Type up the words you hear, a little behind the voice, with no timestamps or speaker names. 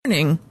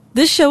Warning.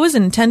 This show is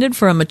intended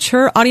for a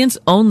mature audience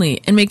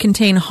only and may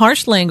contain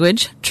harsh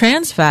language,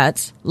 trans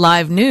fats,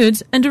 live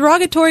nudes, and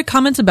derogatory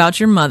comments about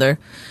your mother.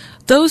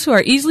 Those who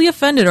are easily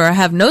offended or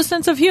have no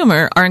sense of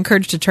humor are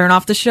encouraged to turn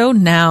off the show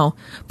now.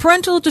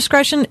 Parental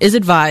discretion is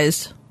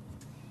advised.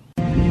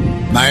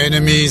 My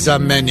enemies are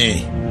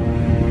many.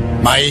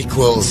 My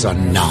equals are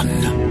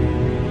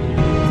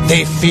none.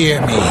 They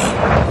fear me,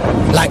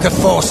 like a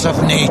force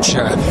of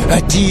nature,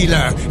 a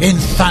dealer in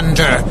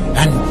thunder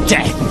and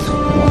death.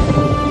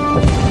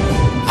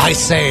 I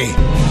say,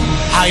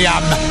 I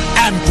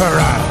am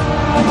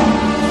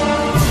Emperor.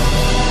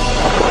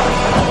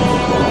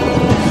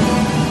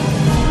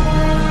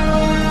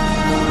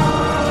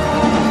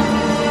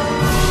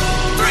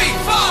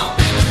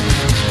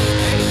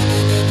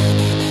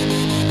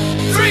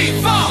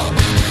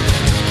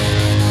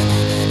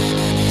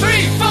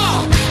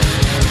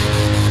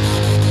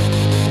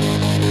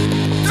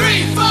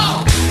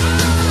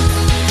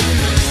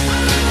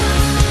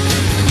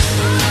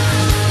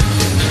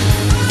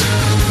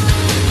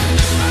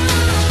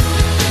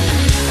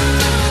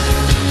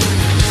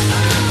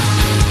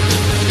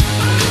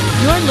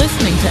 You're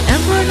listening to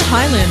Emperor and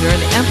Highlander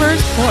and the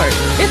Emperor's Court.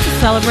 It's a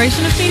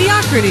celebration of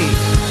mediocrity.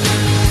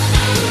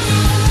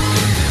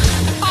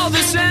 All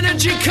this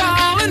energy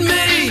calling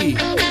me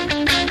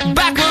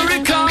back where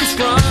it comes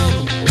from.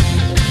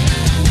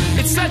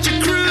 It's such a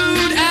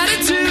crude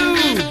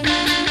attitude.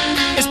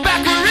 It's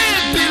back where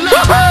it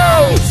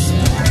belongs.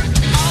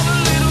 All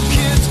the little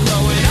kids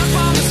growing up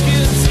on the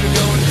skids are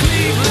going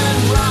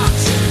Cleveland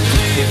rocks,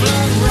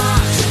 Cleveland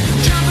rocks.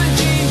 Jumping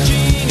Gene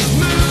Gene is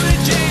moving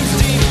James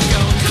Dean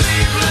going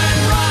Cleveland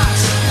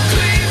rocks,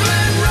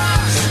 Cleveland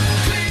rocks.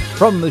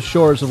 From the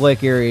shores of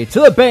Lake Erie to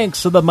the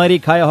banks of the mighty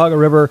Cuyahoga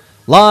River,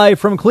 live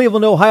from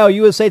Cleveland, Ohio,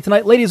 USA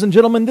tonight, ladies and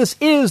gentlemen, this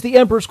is the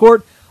Emperor's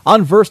Court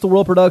on Versatile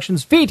World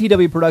Productions,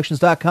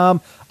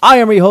 VTWProductions.com. I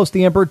am your host,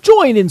 the Emperor,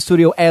 joined in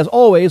studio, as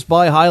always,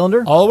 by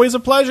Highlander. Always a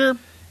pleasure.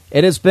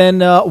 It has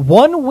been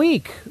 1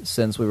 week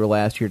since we were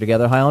last here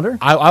together, Highlander.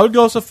 I would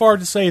go so far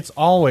to say it's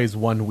always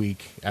 1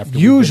 week after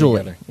we've Usually,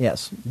 been together.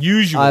 yes.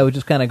 Usually. I was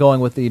just kind of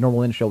going with the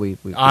normal intro we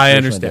I traditionally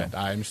understand. do.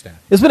 I understand.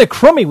 It's been a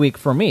crummy week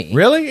for me.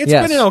 Really? It's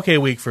Yes. been an okay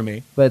week for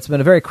me. But it's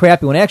been a very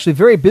crappy one. Actually,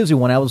 very busy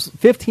one. I was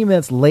 15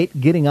 minutes late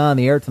getting on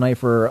the air tonight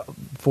for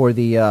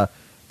the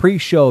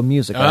pre-show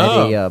music.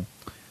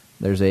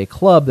 There's a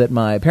club that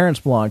my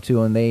parents belong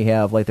to, and they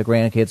have like the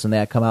grandkids and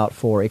that come out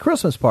for a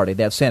Christmas party.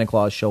 They have Santa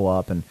Claus show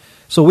up, and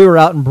so we were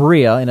out in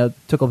Berea, and it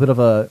took a bit of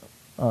went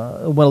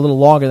a little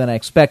longer than I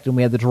expected, and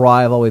we had to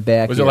drive all the way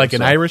back. Was it like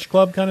an Irish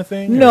club kind of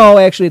thing? No,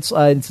 actually, it's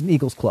an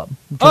Eagles club.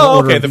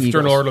 Oh, okay, the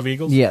Fraternal Order of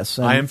Eagles? Yes.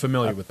 I am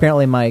familiar with that.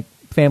 Apparently, my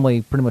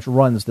family pretty much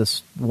runs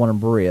this one in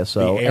Berea,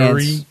 so The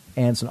Erie?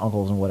 aunts and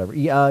uncles and whatever.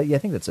 Yeah, I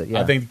think that's it. Yeah,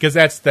 I think because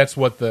that's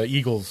what the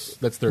Eagles.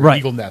 That's their Right.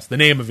 eagle nest. The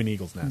name of an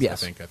eagle's nest.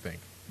 Yes. I think.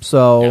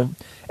 So,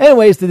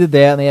 anyways, they did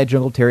that, and they had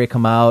Jungle Terry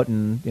come out,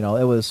 and it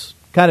was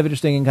kind of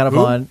interesting and kind of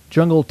Who? fun.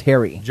 Jungle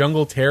Terry.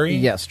 Jungle Terry.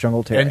 Yes,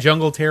 Jungle Terry. And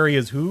Jungle Terry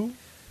is who?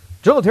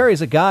 Jungle Terry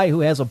is a guy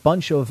who has a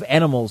bunch of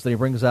animals that he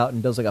brings out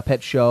and does like a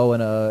pet show,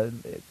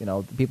 and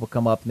people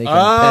come up and they can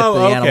pet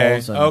the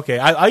animals. And, okay.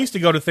 I used to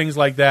go to things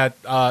like that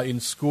in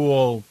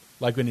school,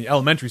 like in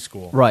elementary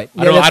school. Right.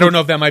 I don't know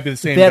if that might be the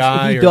same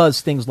guy. He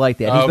does things like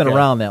that. He's been okay.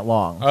 around that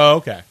long. Oh,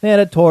 okay. They had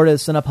a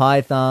tortoise and a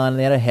python, and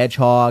they had a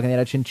hedgehog, and they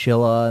had a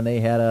chinchilla, and they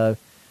had a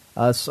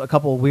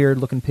couple of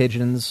weird-looking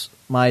pigeons.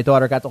 My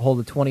daughter got to hold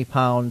a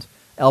 20-pound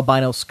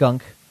albino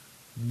skunk.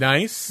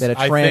 Nice. They had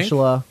a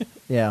tarantula.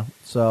 Yeah.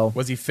 So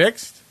was he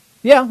fixed?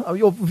 Yeah.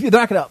 They're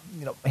not going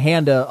to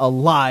hand a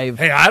live,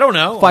 Hey, I don't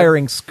know.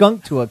 firing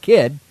skunk to a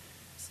kid.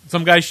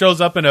 Some guy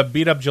shows up in a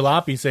beat-up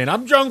jalopy saying,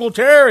 "I'm Jungle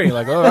Terry."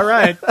 Like, oh, all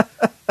right.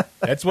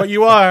 That's what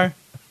you are.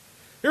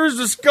 Here's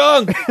the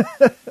skunk.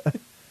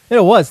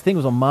 The thing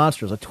was a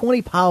monster. It was a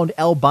 20-pound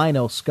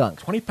albino skunk.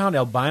 20-pound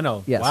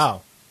albino. Yes.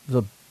 Wow. It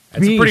was a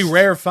That's a pretty beast.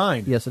 rare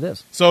find. Yes, it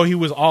is. So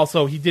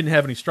he didn't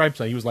have any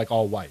stripes on. He was like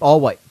all white. All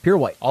white. Pure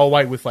white. All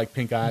white with like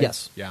pink eyes.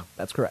 Yes. Yeah.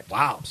 That's correct.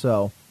 Wow.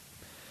 So,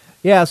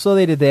 yeah, so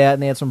they did that,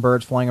 and they had some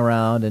birds flying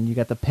around, and you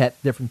got to pet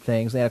different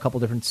things. They had a couple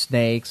different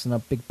snakes and a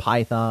big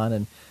python,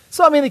 and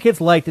so the kids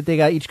liked it.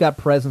 They each got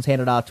presents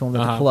handed out to them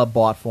that the club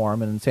bought for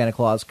them, and Santa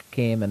Claus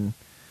came and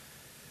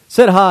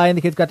said hi, and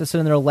the kids got to sit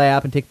in their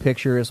lap and take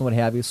pictures and what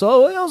have you.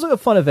 So it was a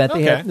fun event.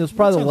 Okay. It was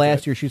probably the Sounds last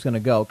good. year she's going to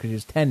go because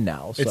she's 10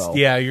 now. So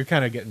You're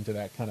kind of getting to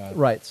that kind of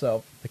right.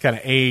 So the kind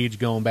of age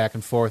going back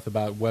and forth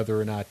about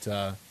whether or not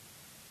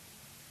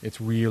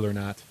it's real or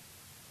not.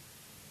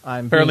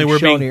 I'm Apparently being we're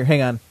shown being- here.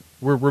 Hang on.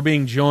 We're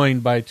being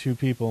joined by two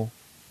people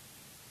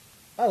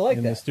I like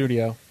in that. the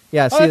studio.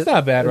 Yeah, Oh, that's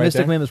not bad, right Mystic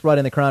there. Mim has brought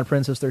in the Crown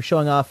Princess. They're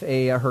showing off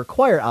her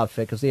choir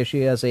outfit because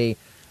she has a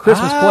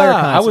Christmas choir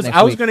concert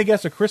I was going to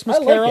guess a Christmas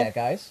I carol. like that,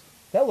 guys.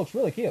 That looks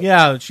really cute.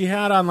 Yeah, she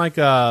had on like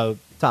a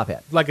Top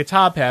hat.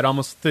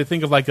 almost to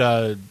think of like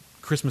a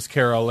Christmas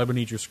Carol,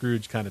 Ebenezer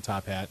Scrooge kind of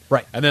top hat,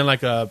 Right. And then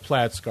like a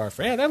plaid scarf.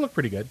 Yeah, that looked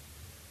pretty good.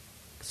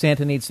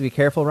 Santa needs to be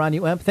careful around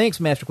you, Emp. Thanks,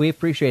 Master Queef.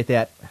 Appreciate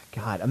that.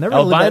 God, I'm never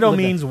gonna Albino live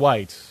that- means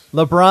white.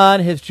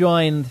 LeBron has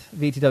joined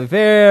VTW.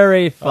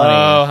 Very funny.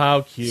 Oh,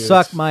 how cute.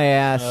 Suck my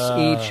ass,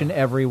 each and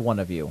every one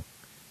of you.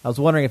 I was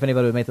wondering if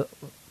anybody would make the...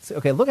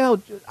 Okay, look how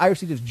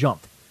IRC just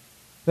jumped.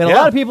 We had a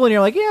lot of people in here.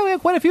 Like, yeah, we had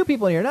quite a few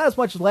people in here. Not as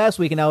much as last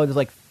week, and now there's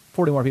like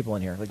 40 more people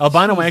in here. Like,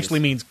 Albino Jesus. actually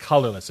means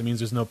colorless. It means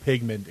there's no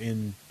pigment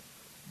in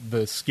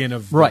the skin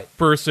of the Right.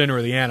 person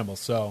or the animal.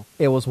 So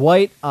It was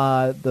white.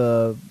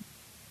 The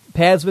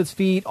pads of its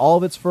feet, all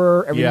of its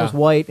fur, everything was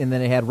white, and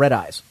then it had red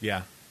eyes.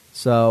 yeah,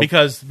 So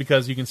because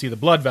you can see the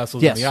blood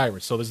vessels Yes. in the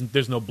iris. So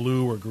there's no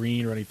blue or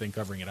green or anything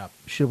covering it up.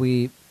 should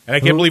we... And I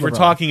can't boo believe we're LeBron?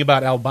 talking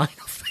about albino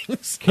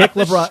things. Kick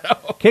on the LeBron.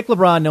 show. Kick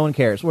LeBron. No one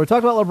cares. We're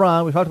talking about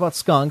LeBron. We talked about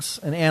skunks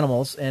and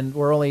animals, and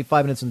we're only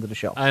 5 minutes into the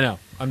show. I know,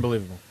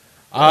 unbelievable.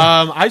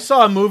 I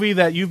saw a movie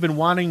that you've been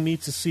wanting me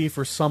to see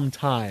for some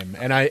time,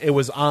 and it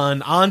was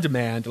on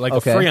demand, like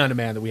Okay. a free on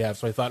demand that we have.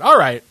 So I thought, all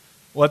right,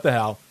 what the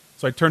hell?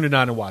 So I turned it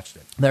on and watched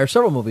it. There are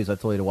several movies I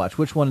told you to watch.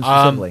 Which one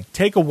specifically?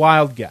 Take a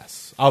wild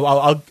guess.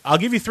 I'll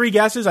give you 3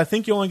 guesses. I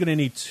think you're only going to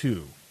need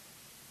 2.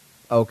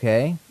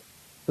 Okay.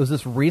 Was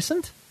this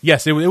recent?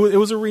 Yes, it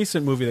was a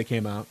recent movie that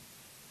came out.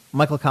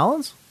 Michael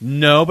Collins?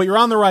 No, but you're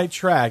on the right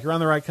track. You're on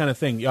the right kind of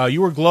thing.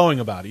 You were glowing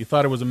about it. You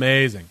thought it was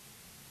amazing.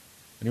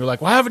 And you were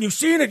like, why haven't you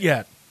seen it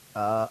yet?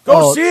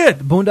 Go see it.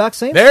 The Boondock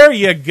Saints? There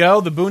you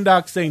go. The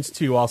Boondock Saints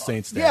 2, All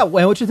Saints Day. Yeah,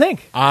 well, what'd you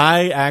think?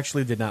 I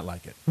actually did not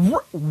like it.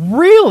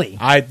 Really?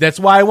 That's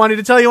why I wanted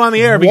to tell you on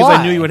the air, because Why?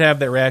 I knew you would have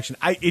that reaction.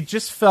 It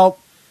just felt...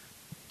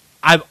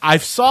 I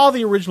saw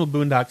the original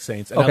Boondock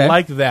Saints, and Okay. I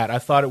liked that. I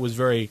thought it was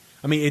very...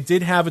 I mean, it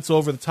did have its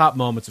over-the-top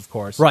moments, of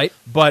course. Right.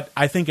 But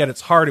I think at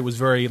its heart, it was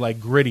very, like,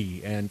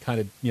 gritty and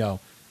kind of,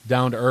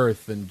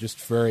 down-to-earth and just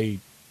very,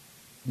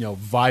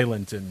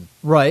 violent. And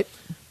Right.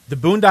 the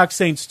Boondock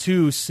Saints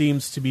 2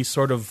 seems to be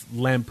sort of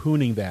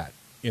lampooning that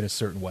in a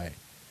certain way.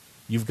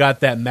 You've got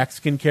that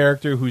Mexican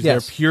character who's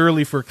Yes. there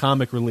purely for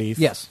comic relief.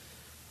 Yes.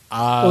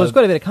 Well, there's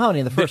quite a bit of comedy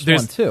in the first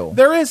There's- one, too.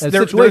 There is. It's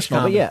There's situational, but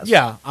comedy. yes.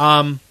 Yeah.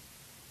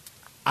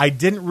 I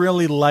didn't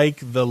really like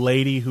the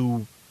lady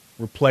who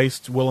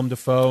replaced Willem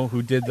Dafoe,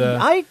 who did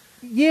the...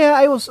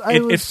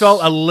 It felt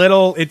a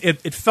little...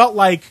 It felt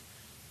like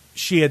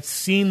she had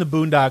seen the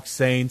Boondock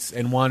Saints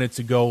and wanted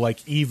to go,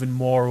 like, even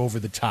more over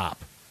the top.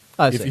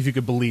 I If see. you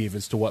could believe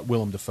as to what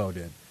Willem Dafoe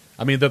did.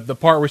 I mean, the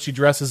part where she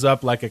dresses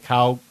up like a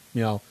cow,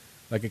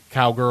 like a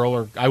cowgirl,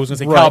 or I was going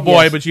to say Right,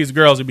 cowboy, yes. but she's a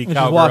girl, so it'd be And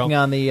cowgirl. she's walking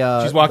on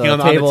the She's walking on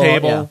the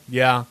table.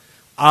 Yeah.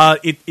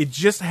 It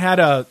just had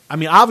I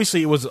mean,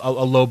 obviously it was a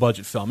low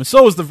budget film, and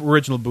so was the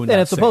original Boondock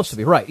And it's Saints. supposed to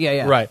be. Right,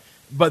 yeah. Right.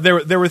 But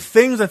there were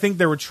things I think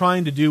they were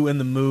trying to do in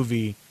the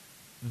movie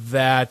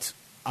that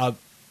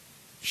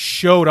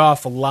showed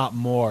off a lot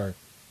more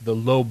the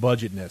low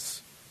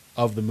budgetness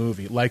of the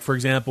movie. Like, for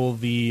example,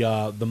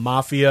 the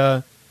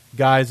mafia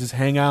guys'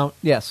 hangout.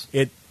 Yes.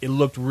 It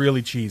looked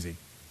really cheesy.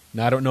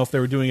 Now, I don't know if they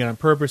were doing it on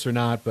purpose or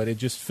not, but it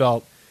just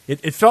felt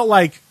it felt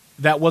like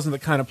that wasn't the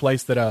kind of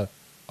place that a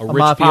rich,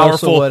 mafioso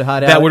powerful would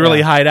hide that out, would really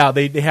yeah. hide out.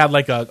 They had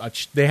like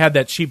they had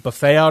that cheap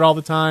buffet out all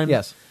the time.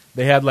 Yes.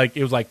 They had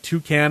it was like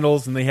 2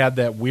 candles, and they had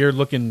that weird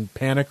looking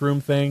panic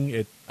room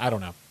thing. I don't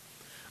know.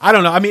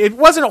 I mean, it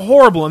wasn't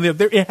horrible, and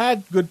it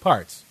had good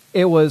parts.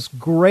 It was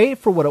great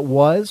for what it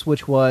was,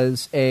 which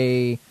was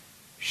a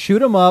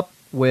shoot 'em up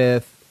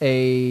with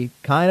a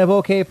kind of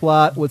okay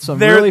plot with some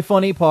really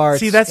funny parts.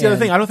 See, that's the other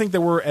and- thing. I don't think there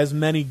were as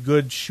many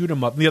good shoot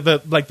 'em up.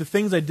 The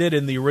things I did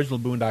in the original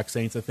Boondock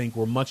Saints, I think,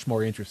 were much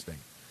more interesting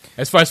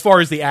as far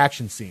as the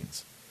action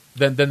scenes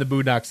than the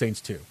Boondock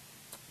Saints 2.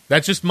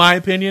 That's just my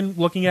opinion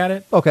looking at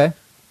it. Okay.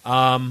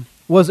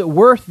 Was it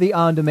worth the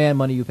on-demand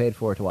money you paid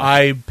for it to watch?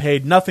 I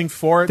paid nothing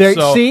for it, There-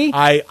 so see?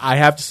 I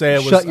have to say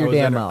Shut your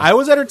damn mouth. I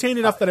was entertained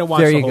enough that I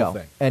watched there the you whole go.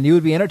 thing. And you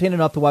would be entertained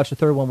enough to watch the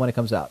third one when it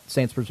comes out.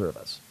 Saints Preserve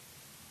Us.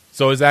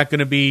 So is that going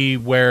to be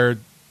where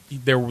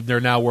they're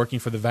now working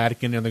for the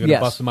Vatican and they're going to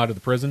Yes. bust them out of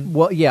the prison?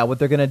 Well, yeah, what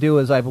they're going to do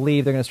is I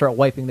believe they're going to start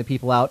wiping the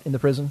people out in the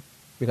prison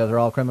because they're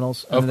all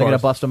criminals. And Of then they're going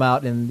to course. bust them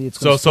out, and it's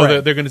So going to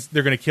spread.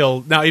 they're going to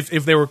kill. Now, if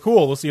they were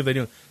cool, we'll see if they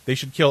do. They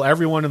should kill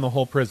everyone in the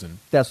whole prison.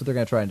 That's what they're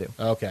going to try and do.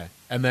 Okay,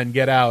 and then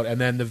get out, and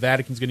then the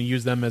Vatican's going to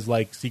use them as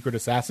like secret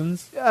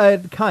assassins.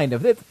 Kind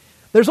of.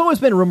 There's always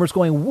been rumors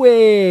going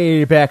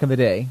way back in the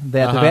day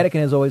that the Uh-huh. Vatican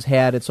has always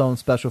had its own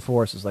special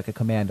forces, like a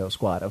commando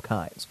squad of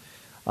kinds.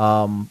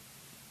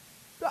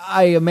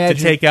 I imagine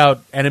To take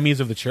out enemies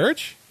of the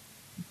church?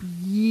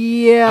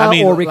 yeah, I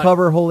mean, or like-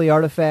 recover holy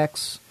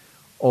artifacts,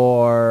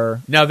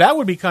 or Now that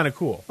would be kind of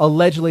cool.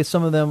 allegedly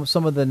some of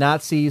the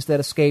Nazis that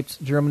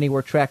escaped Germany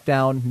were tracked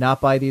down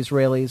not by the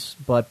Israelis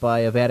but by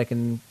a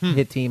Vatican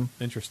hit team.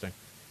 Interesting.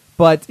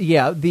 But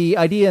yeah, the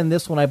idea in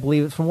this one, I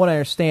believe, from what I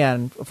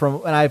understand,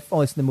 and I've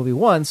only seen the movie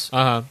once,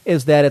 Uh-huh.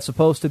 is that it's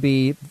supposed to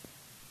be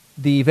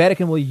the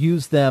Vatican will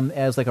use them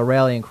as like a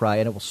rallying cry,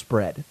 and it will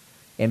spread,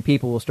 and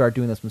people will start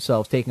doing this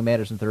themselves, taking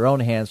matters into their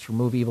own hands to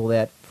remove evil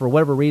that, for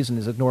whatever reason,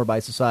 is ignored by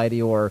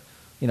society or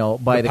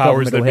by The the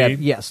powers government. that Who be?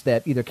 have, yes,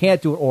 that either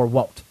can't do it or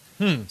won't.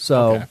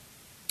 So okay.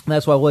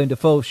 that's why William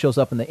Dafoe shows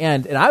up in the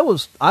end, and I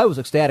was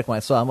ecstatic when I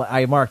saw him.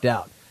 I marked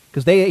out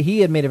because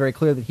he had made it very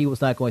clear that he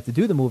was not going to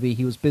do the movie.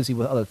 He was busy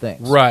with other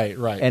things. Right.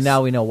 And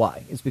now we know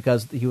why. It's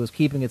because he was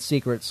keeping it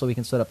secret so he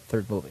can set up the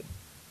third movie.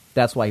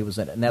 That's why he was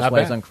in it, and that's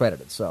why he's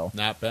uncredited. So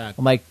not bad.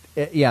 I'm like,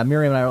 yeah,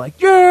 Miriam and I were like,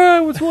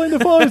 yeah, what's William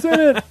Dafoe's in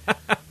it?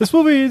 This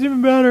movie is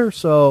even better.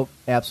 So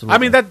absolutely. I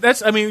mean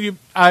that's. I mean,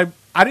 I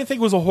didn't think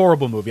it was a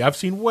horrible movie. I've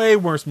seen way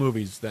worse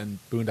movies than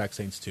Boondock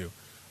Saints 2,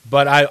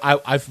 but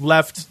I've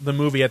left the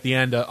movie at the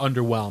end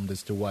underwhelmed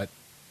as to what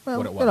it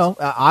was. You know,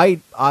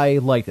 I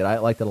liked it. I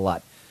liked it a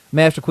lot.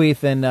 Master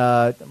Queef and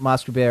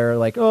Oscar Bear are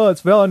like, oh,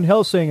 it's Van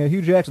Helsing and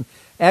Hugh Jackson.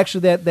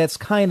 Actually, that's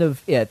kind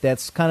of it.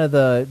 That's kind of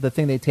the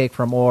thing they take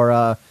from.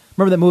 Or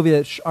remember that movie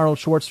that Arnold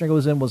Schwarzenegger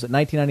was in? Was it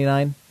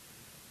 1999?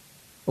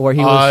 Or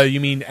he was? You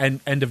mean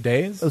End of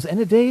Days? It was End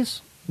of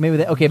Days. Maybe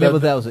that. Okay, maybe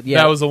that was it.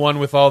 Yeah, that was the one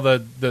with all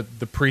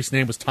the priest's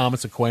name was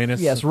Thomas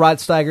Aquinas. Yes, Rod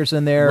Steiger's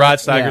in there. Rod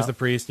Steiger's the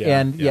priest. Yeah,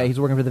 and he's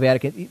working for the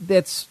Vatican.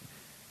 That's.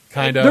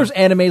 Kind of. There's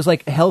animes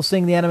like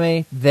Hellsing, the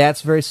anime.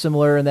 That's very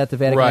similar in that the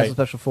Vatican has a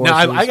special forces.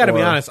 Now, I got to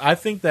be honest. I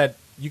think that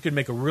you could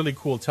make a really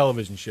cool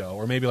television show,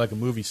 or maybe like a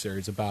movie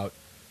series about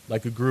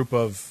like a group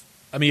of.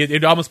 I mean,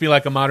 it'd almost be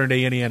like a modern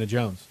day Indiana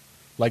Jones,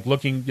 like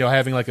looking,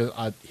 having like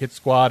a hit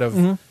squad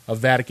of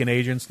Vatican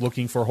agents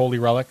looking for holy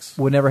relics.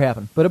 Would never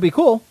happen, but it'd be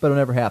cool. But it'll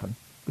never happen.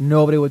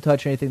 Nobody would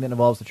touch anything that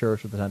involves the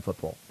church with the 10-foot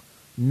pole.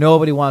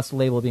 Nobody wants the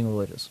label of being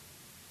religious.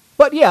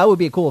 But yeah, it would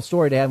be a cool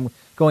story to have them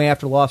going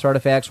after lost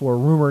artifacts or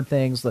rumored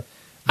things.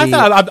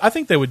 I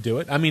think they would do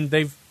it. I mean,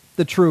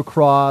 the True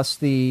Cross,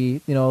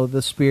 the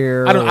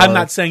spear. I'm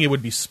not saying it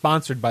would be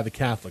sponsored by the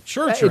Catholic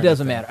Church. It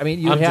doesn't matter. I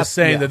mean, I'm just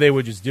saying that they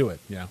would just do it.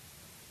 Yeah.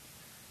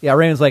 Yeah,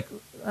 Raymond's like,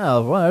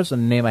 oh, well, there's a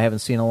name I haven't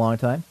seen in a long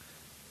time.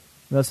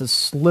 He must have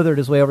slithered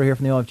his way over here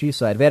from the OFG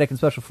side. Vatican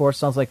Special Force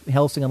sounds like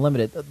Hellsing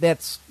Unlimited.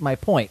 That's my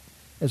point.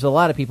 There's a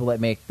lot of people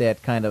that make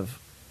that kind of,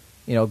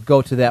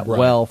 go to that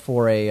well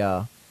for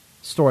a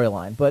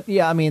storyline. But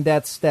yeah, I mean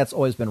that's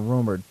always been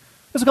rumored.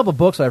 There's a couple of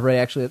books I've read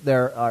actually.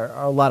 There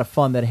are a lot of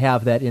fun that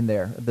have that in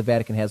there. The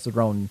Vatican has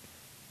their own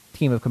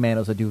team of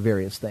commandos that do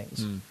various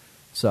things.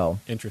 So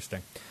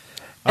interesting.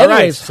 All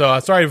right, so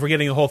sorry for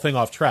getting the whole thing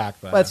off track.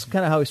 But that's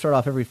kind of how we start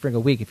off every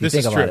single week if you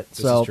think about it.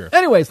 This is true.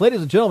 Anyways,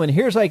 ladies and gentlemen,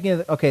 here's how you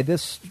can. Okay,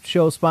 this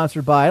show is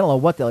sponsored by I don't know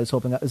what the hell he's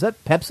hoping. Is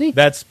that Pepsi?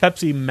 That's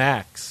Pepsi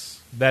Max.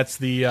 That's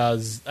the I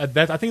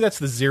think that's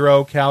the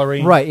 0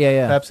 calorie. Right.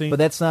 Yeah. Pepsi, but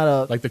that's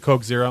not like the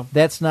Coke Zero.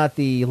 That's not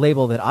the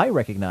label that I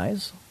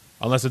recognize.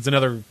 Unless it's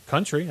another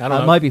country. I don't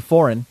know. It might be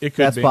foreign. It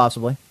could be.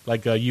 Possibly.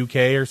 Like a UK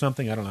or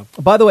something. I don't know.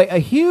 By the way, a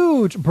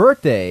huge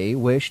birthday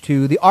wish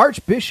to the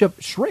Archbishop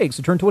Schraggs,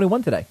 who turned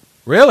 21 today.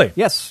 Really?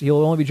 Yes.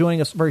 He'll only be joining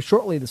us very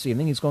shortly this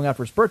evening. He's going out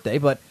for his birthday,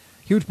 but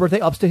huge birthday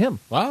ups to him.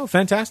 Wow,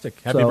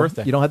 fantastic. Happy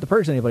birthday. You don't have to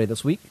purge anybody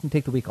this week. You can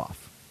take the week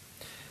off.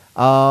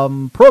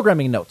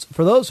 Programming notes.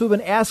 For those who have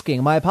been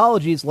asking, my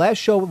apologies. Last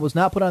show was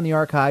not put on the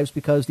archives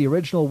because the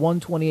original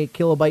 128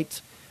 kilobyte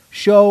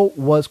show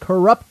was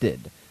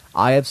corrupted.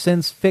 I have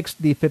since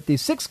fixed the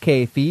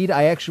 56K feed.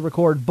 I actually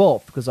record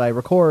both because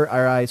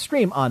I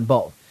stream on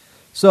both.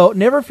 So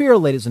never fear,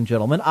 ladies and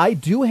gentlemen. I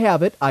do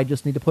have it. I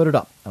just need to put it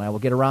up, and I will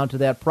get around to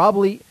that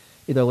probably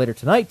either later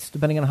tonight,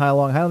 depending on how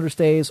long Highlander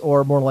stays,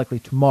 or more likely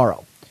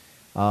tomorrow.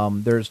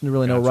 There's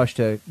really no rush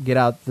to get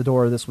out the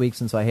door this week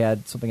since I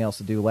had something else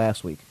to do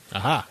last week.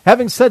 Aha.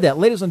 Having said that,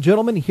 ladies and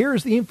gentlemen,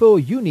 here's the info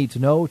you need to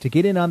know to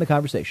get in on the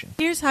conversation.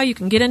 Here's how you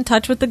can get in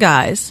touch with the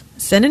guys.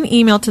 Send an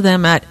email to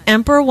them at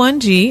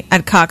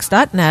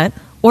emperor1g@cox.net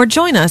or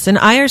join us in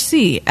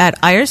IRC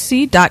at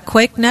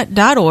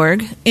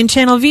irc.quakenet.org in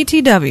channel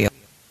VTW.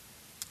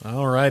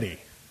 All righty.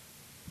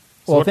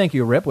 Well, thank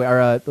you, Rip. We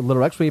are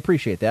Little X. We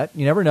appreciate that.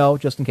 You never know,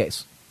 just in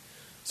case.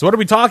 So what are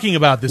we talking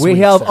about this week? We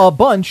have a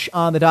bunch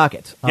on the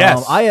docket.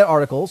 Yes. I had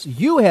articles,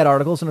 you had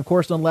articles, and of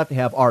course None Left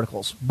have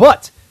articles.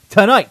 But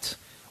tonight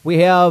we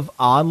have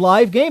On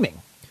Live Gaming.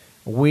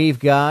 We've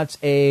got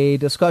a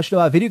discussion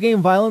about video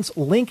game violence,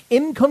 link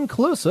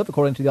inconclusive,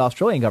 according to the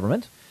Australian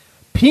government.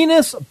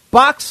 Penis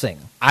boxing.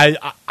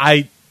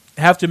 I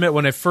have to admit,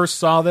 when I first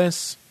saw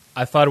this,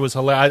 I thought it was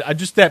hilarious.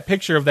 Just that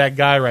picture of that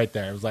guy right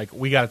there. I was like,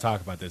 we got to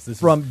talk about this. This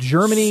from is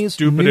Germany's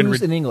stupid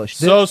News in English.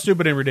 So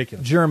stupid and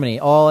ridiculous. Germany.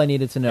 All I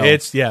needed to know.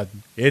 It's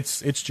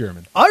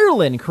German.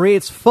 Ireland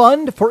creates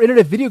fund for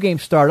internet video game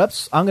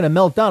startups. I'm going to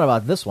melt down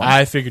about this one.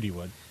 I figured you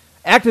would.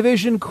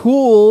 Activision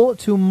cool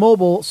to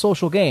mobile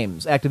social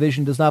games.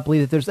 Activision does not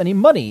believe that there's any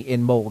money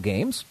in mobile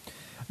games.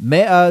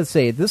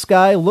 This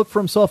guy looked for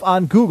himself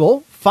on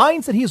Google,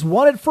 finds that he's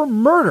wanted for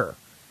murder.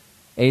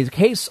 A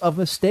case of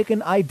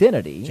mistaken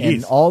identity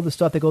and all the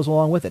stuff that goes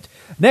along with it.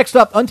 Next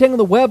up, Untangling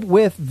the Web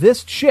with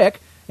this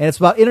chick, and it's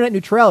about internet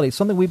neutrality,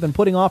 something we've been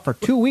putting off for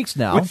 2 weeks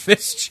now. With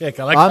this chick.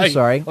 I like how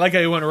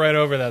you went right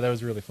over that. That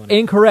was really funny.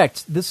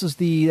 Incorrect. That's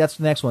the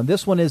next one.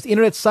 This one is the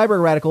Internet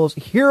Cyber Radicals,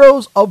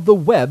 Heroes of the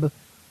Web,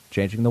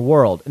 Changing the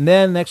World. And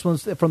then next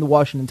one's from the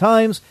Washington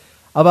Times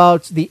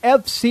about the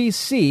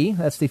FCC,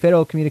 that's the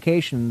Federal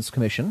Communications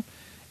Commission,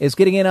 is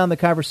getting in on the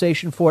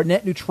conversation for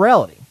net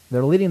neutrality.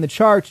 They're leading the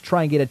charge to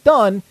try and get it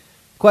done.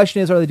 The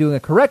question is, are they doing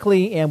it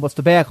correctly, and what's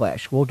the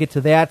backlash? We'll get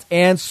to that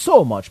and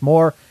so much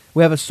more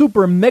We have a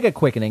super mega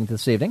quickening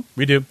this evening.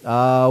 We do.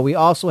 We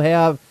also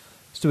have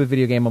Stupid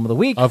Video Game Moment of the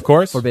Week. Of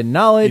course. Forbidden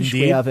Knowledge.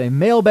 Indeed. We have a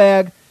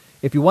mailbag.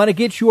 If you want to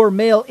get your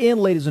mail in,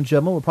 ladies and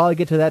gentlemen, we'll probably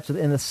get to that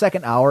in the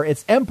second hour.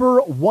 It's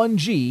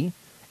Emperor1G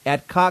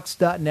at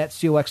cox.net,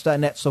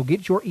 cox.net. So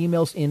get your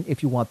emails in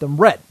if you want them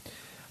read.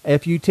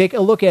 If you take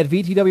a look at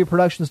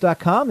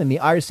vtwproductions.com in the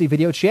IRC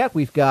video chat,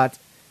 we've got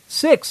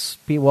 4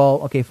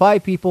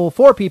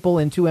 people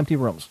in 2 empty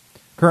rooms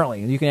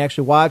currently. And you can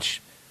actually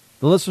watch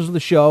the listeners of the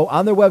show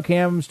on their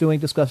webcams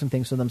discussing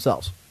things to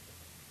themselves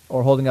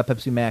or holding up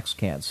Pepsi Max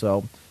cans.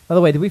 So, by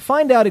the way, did we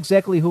find out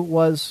exactly who it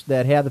was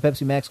that had the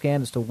Pepsi Max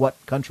can as to what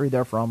country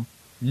they're from?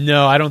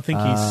 No, I don't think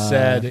he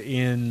said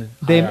in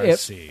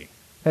IRC.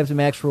 Pepsi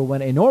Max rule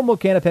when a normal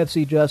can of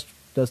Pepsi just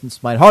doesn't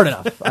smite hard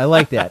enough. I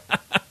like that.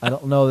 I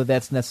don't know that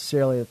that's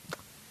necessarily...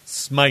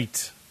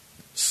 Smite.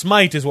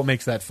 Smite is what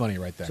makes that funny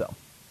right there. So,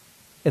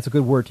 it's a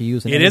good word to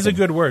use. It is a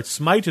good word.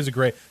 Smite is a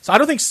great... So I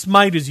don't think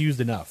smite is used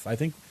enough. I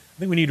think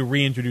we need to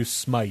reintroduce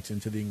smite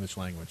into the English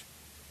language.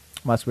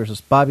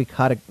 Bobby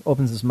Kotick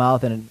opens his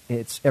mouth and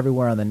it's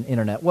everywhere on the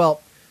internet.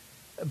 Well,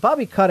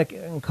 Bobby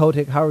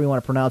Kotick, however you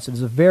want to pronounce it,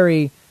 is a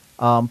very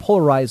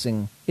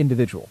polarizing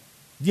individual.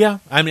 Yeah,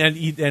 I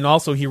mean, and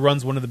also he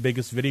runs one of the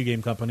biggest video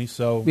game companies.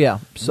 So yeah,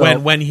 so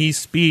when he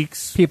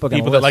speaks, people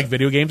that listen. like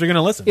video games are going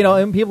to listen.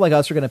 And people like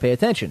us are going to pay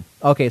attention.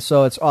 Okay,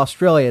 so it's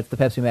Australia. It's the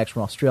Pepsi Max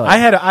from Australia. I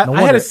had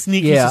a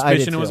sneaky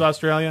suspicion it was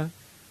Australia,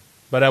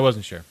 but I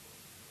wasn't sure.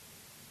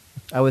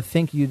 I would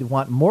think you'd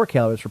want more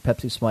calories for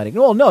Pepsi smiting.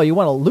 Well, no, you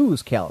want to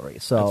lose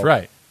calories. So that's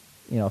right.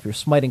 If you're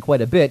smiting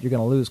quite a bit, you're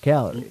going to lose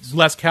calories.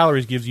 Less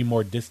calories gives you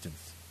more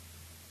distance.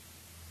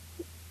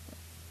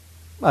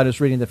 I'm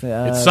just reading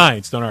different. It's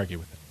science. Don't argue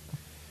with it.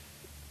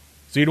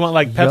 So you'd want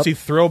Pepsi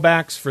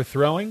throwbacks for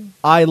throwing?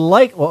 I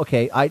like. Well,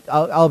 okay.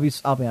 I'll be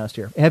honest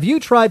here. Have you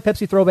tried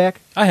Pepsi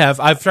Throwback? I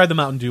have. I've tried the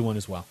Mountain Dew one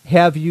as well.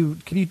 Have you?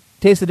 Can you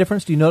taste the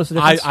difference? Do you notice the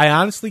difference? I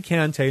honestly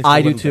can taste.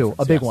 I do too.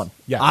 A big one.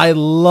 Yeah. I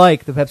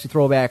like the Pepsi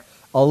Throwback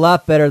a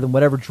lot better than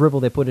whatever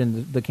dribble they put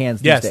in the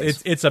cans these days.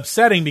 Yes, it's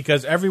upsetting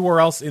because everywhere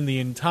else in the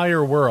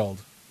entire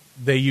world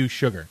they use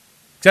sugar,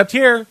 except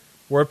here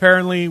where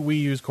apparently we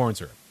use corn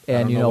syrup.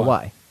 And you know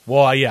why?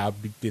 Well, yeah,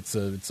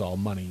 it's all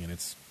money and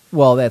it's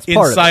that's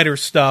part insider of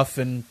it. stuff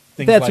and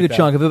things that's like a good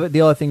chunk of it. But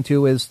the other thing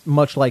too is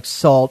much like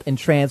salt and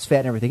trans fat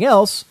and everything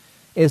else,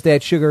 is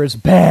that sugar is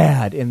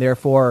bad and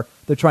therefore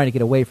they're trying to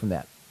get away from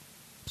that.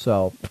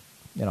 So,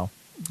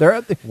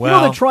 they're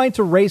trying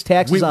to raise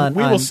taxes on.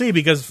 We will see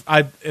because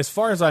as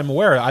far as I'm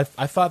aware, I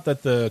thought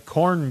that the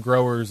Corn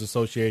Growers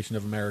Association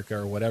of America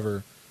or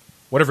whatever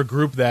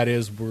group that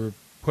is were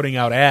putting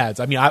out ads.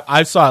 I mean,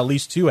 I saw at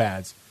least 2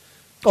 ads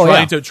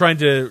trying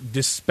to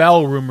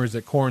dispel rumors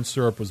that corn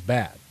syrup was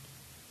bad.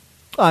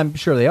 I'm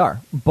sure they are,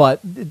 but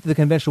the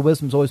conventional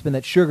wisdom has always been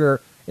that sugar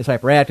is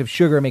hyperactive.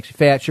 Sugar makes you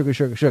fat.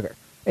 Sugar.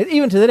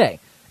 Even to today.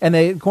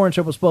 And corn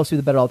syrup was supposed to be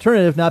the better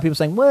alternative. Now people are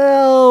saying,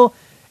 well,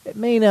 it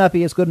may not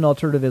be as good an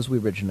alternative as we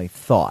originally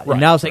thought. Right.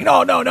 And now saying,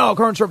 no,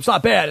 corn syrup's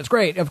not bad. It's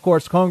great. Of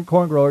course, corn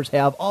growers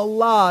have a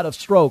lot of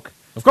stroke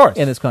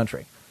in this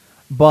country.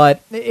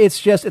 But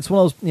it's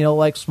one of those,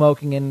 like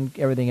smoking and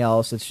everything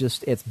else.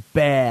 It's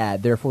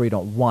bad. Therefore, you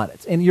don't want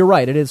it. And you're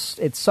right. It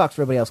sucks.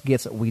 Everybody else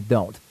gets it. We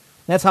don't.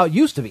 That's how it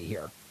used to be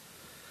here.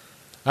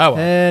 Oh, well.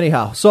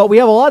 Anyhow, so we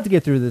have a lot to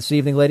get through this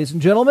evening, ladies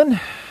and gentlemen.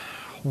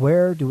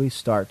 Where do we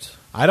start?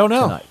 I don't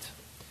know. Tonight?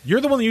 You're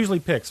the one that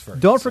usually picks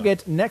first. Don't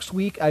forget, next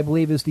week, I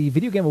believe, is the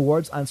Video Game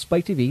Awards on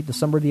Spike TV,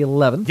 December the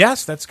 11th.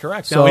 Yes, that's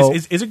correct. So, now,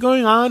 is it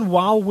going on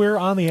while we're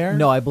on the air?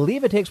 No, I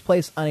believe it takes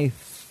place on a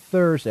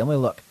Thursday. Let me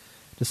look.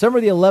 December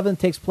the 11th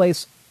takes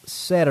place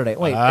Saturday.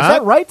 Wait, is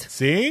that right?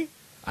 See?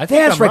 I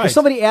think that's I'm right. Because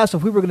somebody asked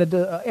if we were going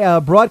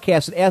to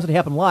broadcast it as it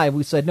happened live.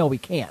 We said, no, we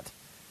can't.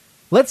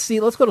 Let's see.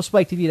 Let's go to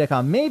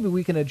SpikeTV.com. Maybe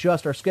we can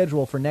adjust our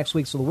schedule for next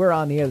week so that we're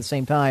on the air at the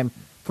same time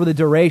for the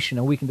duration,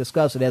 and we can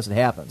discuss it as it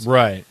happens.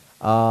 Right.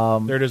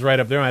 There it is right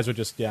up there. Might as well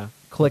just,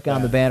 click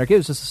on the banner. Give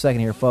us just a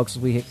second here, folks.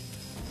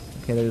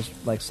 There's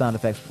sound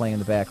effects playing in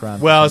the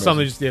background. Well,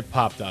 something it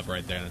popped up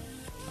right there.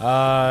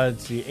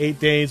 Let's see, 8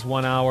 days,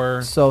 1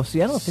 hour. So, I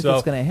don't think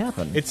that's going to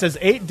happen. It says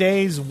 8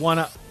 days,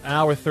 1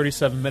 hour,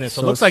 37 minutes.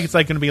 So it looks like it's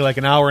going to be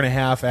an hour and a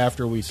half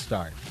after we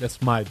start.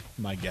 That's my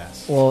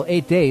guess. Well,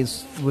 8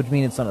 days would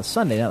mean it's on a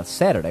Sunday, not a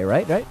Saturday,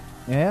 right? Right?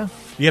 Yeah.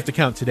 You have to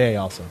count today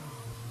also.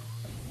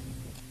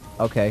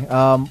 Okay.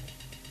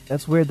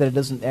 That's weird that it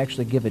doesn't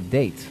actually give a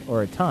date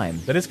or a time.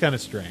 That is kind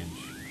of strange.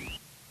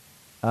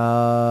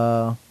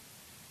 Oh,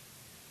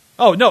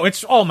 no,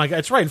 oh my God,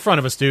 it's right in front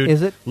of us, dude.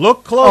 Is it?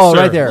 Look closer.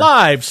 Oh, right there.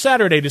 Live,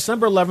 Saturday,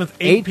 December 11th,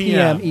 8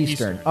 p.m.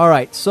 Eastern. All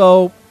right,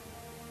 so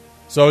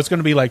it's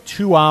going to be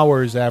 2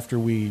 hours after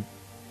we...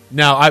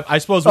 Now, I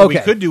suppose what we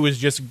could do is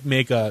just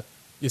make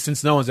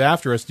since no one's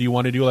after us, do you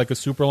want to do a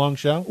super long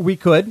show? We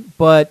could,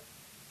 but...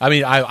 I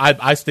mean,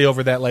 I stay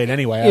over that late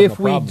anyway. If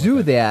we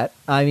do that,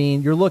 I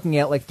mean, you're looking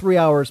at 3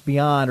 hours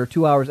beyond or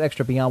 2 hours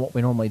extra beyond what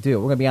we normally do.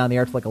 We're going to be on the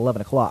air till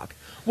 11 o'clock.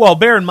 Well,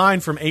 bear in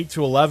mind, from 8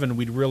 to 11,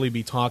 we'd really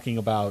be talking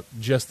about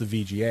just the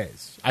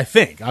VGAs. I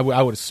think. I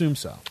would assume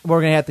so.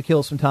 We're going to have to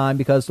kill some time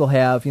because they'll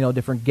have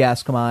different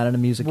guests come on and a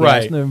music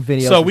right. guest and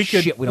videos. So we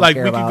could shit we don't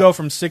care we about. could go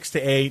from 6 to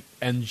 8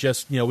 and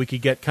just we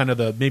could get kind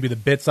of maybe the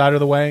bits out of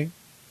the way.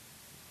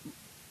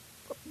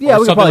 Yeah,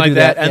 we could probably like do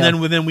that. And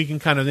yeah. then we can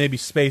kind of maybe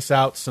space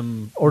out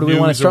some. Or do we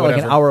want to start like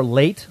an hour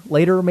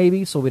later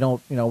maybe, so we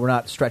don't we're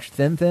not stretched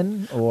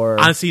thin? Or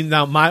honestly,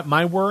 now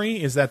my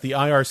worry is that the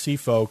IRC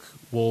folk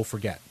will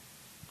forget.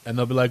 And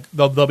they'll be like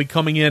they'll be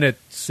coming in at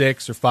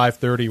 6 or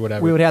 5:30 or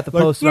whatever. We would have to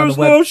post it on the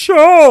web. There's no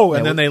show,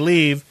 and then they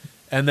leave,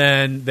 and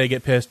then they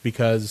get pissed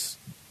because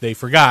they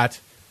forgot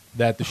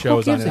that the show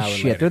is on an hour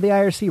shit? later. They're the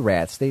IRC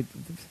rats.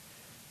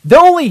 They're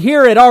only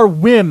here at our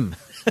whim.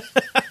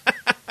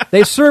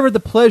 They serve at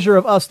the pleasure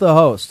of us, the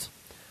host.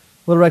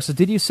 Little Rex says,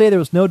 did you say there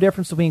was no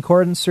difference between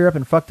corn syrup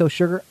and fructose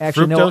sugar?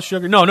 Actually, fructose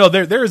sugar? No,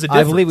 there is a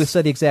difference. I believe we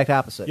said the exact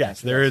opposite.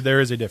 Yes, there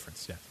is a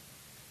difference. Yes.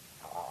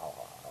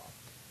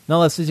 No,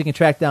 let's see if you can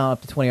track down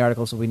up to 20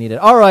 articles if we need it.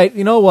 All right,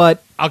 you know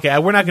what? Okay,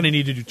 we're not going to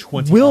need to do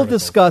 20 We'll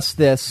articles. discuss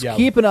this. Yeah.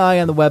 Keep an eye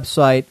on the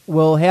website.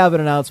 We'll have an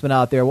announcement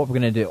out there what we're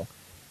going to do.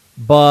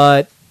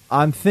 But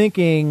I'm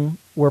thinking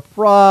we're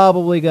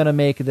probably going to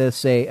make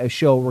this a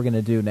show we're going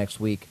to do next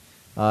week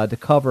to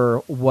cover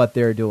what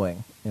they're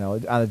doing,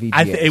 on the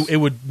VGAs. It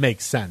would make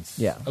sense.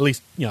 Yeah. At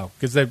least,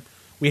 because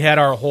we had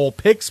our whole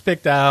picks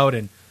picked out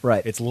and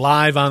right. It's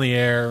live on the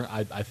air.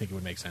 I think it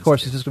would make sense. Of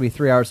course, it's just going to be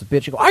 3 hours of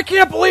bitch. You go, I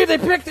can't believe they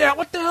picked that.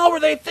 What the hell were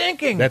they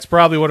thinking? That's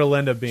probably what it'll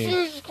end up being.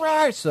 Jesus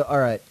Christ. So, all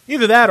right.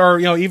 Either that or,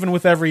 even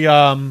with every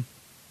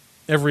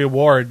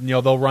award,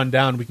 they'll run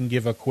down. We can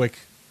give a quick,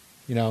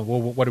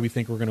 what do we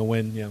think we're going to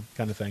win,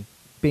 kind of thing.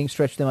 Being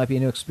stretched thin might be a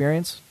new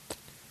experience.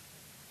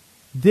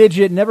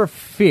 Digit, never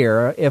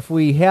fear. If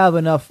we have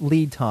enough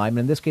lead time,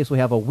 and in this case we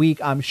have a week,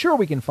 I'm sure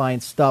we can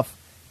find stuff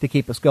to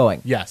keep us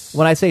going. Yes.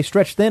 When I say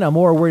stretched thin, I'm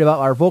more worried about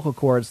our vocal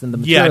cords than the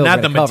material. Yeah,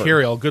 not the cover.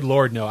 material. Good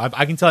Lord, no.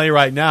 I can tell you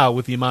right now,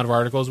 with the amount of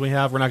articles we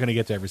have, we're not going to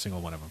get to every single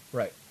one of them.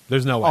 Right.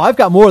 There's no way. Oh, I've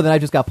got more than I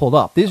just got pulled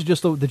up. These are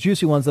just the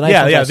juicy ones that I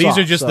Yeah, saw, these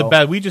are just so. the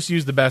best. We just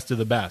use the best of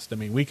the best. I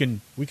mean, we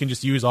can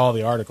just use all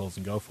the articles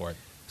and go for it.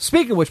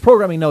 Speaking of which,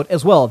 programming note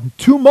as well.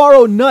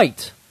 Tomorrow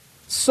night,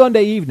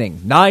 Sunday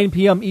evening, 9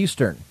 p.m.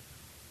 Eastern,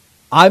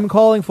 I'm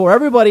calling for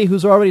everybody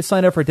who's already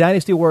signed up for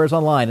Dynasty Warriors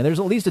Online, and there's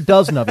at least a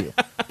dozen of you.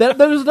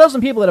 There's a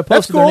dozen people that have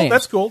posted their names.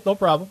 That's cool. No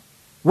problem.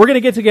 We're going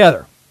to get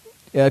together.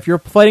 If you're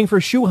fighting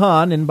for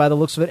Shuhan, and by the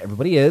looks of it,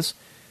 everybody is,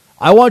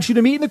 I want you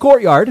to meet in the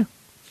courtyard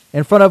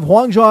in front of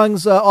Huang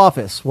Zhang's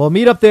office. We'll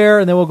meet up there,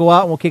 and then we'll go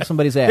out and we'll kick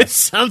somebody's ass. It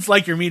sounds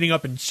like you're meeting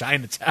up in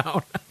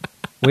Chinatown.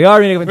 We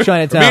are meeting up in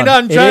Chinatown. We're meeting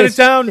out in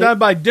Chinatown, down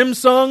by dim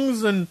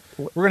sums, and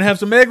we're going to have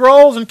some egg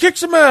rolls and kick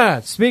some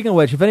ass. Speaking of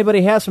which, if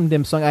anybody has some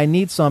dim sum, I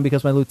need some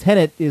because my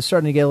lieutenant is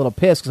starting to get a little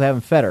pissed because I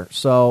haven't fed her.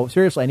 So,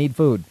 seriously, I need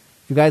food.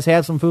 If you guys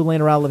have some food laying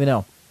around, let me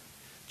know.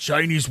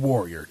 Chinese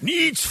warrior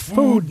needs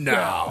food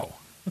now.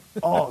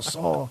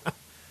 Oh,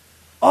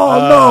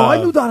 no,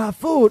 I do not have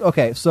food.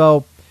 Okay,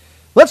 so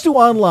let's do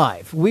On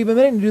Live. We've been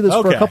meaning to do this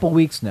for a couple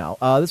weeks now.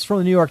 This is from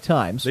the New York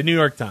Times. The New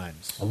York Times.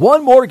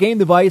 One more game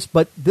device,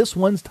 but this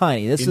one's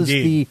tiny. This is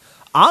the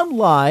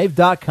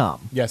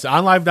OnLive.com. Yes,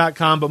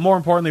 OnLive.com, but more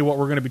importantly, what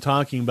we're going to be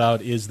talking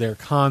about is their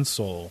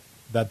console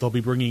that they'll be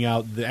bringing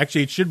out.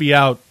 Actually, it should be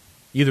out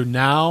either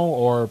now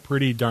or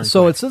pretty darn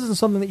So quick. it isn't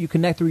something that you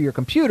connect through your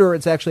computer.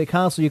 It's actually a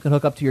console you can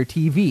hook up to your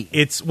TV.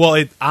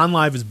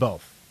 OnLive is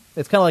both.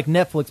 It's kind of like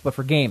Netflix, but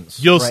for games.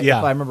 You'll right? see, yeah.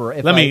 If I remember.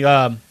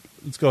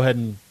 Let's go ahead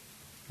and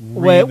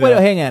wait,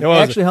 hang on.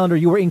 Actually, Hunter,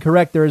 you were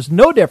incorrect. There is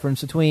no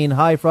difference between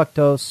high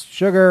fructose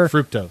sugar,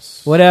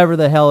 fructose, whatever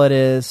the hell it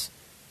is,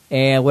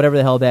 and whatever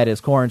the hell that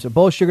is, corn. So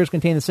both sugars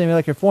contain the same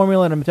molecular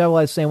formula and are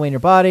metabolized the same way in your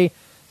body.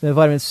 So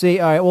vitamin C.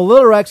 All right. Well,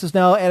 Little Rex has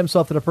now added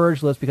himself to the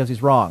purge list because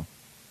he's wrong.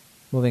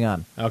 Moving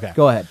on. Okay.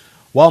 Go ahead.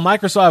 While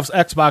Microsoft's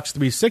Xbox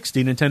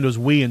 360, Nintendo's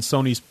Wii, and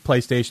Sony's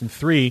PlayStation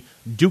 3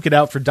 duke it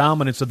out for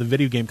dominance of the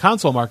video game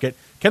console market,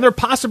 can there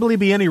possibly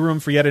be any room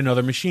for yet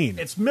another machine?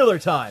 It's Miller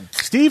time.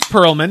 Steve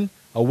Perlman,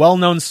 a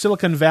well-known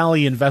Silicon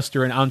Valley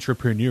investor and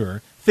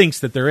entrepreneur, thinks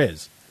that there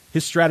is.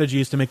 His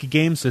strategy is to make a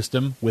game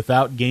system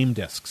without game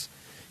disks.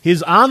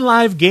 His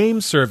OnLive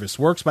game service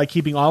works by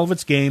keeping all of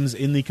its games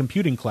in the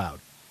computing cloud.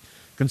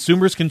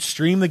 Consumers can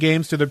stream the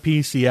games to their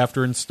PC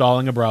after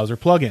installing a browser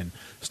plugin.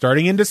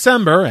 Starting in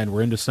December, and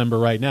we're in December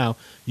right now,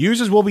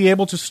 users will be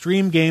able to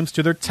stream games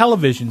to their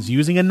televisions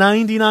using a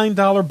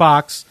 $99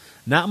 box,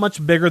 not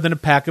much bigger than a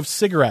pack of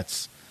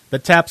cigarettes,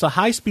 that taps a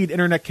high-speed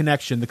internet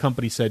connection, the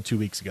company said 2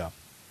 weeks ago.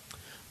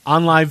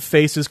 OnLive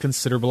faces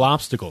considerable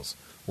obstacles.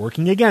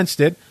 Working against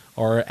it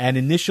are an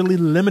initially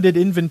limited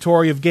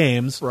inventory of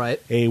games,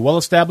 right, a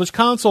well-established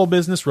console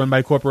business run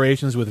by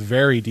corporations with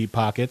very deep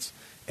pockets,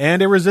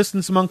 and a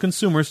resistance among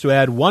consumers to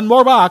add one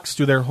more box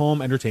to their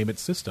home entertainment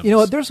systems. You know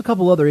what, there's a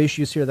couple other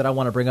issues here that I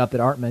want to bring up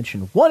that aren't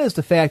mentioned. One is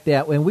the fact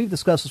that, when we've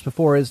discussed this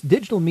before, is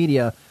digital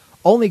media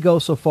only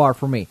goes so far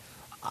for me.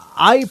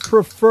 I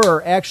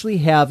prefer actually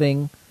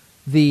having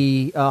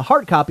the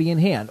hard copy in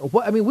hand.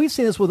 I mean, we've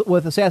seen this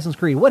with Assassin's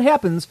Creed. What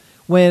happens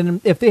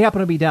if they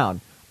happen to be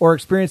down? or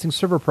experiencing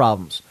server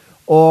problems,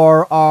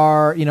 or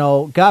are,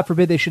 God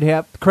forbid they should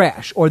have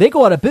crash, or they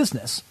go out of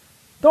business,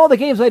 then all the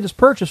games I just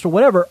purchased or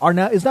whatever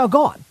is now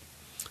gone.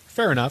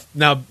 Fair enough.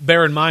 Now,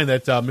 bear in mind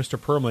that Mr.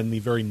 Perlman, the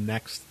very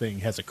next thing,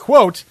 has a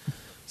quote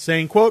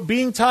saying, quote,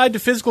 "Being tied to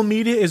physical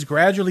media is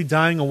gradually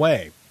dying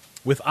away.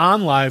 With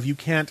OnLive, you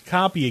can't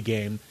copy a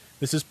game.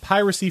 This is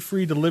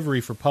piracy-free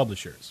delivery for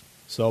publishers."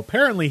 So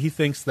apparently he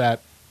thinks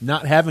that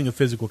not having a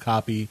physical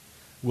copy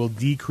will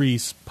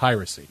decrease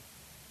piracy,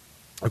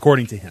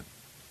 according to him.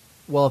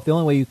 Well, if the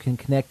only way you can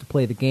connect to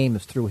play the game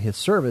is through his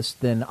service,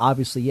 then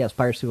obviously, yes,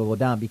 piracy will go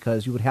down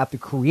because you would have to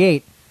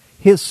create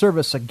his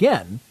service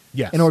again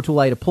in order to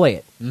allow you to play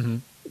it. Mm-hmm.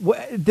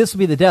 This would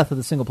be the death of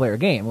the single-player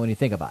game when you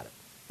think about it,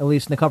 at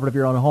least in the comfort of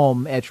your own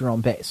home at your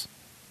own pace.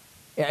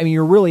 I mean,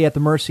 you're really at the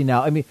mercy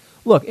now. I mean,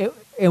 look,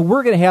 and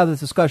we're going to have this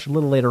discussion a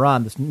little later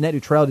on. This net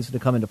neutrality is going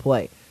to come into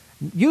play.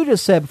 You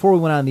just said before we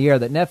went on the air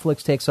that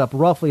Netflix takes up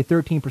roughly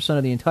 13%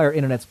 of the entire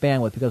Internet's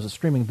bandwidth because of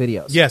streaming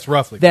videos. Yes,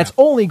 roughly. That's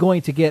only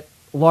going to get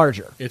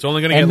larger. It's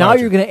only going to get larger. And now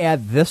larger. you're going to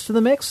add this to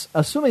the mix,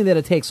 assuming that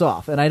it takes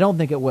off. And I don't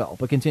think it will,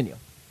 but continue.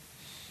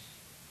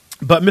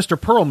 But Mr.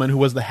 Perlman, who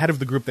was the head of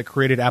the group that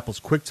created Apple's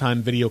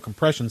QuickTime video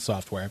compression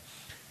software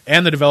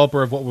and the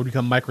developer of what would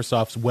become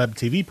Microsoft's web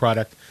TV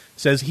product,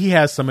 says he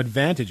has some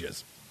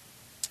advantages.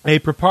 A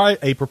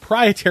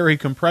proprietary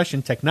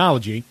compression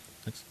technology,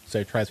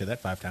 try to say that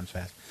 5 times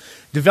fast,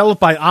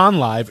 developed by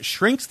OnLive,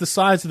 shrinks the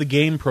size of the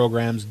game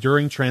programs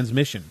during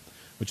transmission,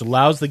 which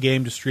allows the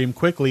game to stream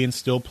quickly and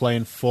still play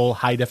in full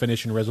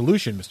high-definition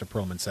resolution, Mr.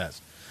 Perlman says.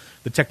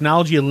 The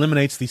technology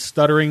eliminates the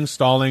stuttering,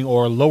 stalling,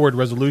 or lowered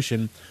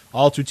resolution,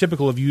 all too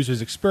typical of users'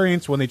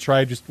 experience when they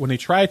try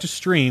to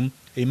stream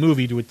a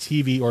movie to a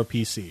TV or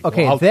PC.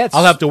 Okay,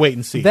 I'll have to wait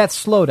and see.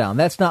 That's slowdown.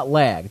 That's not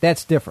lag.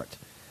 That's different.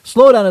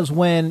 Slowdown is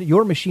when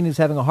your machine is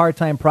having a hard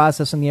time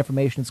processing the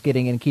information it's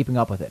getting and keeping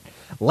up with it.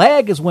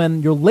 Lag is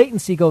when your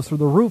latency goes through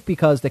the roof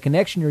because the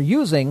connection you're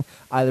using,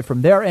 either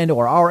from their end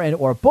or our end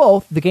or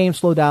both, the game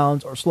slows down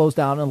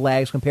and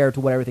lags compared to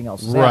what everything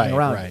else is happening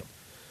around you.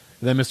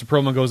 Then Mr.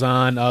 Perlman goes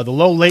on, the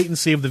low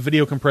latency of the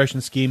video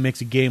compression scheme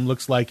makes a game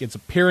look like it's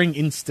appearing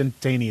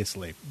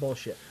instantaneously.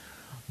 Bullshit.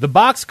 The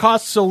box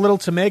costs so little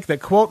to make that,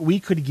 quote, "we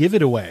could give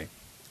it away,"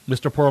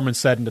 Mr. Perlman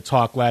said in a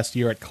talk last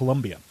year at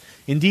Columbia.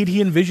 Indeed,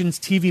 he envisions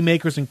TV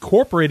makers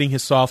incorporating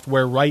his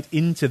software right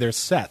into their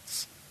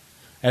sets.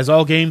 As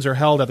all games are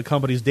held at the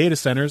company's data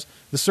centers,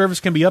 the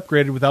service can be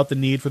upgraded without the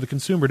need for the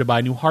consumer to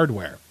buy new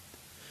hardware.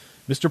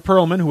 Mr.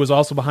 Perlman, who was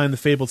also behind the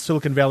fabled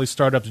Silicon Valley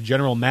startups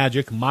General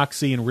Magic,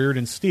 Moxie, and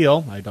Reardon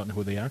Steel, I don't know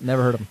who they are,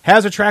 never heard of them,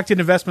 has attracted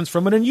investments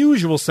from an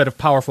unusual set of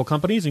powerful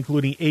companies,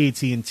 including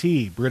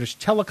AT&T, British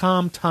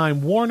Telecom,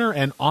 Time Warner,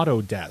 and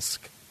Autodesk.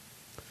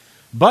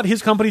 But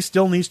his company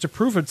still needs to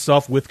prove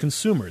itself with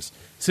consumers.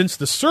 Since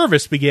the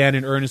service began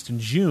in earnest in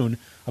June,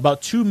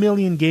 about 2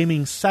 million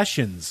gaming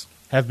sessions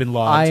have been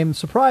logged. I'm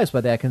surprised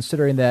by that,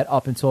 considering that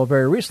up until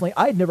very recently,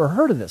 I'd never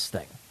heard of this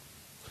thing.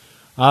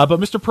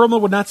 But Mr.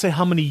 Perlman would not say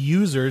how many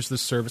users the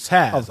service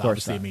has. Of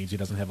course Obviously, not. It means he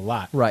doesn't have a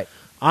lot. Right.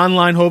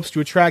 Online hopes to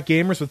attract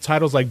gamers with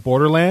titles like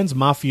Borderlands,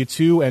 Mafia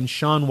 2, and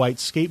Shaun White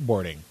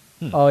Skateboarding.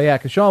 Oh, yeah,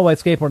 because Shaun White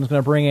Skateboarding is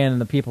going to bring in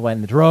the people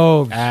in the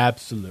droves.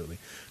 Absolutely.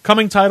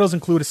 Coming titles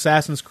include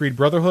Assassin's Creed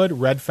Brotherhood,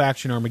 Red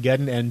Faction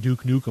Armageddon, and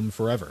Duke Nukem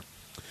Forever.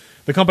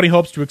 The company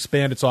hopes to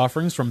expand its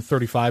offerings from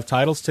 35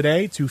 titles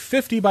today to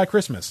 50 by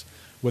Christmas,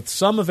 with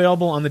some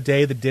available on the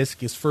day the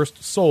disc is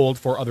first sold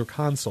for other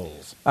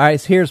consoles. All right,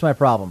 so here's my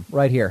problem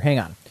right here. Hang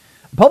on.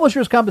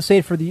 Publishers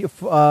compensate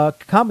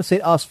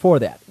us for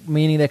that,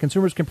 meaning that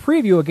consumers can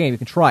preview a game. You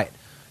can try it.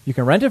 You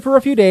can rent it for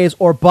a few days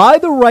or buy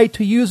the right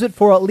to use it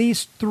for at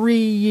least 3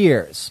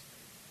 years.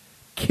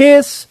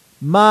 Kiss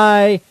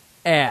my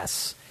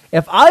ass.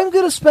 If I'm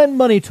going to spend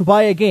money to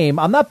buy a game,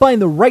 I'm not buying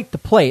the right to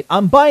play it.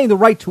 I'm buying the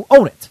right to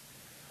own it.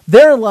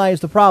 Therein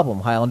lies the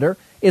problem, Highlander,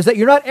 is that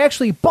you're not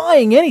actually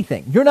buying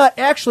anything. You're not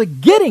actually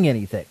getting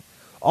anything.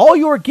 All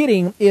you're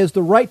getting is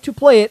the right to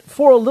play it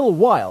for a little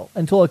while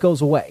until it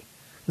goes away.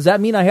 Does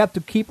that mean I have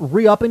to keep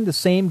re-upping the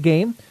same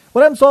game?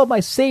 What happens to all of my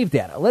save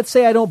data? Let's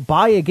say I don't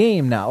buy a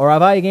game now, or I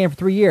buy a game for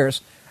 3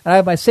 years, and I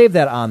have my save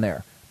data on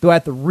there. Do I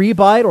have to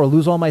re-buy it or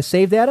lose all my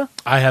save data?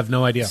 I have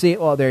no idea. See,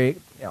 well, there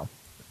you go.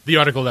 The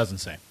article doesn't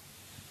say.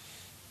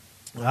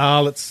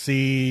 Let's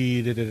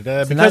see.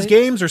 Because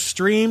games are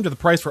streamed, the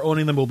price for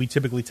owning them will be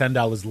typically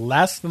 $10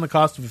 less than the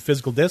cost of a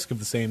physical disc of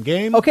the same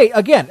game. Okay,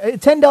 again,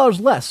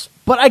 $10 less,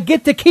 but I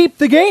get to keep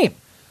the game.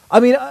 I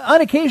mean,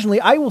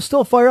 occasionally, I will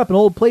still fire up an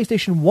old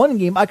PlayStation 1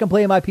 game I can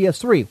play on my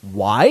PS3.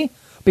 Why?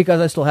 Because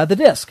I still have the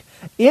disc.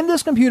 In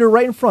this computer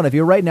right in front of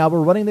you right now,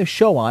 we're running this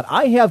show on,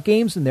 I have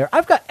games in there.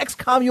 I've got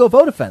XCOM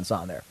UFO Defense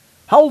on there.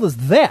 How old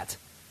is that?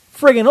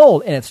 Friggin'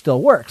 old, and it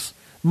still works.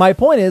 My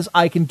point is,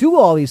 I can do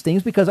all these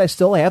things because I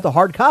still have the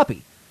hard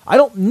copy. I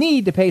don't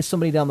need to pay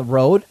somebody down the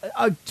road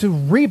to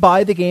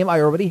rebuy the game I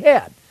already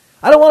had.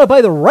 I don't want to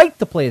buy the right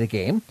to play the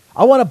game.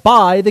 I want to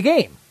buy the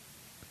game.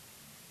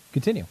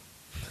 Continue.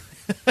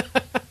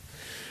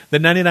 The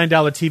 $99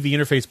 TV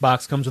interface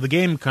box comes with a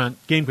game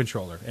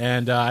controller,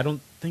 and I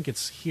don't think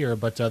it's here,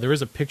 but there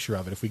is a picture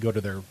of it. If we go to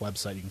their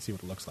website, you can see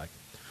what it looks like.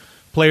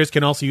 Players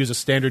can also use a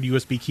standard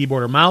USB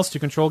keyboard or mouse to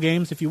control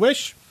games if you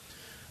wish.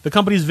 The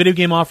company's video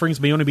game offerings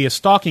may only be a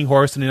stalking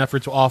horse in an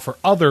effort to offer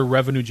other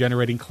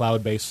revenue-generating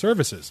cloud-based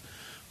services.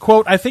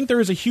 Quote, I think there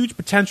is a huge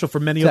potential for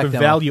many other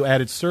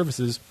value-added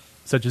services,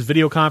 such as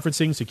video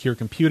conferencing, secure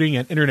computing,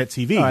 and internet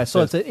TV. All right,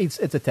 so it's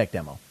a tech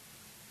demo.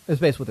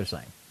 That's basically what they're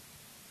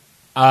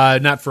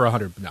saying. Not for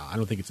 100. No, I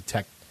don't think it's a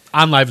tech.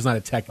 OnLive is not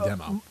a tech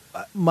demo.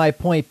 My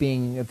point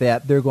being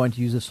that they're going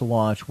to use this to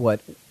launch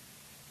what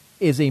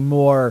is a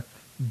more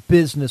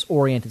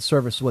business-oriented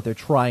service, is what they're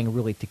trying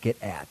really to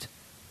get at.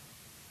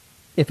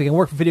 If it can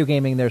work for video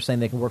gaming, they're saying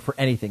they can work for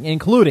anything,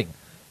 including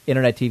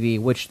internet TV,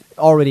 which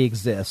already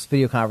exists,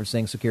 video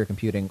conferencing, secure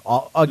computing.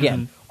 All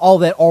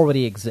that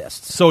already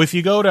exists. So if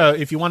you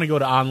want to go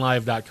to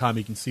OnLive.com,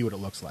 you can see what it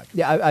looks like.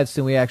 Yeah, I've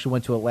seen. We actually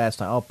went to it last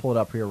time. I'll pull it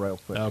up here real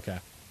quick. Okay.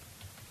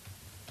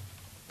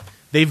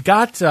 They've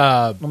got.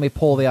 Let me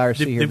pull the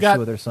IRC here to see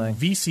what they're saying.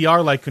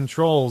 VCR-like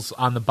controls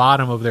on the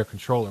bottom of their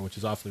controller, which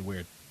is awfully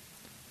weird.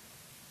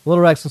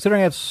 Little Rex,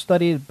 considering I've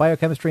studied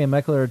biochemistry and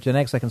molecular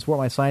genetics, I can support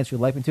my science you'd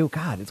like me to.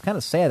 God, it's kind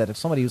of sad that if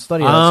somebody who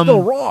studied it's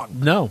still wrong.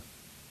 No.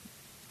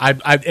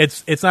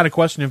 It's not a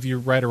question if you're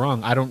right or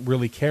wrong. I don't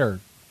really care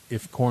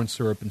if corn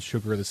syrup and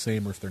sugar are the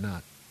same or if they're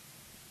not.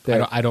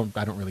 I don't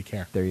really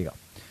care. There you go.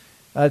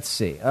 Let's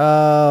see.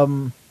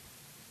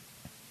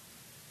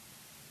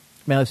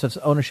 Manly says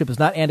ownership is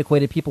not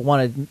antiquated. People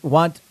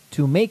want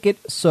to make it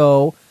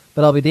so,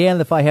 but I'll be damned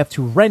if I have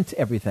to rent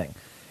everything.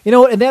 You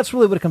know, and that's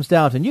really what it comes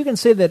down to. And you can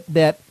say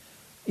that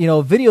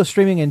video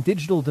streaming and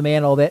digital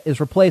demand, all that, is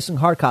replacing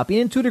hard copy.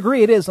 And to a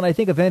degree it is, and I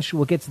think eventually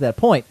we'll get to that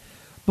point.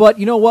 But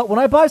you know what? When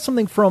I buy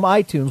something from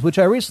iTunes, which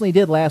I recently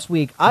did last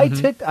week, I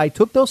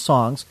took those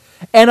songs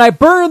and I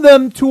burned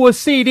them to a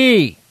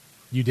CD.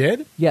 You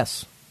did?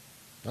 Yes.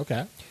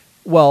 Okay.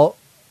 Well,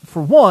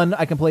 for one,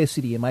 I can play a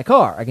CD in my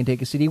car. I can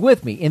take a CD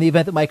with me. In the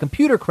event that my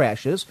computer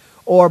crashes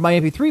or my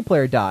MP3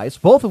 player dies,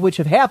 both of which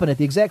have happened at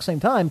the exact same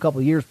time a couple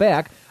of years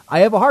back, I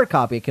have a hard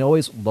copy. It can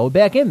always load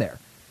back in there.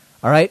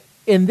 All right?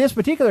 In this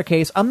particular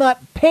case, I'm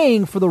not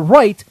paying for the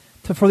right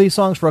for these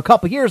songs for a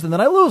couple of years and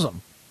then I lose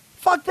them.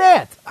 Fuck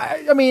that.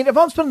 I mean, if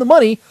I'm spending the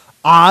money,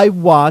 I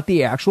want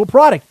the actual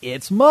product.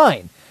 It's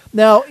mine.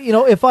 Now,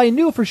 if I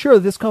knew for sure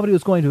that this company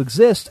was going to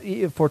exist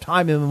for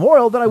time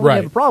immemorial, then I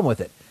wouldn't have a problem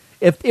with it.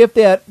 If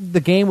the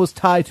game was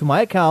tied to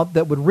my account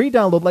that would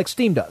re-download like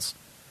Steam does.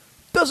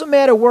 Doesn't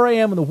matter where I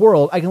am in the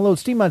world, I can load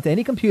Steam onto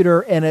any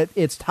computer, and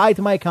it's tied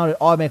to my account, it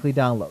automatically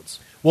downloads.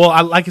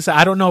 Well, like I said,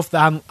 I don't know if the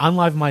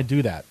OnLive might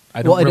do that.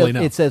 I don't really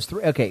know. It says,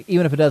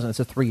 even if it doesn't, it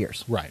says 3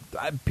 years. Right.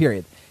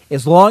 Period.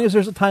 As long as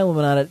there's a time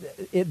limit on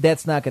it,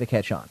 that's not going to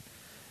catch on.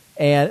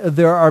 And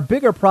there are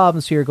bigger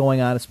problems here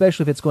going on,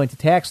 especially if it's going to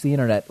tax the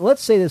internet.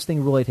 Let's say this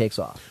thing really takes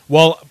off.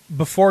 Well,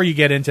 before you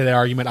get into the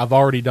argument, I've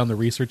already done the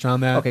research on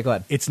that. Okay, go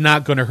ahead. It's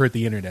not going to hurt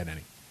the internet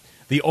any.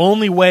 The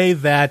only way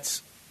that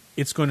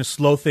it's going to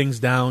slow things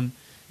down,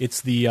 it's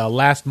the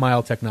last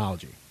mile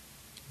technology.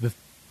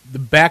 The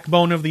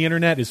backbone of the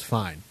internet is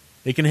fine.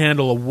 It can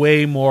handle a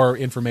way more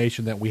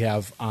information that we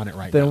have on it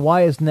right now. Then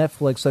why is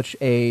Netflix such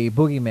a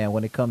boogeyman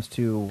when it comes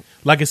to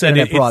like I said,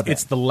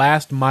 it's the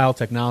last mile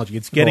technology.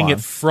 It's getting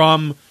it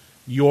from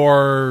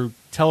your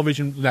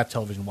not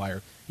television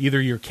wire,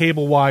 either your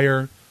cable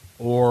wire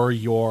or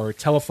your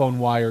telephone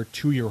wire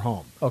to your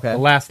home. Okay. The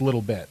last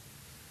little bit.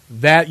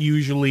 That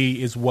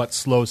usually is what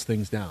slows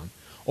things down.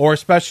 Or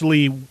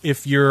especially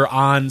if you're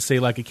on, say,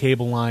 like a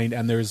cable line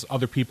and there's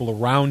other people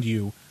around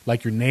you,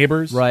 like your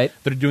neighbors, right,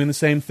 that are doing the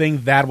same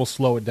thing, that will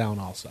slow it down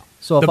also.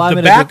 So if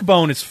the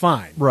backbone is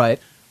fine. Right.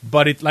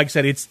 But like I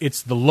said,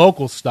 it's the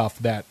local stuff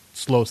that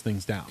slows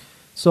things down.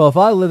 So if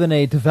I live in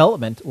a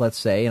development, let's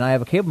say, and I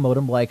have a cable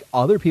modem like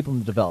other people in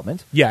the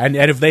development. Yeah, and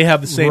if they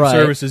have the same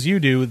service as you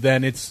do,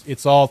 then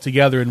it's all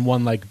together in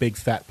one like big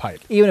fat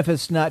pipe. Even if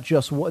it's not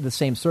just the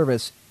same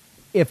service,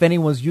 if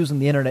anyone's using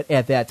the internet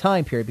at that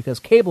time period, because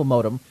cable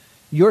modem,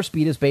 your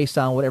speed is based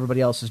on what everybody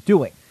else is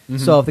doing. Mm-hmm.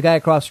 So if the guy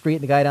across the street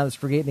and the guy down the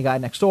street and the guy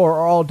next door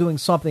are all doing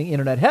something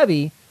internet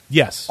heavy,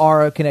 yes,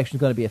 our connection is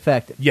going to be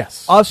affected.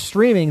 Yes. Us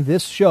streaming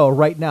this show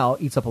right now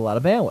eats up a lot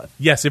of bandwidth.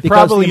 Yes, it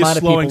probably is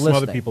slowing some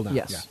other people down.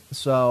 Yes. Yeah.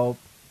 So,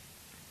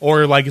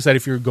 or like I said,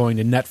 if you're going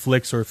to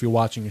Netflix or if you're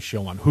watching a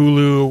show on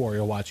Hulu or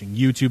you're watching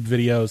YouTube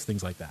videos,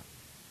 things like that.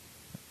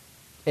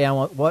 And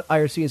what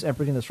IRC is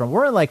emperor this from?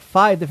 We're in like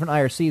 5 different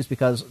IRCs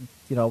because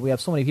we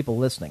have so many people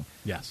listening.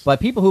 Yes. But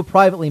people who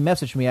privately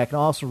message me, I can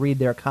also read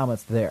their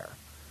comments there.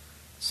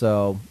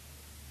 So,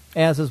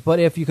 and it says, but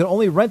if you could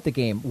only rent the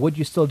game, would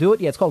you still do it?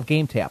 Yeah, it's called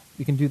Game Tap.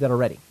 You can do that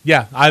already.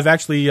 Yeah, I've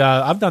actually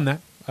I've done that.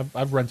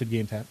 I've rented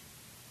Game Tap.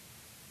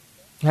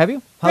 Have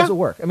you? How does it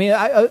work? I mean,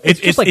 it's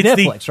just like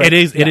Netflix, right?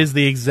 It is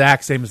the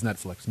exact same as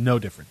Netflix. No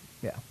different.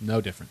 Yeah.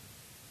 No different.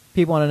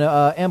 People want to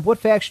know, Emp, what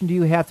faction do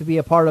you have to be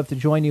a part of to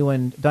join you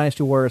in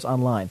Dynasty Warriors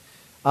Online?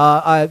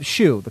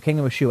 Shu, the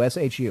Kingdom of Shu,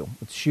 SHU.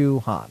 It's Shu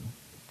Han.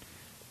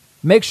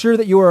 Make sure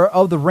that you are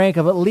of the rank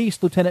of at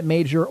least Lieutenant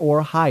Major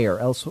or higher,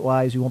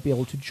 otherwise you won't be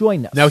able to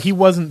join us. Now, he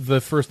wasn't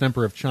the first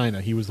emperor of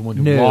China. He was the one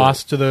who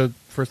lost to the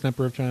first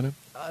emperor of China?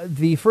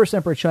 The first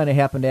emperor of China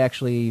happened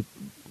actually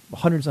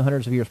hundreds and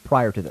hundreds of years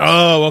prior to this.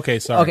 Oh, okay,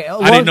 sorry. Okay,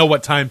 I didn't know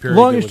what time period.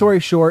 Long story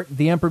short,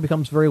 the emperor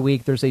becomes very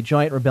weak. There's a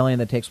giant rebellion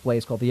that takes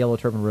place called the Yellow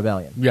Turban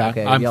Rebellion. Yeah,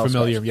 okay, I'm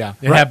familiar. Space. Yeah,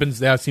 it happens.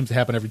 That seems to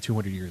happen every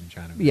 200 years in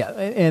China. Yeah,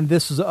 and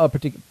this is a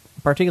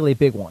particularly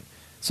big one.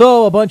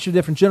 So a bunch of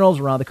different generals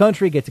around the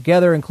country get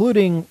together,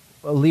 including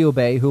Liu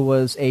Bei, who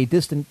was a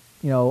distant,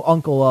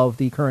 uncle of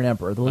the current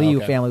emperor. The Liu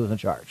family was in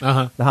charge.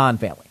 The Han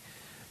family.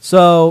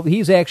 So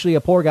he's actually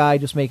a poor guy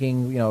just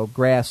making,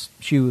 grass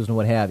shoes and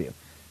what have you.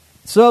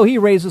 So he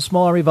raises a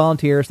small army of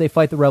volunteers. They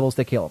fight the rebels.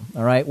 They kill him.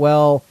 All right.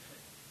 Well,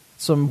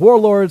 some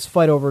warlords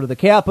fight over to the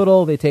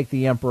capital. They take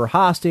the emperor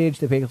hostage.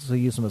 They basically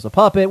use him as a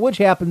puppet, which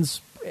has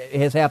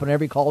happened in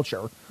every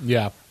culture.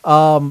 Yeah.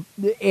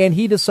 And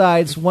he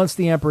decides once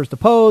the emperor's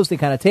deposed, they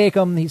kind of take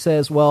him. He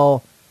says,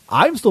 well,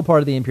 I'm still part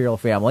of the imperial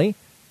family.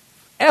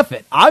 F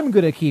it. I'm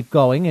going to keep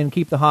going and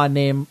keep the Han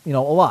name,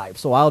 alive.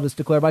 So I'll just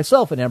declare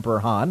myself an Emperor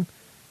Han.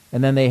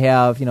 And then they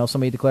have,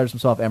 somebody declares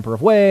himself Emperor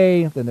of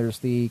Wei. Then there's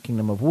the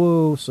Kingdom of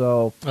Wu.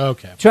 So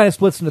China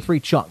splits into 3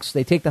 chunks.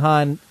 They take the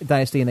Han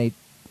dynasty and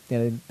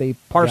they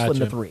parcel it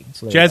into 3.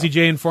 So Jazzy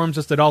J informs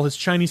us that all his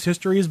Chinese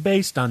history is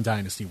based on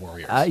dynasty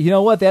warriors. You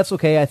know what? That's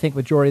okay. I think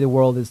majority of the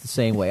world is the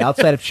same way.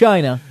 Outside of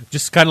China.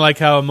 Just kind of like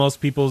how most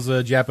people's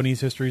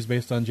Japanese history is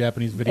based on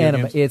Japanese video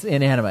games. It's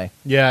in anime.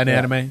 Yeah,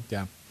 anime.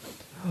 Yeah.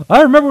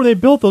 I remember when they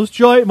built those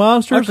giant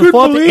monsters and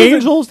fought the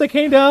angels that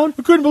came down.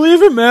 I couldn't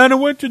believe it, man. I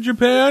went to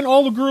Japan.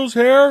 All the girls'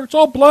 hair, it's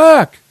all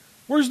black.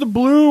 Where's the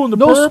blue and the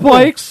purple? No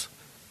spikes.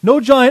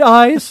 No giant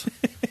eyes.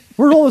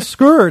 Where's all the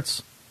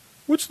skirts?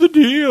 What's the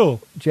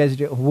deal?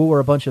 Jazzy Wu are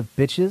a bunch of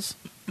bitches.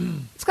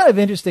 It's kind of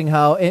interesting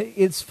how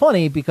it's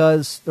funny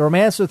because the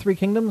Romance of the 3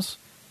 Kingdoms,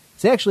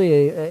 it's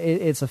actually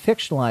it's a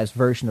fictionalized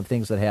version of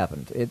things that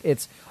happened.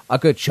 It's a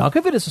good chunk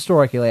of it is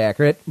historically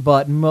accurate,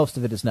 but most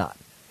of it is not.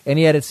 And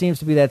yet it seems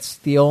to be that's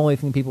the only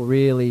thing people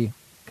really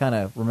kind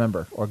of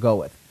remember or go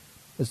with.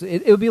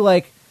 It would be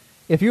like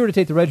if you were to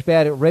take the Red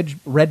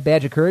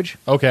Badge of Courage.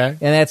 Okay. And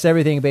that's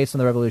everything based on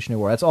the Revolutionary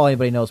War. That's all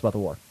anybody knows about the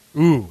war.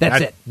 Ooh.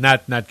 That's it.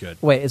 Not good.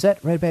 Wait, is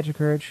that Red Badge of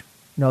Courage?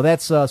 No,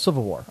 that's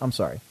Civil War. I'm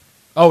sorry.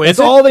 Oh, that's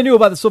all they knew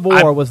about the Civil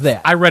War was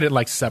that. I read it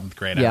like 7th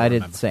grade. Yeah, I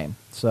did the same.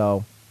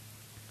 So,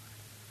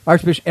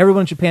 Archbishop,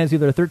 everyone in Japan is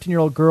either a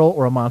 13-year-old girl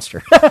or a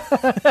monster.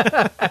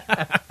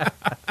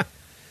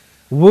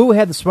 Wu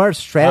had the smartest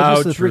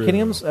strategist of the 3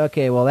 kingdoms.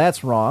 Okay, well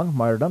that's wrong.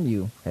 Martyrdom,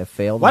 you have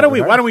failed. Why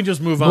don't we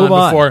just move on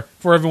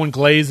before everyone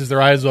glazes their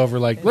eyes over?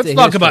 Let's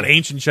talk about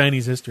ancient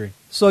Chinese history.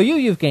 So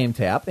you've Game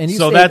Tap, and you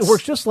say it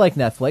works just like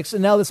Netflix,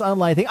 and now this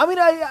online thing. I mean,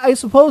 I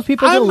suppose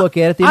people are going to look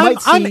at it. They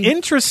might see. I'm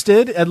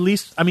interested. At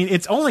least, I mean,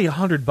 it's only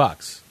 $100.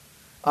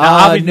 Now,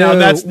 I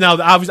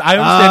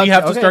understand you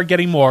have to start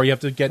getting more. You have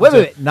to get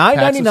wait,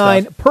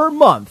 $9.99 per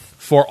month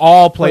for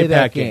all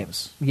playback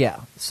games.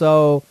 Yeah,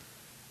 so.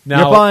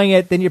 Now, you're buying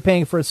it, then you're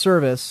paying for a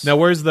service. Now,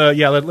 where's the...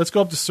 Yeah, let's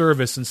go up to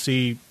service and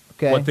see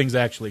what things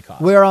actually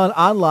cost. We're on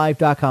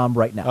OnLive.com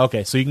right now.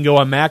 Okay, so you can go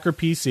on Mac or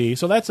PC,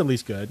 so that's at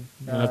least good.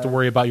 You don't have to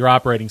worry about your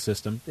operating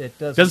system. It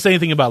doesn't say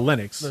anything about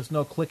Linux. There's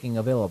no clicking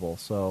available,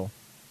 so...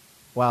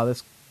 Wow,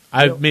 this...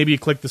 Maybe you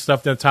click the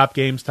stuff down, top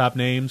games, top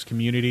names,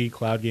 community,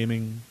 cloud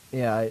gaming.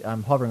 Yeah,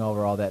 I'm hovering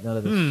over all that. None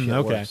of this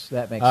shit works.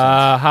 That makes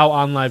sense. How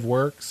OnLive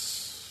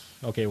works.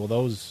 Okay, well,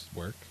 those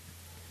work.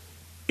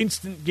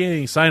 Instant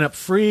gaming, sign up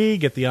free,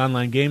 get the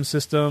online game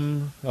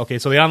system. Okay,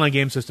 so the online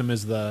game system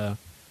is the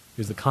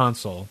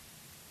console.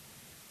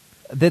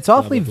 That's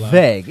awfully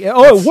vague.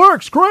 Oh, it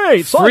works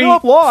great. Sign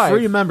up live.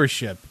 Free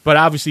membership, but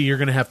obviously you're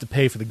going to have to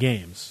pay for the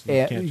games.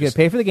 You got to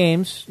pay for the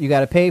games. You got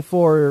to pay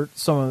for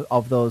some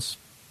of those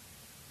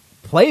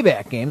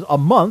playback games a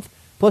month.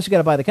 Plus, you got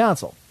to buy the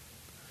console.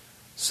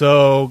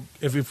 So,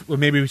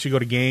 maybe we should go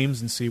to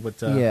games and see what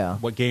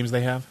games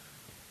they have.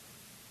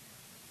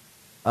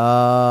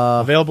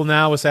 Available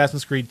now,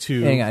 Assassin's Creed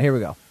 2. Hang on, here we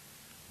go.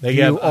 They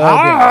have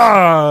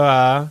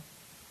I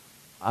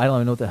don't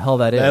even know what the hell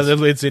that is.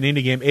 It's an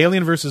indie game.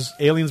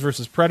 Aliens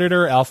versus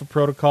Predator, Alpha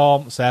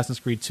Protocol, Assassin's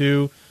Creed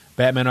 2,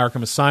 Batman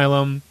Arkham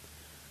Asylum,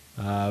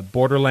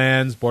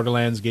 Borderlands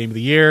Game of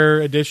the Year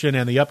edition,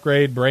 and the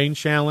upgrade Brain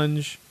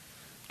Challenge.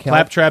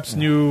 Claptrap's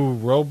new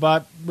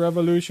Robot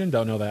Revolution.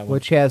 Don't know that one.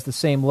 Which has the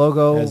same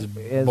logo as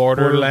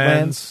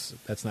Borderlands.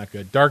 That's not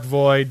good. Dark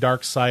Void,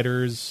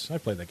 Darksiders. I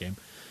played that game.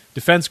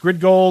 Defense Grid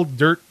Gold,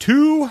 Dirt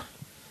 2,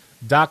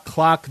 Doc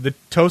Clock, The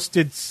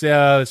Toasted...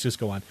 let's just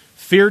go on.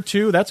 Fear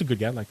 2, that's a good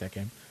game. I like that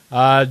game.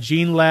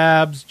 Gene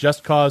Labs,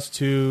 Just Cause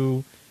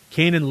 2,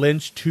 Kane and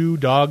Lynch 2,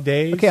 Dog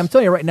Days. Okay, I'm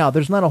telling you right now,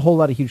 there's not a whole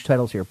lot of huge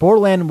titles here.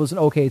 Borderlands was an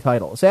okay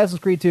title. Assassin's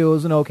Creed 2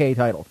 was an okay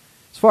title.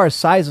 As far as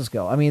sizes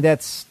go, I mean,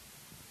 that's...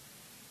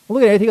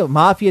 Look at everything else.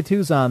 Mafia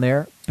 2's on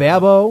there.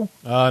 Babbo.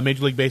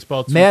 Major League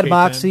Baseball 2. Mad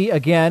Moxie,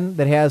 again,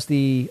 that has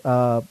the...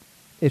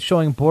 It's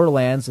showing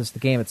Borderlands as the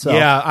game itself.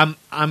 Yeah,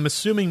 I'm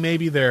assuming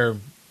maybe they're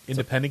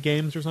independent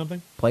games or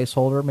something.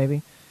 Placeholder,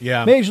 maybe.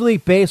 Yeah. Major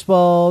League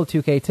Baseball,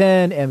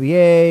 2K10,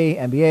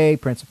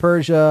 NBA, Prince of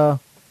Persia,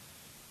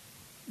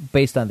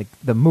 based on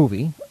the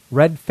movie.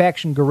 Red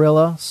Faction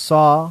Guerrilla,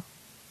 Saw,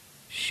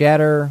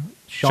 Shatter,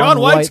 Shaun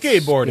White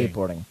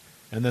skateboarding.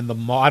 And then the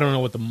Maw. I don't know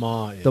what the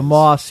Maw is. The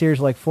Maw series,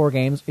 like 4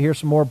 games. Here's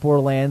some more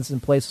Borderlands in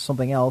place of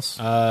something else.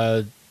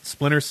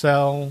 Splinter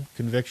Cell,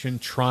 Conviction,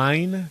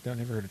 Trine. I've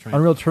never heard of Trine.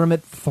 Unreal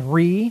Tournament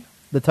 3,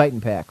 the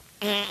Titan Pack.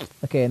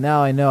 Okay,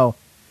 now I know.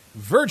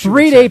 Virtual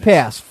 3-day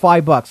pass,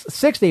 $5.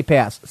 6-day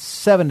pass,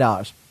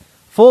 $7.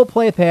 Full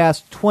play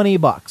pass,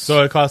 $20.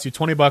 So it costs you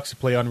 $20 to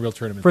play Unreal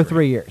Tournament for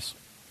 3 years.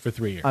 For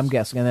 3 years, I'm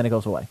guessing, and then it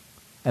goes away,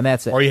 and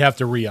that's it. Or you have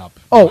to re-up.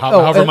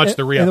 However much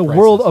the re-up. In the price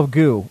World is.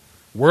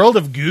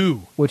 of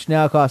Goo, which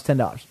now costs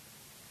 $10.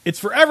 It's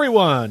for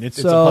everyone. It's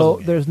a so puzzle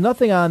game. There's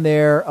nothing on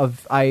there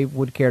of I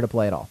would care to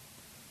play at all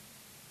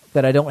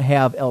that I don't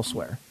have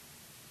elsewhere.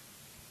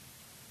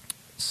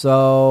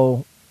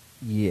 So,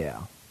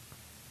 yeah.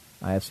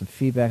 I have some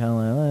feedback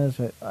on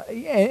that,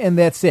 and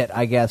that's it.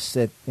 I guess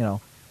it,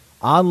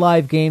 on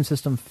live game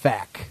system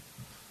FAQ.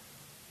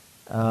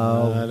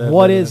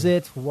 What is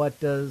it?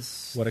 What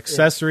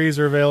accessories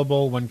are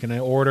available? When can I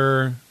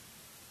order?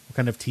 What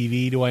kind of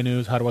TV do I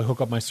use? How do I hook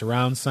up my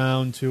surround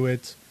sound to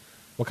it?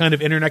 What kind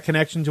of internet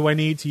connection do I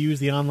need to use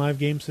the OnLive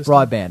game system?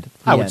 Broadband.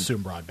 I would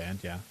assume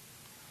broadband. Yeah.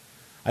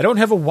 I don't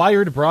have a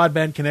wired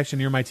broadband connection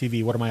near my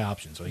TV. What are my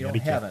options? Well, you don't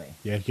have any.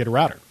 You have to get a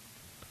router.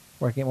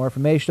 Working get more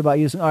information about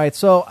using. All right,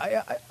 so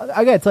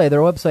I got to tell you,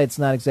 their website's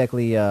not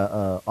exactly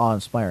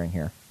awe-inspiring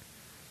here.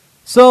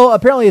 So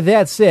apparently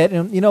that's it.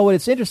 And you know what?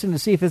 It's interesting to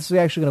see if this is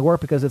actually going to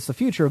work because it's the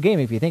future of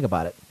gaming if you think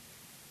about it.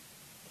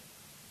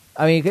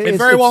 I mean, it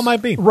very well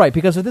might be. Right,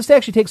 because if this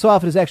actually takes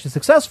off and is actually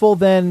successful,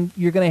 then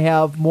you're going to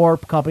have more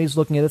companies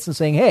looking at this and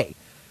saying, hey,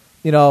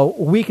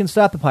 we can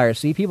stop the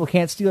piracy. People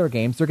can't steal our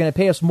games. They're going to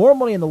pay us more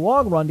money in the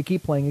long run to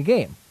keep playing a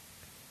game.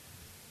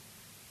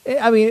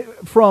 I mean,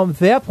 from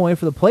that point,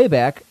 for the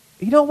playback,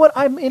 you know what?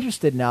 I'm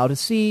interested now to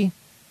see.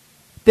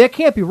 That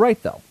can't be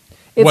right, though.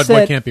 What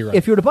can't be right?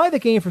 If you were to buy the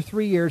game for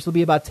 3 years, it'll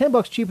be about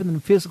 $10 cheaper than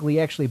physically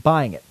actually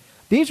buying it.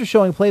 These are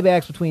showing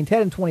playbacks between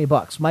 $10 and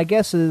 $20. My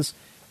guess is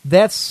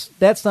that's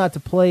not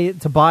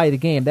to buy the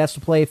game. That's to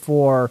play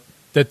for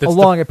a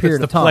longer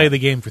period of time. To play the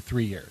game for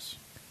 3 years,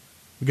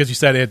 because you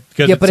said it.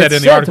 Because it said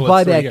in the article to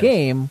buy that years.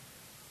 game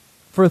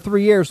for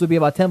 3 years would be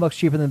about $10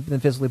 cheaper than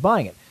physically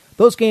buying it.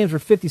 Those games are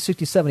 $50,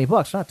 $60,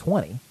 $70, not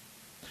 $20.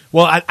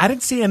 Well, I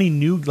didn't see any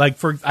new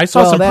I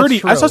saw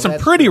some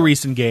pretty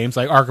recent games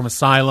like Arkham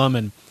Asylum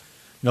and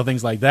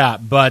things like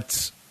that,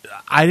 but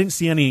I didn't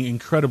see any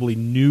incredibly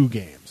new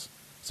games.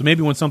 So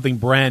maybe when something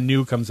brand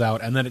new comes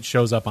out and then it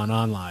shows up on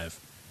OnLive,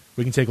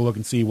 we can take a look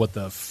and see what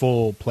the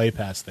full Play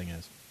Pass thing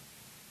is.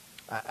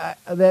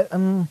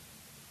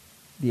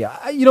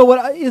 Yeah, you know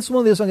what? It's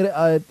one of those.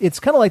 It's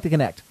kind of like the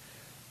Kinect.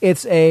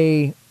 It's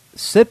a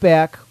sit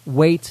back,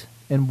 wait,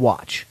 and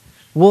watch.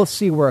 We'll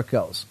see where it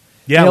goes.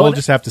 Yeah, we'll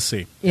just have to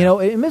see.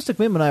 Mystic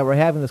Mim and I were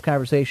having this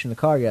conversation in the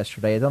car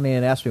yesterday. Don't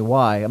even ask me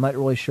why. I'm not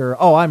really sure.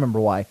 Oh, I remember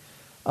why.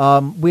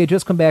 We had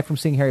just come back from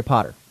seeing Harry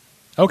Potter.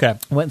 Okay.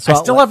 Went and saw I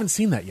still haven't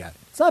seen that yet.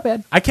 It's not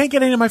bad. I can't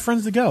get any of my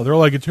friends to go. They're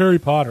like, it's Harry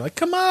Potter. Like,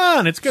 come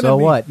on, it's going to be... So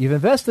what? You've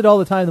invested all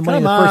the time and the money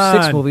in the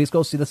first 6 movies.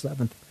 Go see the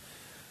 7th.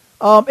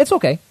 It's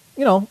okay.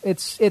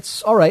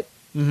 It's all right.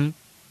 Mm-hmm.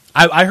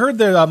 I heard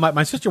that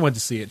my sister went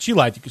to see it. She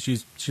liked it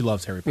because she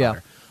loves Harry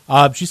Potter.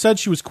 Yeah. She said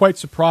she was quite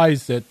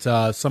surprised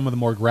at some of the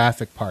more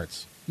graphic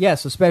parts.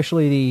 Yes,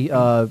 especially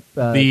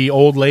the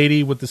old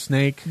lady with the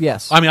snake.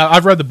 Yes. I mean,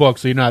 I've read the book,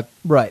 so you're not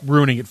right.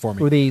 ruining it for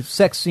me. Or the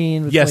sex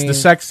scene. Yes, the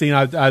sex scene.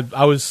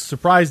 I was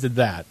surprised at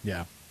that,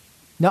 yeah.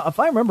 Now,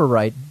 if I remember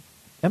right,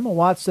 Emma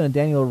Watson and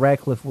Daniel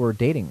Radcliffe were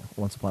dating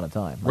once upon a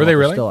time. Were they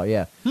really? Still are,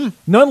 yeah.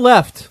 None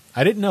left.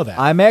 I didn't know that.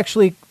 I'm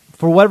actually,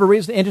 for whatever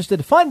reason, interested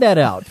to find that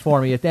out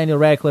for me if Daniel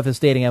Radcliffe is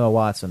dating Emma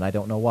Watson. I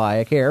don't know why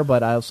I care,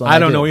 but I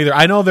don't know either.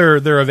 I know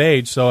they're of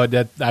age, so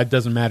that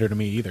doesn't matter to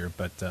me either,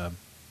 but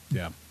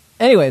yeah.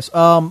 Anyways,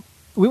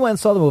 we went and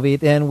saw the movie,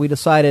 and we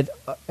decided,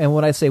 and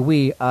when I say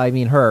we, I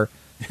mean her,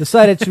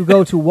 decided to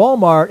go to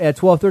Walmart at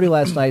 12:30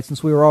 last night.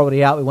 Since we were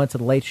already out, we went to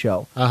the Late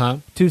Show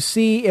to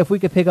see if we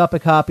could pick up a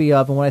copy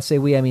of, and when I say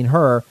we, I mean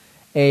her,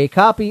 a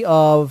copy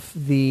of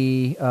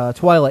the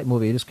Twilight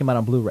movie. It just came out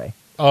on Blu-ray.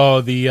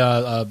 Oh,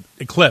 the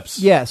Eclipse.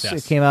 Yes,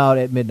 it came out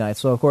at midnight,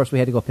 so of course we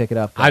had to go pick it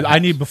up. I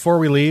need, before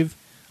we leave,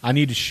 I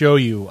need to show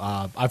you,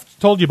 I've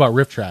told you about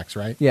RiffTrax,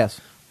 right? Yes.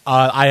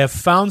 I have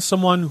found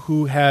someone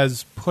who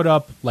has put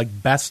up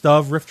like best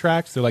of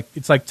RiffTrax. They're like,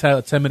 it's like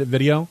 10-minute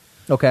video.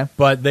 Okay.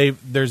 But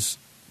there's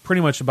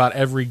pretty much about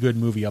every good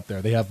movie up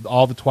there. They have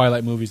all the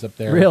Twilight movies up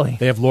there. Really?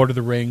 They have Lord of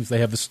the Rings. They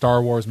have the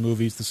Star Wars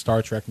movies, the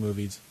Star Trek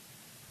movies.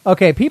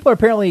 Okay, people are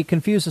apparently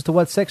confused as to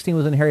what sex scene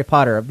was in Harry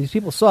Potter. These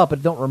people saw it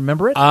but don't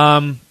remember it?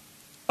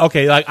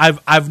 Okay, like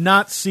I've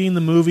not seen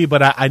the movie,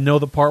 but I know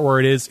the part where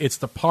it is. It's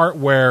the part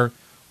where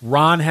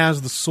Ron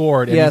has the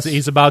sword and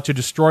he's about to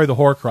destroy the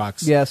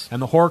Horcrux. Yes.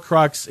 And the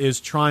Horcrux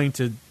is trying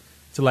to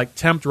like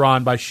tempt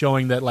Ron by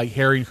showing that like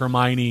Harry and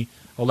Hermione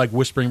are like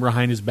whispering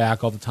behind his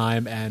back all the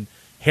time, and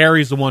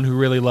Harry's the one who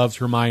really loves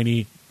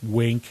Hermione,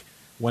 wink,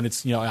 when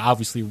it's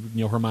obviously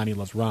Hermione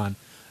loves Ron.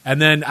 And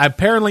then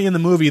apparently in the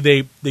movie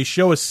they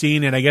show a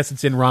scene, and I guess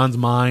it's in Ron's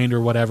mind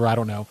or whatever, I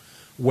don't know,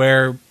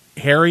 where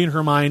Harry and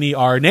Hermione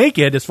are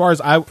naked as far as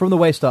from the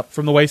waist up.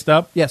 From the waist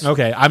up? Yes.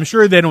 Okay. I'm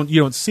sure you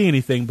don't see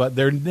anything, but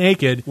they're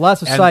naked.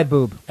 Lots of side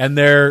boob. And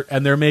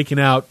they're making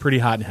out pretty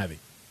hot and heavy.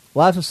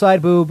 Lots of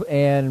side boob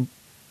and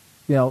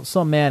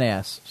some man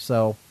ass.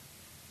 So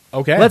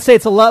okay. Let's say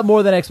it's a lot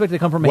more than I expected to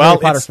come from a Harry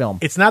Potter film.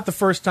 It's not the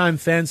first time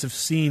fans have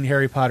seen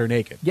Harry Potter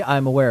naked. Yeah,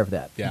 I'm aware of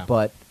that.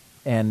 Yeah.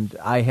 And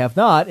I have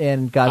not,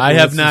 and God, I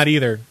have not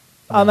either.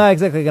 I'm not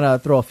exactly going to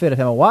throw a fit if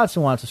Emma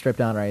Watson wants to strip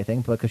down or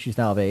anything, because she's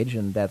now of age,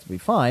 and that's be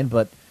fine.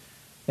 But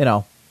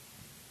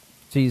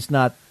she's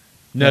not.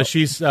 No,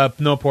 she's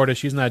no Porta.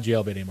 She's not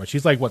jailbait anymore.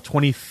 She's like what,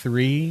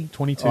 23,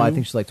 22? Oh, I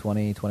think she's like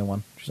 20,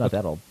 21. She's not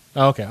that old.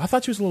 Oh, okay, I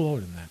thought she was a little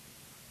older than that.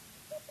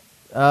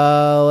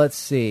 Let's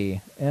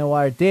see. And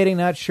while dating,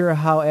 not sure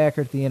how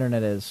accurate the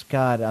internet is.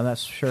 God, I'm not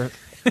sure.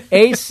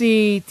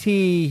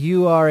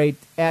 ACTUR8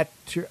 at.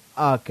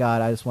 Oh,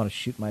 God, I just want to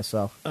shoot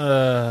myself.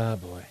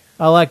 Boy.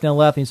 I like no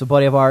left. He's a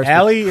buddy of ours.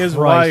 Allie is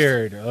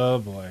wired. Oh,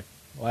 boy.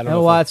 Well, I don't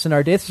know. Watson,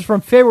 our date. This is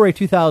from February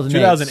 2008.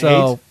 2008.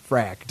 So,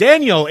 frack.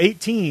 Daniel,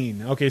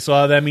 18. Okay,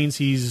 so that means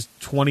he's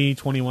 20,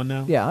 21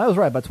 now? Yeah, I was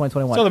right, about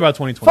 2021. So about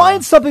 2021.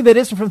 Find something that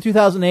isn't from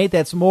 2008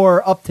 that's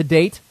more up to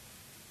date.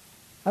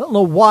 I don't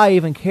know why I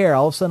even care.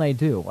 All of a sudden I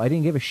do. I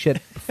didn't give a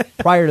shit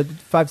prior to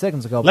 5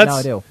 seconds ago, but now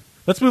I do.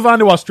 Let's move on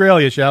to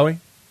Australia, shall we?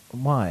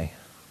 Why?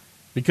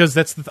 Because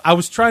I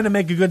was trying to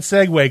make a good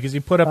segue because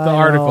you put up the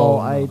article.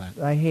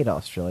 I hate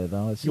Australia,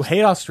 though. You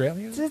hate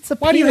Australia?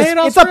 Why do you hate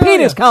Australia? It's a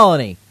penis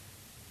colony.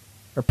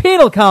 Or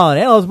penal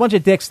colony. There's a bunch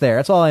of dicks there.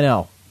 That's all I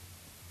know.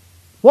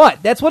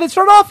 What? That's what it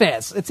started off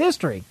as. It's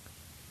history.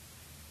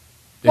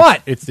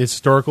 What? It's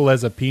historical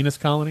as a penis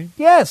colony?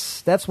 Yes.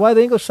 That's why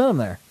the English sent them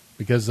there.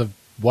 Because of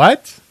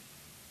what?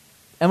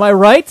 Am I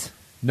right?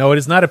 No, it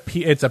is not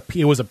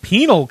it was a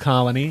penal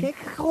colony. Okay,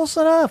 close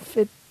enough.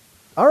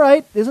 All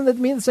right. Doesn't that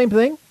mean the same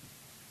thing?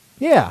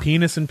 Yeah.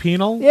 Penis and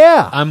penal?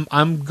 Yeah.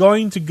 I'm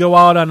going to go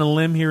out on a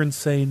limb here and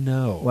say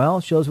no. Well,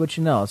 it shows what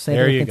you know. Same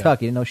thing in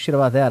Kentucky. You didn't know shit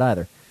about that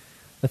either.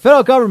 The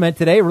federal government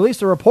today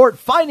released a report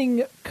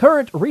finding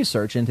current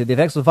research into the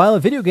effects of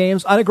violent video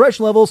games on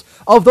aggression levels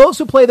of those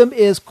who play them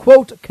is,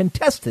 quote,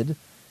 contested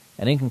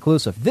and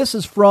inconclusive. This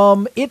is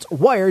from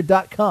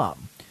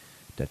itswired.com.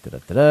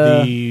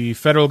 The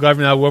federal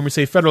government, now when we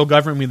say federal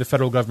government, we mean the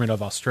federal government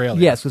of Australia.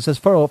 Yes, it says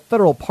federal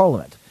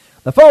parliament.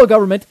 The federal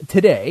government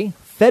today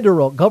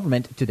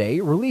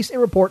released a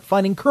report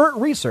finding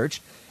current research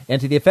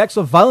into the effects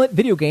of violent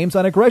video games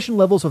on aggression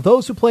levels of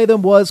those who play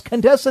them was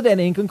contested and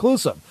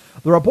inconclusive.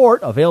 The report,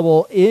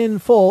 available in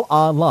full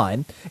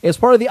online, is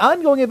part of the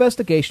ongoing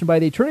investigation by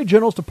the Attorney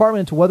General's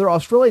Department into whether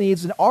Australia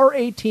needs an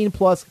R18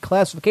 plus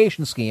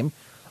classification scheme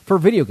for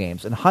video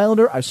games. And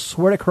Highlander, I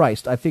swear to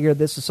Christ, I figured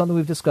this is something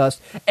we've discussed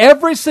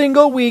every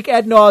single week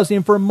ad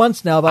nauseum for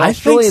months now about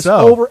Australia is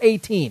over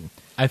 18.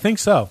 I think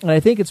so. And I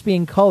think it's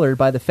being colored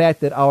by the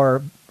fact that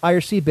our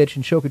IRC bitch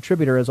and show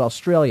contributor is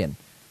Australian.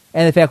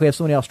 And the fact we have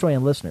so many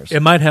Australian listeners. It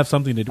might have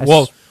something to do.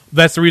 Well,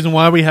 that's the reason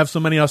why we have so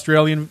many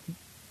Australian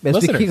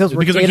listeners. Because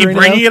we keep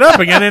bringing it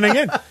up again and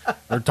again.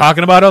 They're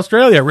talking about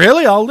Australia.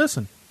 Really? I'll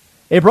listen.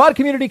 A broad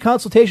community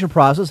consultation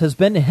process has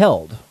been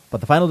held, but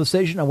the final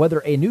decision on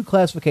whether a new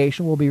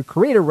classification will be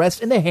created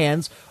rests in the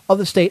hands of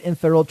the state and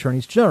federal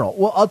attorneys general.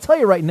 Well, I'll tell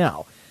you right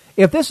now,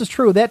 if this is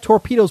true, that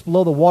torpedo's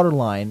below the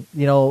waterline.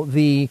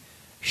 The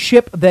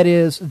ship that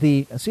is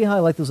see how I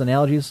like those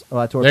analogies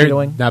about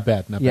torpedoing? Not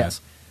bad.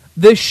 Yes.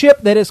 The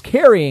ship that is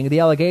carrying the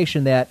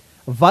allegation that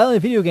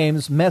violent video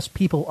games mess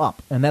people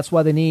up, and that's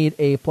why they need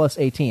a plus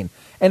 18.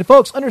 And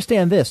folks,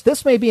 understand this.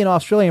 This may be an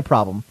Australian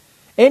problem,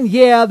 and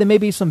yeah, there may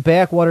be some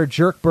backwater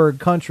jerkburg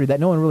country that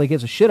no one really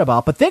gives a shit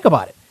about, but think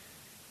about it.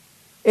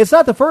 It's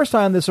not the first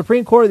time the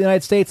Supreme Court of the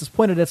United States has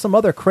pointed at some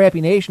other crappy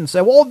nation and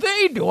said, well,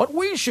 they do it,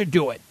 we should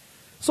do it.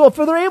 So if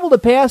they're able to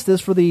pass this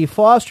for the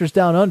Fosters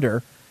down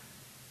under,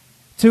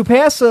 to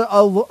pass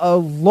a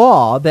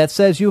law that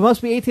says you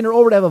must be 18 or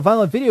over to have a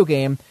violent video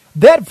game,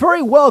 that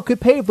very well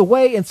could pave the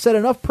way and set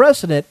enough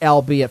precedent,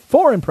 albeit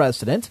foreign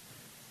precedent,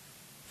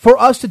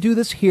 for us to do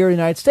this here in the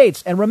United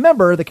States. And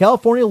remember, the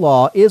California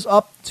law is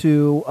up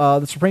to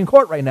the Supreme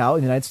Court right now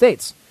in the United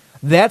States.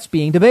 That's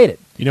being debated.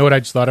 You know what I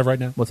just thought of right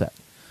now? What's that?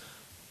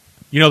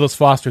 You know those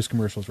Foster's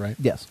commercials, right?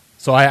 Yes.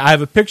 So I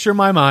have a picture in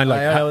my mind,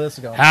 like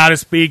how to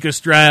speak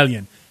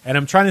Australian. And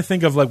I'm trying to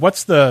think of, like,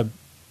 what's the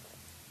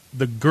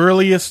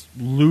girliest,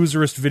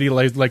 loserest video,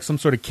 like some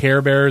sort of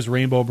Care Bears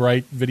Rainbow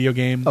Bright video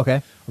game. Okay.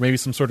 Or maybe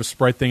some sort of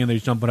sprite thing and they're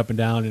jumping up and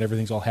down and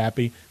everything's all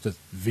happy. It says,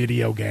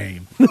 video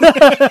game.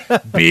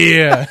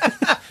 Beer.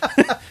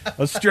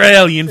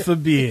 Australian for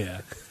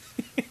beer.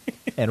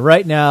 And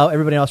right now,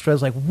 everybody in Australia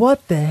is like,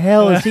 what the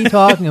hell is he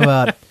talking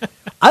about?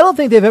 I don't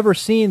think they've ever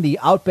seen the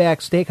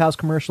Outback Steakhouse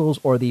commercials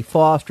or the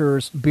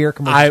Foster's beer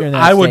commercials in the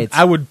United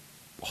States.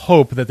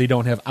 hope that they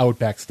don't have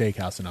Outback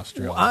Steakhouse in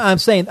Australia. I'm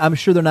saying I'm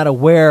sure they're not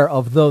aware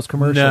of those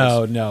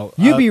commercials. No.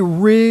 You'd be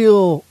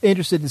real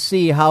interested to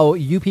see how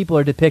you people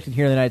are depicted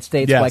here in the United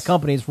States by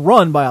companies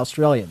run by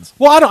Australians.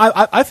 Well,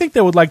 I think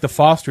they would like the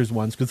Foster's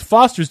ones, because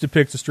Foster's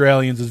depicts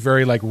Australians as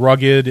very like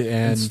rugged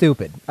and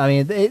stupid. I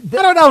mean, I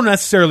don't know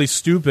necessarily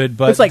stupid,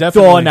 but it's like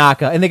definitely door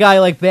knocker, and the guy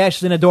like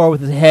bashes in a door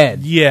with his head.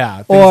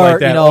 Yeah, things or like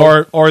that. You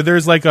know, or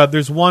there's like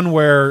there's one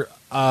where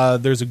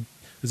there's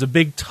a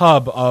big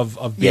tub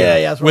of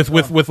beer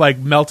with like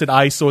melted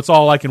ice, so it's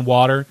all like in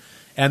water.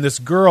 And this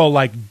girl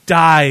like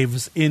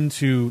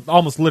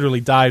almost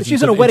literally dives.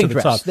 She's into, in a wedding into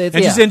the dress, tub.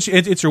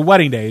 And it's her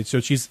wedding day, so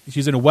she's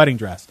in a wedding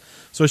dress.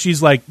 So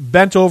she's like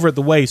bent over at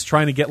the waist,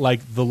 trying to get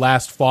like the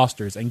last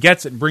Foster's, and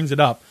gets it and brings it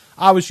up.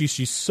 Obviously,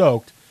 she's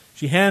soaked.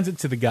 She hands it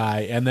to the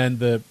guy, and then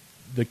the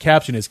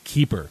caption is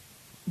 "Keeper."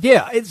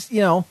 Yeah, it's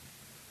now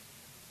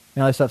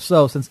stuff.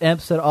 So since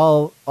Emp said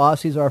all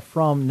Aussies are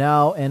from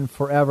now and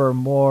forever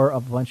more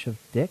of a bunch of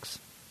dicks.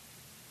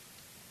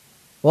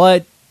 Well,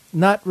 I'm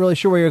not really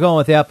sure where you're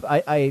going with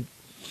that.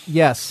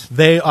 Yes.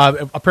 They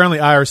apparently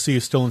IRC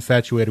is still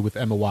infatuated with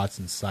Emma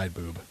Watson's side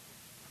boob.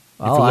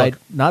 Well,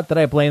 not that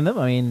I blame them.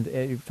 I mean,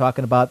 you're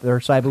talking about their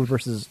side boob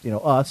versus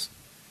us.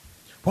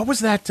 What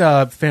was that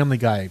Family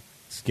Guy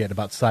skit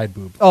about side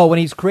boob? Oh, when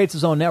he creates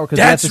his own network.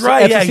 That's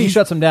right. FCC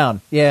shuts him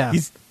down. Yeah.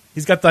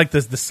 He's got like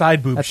the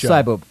side boob. That's show.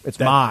 Side boob. It's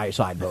my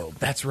side boob.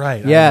 That's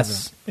right.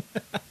 Yes.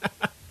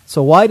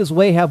 So why does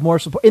Wei have more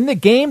support in the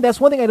game? That's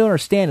one thing I don't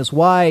understand. Is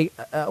why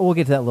we'll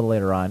get to that a little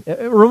later on.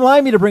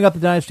 Remind me to bring up the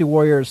Dynasty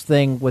Warriors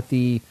thing with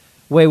the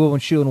Wei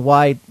Wuxian and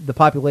why the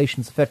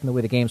population is affecting the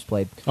way the game's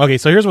played. Okay,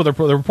 so here's what the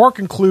report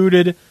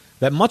concluded: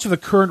 that much of the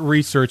current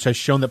research has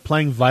shown that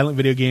playing violent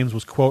video games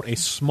was, quote, a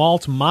small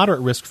to moderate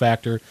risk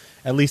factor,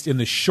 at least in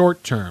the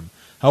short term.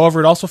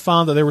 However, it also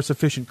found that there were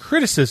sufficient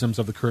criticisms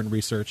of the current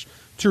research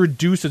to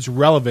reduce its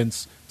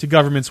relevance to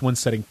governments when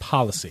setting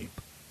policy.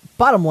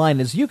 Bottom line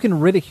is you can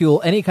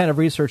ridicule any kind of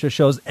research that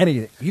shows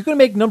anything. You can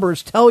make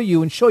numbers tell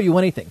you and show you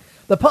anything.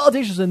 The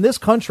politicians in this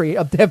country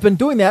have been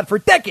doing that for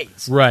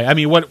decades. Right. I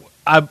mean, we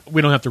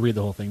don't have to read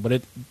the whole thing, but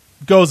it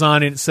goes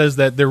on and it says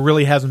that there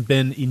really hasn't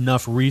been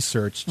enough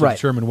research to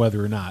determine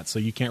whether or not. So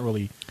you can't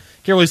really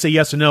say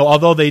yes or no.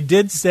 Although they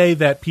did say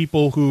that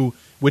people who,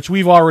 which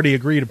we've already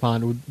agreed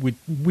upon,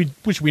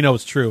 which we know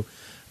is true,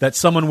 that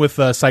someone with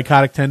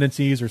psychotic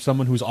tendencies or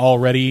someone who's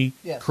already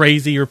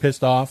crazy or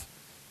pissed off,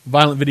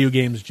 violent video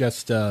games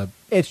just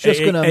it's just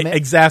going to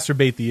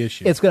exacerbate the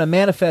issue. It's going to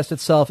manifest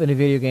itself in a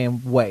video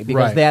game way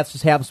because that's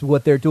just happens to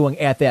what they're doing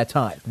at that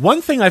time.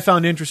 One thing I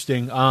found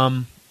interesting,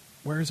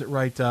 where is it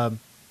right?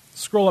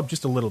 Scroll up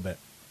just a little bit.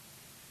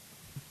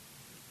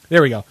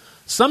 There we go.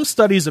 Some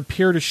studies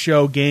appear to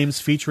show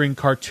games featuring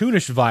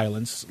cartoonish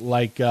violence,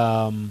 like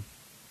Looney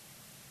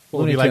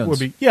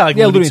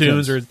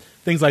Tunes or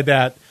things like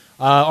that,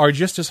 are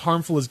just as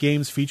harmful as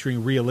games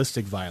featuring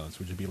realistic violence,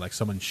 which would be like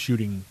someone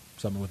shooting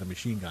someone with a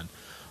machine gun.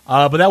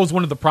 But that was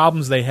one of the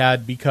problems they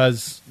had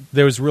because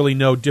there was really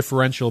no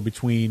differential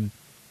between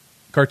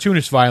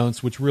cartoonish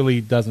violence, which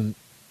really doesn't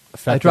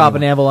affect. I drop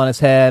an anvil on his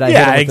head.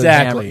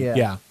 Exactly.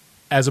 Yeah.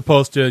 As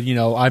opposed to,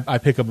 I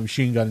pick up a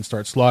machine gun and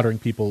start slaughtering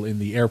people in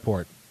the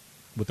airport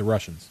with the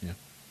Russians. Yeah.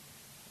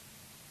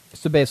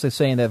 So basically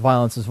saying that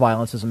violence is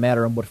violence doesn't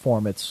matter in what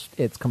form it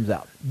comes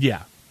out.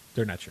 Yeah.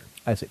 They're not sure.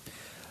 I see.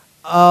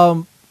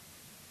 And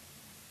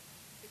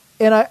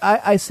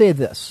I say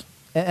this,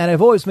 and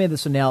I've always made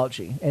this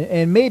analogy,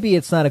 and maybe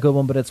it's not a good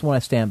one, but it's one I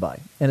stand by,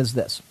 and it's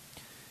this.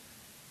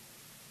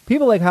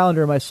 People like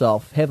Highlander and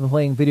myself have been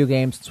playing video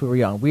games since we were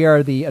young. We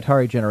are the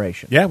Atari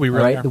generation. Yeah, we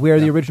really are. We are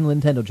the original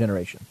Nintendo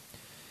generation.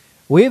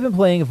 We have been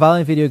playing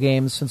violent video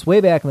games since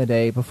way back in the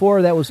day,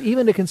 before that was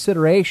even a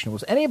consideration. It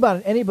was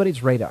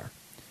anybody's radar.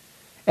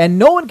 And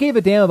no one gave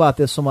a damn about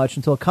this so much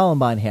until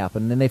Columbine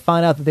happened, and they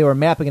found out that they were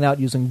mapping it out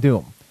using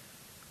Doom.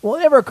 Well, it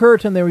never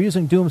occurred to them they were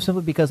using Doom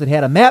simply because it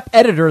had a map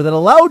editor that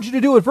allowed you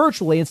to do it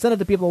virtually and send it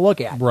to people to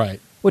look at. Right.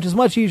 Which is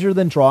much easier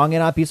than drawing it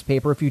on a piece of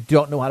paper if you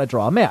don't know how to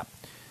draw a map.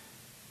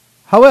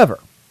 However,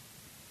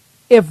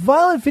 if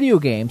violent video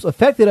games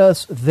affected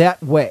us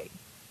that way,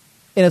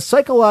 in a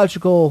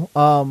psychological,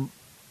 I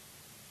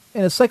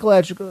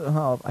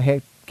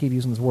keep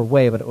using this word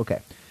way, but okay.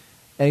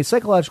 In a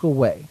psychological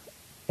way,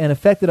 and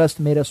affected us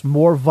to make us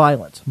more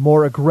violent,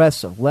 more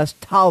aggressive, less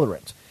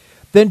tolerant,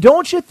 then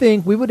don't you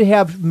think we would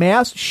have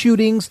mass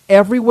shootings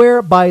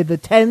everywhere by the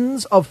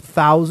tens of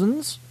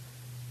thousands?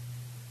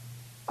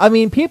 I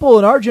mean, people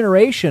in our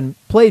generation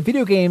played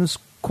video games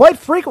quite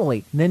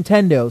frequently.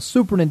 Nintendo,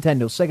 Super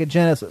Nintendo, Sega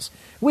Genesis.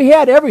 We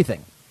had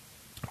everything.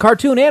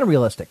 Cartoon and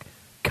realistic.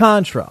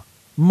 Contra,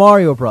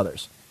 Mario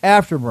Brothers,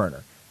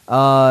 Afterburner.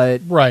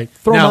 Right.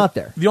 Throw them out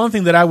there. The only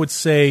thing that I would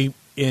say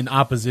in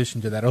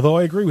opposition to that, although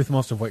I agree with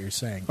most of what you're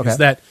saying, is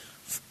that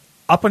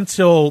up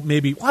until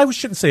maybe, I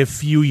shouldn't say a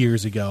few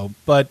years ago,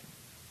 but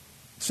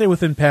say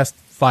within past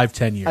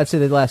 5-10 years. I'd say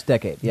the last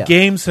decade, yeah.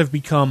 Games have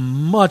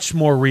become much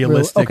more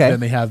realistic than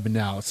they have been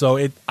now.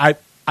 So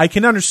I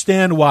can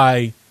understand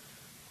why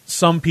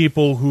some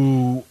people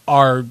who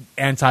are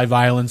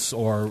anti-violence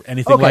or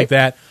anything like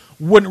that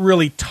wouldn't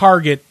really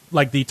target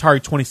like the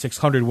Atari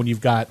 2600 when you've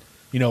got,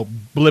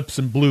 blips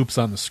and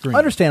bloops on the screen.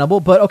 Understandable,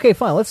 but okay,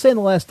 fine. Let's say in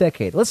the last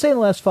decade. Let's say in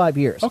the last 5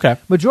 years. Okay.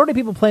 Majority of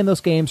people playing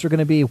those games are going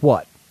to be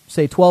what?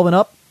 Say 12 and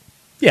up?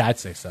 Yeah, I'd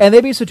say so. And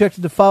they'd be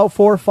subjected to 4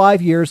 or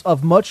 5 years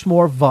of much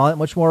more violent,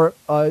 much more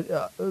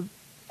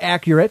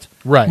accurate,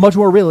 right, much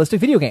more realistic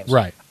video games.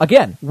 Right.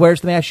 Again,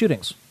 where's the mass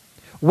shootings?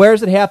 Where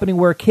is it happening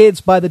where kids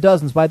by the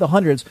dozens, by the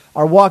hundreds,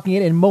 are walking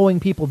in and mowing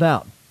people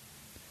down?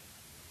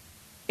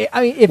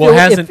 I mean,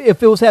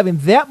 if it was having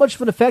that much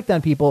of an effect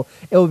on people,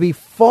 it would be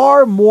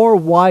far more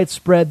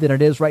widespread than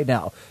it is right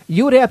now.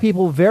 You would have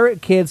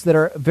kids that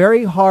are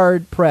very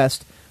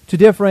hard-pressed to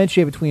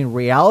differentiate between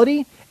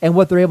reality and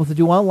what they're able to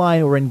do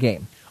online or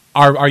in-game.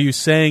 Are you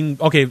saying,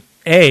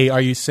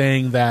 are you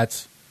saying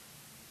that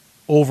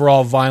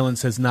overall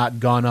violence has not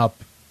gone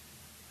up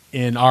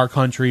in our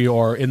country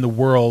or in the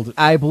world?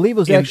 I believe it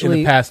was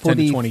actually in the past 10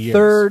 to 20 years.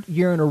 Third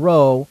year in a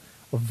row,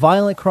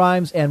 violent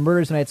crimes and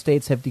murders in the United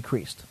States have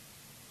decreased.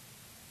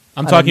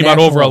 I'm talking about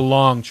over a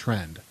long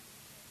trend.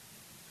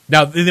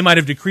 Now, they might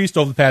have decreased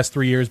over the past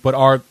 3 years,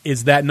 but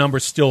is that number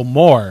still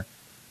more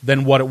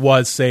than what it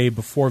was, say,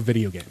 before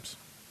video games?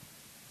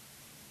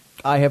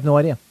 I have no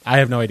idea. I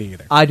have no idea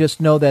either. I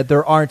just know that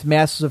there aren't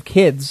masses of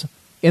kids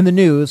in the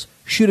news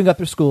shooting up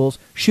their schools,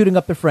 shooting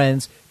up their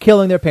friends,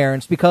 killing their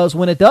parents, because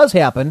when it does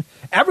happen,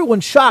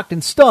 everyone's shocked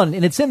and stunned,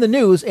 and it's in the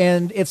news,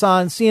 and it's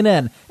on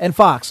CNN and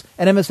Fox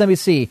and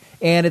MSNBC,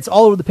 and it's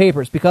all over the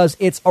papers because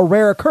it's a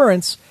rare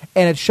occurrence,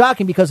 and it's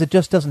shocking because it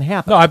just doesn't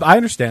happen. No, I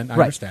understand. I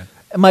understand.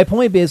 My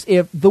point is,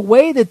 if the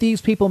way that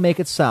these people make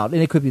it sound,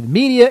 and it could be the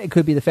media, it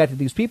could be the fact that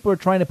these people are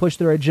trying to push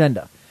their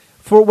agenda,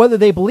 for whether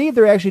they believe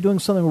they're actually doing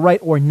something right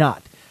or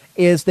not,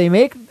 is they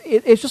make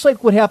it's just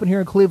like what happened here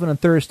in Cleveland on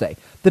Thursday.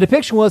 The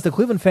depiction was the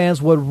Cleveland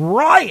fans would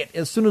riot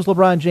as soon as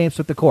LeBron James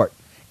took the court,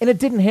 and it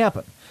didn't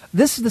happen.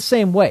 This is the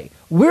same way.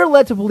 We're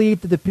led to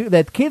believe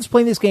that kids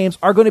playing these games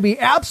are going to be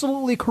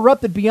absolutely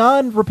corrupted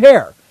beyond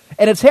repair,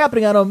 and it's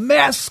happening on a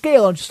mass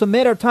scale in just a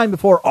matter of time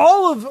before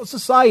all of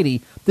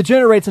society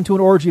degenerates into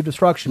an orgy of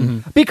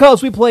destruction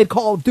because we played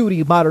Call of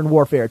Duty Modern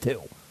Warfare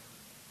 2.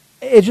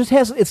 It just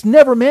hasn't. It's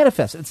never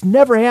manifested. It's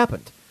never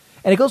happened.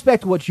 And it goes back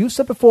to what you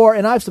said before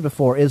and I've said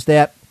before, is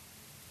that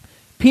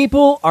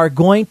people are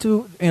going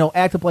to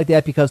act up like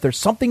that because there's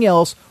something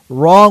else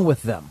wrong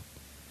with them.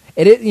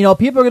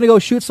 People are going to go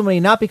shoot somebody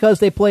not because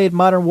they played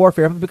Modern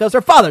Warfare, but because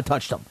their father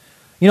touched them.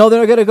 They're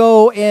going to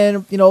go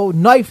and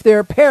knife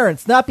their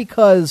parents not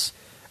because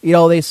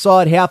they saw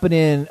it happen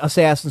in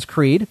Assassin's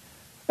Creed.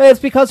 It's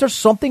because there's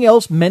something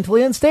else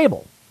mentally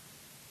unstable.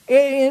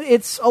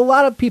 It's a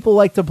lot of people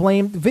like to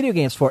blame video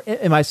games for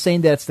it. Am I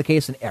saying that it's the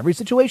case in every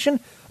situation?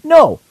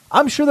 No.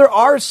 I'm sure there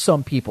are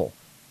some people,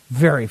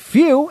 very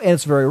few, and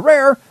it's very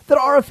rare, that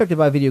are affected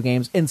by video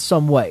games in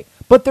some way.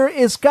 But there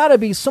is got to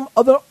be some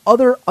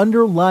other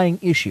underlying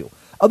issue.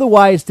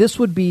 Otherwise, this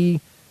would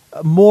be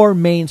more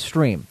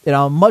mainstream, on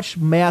a much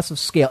massive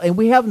scale. And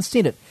we haven't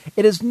seen it.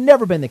 It has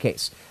never been the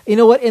case. You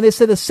know what? And they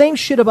said the same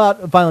shit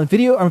about violent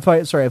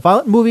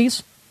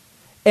movies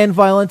and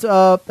violent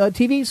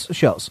TV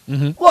shows.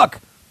 Mm-hmm. Look,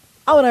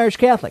 I'm an Irish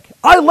Catholic.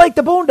 I like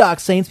the Boondock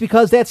Saints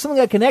because that's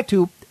something I connect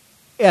to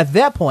at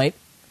that point.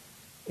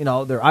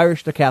 They're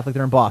Irish, they're Catholic,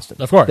 they're in Boston.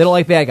 Of course. They don't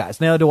like bad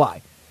guys. Neither do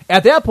I.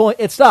 At that point,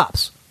 it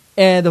stops.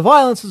 And the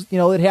violence,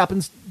 it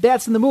happens,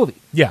 that's in the movie.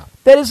 Yeah.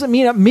 That doesn't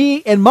mean that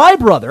me and my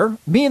brother,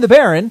 me and the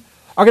Baron,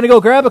 are going to go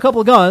grab a couple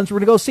of guns. We're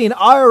going to go see an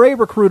IRA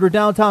recruiter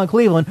downtown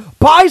Cleveland,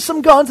 buy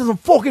some guns and some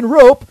fucking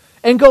rope,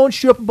 and go and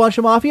shoot up a bunch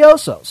of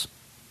mafiosos.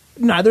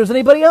 Neither is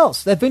anybody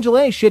else. That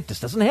vigilante shit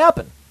just doesn't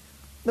happen.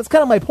 That's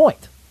kind of my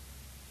point.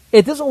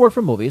 It doesn't work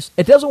for movies.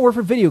 It doesn't work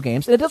for video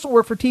games. And it doesn't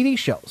work for TV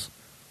shows.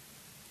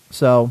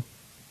 So...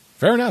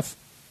 Fair enough.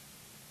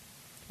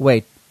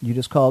 Wait, you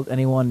just called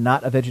anyone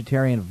not a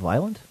vegetarian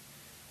violent?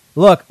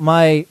 Look,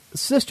 my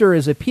sister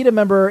is a PETA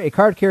member, a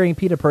card-carrying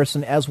PETA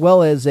person, as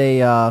well as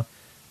a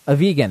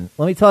vegan.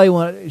 Let me tell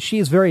you, she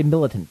is very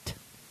militant.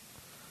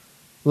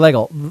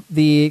 Legal.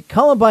 The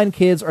Columbine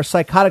kids are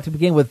psychotic to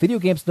begin with. Video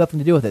games have nothing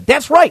to do with it.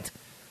 That's right!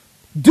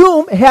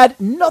 Doom had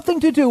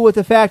nothing to do with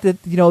the fact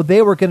that,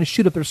 they were going to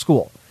shoot up their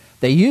school.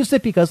 They used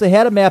it because they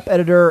had a map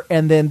editor,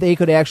 and then they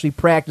could actually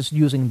practice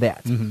using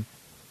that. Mm-hmm.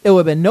 It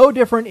would have been no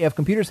different if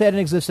computers hadn't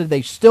existed.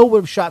 They still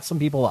would have shot some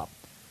people up.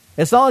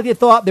 It's not like they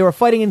thought they were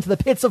fighting into the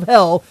pits of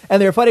hell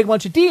and they were fighting a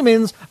bunch of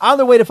demons on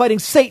their way to fighting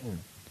Satan.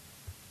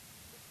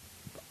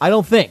 I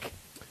don't think.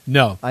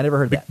 No. I never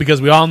heard that.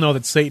 Because we all know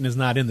that Satan is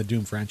not in the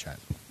Doom franchise.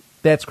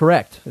 That's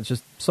correct. It's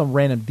just some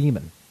random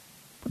demon.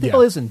 What the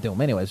hell is in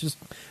Doom anyway? It's just...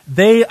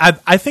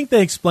 I think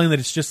they explain that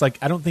it's just like,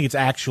 I don't think it's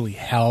actually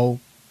hell.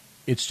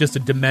 It's just a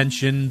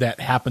dimension that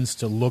happens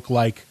to look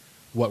like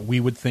what we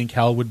would think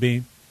hell would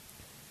be.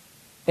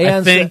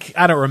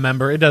 I don't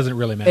remember. It doesn't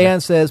really matter.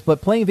 Ann says,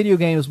 but playing video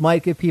games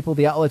might give people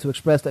the outlet to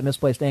express that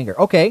misplaced anger.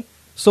 Okay,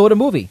 so would a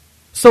movie.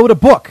 So would a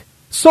book.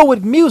 So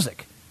would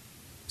music.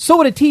 So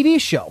would a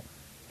TV show.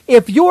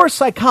 If you're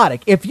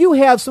psychotic, if you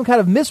have some kind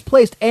of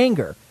misplaced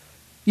anger,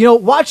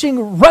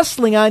 watching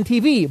wrestling on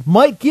TV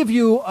might give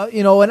you,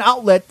 an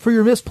outlet for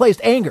your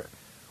misplaced anger.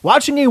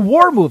 Watching a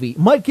war movie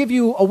might give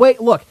you a way.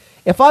 Look,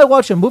 if I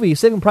watch a movie,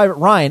 Saving Private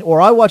Ryan,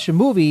 or I watch a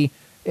movie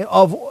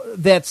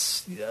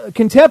that's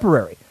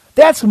contemporary,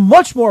 that's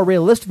much more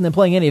realistic than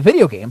playing any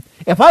video game.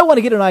 If I want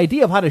to get an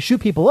idea of how to shoot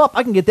people up,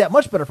 I can get that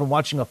much better from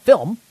watching a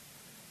film.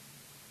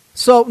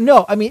 So,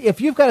 no, I mean,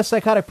 if you've got a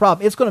psychotic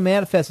problem, it's going to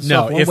manifest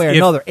itself one way or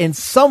another in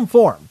some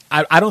form.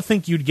 I don't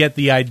think you'd get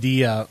the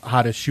idea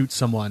how to shoot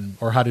someone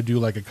or how to do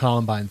like a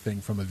Columbine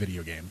thing from a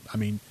video game. I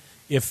mean,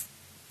 if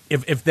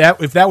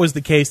that was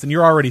the case, then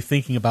you're already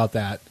thinking about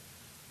that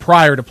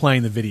prior to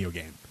playing the video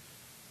game.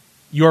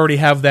 You already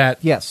have that.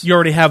 Yes. You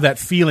already have that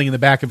feeling in the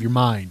back of your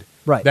mind,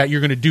 right, that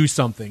you're going to do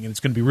something and it's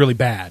going to be really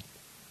bad,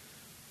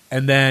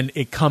 and then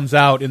it comes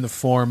out in the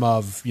form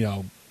of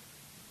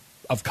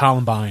of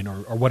Columbine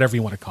or whatever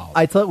you want to call it.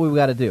 I tell you what we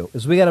got to do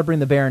is we got to bring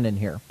the Baron in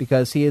here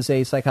because he is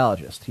a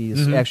psychologist.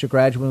 He's actually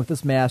graduating with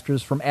his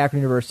master's from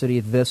Akron University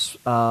this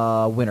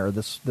winter,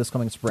 this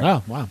coming spring.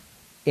 Oh, wow.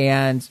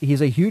 And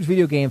he's a huge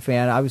video game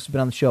fan. Obviously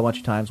been on the show a bunch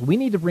of times. We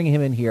need to bring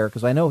him in here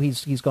because I know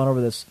he's gone over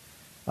this.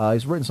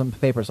 He's written some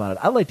papers on it.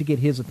 I'd like to get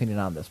his opinion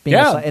on this, being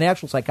an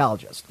actual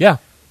psychologist. Yeah.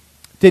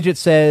 Digit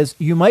says,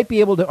 you might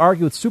be able to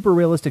argue with super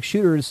realistic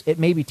shooters. It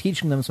may be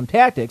teaching them some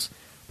tactics,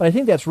 but I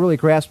think that's really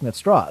grasping at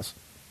straws.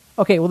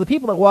 Okay, well, the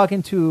people that walk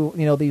into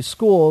these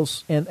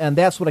schools, and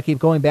that's what I keep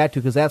going back to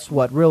because that's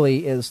what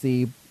really is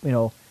the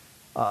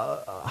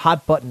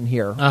hot button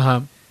here.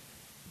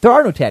 There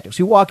are no tactics.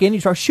 You walk in, you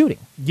start shooting.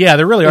 Yeah,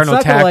 there really are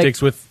no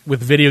tactics with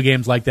video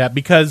games like that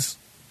because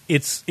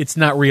it's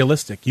not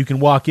realistic. You can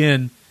walk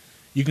in,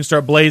 you can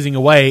start blazing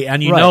away,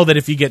 and you know that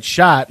if you get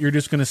shot, you're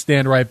just going to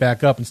stand right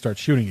back up and start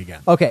shooting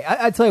again. Okay,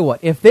 I tell you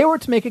what. If they were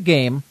to make a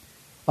game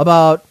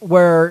about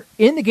where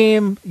in the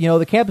game,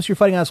 the campus you're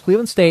fighting on is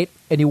Cleveland State,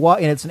 and you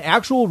walk, and it's an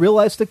actual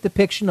realistic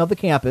depiction of the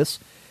campus,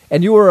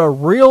 and you are a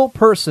real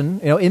person,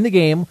 in the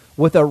game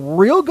with a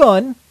real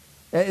gun.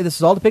 This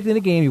is all depicted in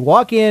the game. You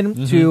walk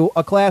in to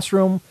a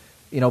classroom,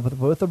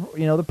 with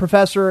the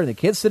professor and the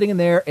kids sitting in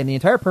there, and the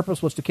entire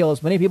purpose was to kill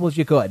as many people as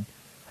you could.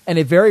 And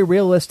a very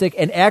realistic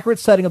and accurate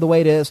setting of the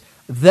way it is.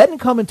 Then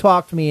come and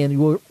talk to me,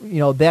 and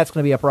that's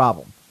going to be a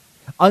problem.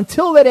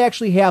 Until that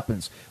actually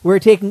happens, we're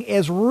taking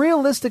as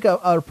realistic an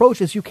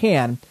approach as you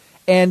can,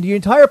 and your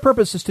entire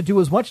purpose is to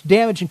do as much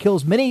damage and kill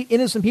as many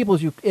innocent people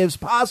as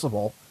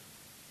possible.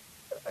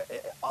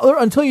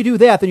 Until you do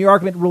that, then your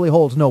argument really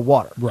holds no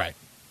water. Right.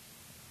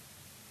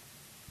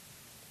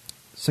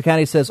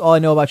 Sakani says, all I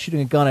know about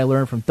shooting a gun I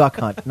learned from Duck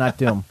Hunt, not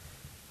Doom.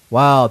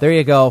 Wow, there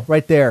you go,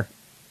 right there.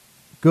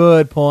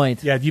 Good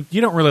point. Yeah,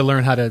 you don't really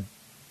learn how to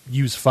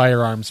use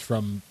firearms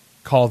from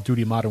Call of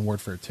Duty Modern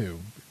Warfare 2.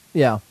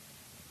 Yeah.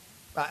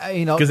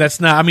 Because that's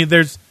not, I mean,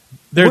 there's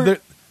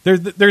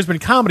been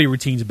comedy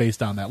routines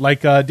based on that,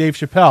 like Dave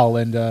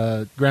Chappelle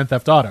and Grand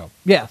Theft Auto.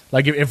 Yeah.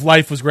 Like if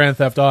life was Grand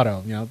Theft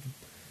Auto,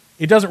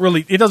 it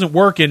doesn't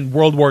work in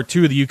World War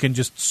II that you can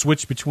just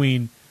switch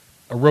between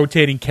a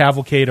rotating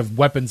cavalcade of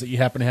weapons that you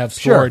happen to have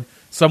stored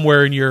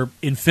somewhere in your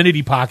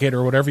infinity pocket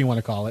or whatever you want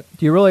to call it.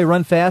 Do you really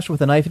run fast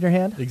with a knife in your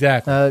hand?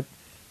 Exactly.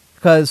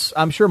 Because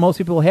I'm sure most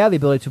people have the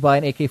ability to buy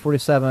an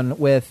AK-47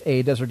 with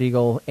a Desert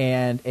Eagle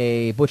and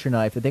a butcher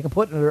knife that they can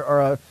put,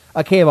 or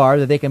a K-bar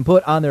that they can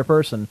put on their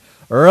person,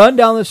 run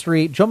down the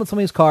street, jump in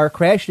somebody's car,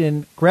 crash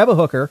in, grab a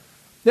hooker.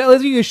 Then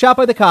you get shot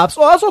by the cops.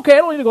 Oh, that's okay. I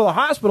don't need to go to the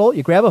hospital.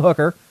 You grab a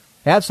hooker,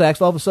 have sex.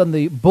 All of a sudden,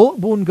 the bullet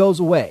wound goes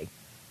away.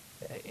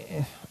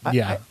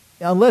 Yeah.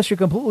 Unless you're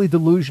completely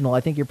delusional,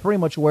 I think you're pretty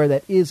much aware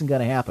that isn't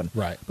going to happen.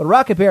 Right. But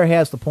Rocket Bear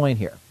has the point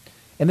here.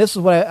 And this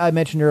is what I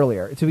mentioned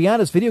earlier. To be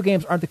honest, video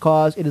games aren't the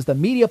cause. It is the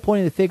media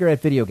pointing the finger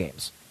at video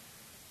games.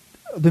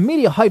 The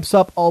media hypes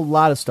up a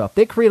lot of stuff.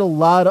 They create a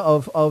lot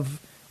of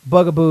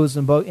bugaboos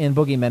and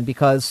boogeymen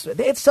because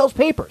it sells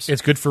papers.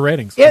 It's good for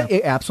ratings.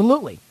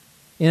 Absolutely.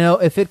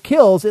 If it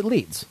kills, it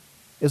leads.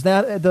 Is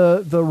that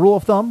the rule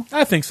of thumb?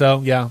 I think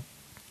so, yeah.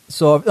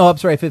 So, I'm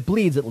sorry, if it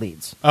bleeds, it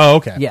leads. Oh,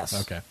 okay.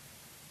 Yes. Okay.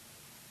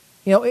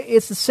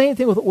 It's the same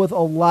thing with a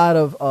lot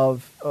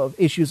of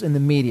issues in the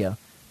media.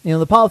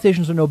 The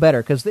politicians are no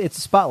better because it's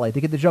a spotlight.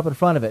 They get to jump in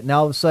front of it. Now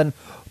all of a sudden,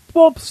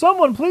 well,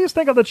 someone please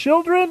think of the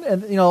children.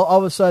 And, all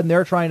of a sudden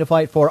they're trying to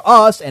fight for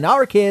us and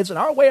our kids and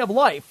our way of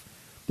life.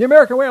 The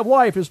American way of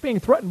life is being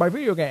threatened by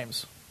video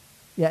games.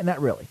 Yeah,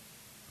 not really.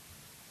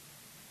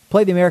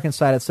 Play the American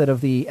side instead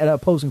of the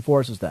opposing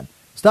forces then.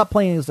 Stop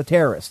playing as the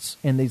terrorists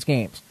in these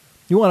games.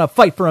 You want to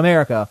fight for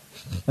America.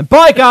 And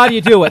by God,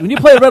 you do it. When you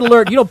play Red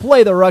Alert, you don't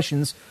play the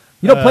Russians.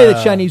 You don't play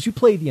the Chinese. You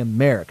play the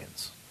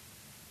Americans.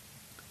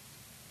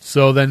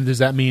 So then does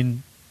that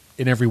mean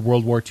in every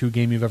World War II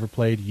game you've ever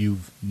played,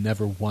 you've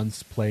never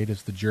once played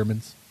as the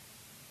Germans?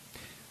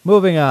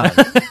 Moving on.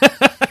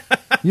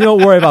 You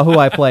don't worry about who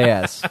I play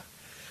as.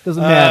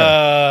 Doesn't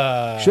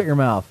matter. Shut your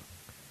mouth.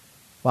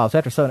 Wow, it's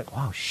after 7.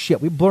 Wow,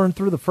 shit. We burned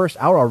through the first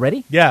hour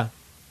already? Yeah.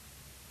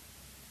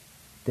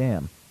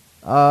 Damn.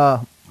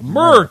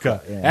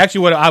 America. Yeah.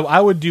 Actually, what I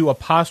would do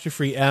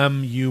apostrophe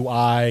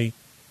M-U-I...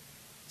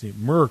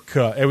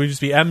 Murka. It would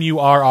just be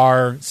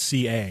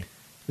Murrca.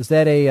 Is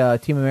that a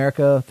Team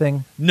America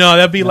thing? No,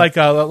 that'd be like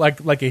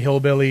a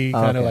hillbilly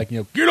kind of like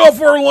get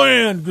off our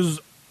land because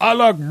I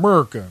like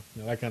America.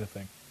 That kind of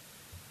thing.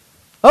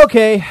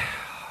 Okay.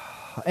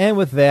 And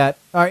with that,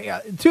 all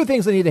right, two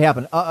things that need to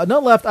happen.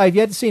 None left. I've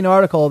yet to see an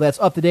article that's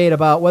up to date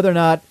about whether or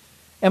not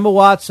Emma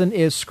Watson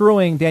is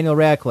screwing Daniel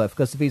Radcliffe.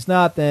 Because if he's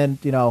not, then,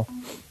 I'm going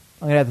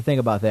to have to think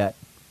about that.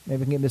 Maybe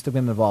we can get Mystic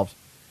Women involved.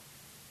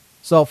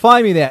 So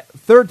find me that.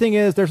 Third thing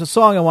is there's a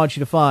song I want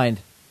you to find.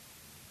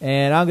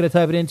 And I'm going to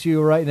type it into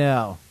you right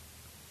now.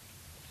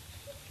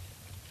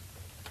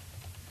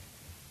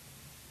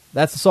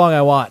 That's the song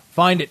I want.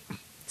 Find it.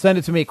 Send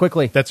it to me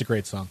quickly. That's a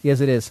great song. Yes,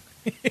 it is.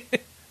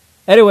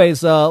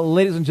 Anyways,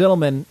 ladies and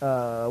gentlemen,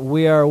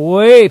 we are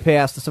way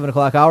past the 7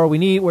 o'clock hour.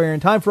 We're in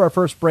time for our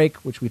first break,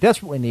 which we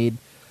desperately need.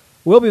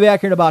 We'll be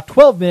back here in about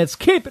 12 minutes.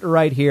 Keep it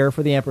right here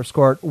for the Empress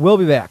Court. We'll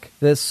be back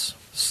this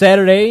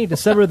Saturday,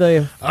 December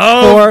the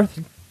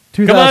 4th,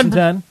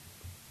 2010.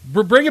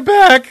 Bring it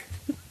back.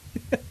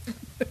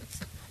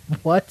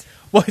 What?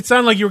 Well, it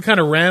sounded like you were kind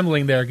of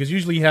rambling there, because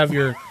usually you have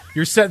your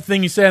set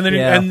thing you say,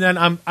 and then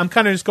I'm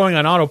kind of just going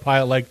on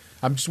autopilot, like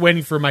I'm just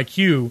waiting for my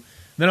cue.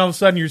 Then all of a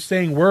sudden you're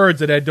saying words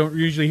that I don't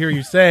usually hear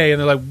you say, and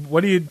they're like,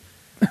 "What do you?"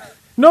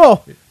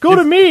 No, go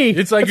to me.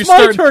 It's like it's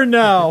my turn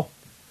now.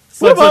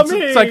 What about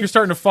me? It's like you're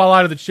starting to fall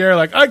out of the chair.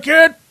 Like, I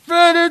can't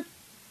fit it.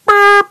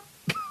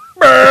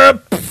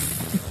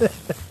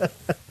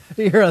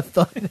 You hear a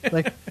thud.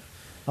 Like,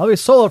 I'll be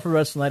solo for the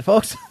rest of the night,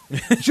 folks.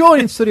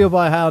 Joined in studio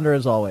by Highlander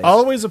as always.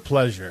 Always a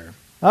pleasure.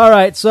 All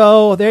right,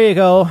 so there you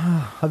go.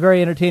 A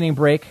very entertaining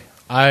break.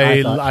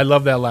 I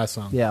love that last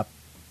song. Yeah.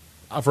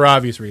 For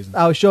obvious reasons.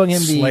 I was showing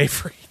him the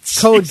Slavery.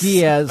 Code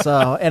Geass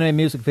anime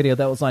music video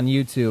that was on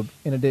YouTube.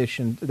 In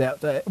addition,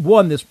 that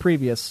won this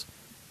previous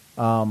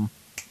summer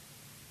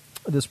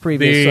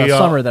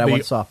that I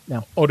once saw.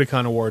 Yeah.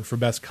 Otakon Award for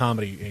Best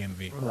Comedy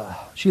AMV.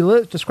 She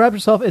describes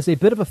herself as a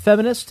bit of a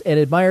feminist and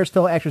admires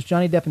fellow actors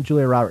Johnny Depp and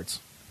Julia Roberts.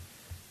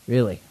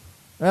 Really?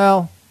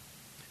 Well,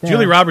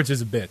 Julia Roberts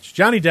is a bitch.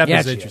 Johnny Depp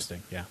is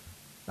interesting. Yeah.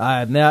 I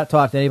have not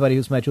talked to anybody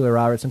who's met Julia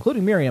Roberts,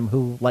 including Miriam,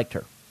 who liked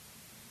her.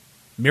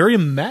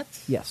 Miriam met?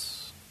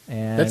 Yes.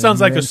 And that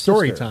sounds like a Miriam's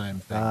story sister. time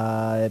thing.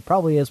 It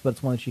probably is, but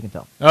it's one that she can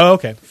tell. Oh,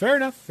 okay. Fair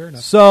enough.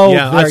 So,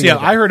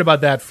 I heard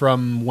about that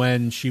from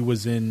when she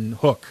was in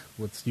Hook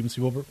with Steven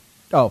Spielberg.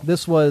 Oh,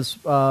 this was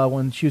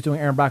when she was doing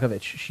Aaron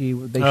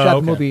Brockovich. They shot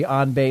the movie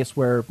on base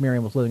where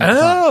Miriam was living at the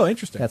time. Oh,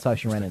 interesting. That's how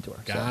she ran into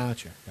her.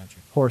 Gotcha.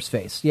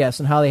 Horseface. Yes,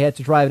 and how they had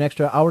to drive an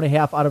extra hour and a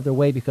half out of their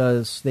way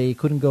because they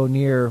couldn't go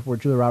near where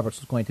Julia Roberts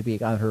was going to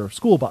be on her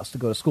school bus to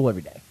go to school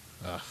every day.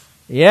 Ugh.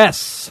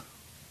 Yes.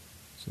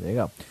 So there you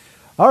go.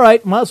 All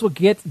right, might as well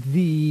get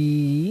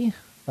the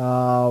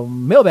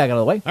mailbag out of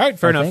the way. All right,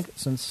 fair enough.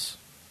 Since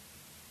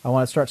I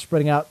want to start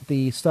spreading out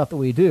the stuff that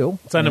we do.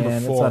 It's on number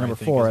 4. It's on number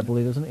 4, I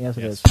believe, isn't it? Yes,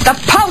 it is. The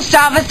post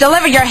office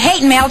delivered your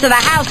hate mail to the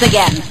house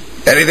again.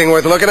 Anything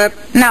worth looking at?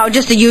 No,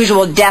 just the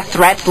usual death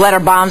threats, letter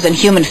bombs, and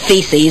human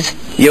feces.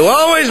 You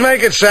always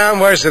make it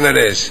sound worse than it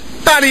is.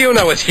 How do you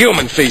know it's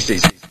human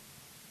feces?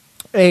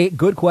 A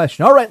good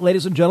question. All right,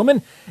 ladies and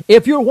gentlemen,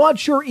 if you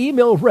want your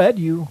email read,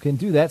 you can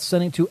do that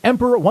sending to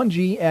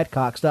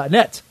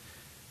emperor1g@cox.net.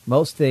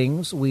 Most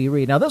things we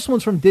read. Now, this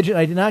one's from Digit.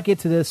 I did not get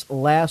to this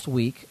last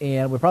week,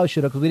 and we probably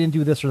should have because we didn't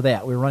do this or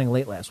that. We were running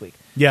late last week.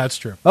 Yeah, that's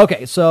true.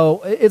 Okay,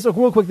 so it's a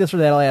real quick this or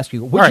that. I'll ask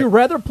you. Would you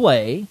rather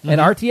play an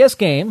RTS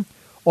game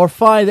or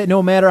find that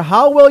no matter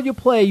how well you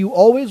play, you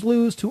always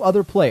lose to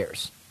other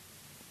players?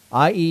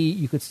 I.e.,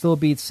 you could still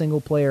beat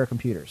single-player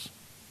computers.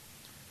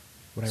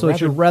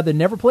 Would you rather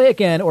never play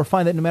again or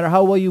find that no matter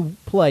how well you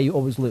play, you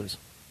always lose?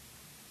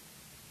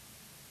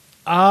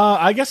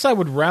 I guess I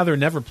would rather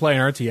never play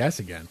an RTS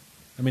again.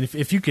 I mean,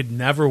 if you could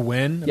never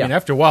win, I mean,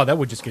 after a while, that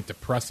would just get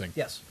depressing.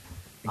 Yes.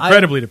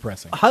 Incredibly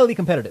depressing. Highly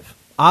competitive.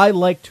 I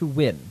like to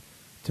win.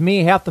 To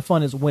me, half the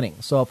fun is winning.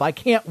 So if I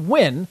can't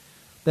win,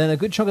 then a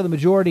good chunk of the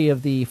majority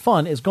of the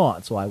fun is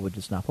gone. So I would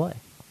just not play.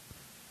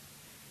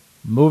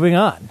 Moving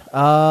on.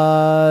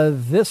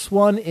 This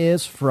one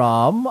is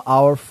from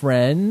our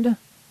friend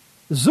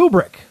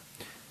Zubrick.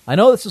 I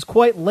know this is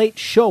quite late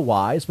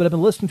show-wise, but I've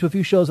been listening to a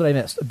few shows that I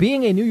missed.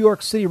 Being a New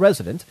York City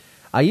resident,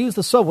 I use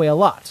the subway a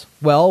lot.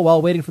 Well,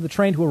 while waiting for the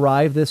train to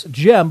arrive, this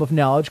gem of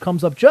knowledge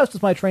comes up just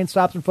as my train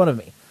stops in front of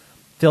me.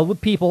 Filled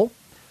with people,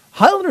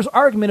 Highlander's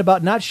argument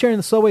about not sharing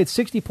the subway with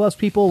 60-plus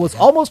people was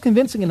almost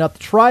convincing enough to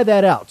try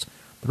that out.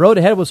 The road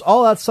ahead was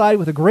all outside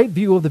with a great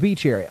view of the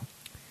beach area.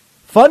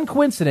 Fun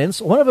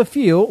coincidence, one of a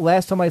few,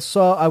 last time I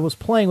was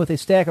playing with a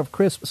stack of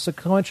crisp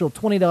sequential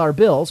 $20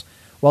 bills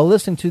while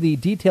listening to the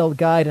detailed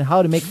guide on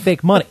how to make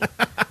fake money.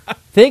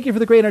 Thank you for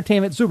the great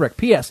entertainment, Zubrick.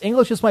 P.S.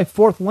 English is my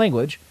 4th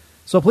language,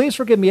 so please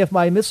forgive me if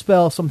I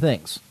misspell some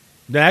things.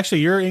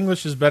 Actually, your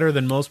English is better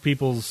than most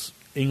people's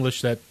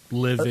English that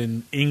live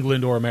in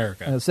England or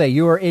America. I was say,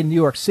 you are in New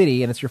York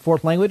City, and it's your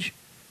 4th language?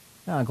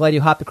 Oh, I'm glad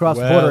you hopped across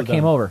the border and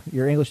came over.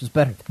 Your English is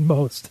better than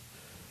most.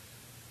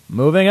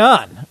 Moving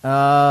on.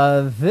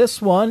 This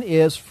one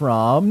is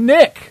from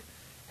Nick.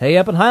 Hey,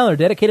 Up and Highlander,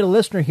 dedicated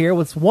listener here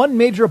with one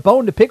major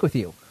bone to pick with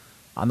you.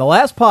 On the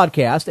last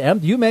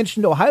podcast, you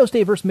mentioned Ohio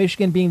State versus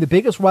Michigan being the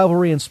biggest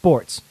rivalry in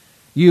sports.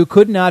 You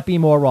could not be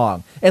more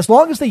wrong. As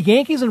long as the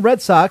Yankees and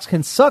Red Sox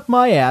can suck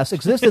my ass,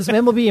 exist as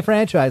MLB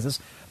franchises,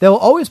 they will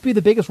always be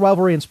the biggest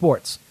rivalry in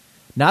sports.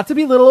 Not to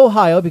belittle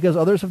Ohio, because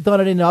others have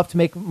done it enough to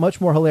make much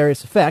more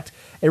hilarious effect,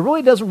 it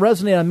really doesn't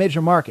resonate on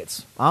major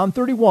markets. I'm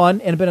 31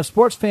 and have been a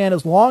sports fan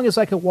as long as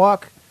I could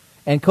walk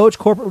and coach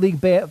corporate league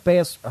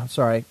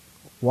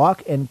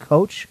walk and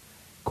coach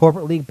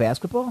corporate league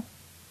basketball?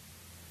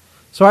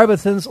 Sorry, but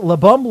since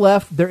LeBum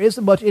left, there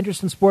isn't much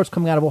interest in sports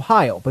coming out of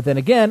Ohio. But then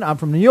again, I'm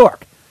from New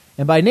York.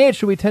 And by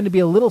nature, we tend to be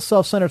a little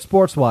self-centered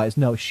sports-wise.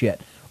 No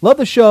shit. Love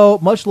the show.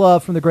 Much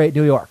love from the great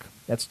New York.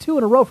 That's 2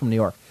 in a row from New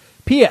York.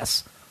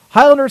 P.S.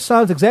 Highlander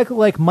sounds exactly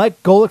like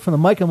Mike Golick from the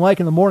Mike and Mike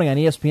in the Morning on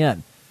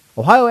ESPN.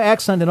 Ohio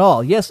accent and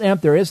all. Yes,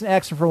 Amp, there is an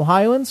accent for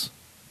Ohioans.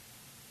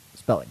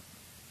 Spelling.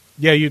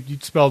 Yeah, you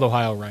spelled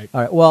Ohio right.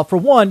 All right. Well, for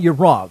one, you're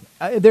wrong.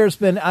 There's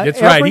been...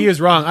 That's right. He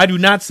is wrong. I do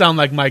not sound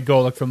like Mike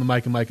Golick from the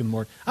Mike and Mike in the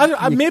Morning.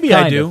 Maybe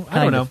I do.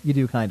 I don't know. You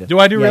do, kind of. Do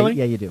I do, really?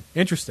 Yeah, you do.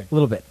 Interesting. A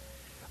little bit.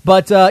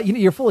 But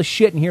you're full of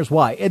shit, and here's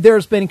why.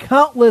 There's been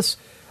countless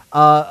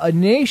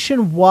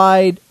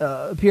nationwide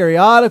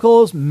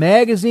periodicals,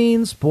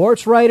 magazines,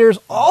 sports writers,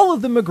 all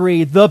of them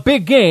agree the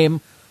big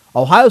game,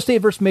 Ohio State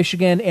versus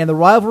Michigan, and the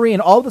rivalry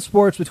and all the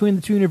sports between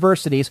the two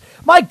universities.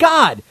 My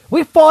God,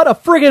 we fought a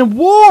friggin'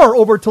 war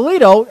over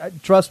Toledo.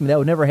 Trust me, that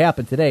would never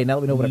happen today. Now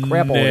that we know what a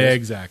crap hole it is.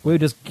 Exactly. We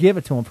would just give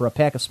it to them for a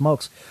pack of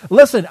smokes.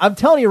 Listen, I'm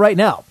telling you right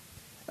now,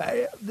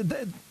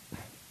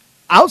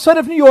 outside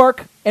of New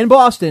York and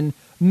Boston,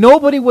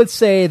 nobody would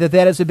say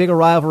that is a bigger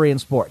rivalry in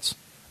sports.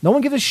 No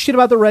one gives a shit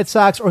about the Red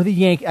Sox or the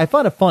Yankees. I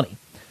found it funny.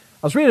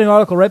 I was reading an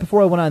article right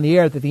before I went on the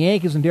air that the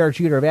Yankees and Derek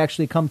Jeter have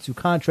actually come to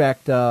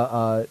contract.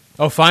 Oh,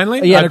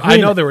 finally? Yeah, I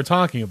know they were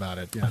talking about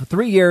it. Yeah.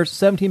 3 years,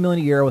 $17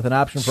 million a year with an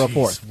option for a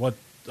fourth. What?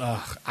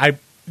 The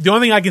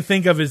only thing I can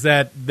think of is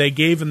that they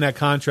gave him that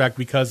contract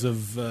because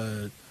of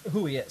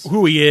who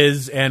he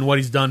is and what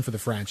he's done for the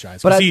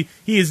franchise. But he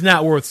is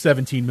not worth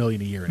 $17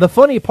 million a year. The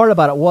funny part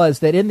about it was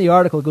that in the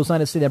article it goes on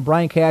to say that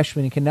Brian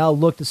Cashman can now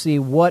look to see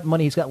what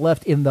money he's got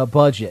left in the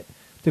budget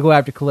to go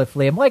after Khalif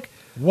Lee. I'm like,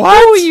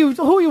 what?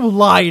 Who are you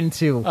lying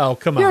to? Oh,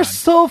 come on. You're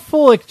so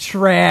full of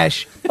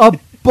trash. A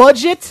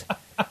budget?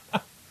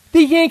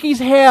 The Yankees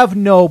have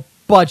no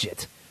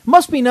budget. It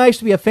must be nice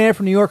to be a fan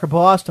from New York or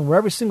Boston, where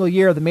every single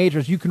year of the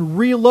majors you can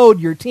reload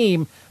your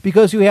team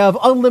because you have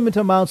unlimited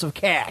amounts of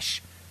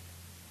cash.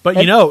 But,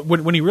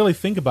 when you really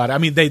think about it, I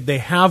mean, they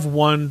have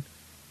won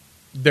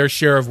their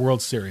share of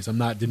World Series. I'm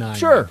not denying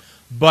Sure. that.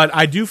 But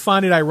I do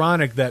find it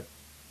ironic that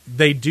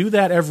they do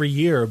that every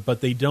year, but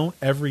they don't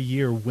every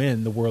year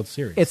win the World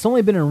Series. It's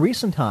only been in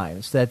recent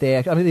times that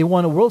they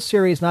won a World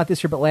Series, not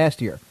this year, but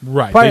last year.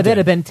 Right. Prior to that, it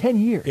had been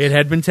 10 years. It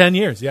had been 10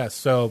 years, yes.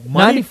 So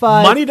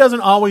money doesn't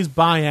always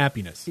buy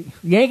happiness.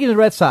 Yankees and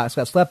Red Sox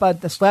got slapped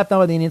down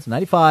by the Indians in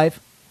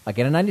 95,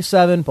 again in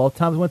 97. Both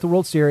times we went to the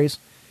World Series.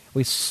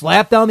 We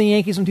slapped down the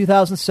Yankees in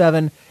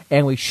 2007,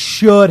 and we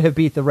should have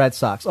beat the Red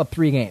Sox up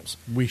 3 games.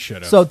 We should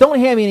have. So don't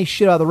hand me any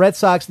shit out of the Red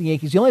Sox and the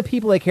Yankees. The only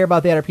people that care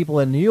about that are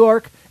people in New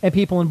York and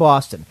people in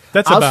Boston.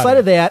 Outside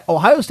of that,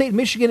 Ohio State and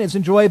Michigan is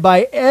enjoyed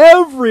by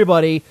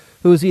everybody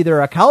who's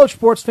either a college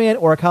sports fan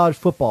or a college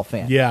football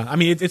fan. Yeah, I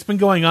mean, it's been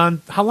going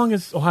on. How long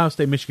has Ohio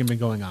State Michigan been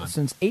going on?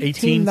 Since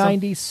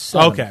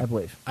 1897, okay. I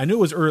believe. I knew it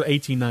was early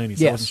 1890s.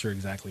 So yes. I wasn't sure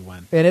exactly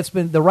when. And it's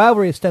been the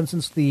rivalry has stemmed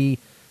since the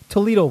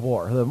Toledo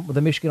War,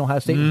 the Michigan-Ohio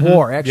State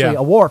War. Actually,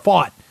 a war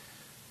fought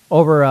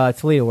over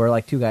Toledo where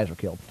like 2 guys were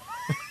killed.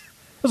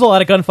 There's a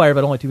lot of gunfire,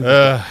 but only 2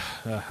 guys.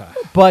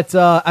 But,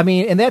 I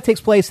mean, and that takes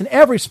place in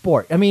every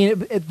sport. I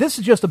mean, this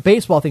is just a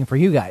baseball thing for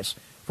you guys.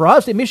 For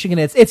Ohio State, Michigan,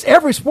 it's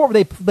every sport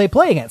they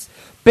play against.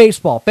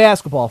 Baseball,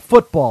 basketball,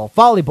 football,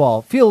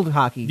 volleyball, field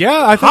hockey.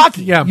 Yeah, I think,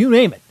 hockey, yeah. You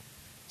name it.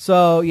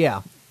 So,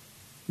 yeah,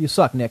 you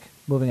suck, Nick.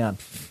 Moving on.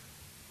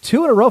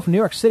 2 in a row from New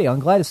York City.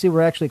 I'm glad to see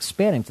we're actually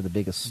expanding to the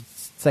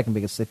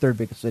third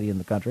biggest city in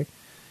the country.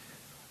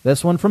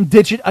 This one from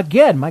Digit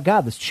again. My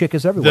God, this chick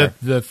is everywhere.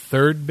 The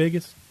third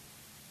biggest?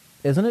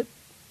 Isn't it?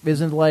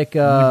 Isn't like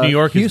New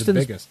York Houston's,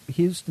 is the biggest.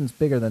 Houston's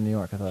bigger than New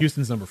York, I thought.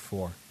 Houston's number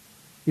 4.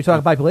 You're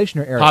talking population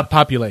or area?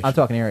 Population. I'm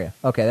talking area.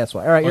 Okay, that's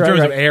why. All right, in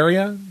terms of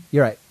area?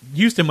 You're right.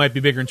 Houston might be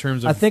bigger in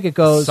terms of I think it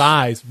goes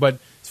size, but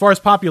as far as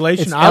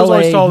population, I was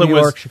always told New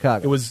York,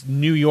 Chicago. It was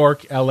New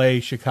York, L.A.,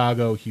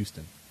 Chicago,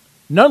 Houston.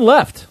 None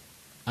left.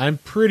 I'm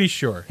pretty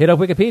sure. Hit up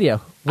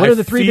Wikipedia. What are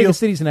the 3 biggest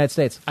cities in the United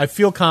States? I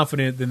feel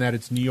confident in that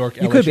it's New York,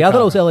 L.A., You could be. Chicago. I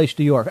thought it was L.A.,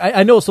 New York.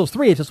 I know it's those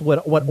 3. It's just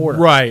what order.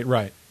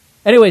 Right.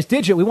 Anyways,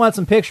 Digit, we want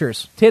some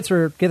pictures. Tits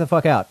or get the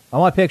fuck out. I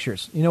want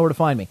pictures. You know where to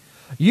find me.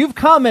 You've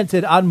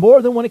commented on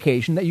more than one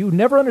occasion that you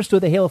never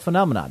understood the Halo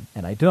phenomenon,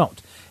 and I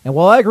don't. And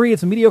while I agree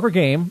it's a mediocre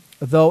game,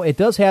 though it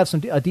does have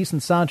a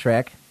decent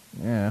soundtrack,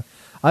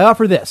 I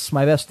offer this,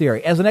 my best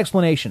theory, as an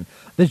explanation.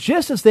 The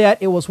gist is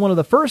that it was one of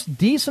the first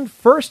decent.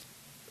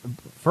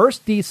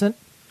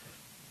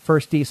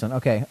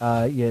 Okay,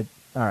 all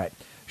right.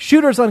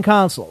 Shooters on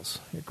consoles.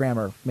 Your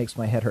grammar makes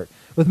my head hurt.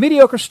 With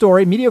mediocre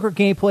story, mediocre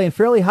gameplay, and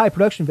fairly high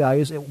production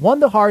values, it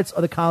won the hearts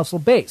of the console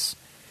base.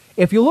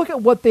 If you look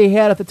at what they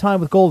had at the time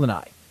with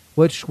GoldenEye,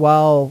 which,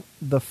 while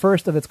the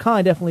first of its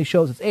kind definitely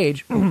shows its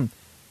age,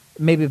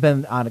 maybe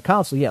been on a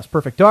console. Yes,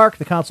 Perfect Dark,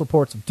 the console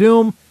ports of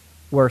Doom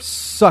were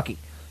sucky.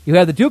 You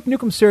had the Duke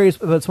Nukem series,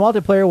 but its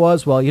multiplayer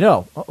was, well,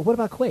 what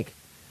about Quake?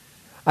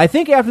 I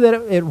think after that,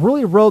 it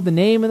really rode the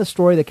name and the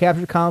story that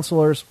captured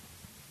consolers.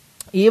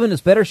 Even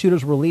as better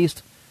shooters were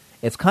released,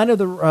 it's kind of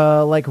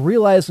like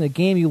realizing a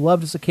game you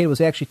loved as a kid was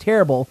actually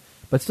terrible,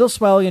 but still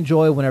smiling in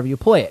joy whenever you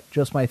play it.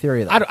 Just my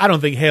theory, though. I don't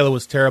think Halo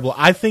was terrible.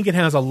 I think it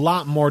has a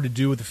lot more to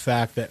do with the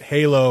fact that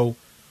Halo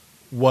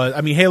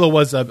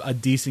was a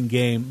decent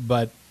game,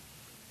 but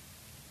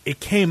it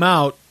came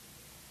out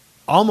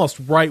almost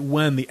right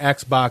when the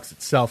Xbox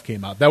itself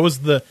came out. That was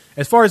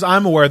as far as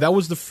I'm aware, that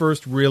was the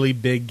first really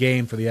big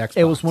game for the Xbox.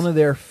 It was one of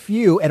their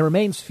few, and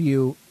remains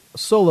few,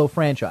 solo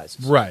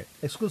franchises. Right.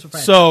 Exclusive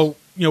franchises. So,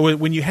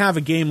 when you have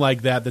a game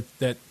like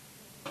that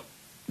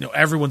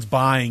everyone's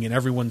buying and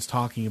everyone's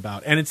talking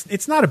about, and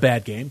it's not a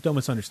bad game, don't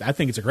misunderstand. I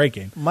think it's a great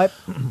game.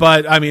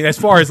 But, I mean, as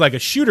far as like a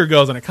shooter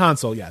goes on a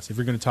console, yes, if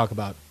you're going to talk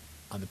about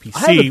on the PC, I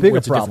have a bigger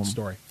it's a different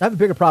story. I have a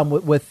bigger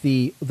problem with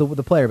the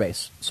player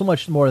base, so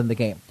much more than the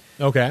game.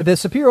 Okay. The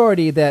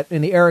superiority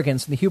and the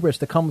arrogance and the hubris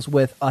that comes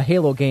with a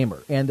Halo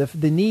gamer, and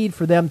the need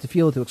for them to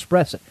feel to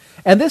express it.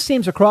 And this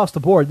seems across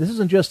the board. This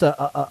isn't just an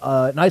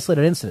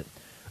isolated incident.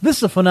 This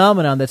is a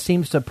phenomenon that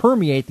seems to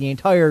permeate the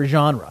entire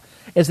genre,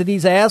 is that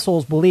these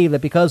assholes believe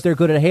that because they're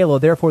good at Halo,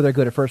 therefore they're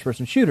good at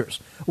first-person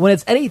shooters, when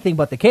it's anything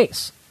but the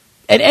case.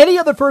 And any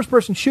other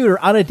first-person shooter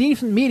on a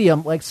decent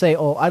medium, like, say,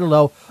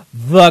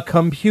 the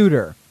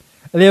computer,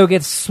 they'll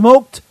get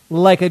smoked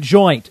like a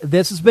joint.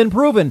 This has been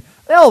proven.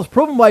 Hell, it's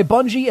proven by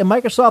Bungie and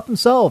Microsoft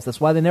themselves.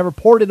 That's why they never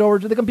ported it over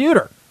to the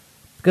computer,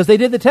 because they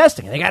did the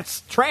testing and they got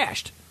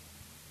trashed.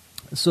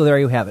 So there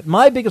you have it.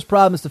 My biggest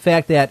problem is the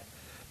fact that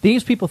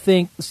these people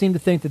seem to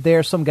think that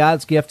they're some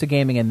God's gift to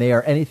gaming, and they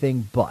are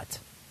anything but.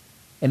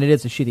 And it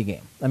is a shitty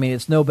game. I mean,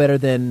 it's no better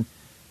than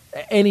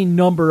any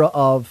number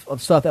of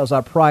stuff that was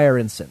our prior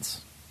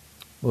instance.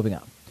 Moving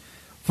on.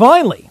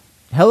 Finally,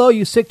 hello,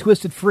 you sick,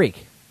 twisted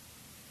freak.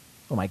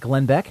 Oh, my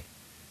Glenn Beck?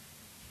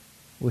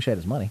 Wish I had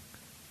his money.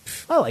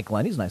 I like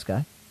Glenn. He's a nice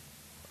guy.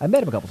 I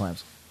met him a couple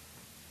times.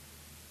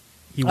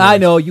 I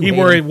know you. He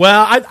worried. Him.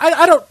 Well,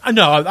 I don't.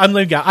 No, I'm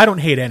letting go. I don't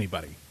hate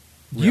anybody.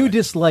 Really. You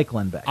dislike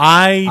Glenn Beck.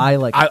 I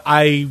like.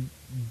 I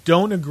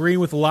don't agree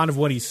with a lot of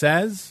what he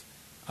says.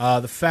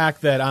 The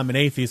fact that I'm an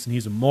atheist and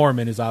he's a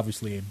Mormon is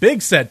obviously a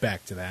big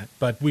setback to that.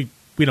 But we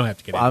don't have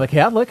to get into it. I'm a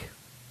Catholic.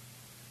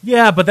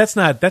 Yeah, but that's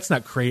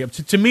not crazy.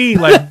 To me,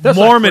 like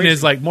Mormon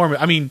is like Mormon.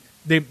 I mean,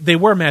 they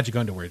wear magic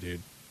underwear,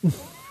 dude.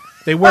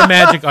 They wear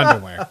magic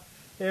underwear.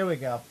 There we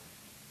go.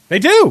 They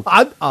do.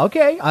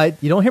 Okay.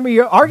 You don't hear me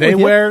arguing.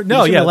 They wear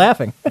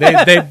laughing.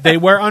 they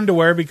wear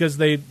underwear because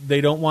they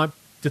don't want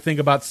to think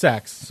about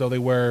sex, so they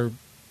wear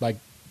like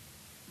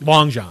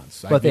long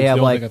johns. But they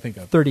have like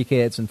 30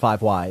 kids and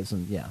 5 wives,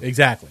 and yeah,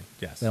 exactly.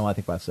 Yes, they don't want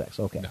to think about sex.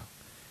 Okay.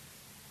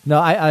 No,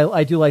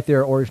 I do like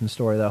their origin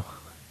story though.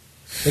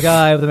 The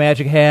guy with the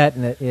magic hat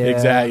and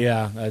exactly.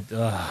 Yeah.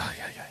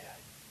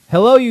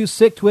 Hello, you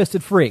sick,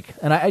 twisted freak.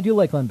 And I do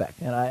like Glenn Beck,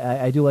 and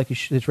I do like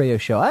his radio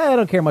show. I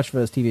don't care much for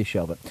his TV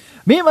show, but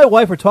me and my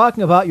wife were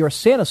talking about your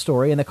Santa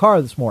story in the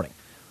car this morning.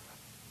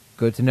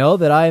 Good to know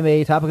that I'm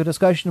a topic of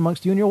discussion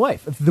amongst you and your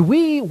wife.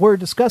 We were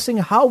discussing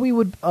how we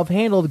would have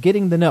handled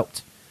getting the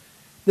note.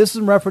 This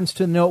is in reference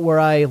to the note where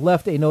I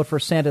left a note for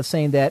Santa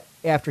saying that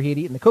after he had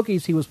eaten the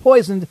cookies, he was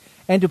poisoned,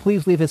 and to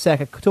please leave his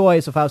sack of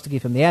toys if I was to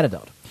give him the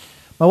antidote.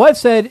 My wife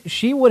said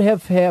she would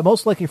have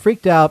most likely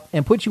freaked out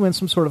and put you in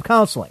some sort of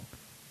counseling.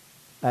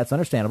 That's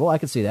understandable. I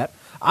can see that.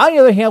 On the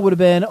other hand, would have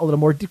been a little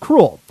more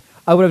cruel.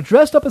 I would have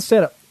dressed up as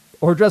Santa,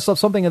 or dressed up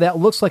something that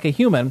looks like a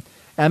human,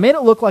 and made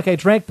it look like I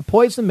drank the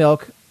poisoned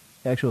milk,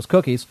 actually it was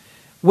cookies,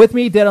 with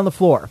me dead on the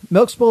floor.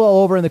 Milk spilled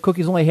all over and the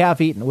cookies only half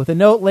eaten, with a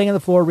note laying on the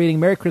floor reading,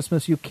 "Merry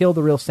Christmas, you killed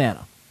the real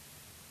Santa."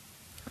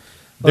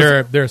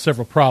 There are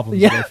several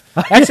problems. Yeah.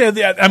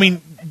 Actually, I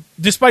mean,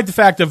 despite the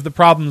fact of the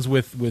problems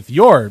with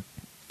your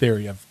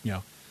theory of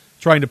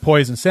trying to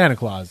poison Santa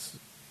Claus,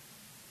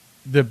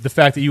 the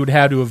fact that you would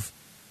have to have,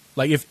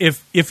 like,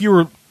 if you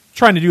were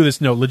trying to do this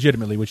note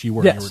legitimately, which you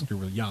were, yes. you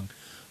were really young,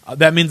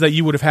 that means that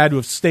you would have had to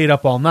have stayed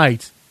up all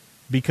night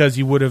because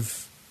you would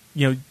have,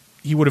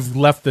 he would have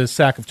left the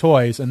sack of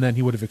toys and then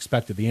he would have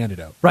expected the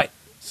antidote. Right.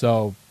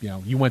 So,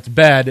 you went to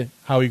bed.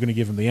 How are you going to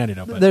give him the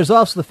antidote? But there's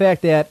also the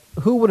fact that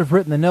who would have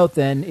written the note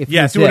then if he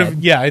was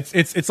dead?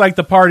 It's like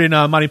the part in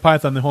Monty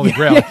Python and the Holy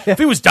Grail. If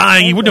he was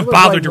dying, he wouldn't have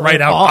bothered to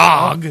write out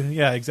 "og."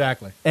 Yeah,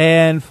 exactly.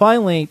 And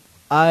finally,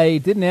 I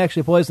didn't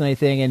actually poison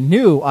anything and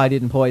knew I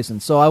didn't poison.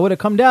 So I would have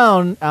come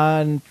down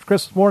on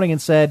Christmas morning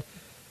and said,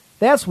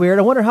 "That's weird.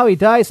 I wonder how he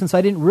died since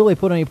I didn't really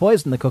put any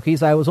poison in the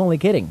cookies. I was only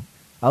kidding.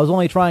 I was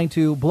only trying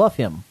to bluff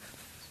him."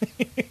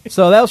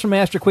 So that was from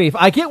Master Queef.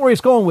 I get where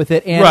he's going with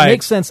it, and It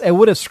makes sense. It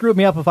would have screwed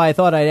me up if I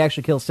thought I'd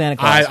actually killed Santa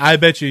Claus. I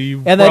bet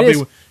you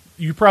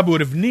probably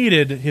would have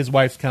needed his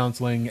wife's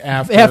counseling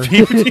after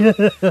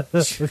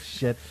oh,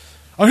 shit.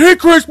 I hate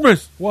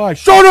Christmas. Why?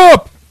 Shut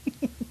up!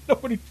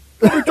 Nobody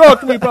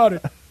talk to me about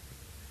it.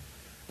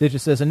 Digit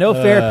says, and no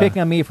fair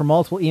picking on me for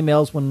multiple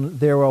emails when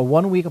they were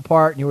 1 week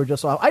apart and you were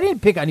just off. I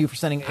didn't pick on you for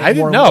sending. I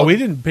didn't know. We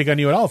didn't pick on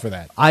you at all for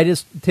that. I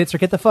just tits her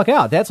get the fuck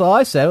out. That's all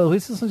I said. Well, we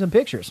sent some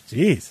pictures.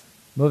 Jeez.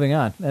 Moving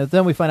on. And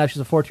then we find out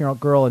she's a 14-year-old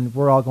girl and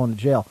we're all going to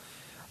jail.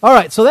 All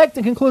right, so that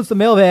concludes the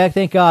mailbag.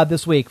 Thank God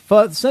this week.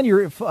 Send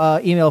your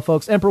email,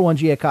 folks.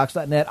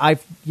 Emperor1g@cox.net.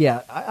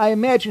 I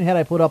imagine had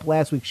I put up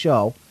last week's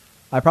show,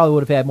 I probably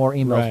would have had more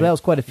emails. Right. But that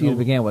was quite a few to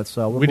begin with.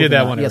 So we did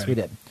that one. Yes, we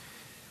did.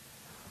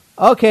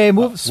 Okay,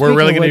 we're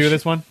really going to do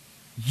this one.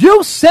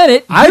 You said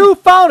it. You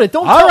found it.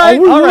 Don't all tell right, me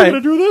we're all right.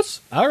 going to do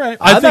this. All right.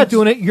 I'm not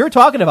doing it. You're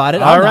talking about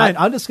it. All right.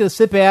 I'm just going to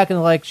sit back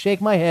and like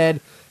shake my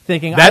head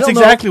thinking. That's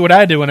exactly what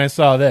I did when I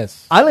saw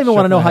this. I don't even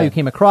want to know how you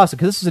came across it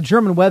because this is a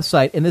German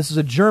website and this is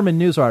a German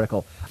news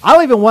article. I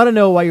don't even want to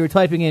know why you were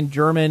typing in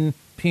German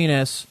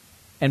penis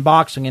and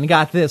boxing and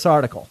got this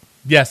article.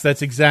 Yes,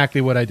 that's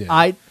exactly what I did.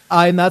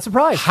 I'm not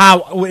surprised.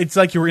 How? It's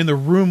like you were in the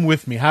room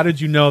with me. How did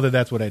you know that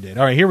that's what I did?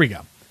 All right, here we go.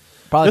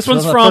 Probably this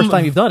one's the from first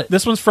time you've done it.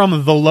 This one's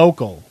from The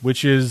Local,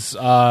 which is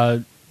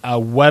a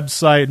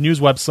website, news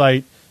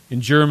website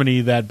in Germany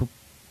that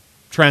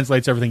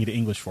translates everything into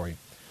English for you.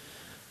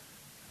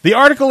 The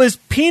article is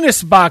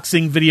penis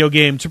boxing video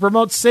game to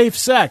promote safe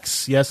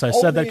sex. Yes, I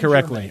said that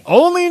correctly.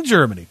 Only in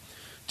Germany.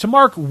 To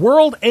mark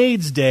World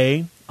AIDS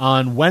Day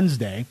on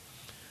Wednesday,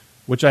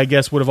 which I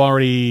guess would have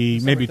already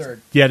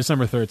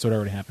December 3rd, so it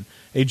already happened.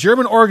 A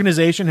German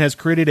organization has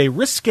created a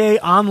risque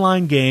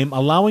online game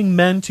allowing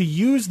men to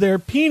use their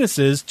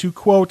penises to,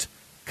 quote,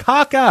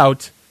 cock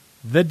out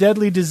the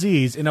deadly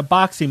disease in a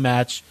boxing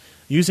match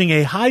using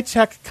a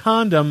high-tech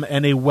condom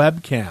and a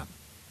webcam.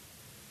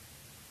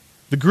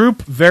 The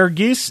group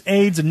Vergiss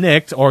AIDS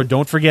Nicht, or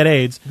Don't Forget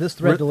AIDS, this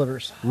thread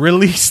delivers,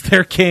 released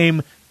their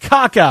game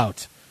Cock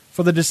Out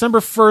for the December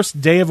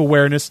 1st Day of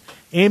Awareness,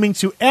 aiming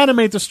to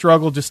animate the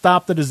struggle to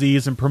stop the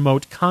disease and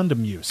promote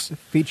condom use.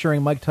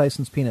 Featuring Mike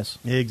Tyson's penis.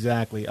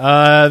 Exactly.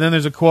 Then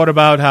there's a quote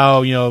about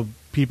how,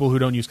 people who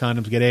don't use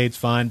condoms get AIDS,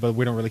 fine, but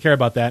we don't really care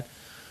about that.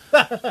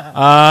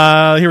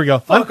 Here we go.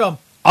 Fuck 'em.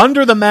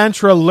 Under the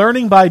mantra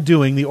 "learning by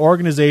doing," the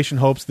organization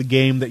hopes the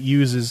game that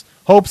uses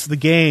an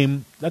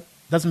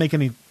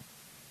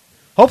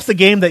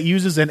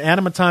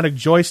animatronic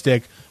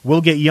joystick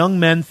will get young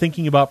men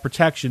thinking about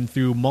protection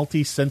through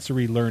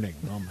multi-sensory learning.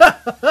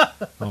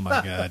 Oh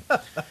my God.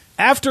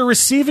 After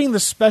receiving the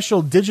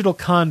special digital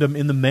condom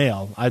in the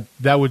mail,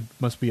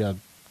 must be a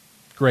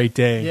great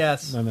day.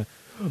 Yes.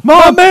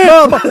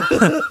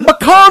 My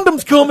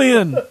condom's come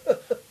in.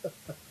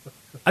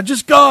 I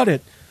just got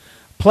it.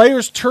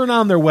 Players turn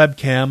on their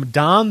webcam,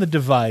 don the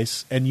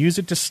device, and use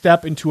it to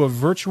step into a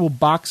virtual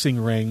boxing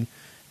ring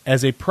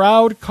as a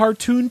proud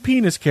cartoon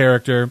penis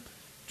character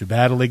to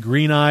battle a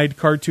green-eyed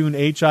cartoon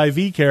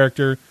HIV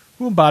character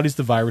who embodies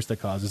the virus that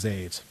causes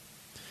AIDS.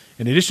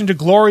 In addition to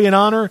glory and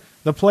honor,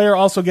 the player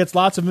also gets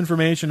lots of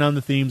information on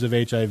the themes of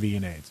HIV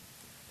and AIDS.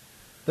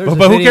 But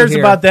who cares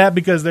about that?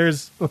 Because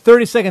there's a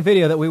 30-second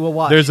video that we will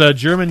watch. There's a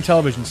German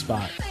television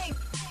spot.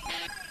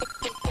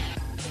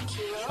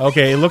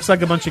 Okay, it looks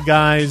like a bunch of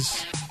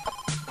guys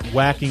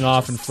whacking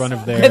off in front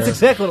of their... That's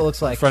exactly what it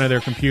looks like. In front of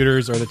their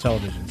computers or the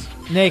televisions.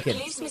 Naked.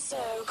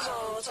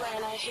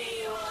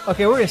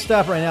 Okay, we're going to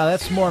stop right now.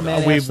 That's more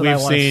man we've than I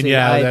want to see.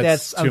 Yeah,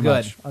 that's too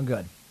much. I'm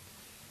good.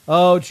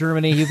 Oh,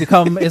 Germany, you've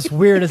become as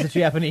weird as the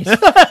Japanese.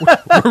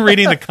 We're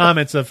reading the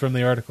comments from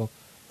the article.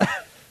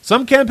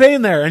 Some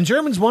campaign there, and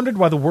Germans wondered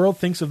why the world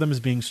thinks of them as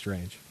being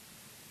strange.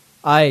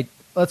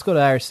 Let's go to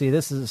IRC.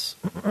 This is...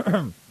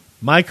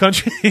 My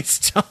country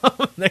is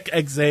Dominic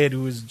Exade,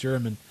 who is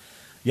German.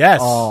 Yes.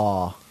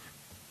 Oh.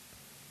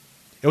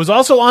 It was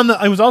also in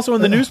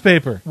the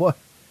newspaper. What?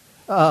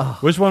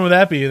 Which one would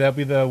that be? That'd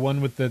be the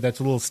one with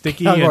that's a little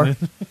sticky.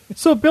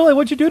 So, Billy,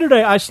 what'd you do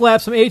today? I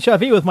slapped some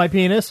HIV with my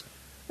penis.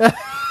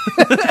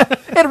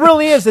 It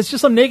really is. It's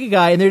just some naked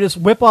guy, and they just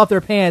whip off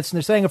their pants, and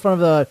they're sitting in front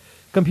of the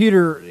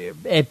computer.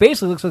 It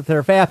basically looks like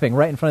they're fapping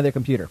right in front of their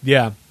computer.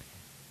 Yeah.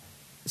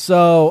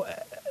 So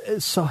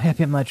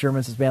happy I'm not German.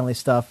 It's manly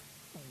stuff.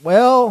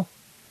 Well,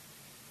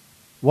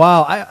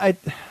 wow. I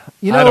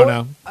don't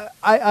know.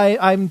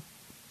 I'm.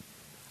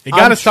 It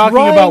got us talking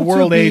about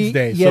World AIDS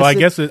Day, so I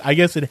guess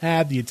it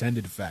had the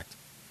intended effect.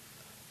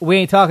 We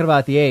ain't talking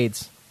about the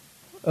AIDS,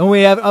 and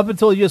we have up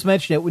until you just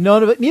mentioned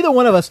it. Neither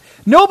one of us.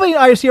 Nobody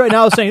I see right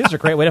now is saying this is a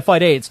great way to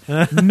fight AIDS.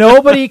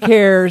 Nobody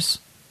cares.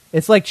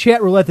 It's like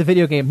chat roulette, the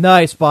video game.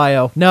 Nice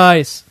bio,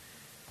 nice.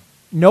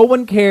 No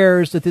one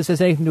cares that this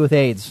has anything to do with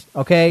AIDS,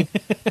 okay?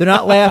 They're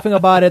not laughing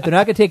about it. They're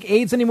not going to take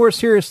AIDS any more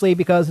seriously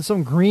because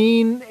some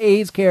green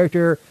AIDS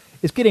character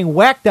is getting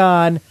whacked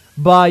on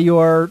by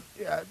your...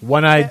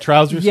 one-eyed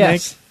trouser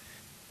yes.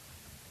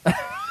 snake?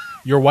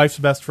 Your wife's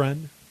best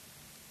friend?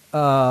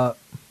 I'm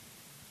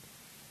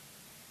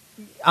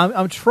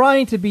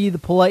trying to be the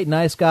polite,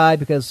 nice guy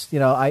because,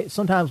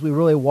 sometimes we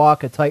really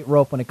walk a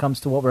tightrope when it comes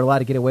to what we're allowed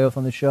to get away with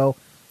on the show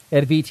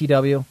at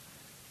VTW.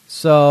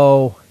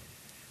 So...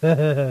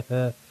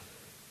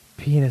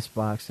 Penis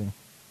boxing.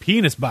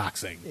 Penis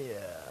boxing.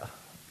 Yeah.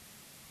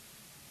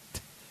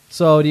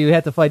 So do you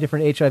have to fight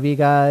different HIV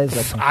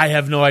guys? I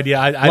have no idea.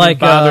 I didn't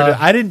bother.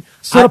 I didn't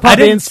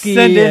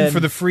send in for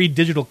the free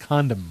digital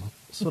condom.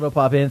 Soda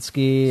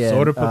Popinski.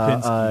 Soda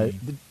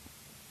Popinski.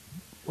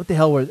 What the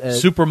hell were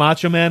Super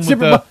Macho Man?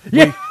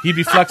 He'd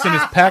be flexing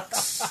his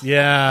pecs.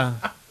 Yeah.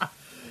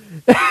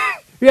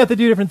 You have to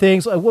do different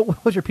things.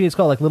 What's your penis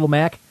called? Like Little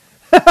Mac?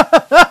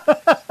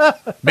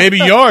 Maybe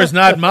yours,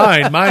 not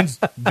mine. Mine's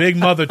Big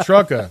Mother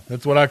Trucker.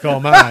 That's what I call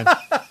mine.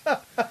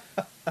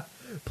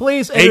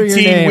 Please enter your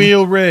name.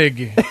 18-wheel rig.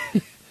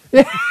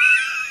 You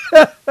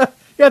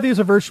have to use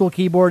a virtual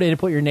keyboard and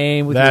put your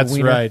name with your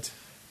wiener.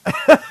 That's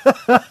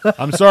right.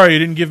 I'm sorry you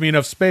didn't give me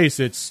enough space.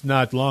 It's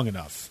not long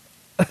enough.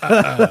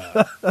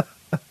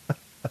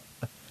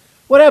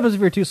 What happens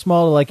if you're too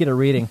small to get a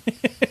reading?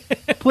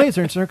 Please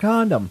insert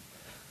condom.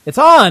 It's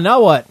on.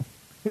 Now what?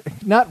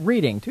 Not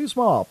reading. Too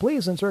small.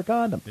 Please insert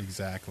condom.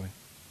 Exactly.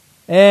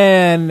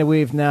 And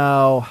we've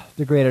now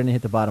degraded and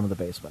hit the bottom of the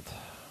basement.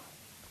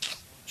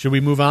 Should we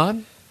move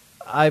on?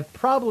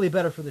 Probably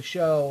better for the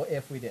show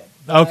if we did.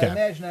 But okay. I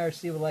imagine our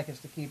Steve would like us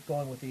to keep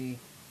going with the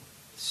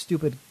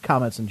stupid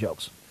comments and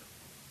jokes.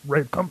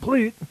 Rate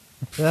complete.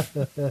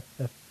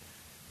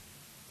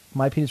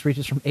 My penis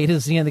reaches from A to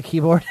Z on the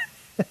keyboard.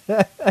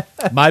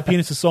 My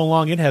penis is so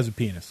long it has a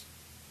penis.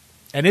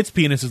 And its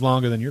penis is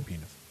longer than your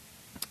penis.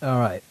 All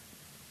right.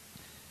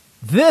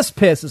 This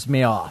pisses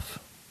me off.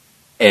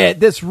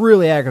 This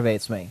really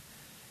aggravates me.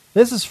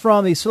 This is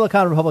from the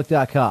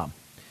SiliconRepublic.com.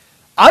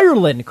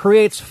 Ireland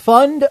creates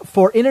fund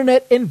for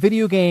internet and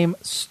video game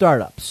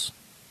startups.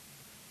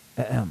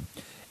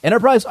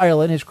 Enterprise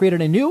Ireland has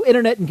created a new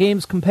internet and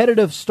games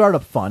competitive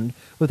startup fund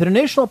with an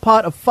initial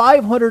pot of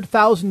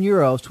 500,000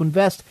 euros to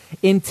invest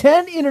in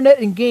 10 internet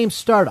and game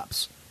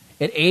startups.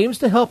 It aims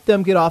to help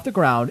them get off the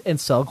ground and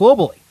sell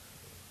globally.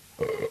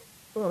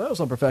 Well, that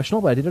was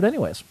unprofessional, but I did it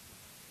anyways.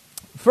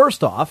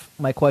 First off,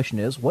 my question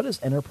is, what is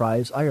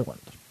Enterprise Ireland?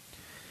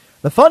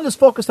 The fund is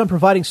focused on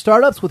providing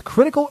startups with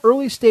critical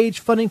early-stage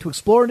funding to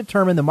explore and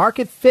determine the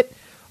market fit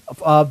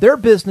of their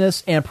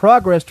business and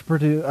progress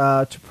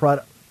to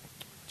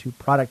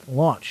product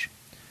launch.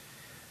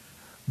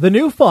 The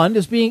new fund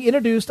is being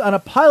introduced on a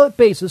pilot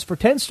basis for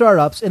 10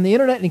 startups in the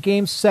internet and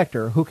games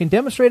sector who can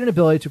demonstrate an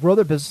ability to grow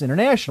their business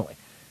internationally.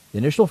 The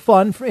initial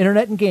fund for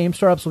internet and game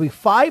startups will be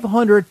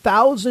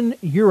 500,000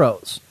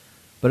 euros,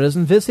 but it is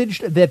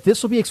envisaged that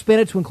this will be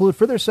expanded to include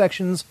further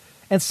sections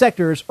and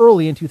sectors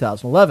early in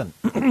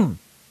 2011.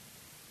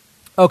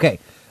 Okay,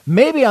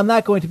 maybe I'm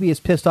not going to be as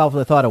pissed off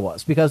as I thought I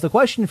was, because the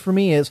question for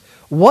me is,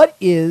 what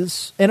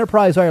is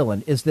Enterprise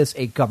Ireland? Is this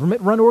a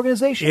government-run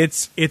organization?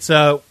 It's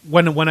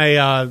when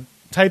I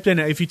typed in,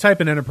 if you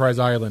type in Enterprise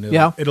Ireland,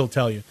 it'll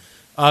tell you.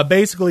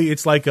 Basically,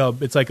 it's like a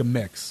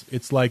mix.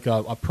 It's like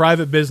a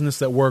private business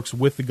that works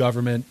with the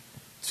government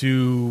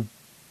to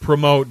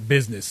promote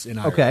business in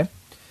Ireland. Okay.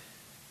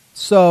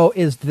 So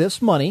is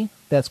this money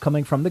that's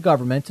coming from the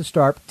government to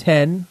start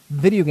 10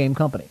 video game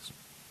companies?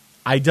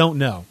 I don't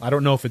know. I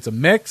don't know if it's a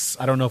mix.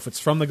 I don't know if it's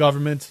from the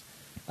government.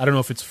 I don't know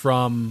if it's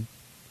from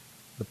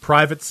the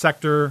private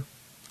sector.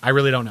 I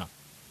really don't know.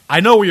 I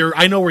know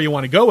where you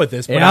want to go with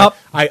this, but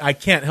I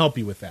can't help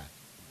you with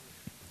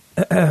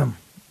that.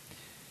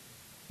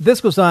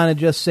 This goes on to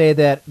just say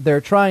that they're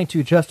trying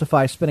to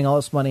justify spending all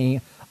this money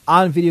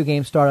on video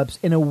game startups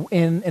in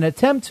an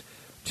attempt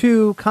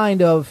to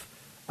kind of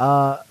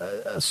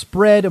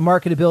spread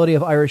marketability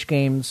of Irish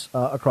games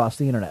across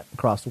the internet,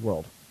 across the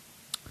world.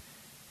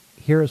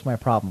 Here is my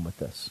problem with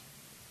this,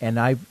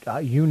 and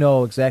you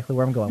know exactly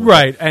where I'm going with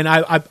right, and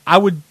I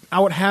would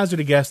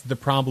hazard a guess that there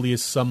probably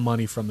is some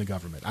money from the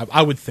government.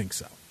 I would think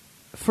so.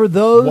 For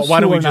those why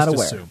who don't we are just not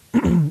aware, assume?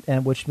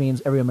 and which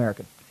means every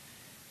American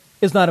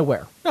is not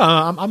aware. No,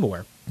 I'm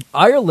aware.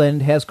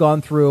 Ireland has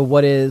gone through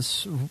what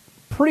is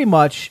pretty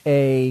much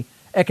a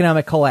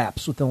economic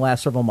collapse within the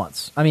last several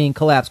months. I mean,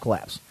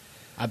 collapse.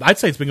 I'd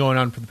say it's been going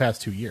on for the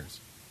past 2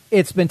 years.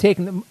 It's been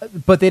taken,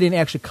 but they didn't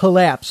actually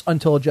collapse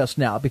until just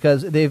now,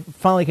 because they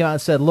finally came out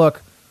and said,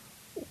 look,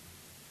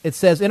 it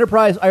says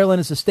Enterprise Ireland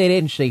is a state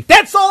agency.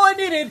 That's all I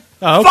needed.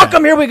 Oh, okay. Fuck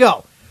them, here we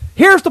go.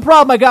 Here's the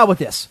problem I got with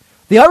this.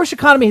 The Irish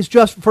economy has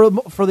just, for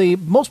the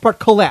most part,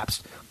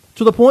 collapsed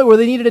to the point where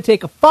they needed to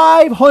take a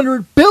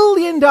 $500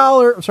 billion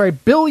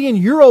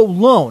euro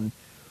loan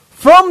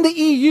from the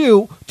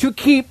EU to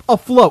keep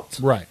afloat.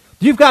 Right.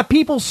 You've got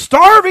people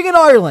starving in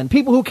Ireland,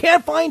 people who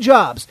can't find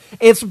jobs.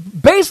 It's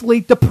basically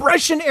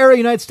Depression-era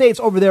United States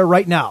over there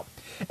right now.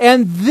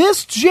 And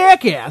this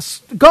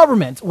jackass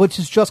government, which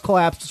has just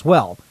collapsed as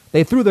well,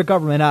 they threw their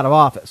government out of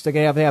office. They're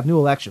going to have new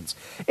elections.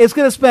 It's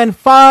going to spend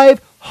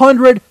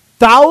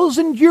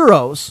 500,000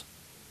 euros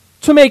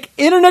to make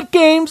internet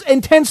games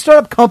and 10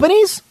 startup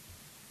companies?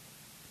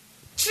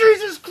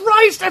 Jesus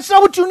Christ, that's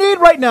not what you need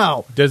right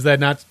now. Does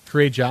that not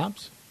create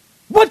jobs?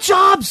 What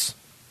jobs?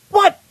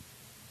 What?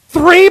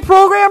 3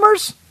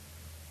 programmers?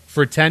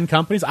 For 10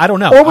 companies? I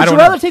don't know. Or would you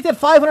rather take that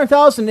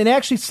 500,000 and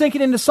actually sink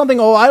it into something,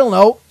 I don't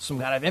know, some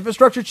kind of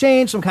infrastructure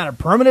change, some kind of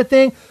permanent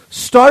thing?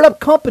 Startup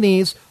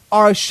companies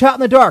are a shot in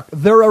the dark.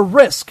 They're a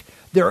risk.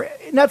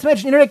 Not to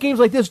mention, internet games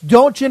like this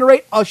don't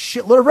generate a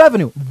shitload of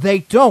revenue. They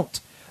don't.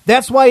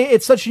 That's why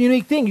it's such a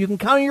unique thing. You can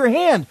count on your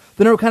hand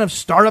the number of kind of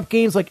startup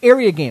games like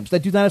area games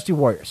that do Dynasty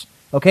Warriors.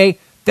 Okay?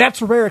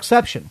 That's a rare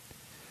exception.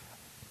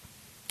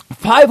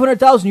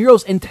 500,000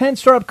 euros in 10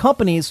 startup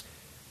companies.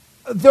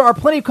 There are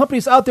plenty of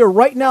companies out there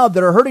right now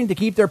that are hurting to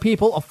keep their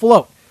people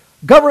afloat.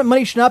 Government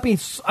money should not be...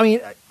 I mean,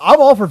 I'm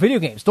all for video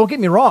games. Don't get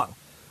me wrong.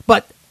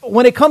 But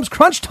when it comes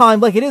crunch time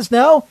like it is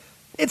now,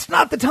 it's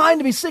not the time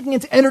to be sinking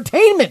into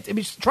entertainment. To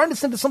be trying to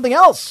sink into something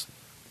else.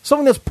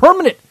 Something that's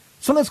permanent.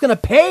 Something that's going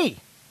to pay.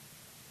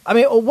 I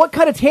mean, what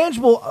kind of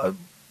tangible...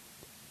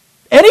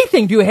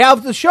 anything do you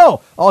have to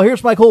show? Oh,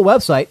 here's my cool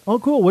website. Oh,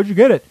 cool. Where'd you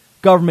get it?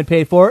 Government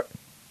paid for it.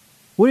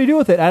 What do you do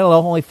with it? I don't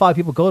know. Only 5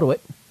 people go to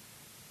it.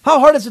 How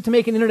hard is it to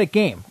make an internet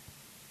game?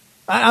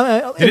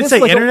 Did it say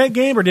like internet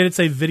game or did it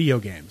say video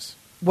games?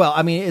 Well,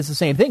 I mean, it's the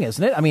same thing,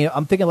 isn't it? I mean,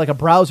 I'm thinking like a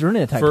browser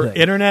internet type for thing.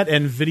 Internet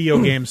and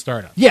video game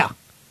startups. Yeah.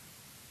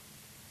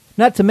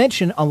 Not to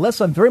mention,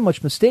 unless I'm very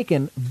much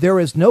mistaken, there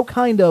is no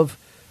kind of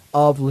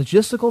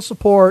logistical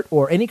support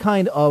or any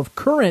kind of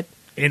current...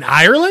 In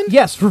Ireland?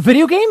 Yes, for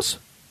video games?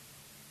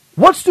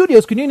 What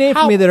studios can you name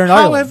for me that are in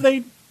Ireland? How have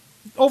they,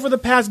 over the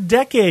past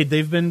decade,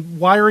 they've been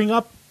wiring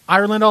up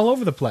Ireland all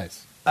over the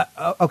place?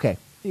 Okay,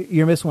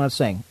 you're missing what I'm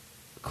saying.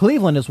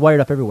 Cleveland is wired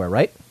up everywhere,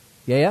 right?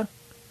 Yeah?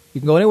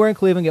 You can go anywhere in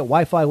Cleveland, get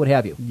Wi-Fi, what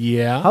have you.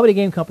 Yeah. How many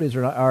game companies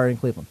are in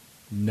Cleveland?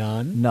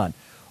 None.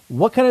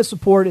 What kind of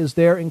support is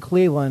there in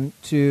Cleveland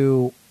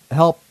to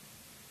help,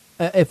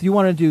 if you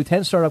want to do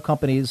 10 startup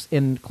companies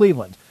in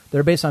Cleveland that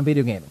are based on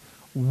video gaming,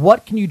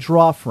 what can you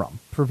draw from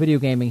for video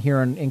gaming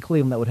here in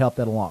Cleveland that would help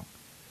that along?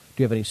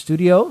 Do you have any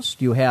studios?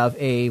 Do you have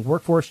a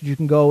workforce that you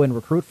can go and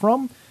recruit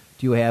from?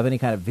 Do you have any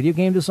kind of video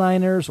game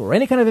designers or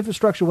any kind of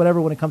infrastructure,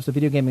 whatever, when it comes to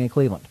video gaming in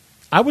Cleveland?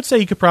 I would say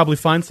you could probably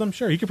find some.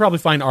 Sure, you could probably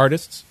find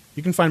artists.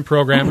 You can find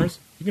programmers.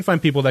 You can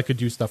find people that could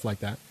do stuff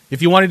like that.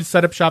 If you wanted to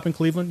set up shop in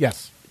Cleveland,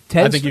 yes.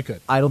 I think you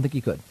could. I don't think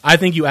you could. I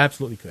think you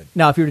absolutely could.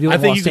 Now, if you were to do it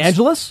in Los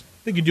Angeles,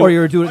 or you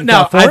were doing it in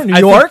California,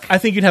 New York, I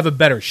think you'd have a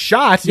better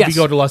shot if you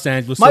go to Los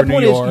Angeles or New York. My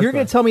point is, you're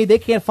going to tell me they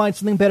can't find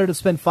something better to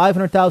spend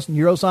 500,000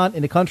 euros on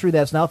in a country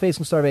that's now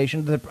facing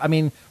starvation. I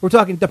mean, we're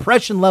talking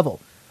depression level.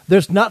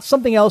 There's not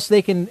something else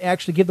they can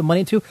actually give the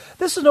money to.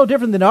 This is no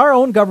different than our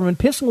own government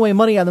pissing away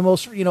money on the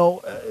most,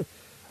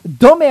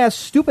 dumbass,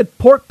 stupid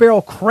pork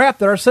barrel crap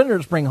that our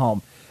senators bring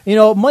home.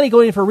 Money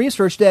going in for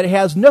research that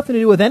has nothing to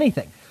do with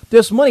anything.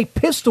 There's money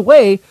pissed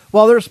away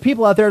while there's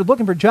people out there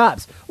looking for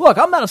jobs. Look,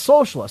 I'm not a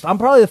socialist. I'm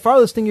probably the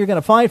farthest thing you're going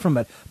to find from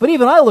it. But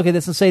even I look at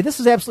this and say, this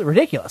is absolutely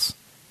ridiculous.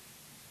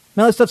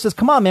 Now, this stuff says,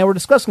 come on, man, we're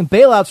discussing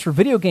bailouts for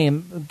video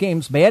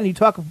games, man. And you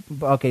talk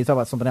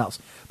about something else.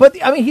 But,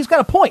 I mean, he's got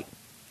a point.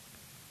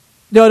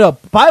 No,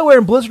 BioWare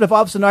and Blizzard have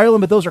offices in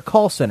Ireland, but those are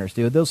call centers,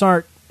 dude. Those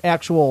aren't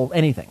actual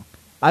anything.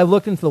 I've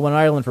looked into the one in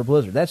Ireland for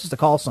Blizzard. That's just a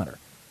call center.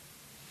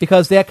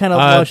 Because that kind of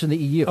launched in the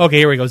EU. Okay,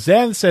 here we go.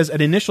 Zan says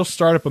an initial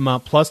startup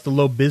amount plus the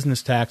low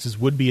business taxes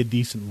would be a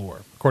decent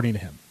lure, according to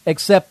him.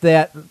 Except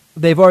that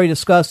they've already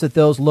discussed that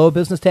those low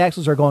business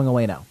taxes are going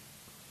away now.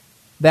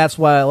 That's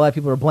why a lot of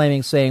people are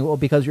blaming, saying, well,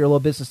 because your low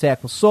business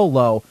tax was so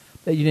low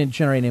that you didn't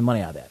generate any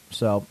money out of that.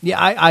 So,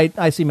 yeah,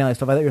 I see mainly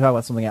stuff. I thought you were talking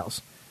about something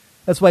else.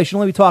 That's why you should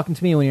only be talking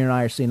to me when you're in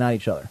IRC, not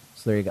each other.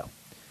 So there you go.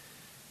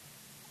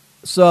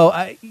 So,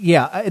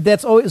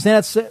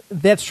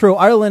 that's true.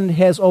 Ireland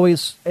has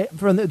always,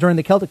 during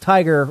the Celtic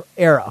Tiger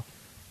era,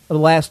 of the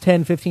last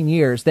 10, 15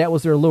 years, that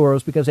was their lure,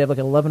 was because they have like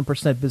an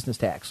 11% business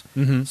tax.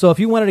 Mm-hmm. So if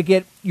you wanted to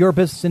get your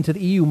business into the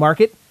EU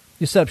market,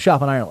 you set up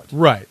shop in Ireland.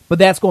 Right. But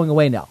that's going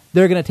away now.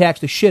 They're going to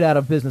tax the shit out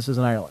of businesses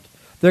in Ireland.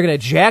 They're going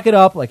to jack it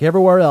up like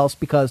everywhere else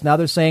because now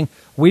they're saying,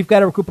 we've got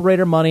to recuperate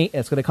our money,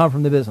 and it's going to come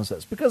from the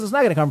businesses. Because it's not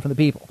going to come from the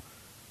people.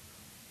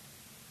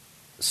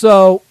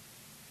 So,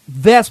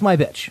 that's my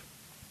bitch.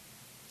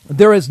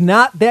 There is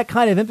not that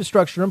kind of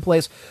infrastructure in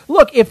place.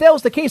 Look, if that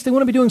was the case, they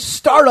wouldn't be doing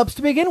startups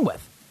to begin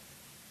with.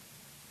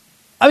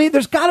 I mean,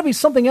 there's got to be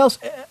something else.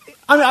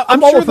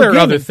 I'm sure there are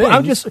other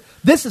things.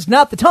 This is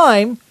not the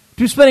time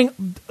to be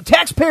spending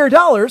taxpayer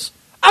dollars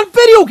on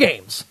video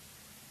games.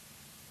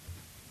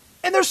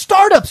 And they're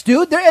startups,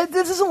 dude.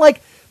 This isn't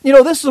like,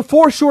 this is a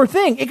for sure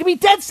thing. It could be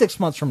dead 6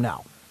 months from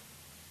now.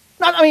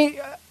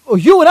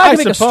 You and I can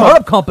make a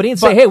startup company and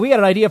say, hey, we got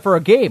an idea for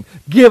a game.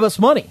 Give us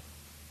money.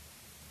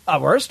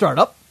 We're a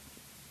startup.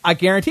 I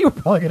guarantee we're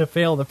probably going to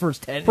fail in the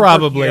first 10.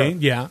 Probably,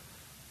 yeah.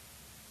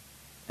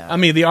 I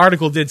mean, the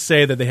article did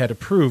say that they had to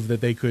prove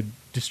that they could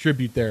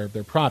distribute their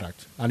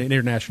product on an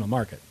international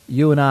market.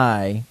 You and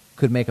I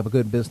could make up a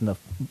good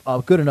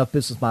enough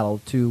business model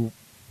to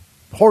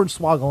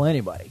hornswoggle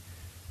anybody.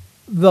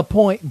 The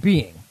point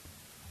being,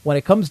 when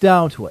it comes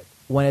down to it,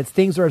 when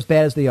things are as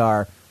bad as they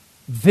are,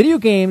 video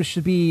games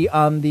should be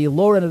on the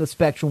lower end of the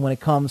spectrum when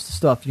it comes to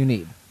stuff you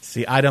need.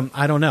 See, I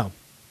don't know.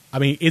 I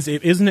mean,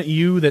 isn't it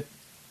you that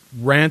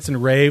rants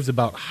and raves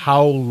about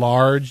how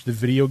large the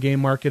video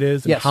game market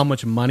is and how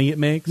much money it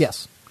makes?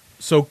 Yes.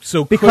 So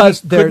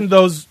because couldn't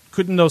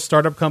those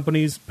startup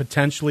companies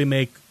potentially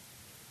make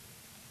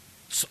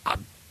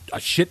a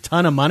shit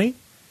ton of money?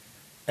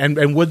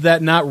 And would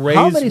that not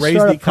raise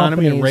the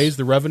economy and raise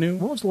the revenue?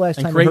 When was the last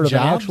time you heard of an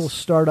actual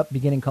startup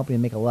beginning company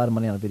and make a lot of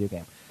money on a video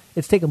game?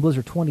 It's taken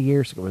Blizzard 20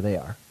 years to get where they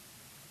are.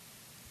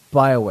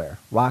 BioWare,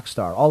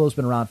 Rockstar, all those have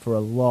been around for a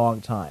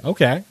long time.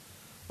 Okay.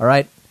 All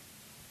right?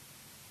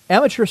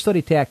 Amateur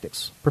study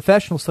tactics.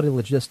 Professional study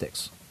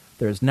logistics.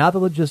 There is not the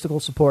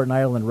logistical support in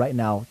Ireland right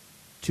now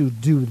to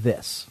do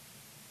this.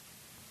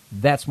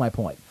 That's my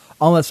point.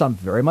 Unless I'm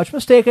very much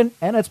mistaken,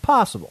 and it's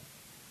possible.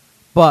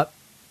 But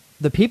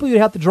the people you'd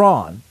have to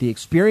draw on, the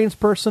experienced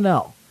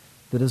personnel,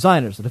 the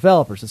designers, the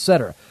developers,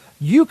 etc.,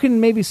 you can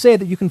maybe say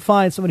that you can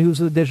find somebody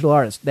who's a digital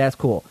artist. That's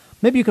cool.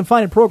 Maybe you can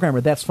find a programmer.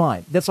 That's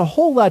fine. That's a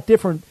whole lot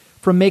different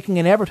from making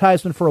an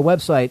advertisement for a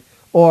website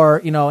or,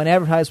 an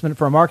advertisement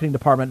for a marketing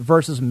department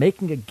versus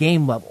making a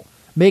game level,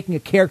 making a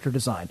character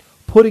design,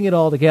 putting it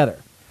all together.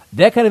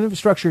 That kind of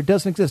infrastructure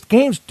doesn't exist.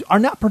 Games are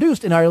not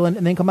produced in Ireland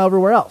and then come out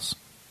everywhere else.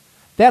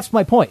 That's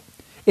my point.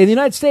 In the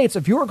United States,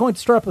 if you were going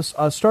to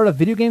start a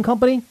video game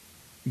company,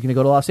 you're going to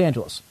go to Los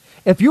Angeles.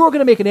 If you were going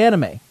to make an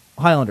anime,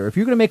 Highlander, if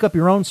you're going to make up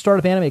your own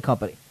startup anime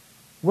company,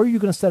 where are you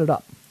going to set it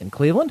up? In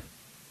Cleveland?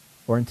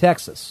 Or in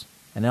Texas?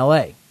 In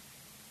L.A.?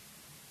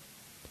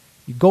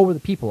 You go where the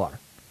people are.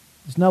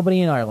 There's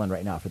nobody in Ireland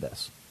right now for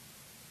this.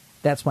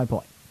 That's my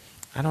point.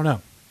 I don't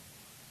know.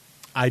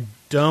 I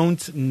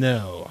don't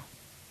know.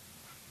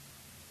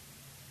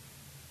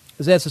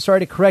 Zed says, sorry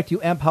to correct you,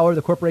 Empower,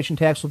 the corporation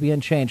tax will be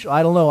unchanged.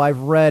 I don't know. I've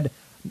read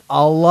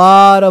a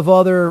lot of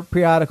other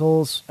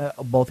periodicals,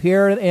 both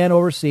here and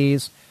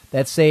overseas,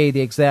 that say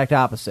the exact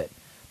opposite.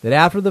 That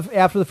after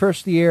the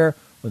first year,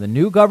 when the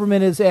new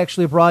government is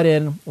actually brought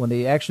in, when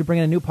they actually bring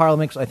in a new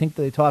parliament, because I think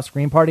they toss the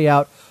Green Party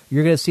out,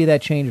 you're going to see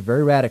that change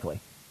very radically.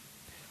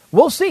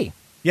 We'll see.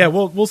 Yeah,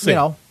 we'll see.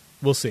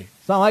 We'll see.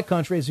 It's not my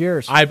country, it's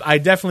yours. I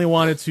definitely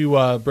wanted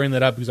to bring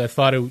that up because I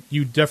thought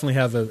you definitely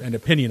have an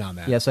opinion on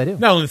that. Yes, I do.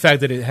 Not only the fact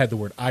that it had the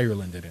word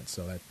Ireland in it,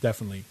 so that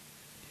definitely.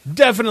 Look,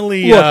 if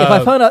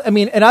I found out,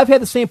 and I've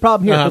had the same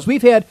problem here,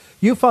 because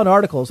you've found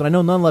articles, and I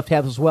know None Left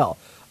have as well,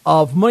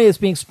 of money that's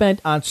being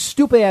spent on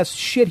stupid-ass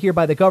shit here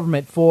by the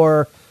government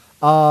for,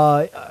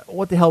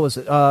 what the hell was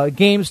it,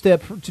 games to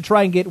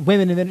try and get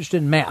women interested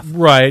in math.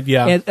 Right,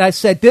 yeah. And I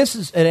said, this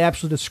is an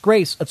absolute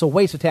disgrace. It's a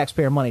waste of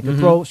taxpayer money to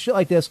throw shit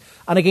like this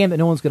on a game that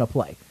no one's going to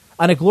play,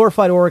 on a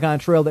glorified Oregon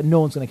Trail that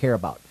no one's going to care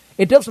about.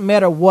 It doesn't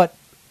matter what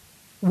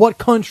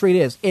country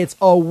it is. It's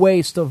a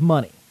waste of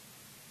money.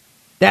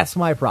 That's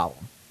my problem.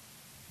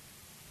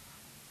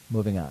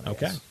 Moving on.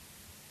 Okay.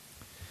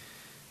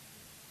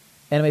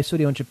 Anime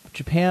studio in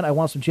Japan. I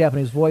want some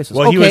Japanese voices.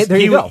 Well, there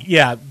you go.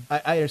 Yeah.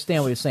 I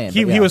understand what he's saying.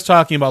 He was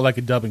talking about like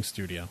a dubbing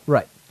studio.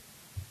 Right.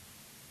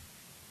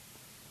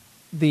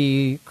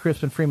 The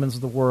Crispin Freemans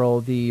of the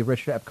world, the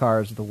Richard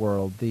Epcars of the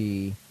world,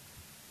 the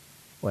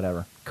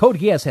whatever. Code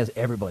Geass has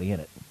everybody in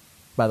it,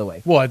 by the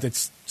way. Well,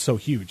 it's so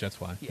huge, that's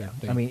why. Yeah.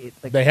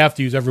 They have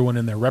to use everyone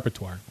in their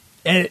repertoire.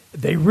 And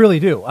they really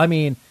do.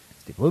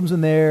 Steve Bloom's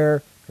in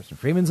there, Crispin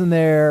Freeman's in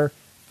there,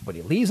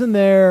 Buddy Lee's in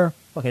there,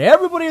 fucking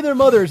everybody and their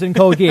mother's in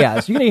Code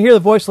Geass. You're going to hear the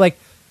voice like,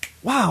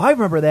 wow, I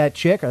remember that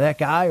chick or that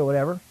guy or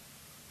whatever.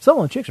 Some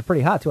of the chicks are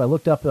pretty hot, too. I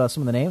looked up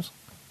some of the names.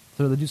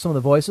 So they do some of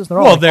the voices. They're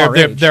all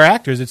they're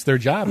actors. It's their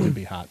job to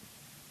be hot.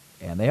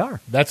 And they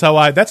are. That's how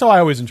I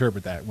always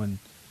interpret that. When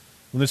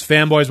there's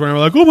fanboys running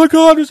around like, oh my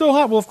God, they're so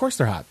hot. Well, of course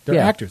they're hot. They're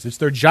actors. It's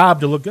their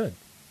job to look good.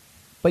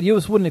 But you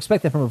just wouldn't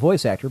expect that from a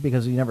voice actor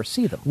because you never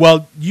see them.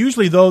 Well,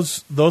 usually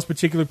those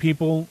particular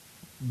people,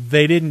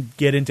 they didn't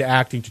get into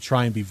acting to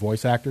try and be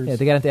voice actors. Yeah,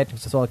 they got into acting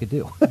because that's all I could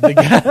do. they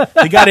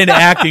got into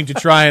acting to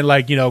try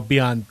and be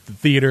on the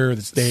theater,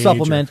 the stage,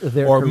 supplement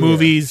their or career.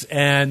 movies.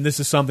 And this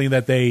is something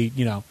that they,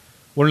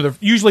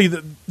 usually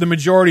the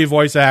majority of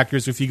voice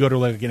actors, if you go to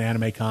like an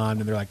anime con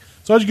and they're like,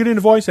 so how'd you get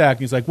into voice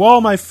acting? He's like, well,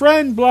 my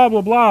friend, blah,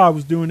 blah, blah, I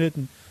was doing it.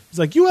 And he's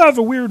like, you have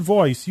a weird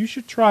voice. You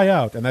should try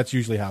out. And that's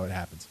usually how it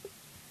happens.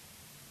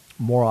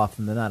 More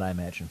often than not, I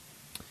imagine.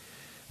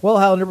 Well,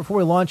 Highlander, before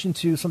we launch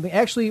into something,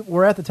 actually,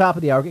 we're at the top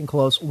of the hour, getting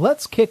close.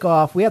 Let's kick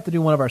off. We have to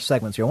do one of our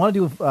segments here. I want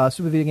to do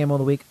Stupid Video Game of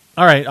the Week.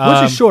 All right.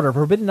 Which is shorter,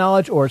 Forbidden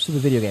Knowledge or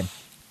Stupid Video Game?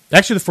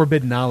 Actually, the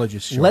Forbidden Knowledge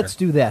is shorter. Let's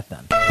do that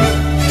then.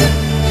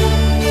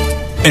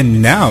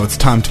 And now it's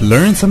time to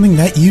learn something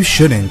that you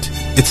shouldn't.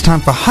 It's time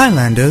for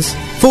Highlander's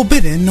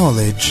Forbidden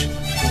Knowledge.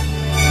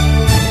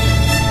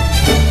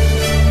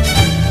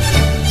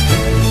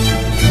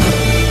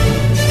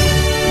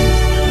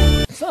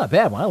 It's not a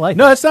bad one. I like it.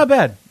 No, it's not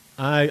bad.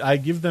 I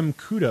give them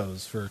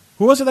kudos for...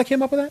 Who was it that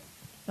came up with that?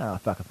 Oh,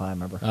 fuck if I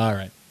remember. All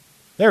right.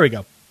 There we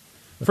go.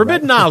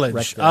 Forbidden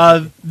Knowledge.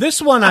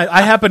 This one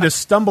I happen to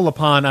stumble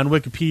upon on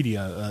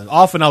Wikipedia.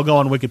 Often I'll go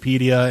on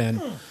Wikipedia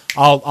and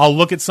I'll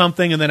look at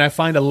something and then I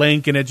find a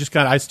link and it just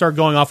I start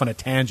going off on a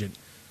tangent.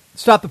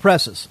 Stop the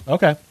presses.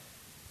 Okay.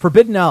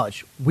 Forbidden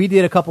Knowledge. We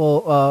did a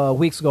couple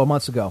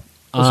months ago.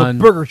 It was a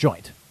burger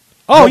joint.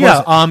 Oh,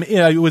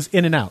 yeah. It was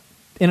In-N-Out.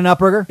 In-N-Out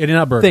Burger?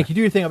 In-N-Out Burger. Thank you.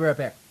 Do your thing. I'll be right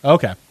back.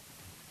 Okay.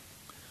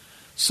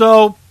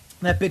 So...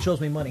 That bitch owes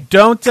me money.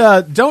 Don't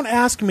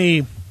ask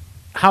me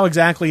how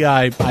exactly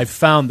I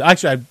found...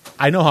 Actually,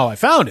 I know how I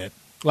found it.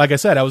 Like I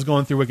said, I was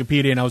going through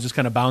Wikipedia and I was just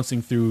kind of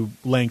bouncing through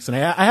links, and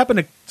I happened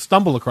to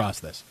stumble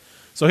across this.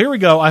 So here we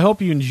go. I hope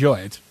you enjoy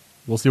it.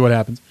 We'll see what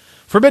happens.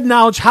 Forbidden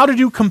knowledge, how to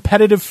do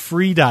competitive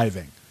free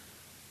diving.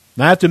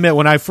 Now, I have to admit,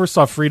 when I first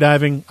saw free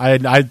diving,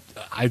 I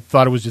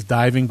thought it was just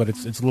diving, but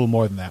it's a little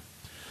more than that.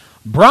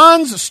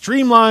 Bronze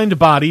streamlined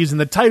bodies in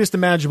the tightest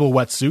imaginable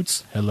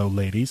wetsuits, hello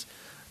ladies,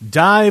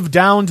 dive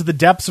down to the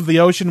depths of the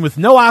ocean with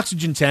no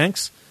oxygen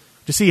tanks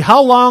to see how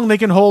long they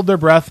can hold their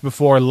breath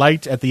before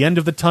light at the end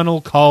of the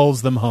tunnel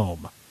calls them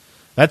home.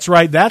 That's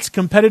right, that's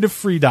competitive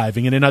free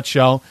diving in a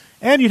nutshell,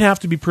 and you'd have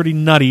to be pretty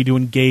nutty to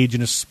engage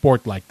in a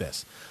sport like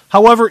this.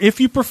 However, if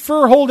you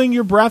prefer holding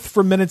your breath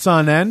for minutes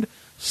on end,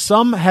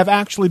 some have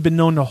actually been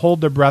known to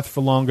hold their breath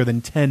for longer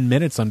than 10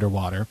 minutes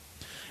underwater.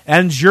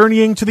 And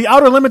journeying to the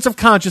outer limits of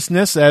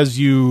consciousness as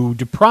you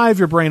deprive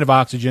your brain of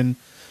oxygen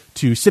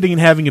to sitting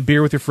and having a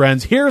beer with your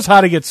friends, here's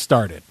how to get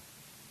started.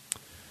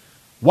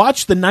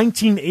 Watch the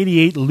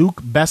 1988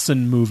 Luc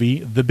Besson movie,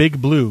 The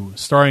Big Blue,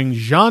 starring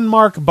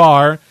Jean-Marc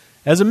Barr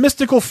as a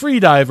mystical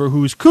freediver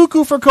who's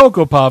cuckoo for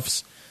Cocoa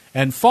Puffs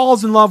and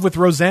falls in love with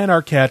Roseanne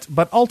Arquette,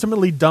 but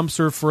ultimately dumps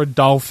her for a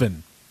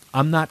dolphin.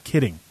 I'm not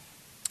kidding.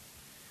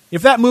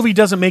 If that movie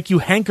doesn't make you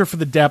hanker for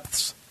the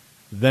depths,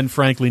 then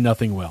frankly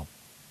nothing will.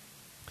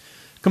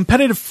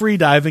 Competitive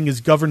freediving is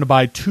governed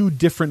by two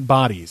different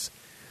bodies,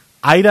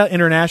 IDA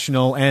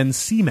International and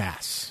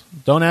CMAS.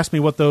 Don't ask me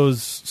what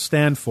those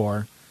stand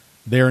for.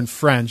 They're in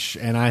French,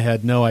 and I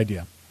had no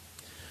idea.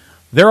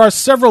 There are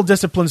several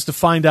disciplines to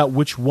find out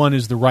which one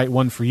is the right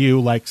one for you,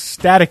 like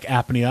static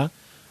apnea,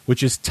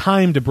 which is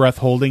timed breath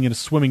holding in a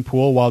swimming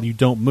pool while you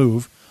don't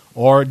move,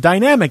 or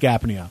dynamic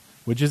apnea,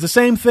 which is the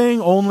same thing,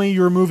 only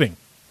you're moving.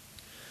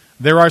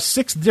 There are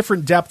 6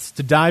 different depths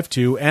to dive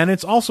to, and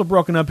it's also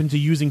broken up into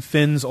using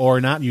fins or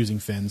not using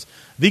fins.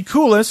 The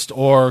coolest,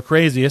 or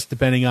craziest,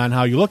 depending on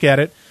how you look at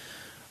it,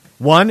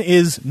 one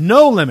is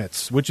no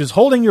limits, which is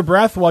holding your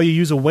breath while you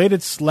use a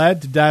weighted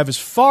sled to dive as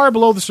far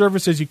below the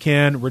surface as you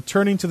can,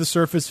 returning to the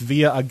surface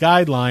via a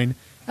guideline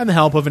and the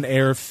help of an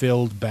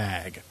air-filled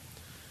bag.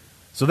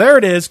 So there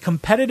it is,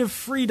 competitive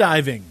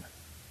freediving.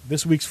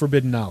 This week's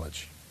Forbidden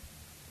Knowledge.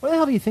 Why the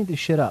hell do you think this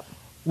shit up?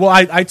 Well,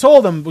 I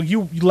told him, well,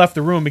 you left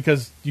the room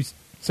because you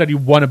said you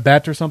won a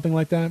bet or something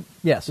like that?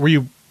 Yes. Were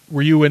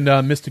you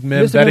and Mystic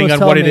Mim betting on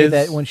what it is?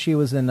 That when she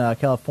was in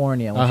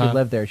California, when she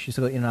lived there, she used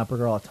to go to In-N-Out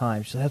Burger all the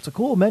time. She said, that's a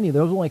cool menu.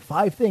 There was only like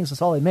 5 things.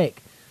 That's all they make.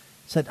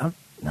 I said,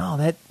 no,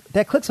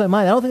 that clicks my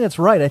mind. I don't think that's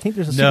right. I think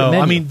there's a secret menu.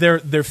 No, I mean,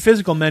 their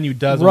physical menu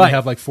does only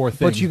have like 4 things.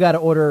 But you got to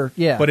order,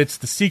 yeah. But it's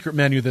the secret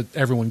menu that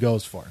everyone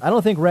goes for. I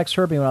don't think Rex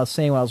heard me when I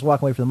was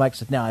walking away from the mic. I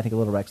said, no, I think a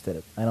little Rex did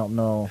it. I don't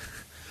know.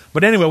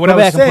 But anyway, what I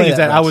was saying is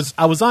that I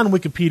was on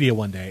Wikipedia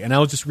one day, and I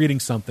was just reading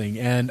something,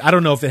 and I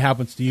don't know if it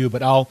happens to you,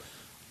 but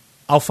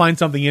I'll find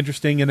something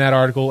interesting in that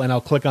article, and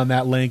I'll click on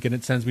that link, and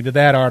it sends me to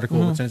that article,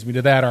 and it sends me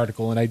to that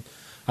article, and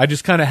I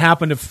just kind of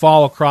happened to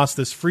fall across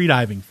this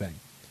freediving thing.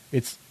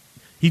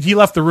 He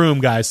left the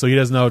room, guys, so he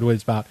doesn't know what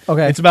it's about.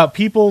 Okay. It's about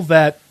people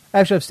that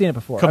actually I've seen it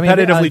before.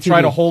 Competitively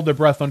try to hold their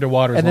breath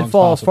underwater and then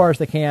fall as far as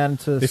they can.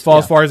 They fall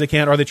as far as they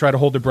can, or they try to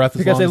hold their breath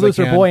as long as they can. Because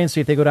they lose their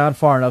buoyancy if they go down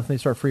far enough, and they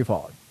start free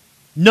falling.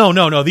 No.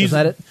 Isn't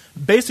that it?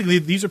 Basically,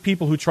 these are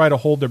people who try to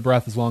hold their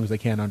breath as long as they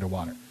can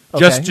underwater, okay.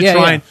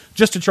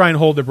 just to try and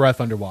hold their breath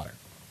underwater.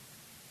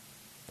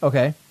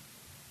 Okay.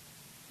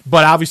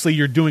 But obviously,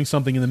 you're doing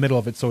something in the middle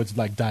of it, so it's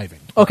like diving.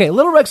 Okay,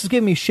 Little Rex is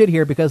giving me shit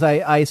here because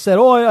I said,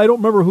 I don't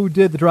remember who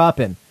did the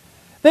drop-in.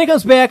 Then he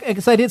comes back,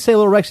 because I did say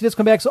Little Rex, he did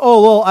come back,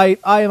 so, I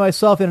am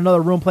myself in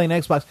another room playing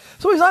Xbox.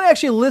 So he's not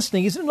actually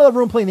listening. He's in another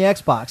room playing the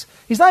Xbox.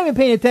 He's not even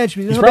paying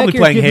attention. He's probably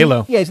playing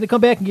Halo. He's going to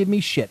come back and give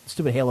me shit,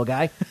 stupid Halo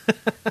guy.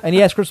 And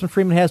yes, Crispin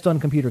Freeman has done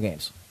computer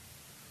games.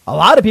 A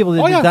lot of people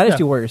did the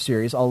Dynasty Warrior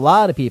series. A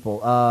lot of people.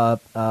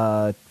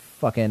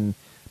 Fucking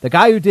the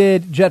guy who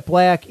did Jet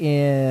Black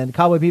in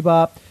Cowboy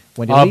Bebop.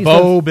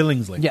 Bo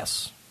Billingsley.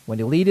 Yes.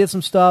 Wendy Lee did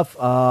some stuff.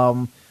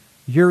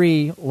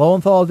 Yuri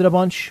Lowenthal did a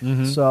bunch,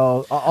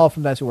 so all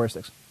from Dynasty Warrior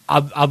 6.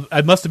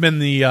 I must have been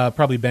the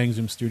probably Bang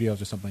Zoom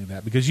Studios or something like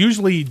that, because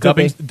usually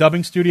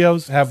dubbing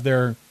studios have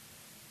their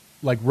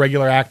like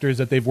regular actors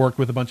that they've worked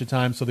with a bunch of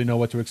times, so they know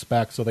what to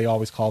expect, so they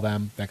always call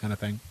them, that kind of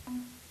thing.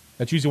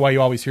 That's usually why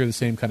you always hear the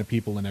same kind of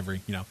people in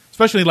every,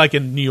 especially like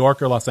in New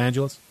York or Los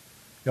Angeles,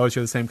 you always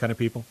hear the same kind of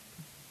people.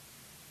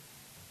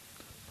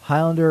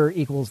 Highlander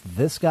equals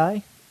this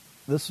guy.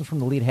 This is from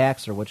the lead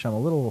Hackster, which I'm a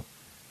little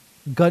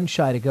gun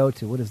shy to go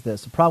to. What is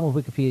this? The problem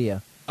with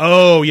Wikipedia.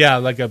 Oh yeah,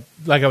 like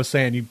I was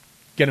saying, you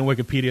get in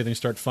Wikipedia, then you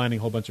start finding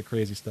a whole bunch of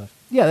crazy stuff.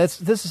 Yeah,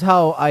 this is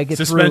how I get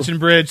Suspension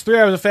Bridge, 3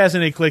 hours of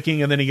fascinating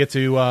clicking, and then you get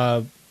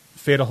to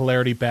Fatal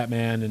Hilarity,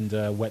 Batman,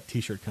 and Wet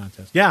T-shirt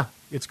contest. Yeah,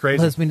 it's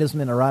crazy. Lesbianism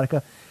and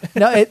erotica.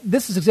 Now,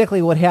 this is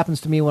exactly what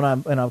happens to me when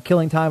I'm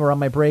killing time or on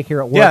my break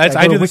here at work. Yeah,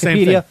 I do the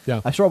same thing.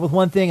 Yeah. I start with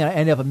one thing and I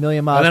end up a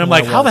million miles. And then I'm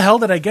like, how the hell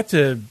did I get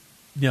to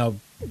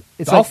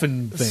it's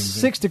dolphin like things?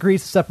 6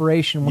 degrees of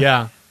separation.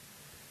 Yeah.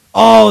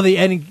 Oh, the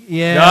ending.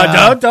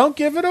 Yeah. Don't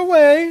give it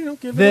away. Don't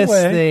give it away.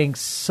 This thing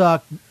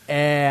sucked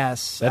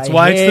ass. That's I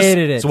why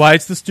hated it. That's why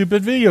it's the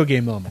stupid video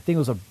game moment. I think it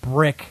was a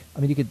brick. I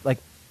mean, you could like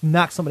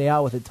knock somebody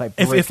out with it type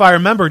brick. If I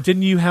remember,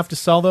 didn't you have to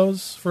sell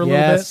those for a little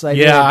bit? Yes, I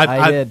did.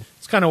 I did.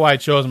 It's kind of why I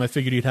chose them. I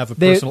figured you'd have a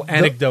personal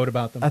anecdote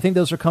about them. I think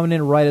those are coming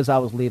in right as I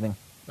was leaving.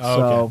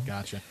 Oh, okay.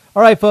 Gotcha.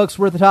 All right, folks,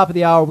 we're at the top of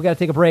the hour. We got to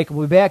take a break.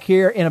 We'll be back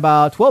here in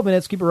about 12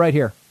 minutes. Keep it right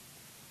here.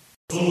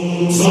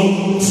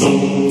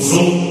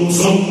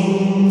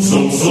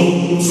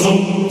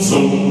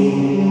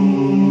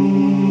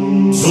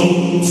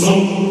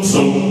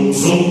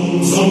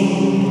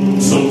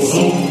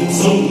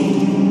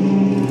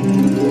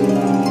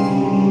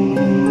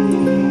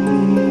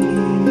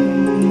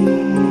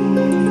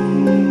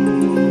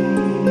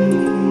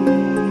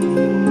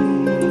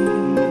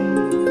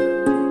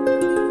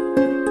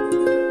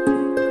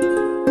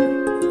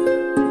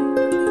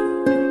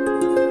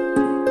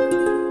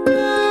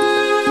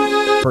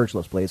 Purge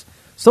list, please.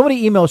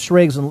 Somebody email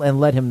Shriggs and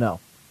let him know.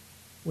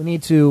 We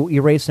need to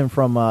erase him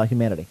from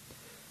humanity.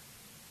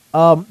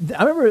 I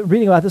remember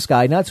reading about this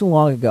guy not too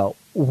long ago,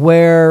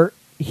 where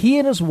he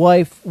and his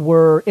wife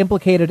were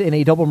implicated in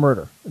a double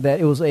murder. That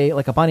it was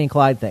like a Bonnie and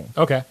Clyde thing.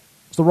 Okay,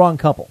 it's the wrong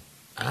couple.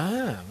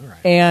 Ah, all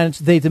right. And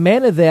they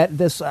demanded that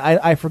this.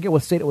 I forget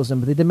what state it was in,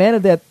 but they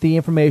demanded that the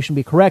information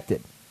be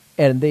corrected,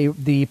 and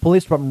the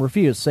police department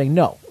refused, saying,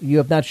 "No, you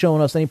have not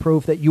shown us any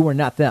proof that you were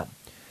not them."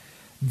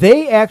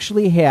 They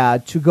actually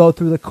had to go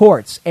through the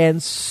courts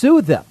and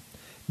sue them,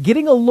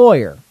 getting a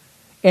lawyer,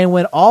 and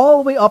went all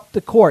the way up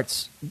the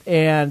courts.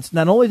 And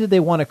not only did they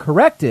want to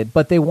correct it,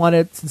 but they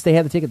wanted, since they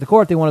had to take it to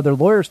court, they wanted their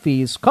lawyers'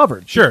 fees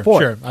covered. Sure.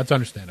 That's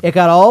understandable. It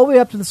got all the way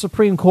up to the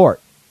Supreme Court.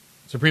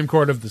 Supreme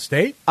Court of the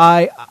state?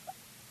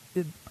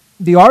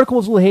 The article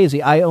was a little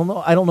hazy. I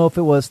don't know if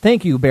it was,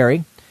 thank you,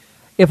 Barry,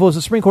 if it was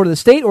the Supreme Court of the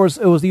state or it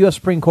was the U.S.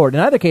 Supreme Court. In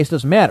either case, it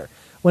doesn't matter.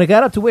 When it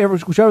got up to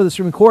whichever of the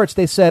Supreme Courts,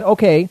 they said,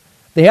 okay,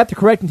 they have to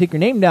correct and take your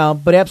name down,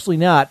 but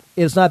absolutely not.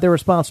 It's not their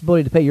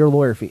responsibility to pay your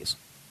lawyer fees.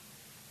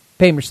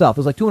 Pay them yourself. It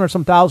was like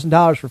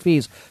 $200,000 for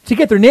fees to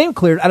get their name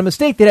cleared on a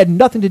mistake that had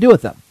nothing to do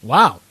with them.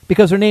 Wow.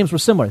 Because their names were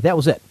similar. That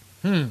was it.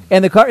 And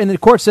the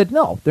court said,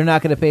 no, they're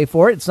not going to pay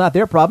for it. It's not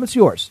their problem. It's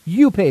yours.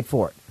 You paid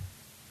for it.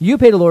 You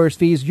paid the lawyer's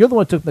fees. You're the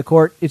one who took them to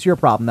court. It's your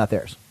problem, not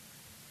theirs.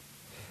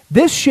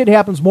 This shit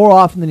happens more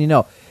often than you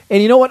know.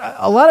 And you know what?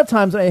 A lot of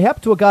times, it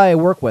happened to a guy I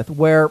work with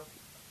where,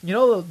 you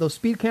know those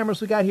speed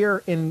cameras we got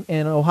here in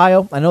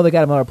Ohio? I know they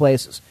got them in other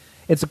places.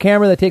 It's a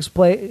camera that takes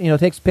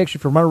a picture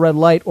from a red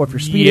light or if you're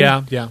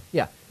speeding.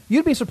 Yeah.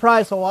 You'd be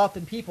surprised how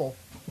often people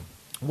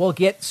will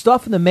get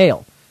stuff in the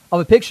mail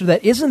of a picture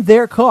that isn't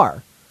their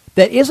car,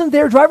 that isn't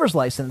their driver's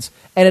license,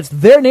 and it's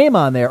their name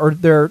on there or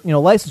their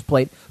license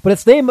plate, but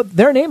it's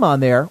their name on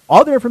there,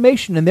 all their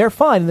information, and they're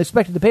fine, and they're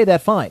expected to pay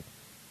that fine.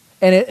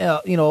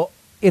 And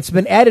it's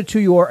been added to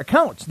your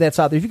account that's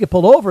out there. If you get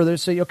pulled over, they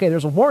say, okay,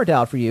 there's a warrant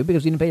out for you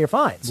because you didn't pay your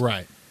fines.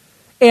 Right.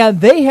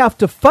 And they have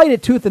to fight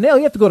it tooth and nail.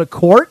 You have to go to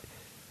court.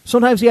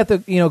 Sometimes you have to,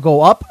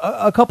 go up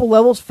a couple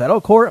levels,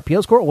 federal court,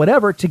 appeals court,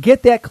 whatever, to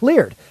get that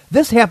cleared.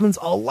 This happens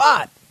a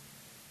lot.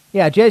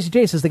 Yeah, Jazzy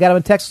J says they got them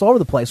in Texas all over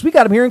the place. We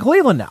got them here in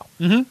Cleveland now.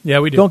 Mm-hmm. Yeah,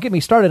 we do. Don't get me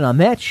started on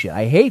that shit.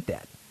 I hate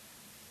that.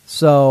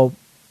 So,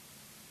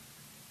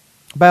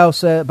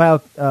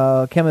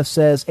 biochemist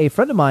says, a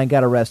friend of mine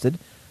got arrested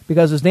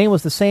because his name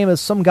was the same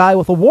as some guy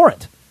with a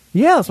warrant.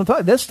 Yeah, that's what I'm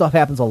talking. This stuff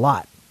happens a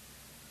lot.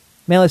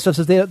 Manly Stuff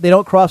says they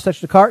don't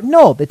cross-touch the car.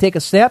 No, they take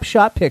a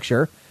snapshot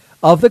picture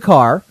of the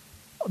car,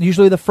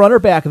 usually the front or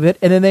back of it,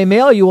 and then they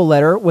mail you a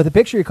letter with a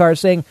picture of your car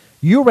saying,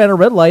 you ran a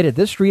red light at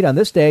this street on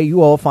this day,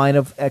 you owe a fine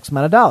of X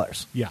amount of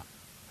dollars. Yeah.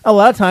 A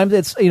lot of times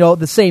it's,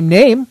 the same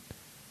name,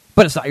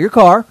 but it's not your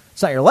car,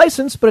 it's not your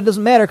license, but it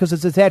doesn't matter because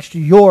it's attached to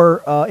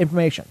your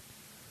information.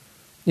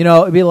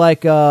 It'd be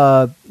like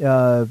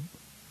Joe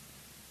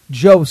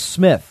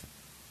Smith,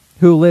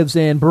 who lives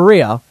in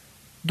Berea,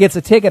 gets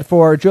a ticket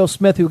for Joe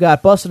Smith who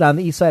got busted on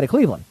the east side of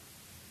Cleveland.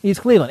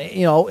 East Cleveland.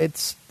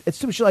 It's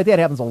stupid shit like that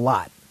happens a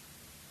lot.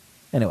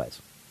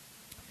 Anyways.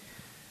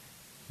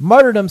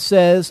 Martyrdom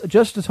says,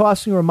 just a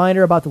tossing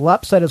reminder about the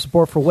lopsided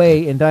support for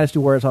Way in Dynasty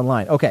Warriors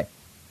Online. Okay.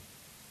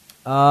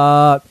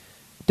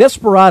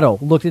 Desperado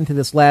looked into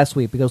this last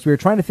week because we were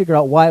trying to figure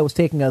out why it was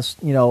taking us,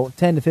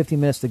 10 to 15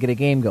 minutes to get a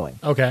game going.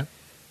 Okay.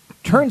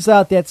 Turns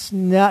out that's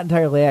not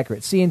entirely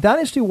accurate. See, in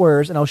Dynasty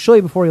Warriors, and I'll show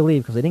you before you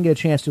leave because I didn't get a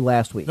chance to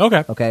last week.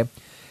 Okay.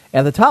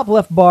 At the top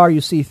left bar,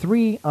 you see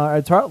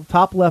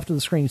top left of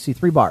the screen, you see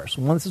three bars.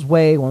 One that says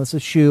Way, one that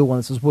says Shu, one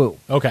that says Woo.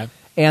 Okay.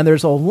 And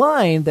there's a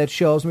line that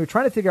shows, and we were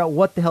trying to figure out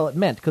what the hell it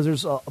meant, because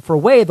there's for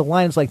Way, the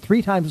line is like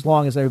 3 times as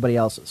long as everybody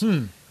else's.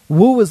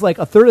 Woo is like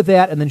a third of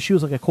that, and then Shu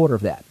is like a quarter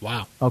of that.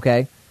 Wow.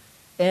 Okay.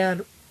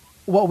 And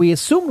what we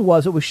assumed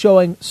was it was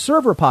showing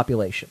server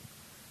population.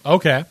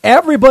 Okay.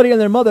 Everybody and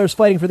their mother is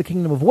fighting for the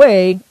Kingdom of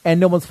Way, and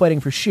no one's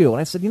fighting for Shu.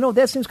 And I said,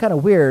 that seems kind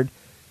of weird,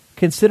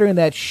 considering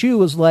that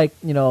Shu is like,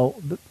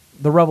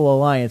 the Rebel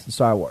Alliance in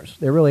Star Wars.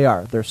 They really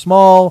are. They're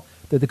small,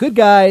 they're the good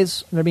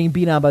guys, and they're being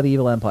beaten on by the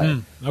evil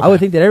Empire. Okay. I would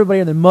think that everybody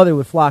and their mother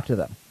would flock to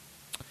them.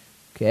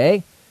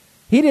 Okay.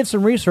 He did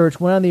some research,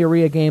 went on the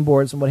AREA game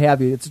boards and what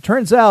have you. It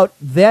turns out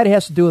that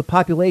has to do with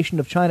population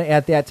of China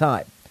at that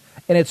time.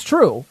 And it's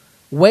true.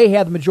 Wei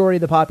had the majority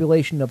of the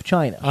population of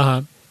China.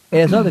 Uh-huh. It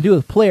has nothing to do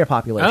with player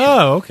population.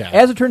 Oh, okay.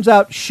 As it turns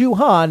out, Shu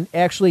Han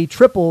actually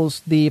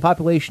triples the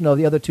population of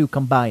the other two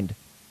combined.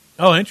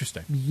 Oh,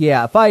 interesting.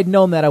 Yeah, if I had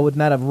known that, I would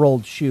not have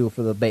rolled shoe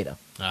for the beta.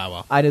 Ah,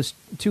 well. I was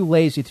too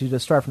lazy to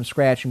just start from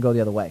scratch and go the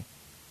other way.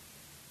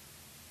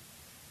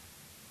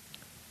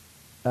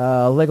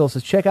 Lego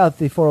says, check out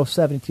the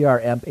 407 TR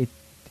Emp,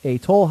 a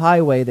toll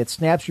highway that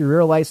snaps your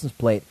rear license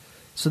plate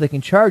so they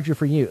can charge you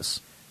for use.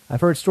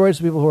 I've heard stories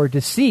of people who are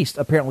deceased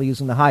apparently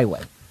using the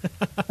highway.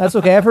 That's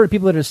okay. I've heard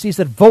people that are deceased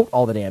that vote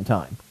all the damn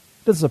time.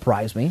 Doesn't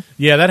surprise me.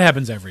 Yeah, that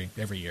happens every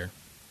year.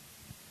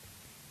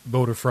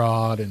 Voter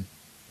fraud and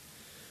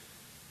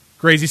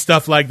crazy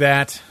stuff like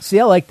that. See,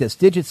 I like this.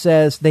 Digit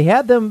says, they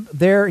had them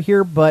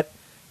here, but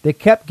they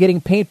kept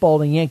getting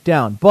paintballed and yanked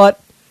down.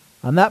 But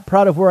I'm not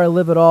proud of where I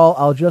live at all.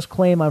 I'll just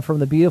claim I'm from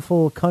the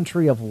beautiful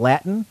country of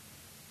Latin.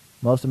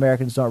 Most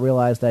Americans don't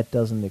realize that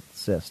doesn't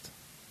exist.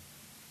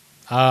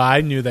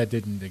 I knew that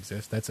didn't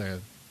exist. That's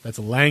a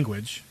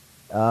language.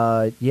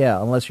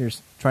 Yeah, unless you're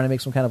trying to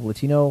make some kind of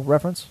Latino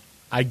reference.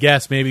 I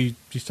guess maybe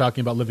she's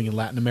talking about living in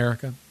Latin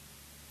America.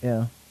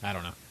 Yeah. I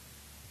don't know.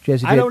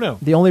 Jesse, I don't know.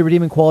 The only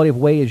redeeming quality of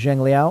Wei is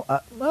Zheng Liao.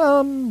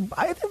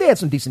 I think they had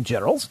some decent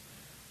generals.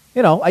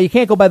 You know, you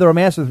can't go by the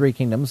Romance of the Three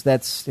Kingdoms.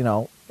 That's,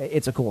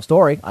 it's a cool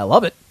story. I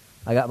love it.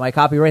 I got my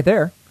copy right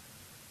there.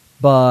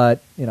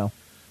 But, So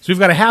we've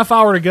got a half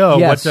hour to go.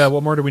 Yes.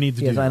 What more do we need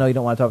to do? Yes, I know you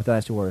don't want to talk about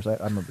Dynasty Warriors.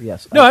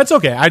 Yes. No, that's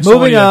okay.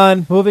 Moving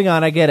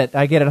on. I get it.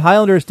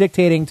 Highlander is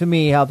dictating to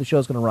me how the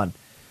show's going to run.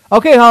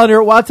 Okay,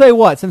 Highlander, well, I'll tell you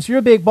what. Since you're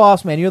a big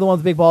boss, man, you're the one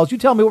with the big balls, you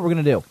tell me what we're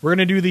going to do. We're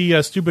going to do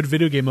the stupid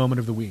video game moment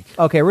of the week.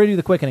 Okay, we're going to do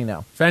the quickening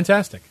now.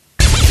 Fantastic.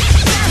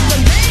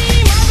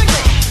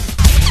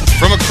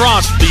 From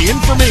across the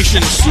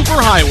information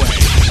superhighway,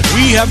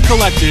 we have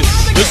collected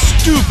the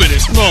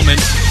stupidest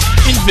moments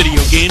in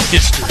video game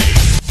history.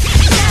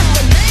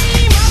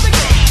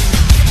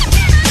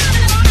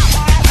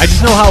 I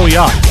just know how we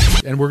are.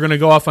 And we're going to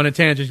go off on a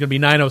tangent. It's going to be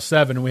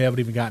 9:07, and we haven't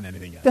even gotten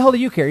anything yet. The hell do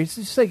you care? You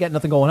just say you got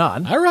nothing going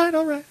on. All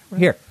right.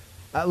 Here,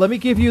 let me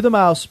give you the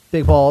mouse,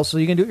 Big Balls, so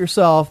you can do it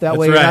yourself. That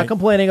way you're right. not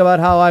complaining about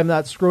how I'm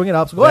not screwing it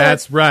up. So go ahead.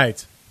 That's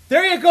right.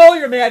 There you go,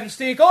 Your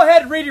Majesty. Go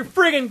ahead and read your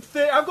friggin'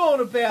 thing. I'm going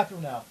to the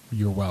bathroom now.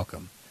 You're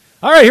welcome.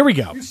 All right, here we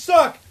go. You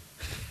suck.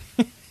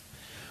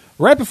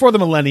 Right before the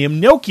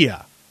millennium,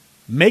 Nokia,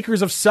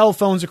 makers of cell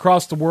phones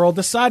across the world,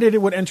 decided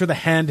it would enter the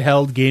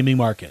handheld gaming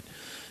market.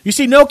 You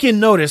see, Nokia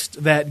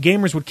noticed that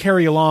gamers would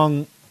carry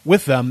along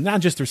with them not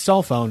just their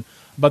cell phone,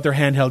 but their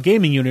handheld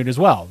gaming unit as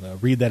well.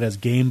 Read that as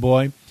Game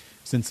Boy,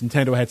 since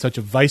Nintendo had such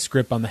a vice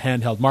grip on the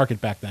handheld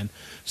market back then.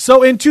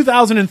 So in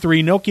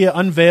 2003, Nokia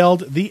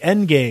unveiled the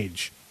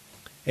N-Gage,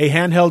 a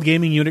handheld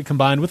gaming unit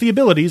combined with the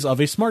abilities of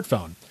a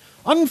smartphone.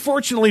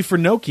 Unfortunately for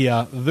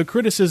Nokia, the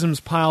criticisms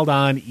piled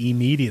on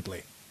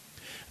immediately.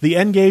 The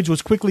N-Gage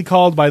was quickly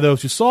called by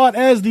those who saw it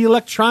as the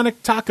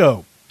electronic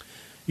taco.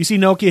 You see,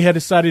 Nokia had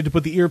decided to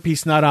put the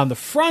earpiece not on the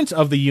front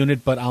of the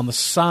unit, but on the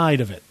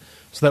side of it,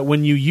 so that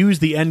when you used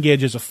the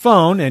N-Gage as a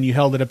phone and you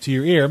held it up to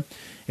your ear,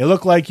 it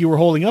looked like you were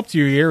holding up to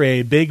your ear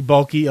a big,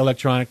 bulky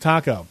electronic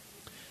taco.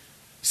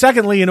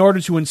 Secondly, in order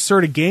to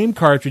insert a game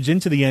cartridge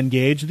into the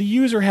N-Gage, the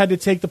user had to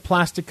take the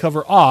plastic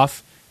cover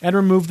off and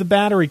remove the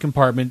battery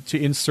compartment to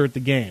insert the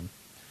game.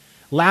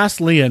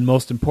 Lastly, and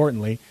most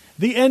importantly,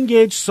 the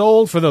N-Gage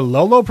sold for the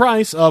low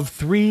price of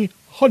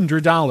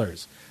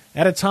 $300.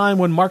 At a time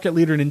when market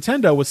leader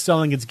Nintendo was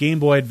selling its Game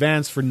Boy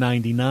Advance for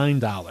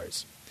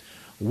 $99.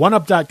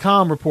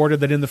 OneUp.com reported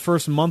that in the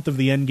first month of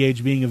the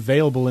N-Gage being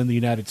available in the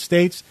United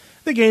States,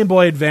 the Game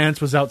Boy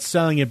Advance was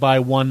outselling it by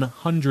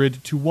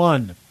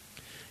 100-1.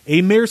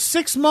 A mere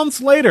 6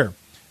 months later,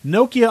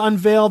 Nokia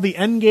unveiled the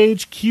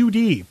N-Gage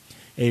QD,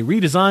 a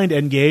redesigned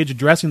N-Gage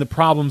addressing the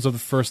problems of the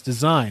first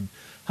design.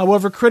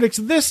 However, critics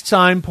this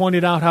time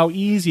pointed out how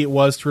easy it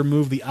was to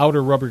remove the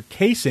outer rubber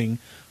casing,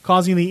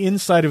 causing the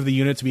inside of the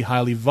unit to be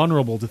highly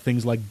vulnerable to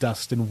things like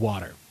dust and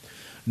water.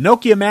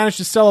 Nokia managed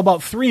to sell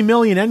about 3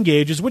 million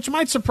N-Gages, which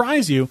might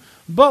surprise you,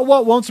 but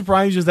what won't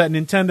surprise you is that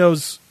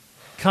Nintendo's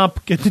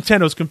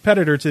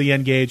competitor to the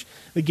N-Gage,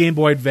 the Game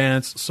Boy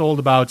Advance, sold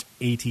about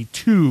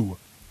 82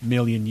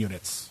 million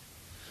units.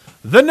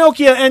 The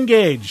Nokia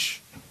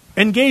N-Gage,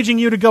 engaging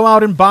you to go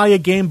out and buy a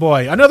Game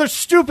Boy. Another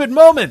stupid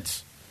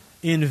moment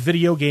in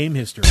video game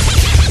history.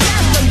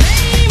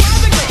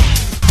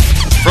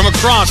 From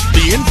across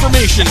the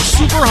information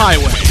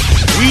superhighway,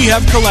 we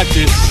have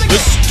collected the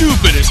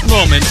stupidest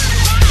moments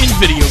in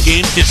video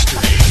game history.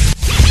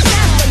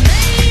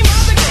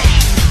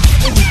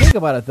 If you think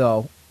about it,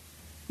 though,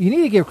 you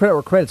need to give credit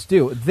where credit's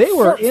due. They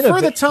were innovative.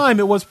 For the time,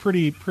 it was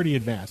pretty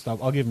advanced.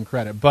 I'll give them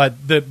credit.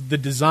 But the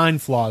design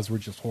flaws were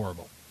just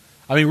horrible.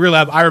 I mean, really,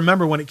 I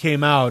remember when it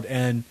came out,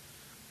 and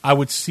I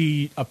would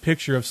see a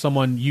picture of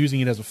someone using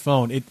it as a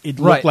phone. It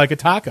looked like a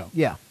taco.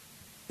 Yeah.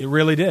 It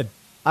really did.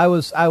 I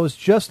was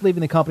just leaving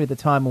the company at the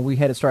time when we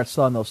had to start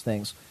selling those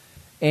things.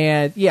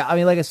 And, yeah, I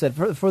mean, like I said,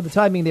 for the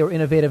time being, they were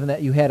innovative in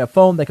that you had a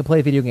phone that could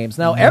play video games.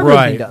 Now,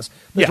 everything does.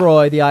 The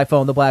Droid, the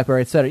iPhone, the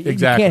BlackBerry, etc. Exactly.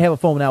 You can't have a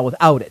phone now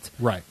without it.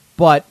 Right.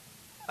 But,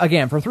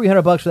 again, for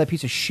 $300 for that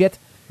piece of shit,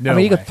 no I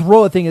mean, you way. could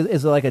throw a thing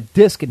as like a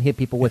disc and hit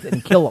people with it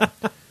and kill them.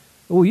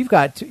 Oh, you've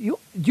got to, do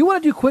you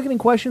want to do quickening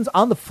questions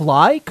on the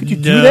fly? Could you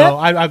do that? No,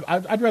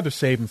 I'd rather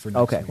save them for next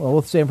week. Okay, well,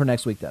 we'll save them for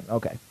next week then.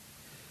 Okay.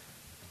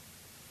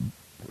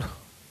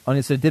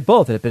 Only said it did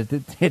both. It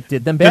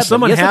did them badly. Does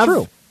someone that's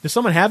true. Does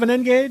someone have an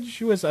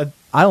N-Gage? I don't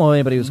know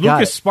anybody who's got it.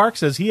 Lucas Sparks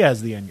says he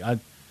has the N-Gage,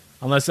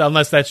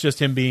 unless that's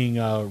just him being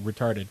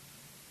retarded.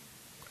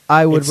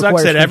 I would. It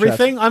sucks at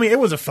everything. I mean, it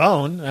was a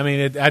phone. I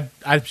mean,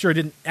 I'm sure it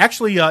didn't.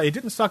 Actually, it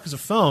didn't suck as a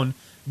phone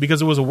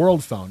because it was a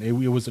world phone. It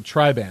was a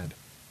tri-band,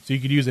 so you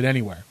could use it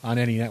anywhere on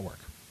any network.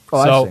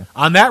 Oh, so I see.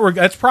 on that,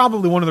 that's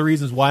probably one of the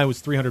reasons why it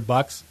was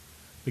 $300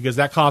 because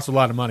that cost a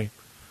lot of money.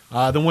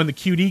 Then when the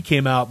QD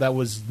came out, that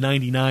was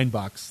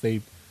 $99.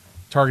 They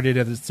targeted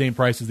at the same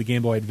price as the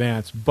Game Boy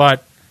Advance,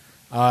 but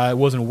it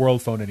wasn't a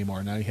world phone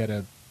anymore. Now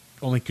you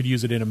only could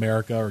use it in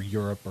America or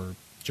Europe or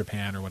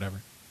Japan or whatever.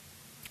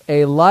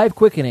 A live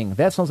quickening.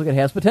 That sounds like it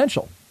has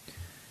potential.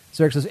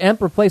 Zerk says,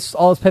 Emp replaces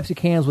all his Pepsi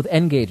cans with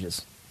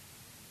N-Gages.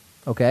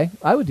 Okay,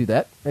 I would do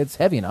that. It's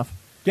heavy enough.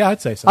 Yeah,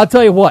 I'd say so. I'll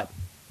tell you what.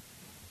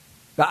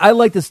 I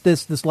like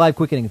this live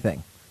quickening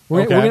thing.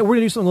 We're gonna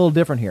do something a little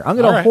different here. I'm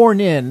going to horn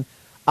in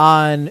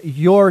on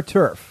your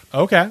turf.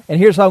 Okay. And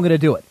here's how I'm going to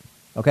do it.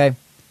 Okay?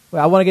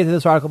 Well, I want to get to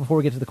this article before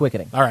we get to the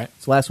quickening. All right.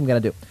 It's the last one I'm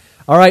going to do.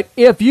 All right.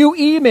 If you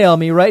email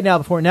me right now,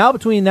 between now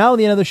and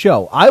the end of the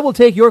show, I will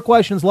take your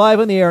questions live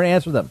on the air and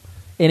answer them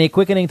in a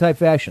quickening type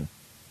fashion.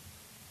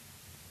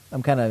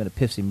 I'm kind of in a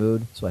pissy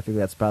mood, so I figure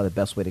that's probably the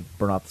best way to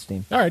burn off the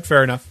steam. All right.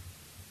 Fair enough.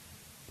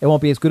 It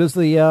won't be as good as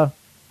the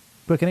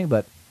quickening,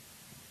 but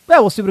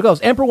we'll see what it goes.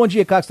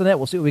 Emperor1G@Cox.net.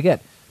 We'll see what we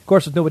get. Of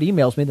course, if nobody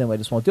emails me, then I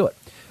just won't do it.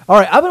 All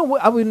right,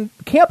 I've been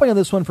camping on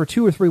this one for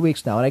 2 or 3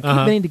 weeks now, and I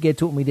keep meaning to get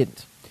to it, and we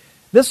didn't.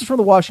 This is from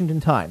the Washington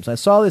Times. I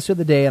saw this the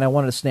other day, and I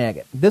wanted to snag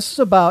it. This is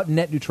about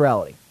net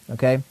neutrality,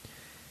 okay?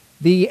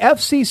 The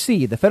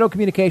FCC, the Federal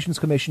Communications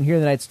Commission here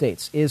in the United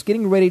States, is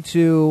getting ready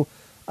to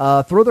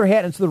throw their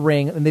hat into the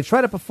ring, and they've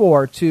tried it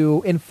before,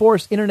 to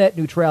enforce internet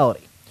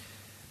neutrality.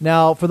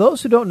 Now, for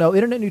those who don't know,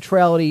 internet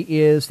neutrality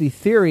is the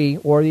theory,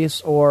 or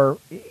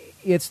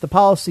it's the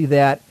policy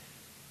that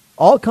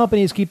all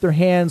companies keep their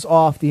hands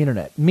off the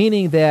internet,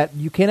 meaning that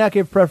you cannot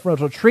give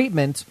preferential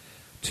treatment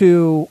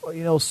to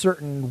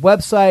certain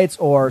websites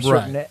or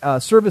certain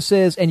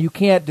services, and you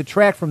can't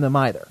detract from them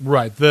either.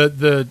 Right.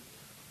 The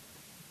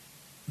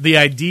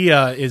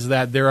idea is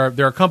that there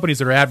are companies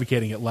that are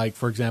advocating it, like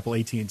for example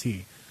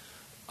AT&T.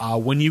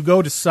 When you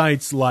go to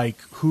sites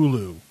like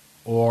Hulu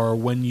or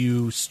when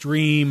you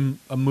stream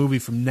a movie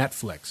from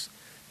Netflix,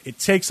 it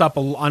takes up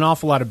an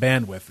awful lot of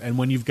bandwidth, and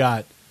when you've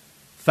got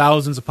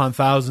thousands upon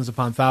thousands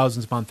upon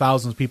thousands upon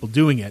thousands of people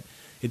doing it,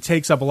 it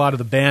takes up a lot of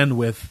the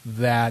bandwidth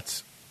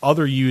that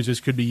other users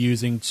could be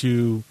using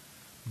to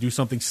do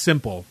something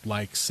simple,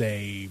 like,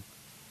 say,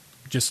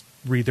 just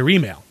read their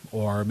email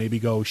or maybe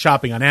go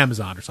shopping on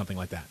Amazon or something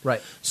like that.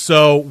 Right.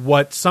 So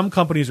what some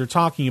companies are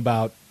talking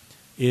about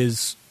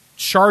is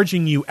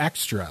charging you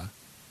extra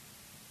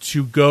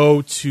to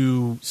go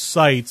to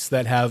sites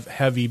that have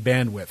heavy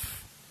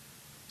bandwidth.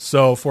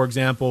 So, for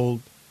example,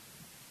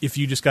 if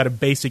you just got a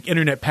basic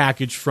internet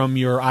package from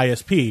your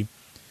ISP,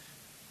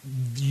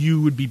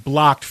 you would be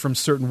blocked from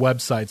certain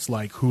websites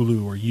like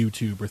Hulu or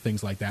YouTube or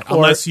things like that,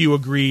 unless you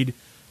agreed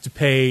to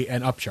pay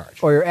an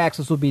upcharge. Or your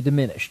access would be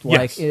diminished.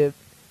 Like yes. if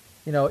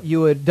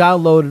you would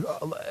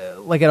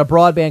download like at a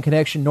broadband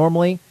connection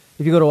normally,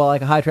 if you go to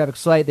a high traffic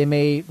site, they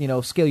may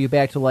scale you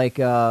back to like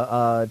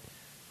a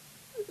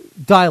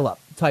dial-up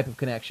type of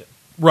connection.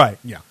 Right,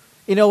 yeah.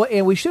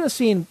 And we should have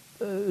seen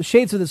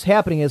shades of this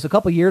happening is a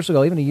couple years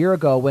ago, even a year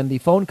ago, when the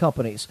phone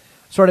companies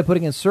started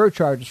putting in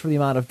surcharges for the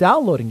amount of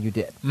downloading you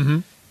did. Mm-hmm.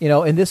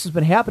 And this has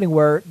been happening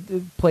where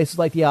places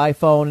like the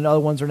iPhone and other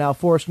ones are now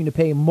forcing you to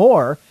pay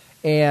more,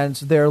 and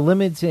they're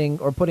limiting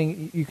or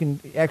you can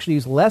actually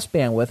use less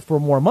bandwidth for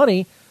more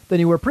money than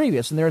you were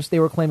previous, and they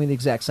were claiming the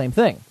exact same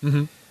thing.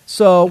 Mm-hmm.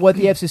 So what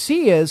the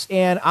FCC is,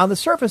 and on the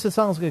surface it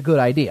sounds like a good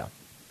idea.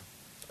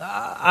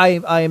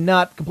 I am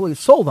not completely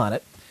sold on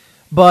it,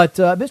 but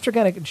Mr.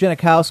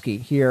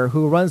 Janikowski here,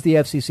 who runs the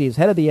FCC, is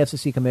head of the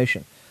FCC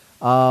Commission,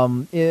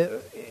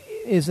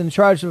 is in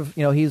charge of,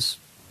 he's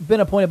been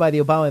appointed by the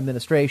Obama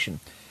administration,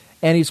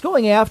 and he's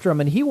going after him,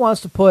 and he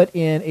wants to put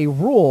in a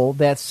rule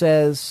that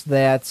says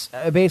that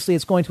basically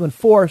it's going to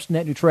enforce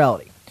net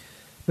neutrality.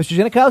 Mr.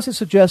 Janikowski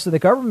suggests that the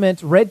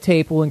government red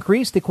tape will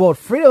increase the, quote,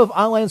 freedom of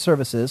online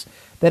services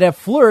that have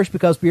flourished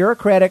because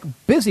bureaucratic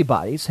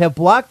busybodies have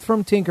blocked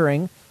from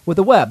tinkering with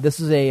the web. This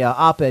is a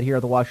op-ed here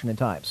at the Washington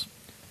Times.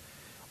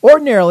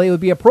 Ordinarily, it would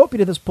be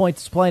appropriate at this point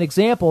to supply an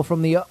example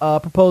from the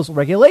proposed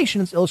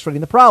regulations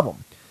illustrating the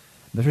problem.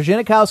 Mr.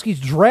 Janikowski's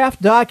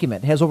draft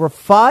document has over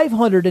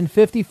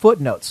 550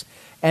 footnotes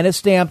and is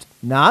stamped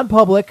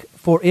non-public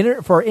for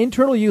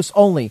internal use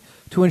only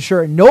to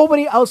ensure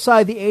nobody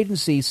outside the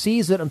agency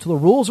sees it until the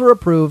rules are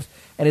approved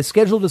and is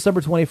scheduled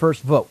December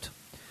 21st vote.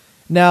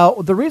 Now,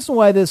 the reason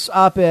why this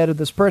op-ed of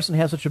this person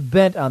has such a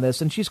bent on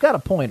this, and she's got a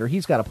point, or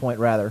he's got a point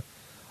rather,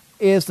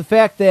 is the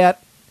fact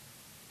that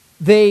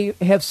they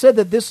have said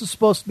that this is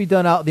supposed to be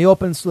done out in the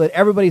open so that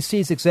everybody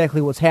sees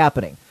exactly what's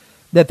happening.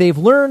 that they've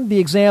learned the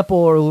example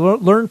or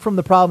learned from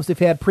the problems they've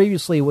had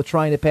previously with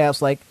trying to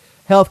pass like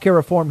healthcare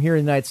reform here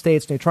in the United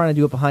States, and they're trying to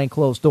do it behind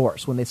closed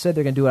doors when they said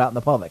they're going to do it out in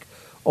the public.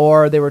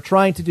 Or they were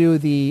trying to do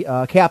the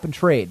cap and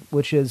trade,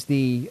 which is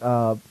the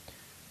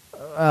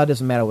it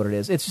doesn't matter what it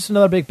is. It's just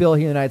another big bill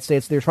here in the United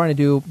States they're trying to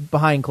do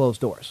behind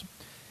closed doors.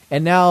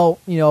 And now,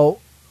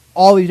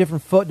 all these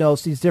different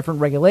footnotes, these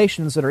different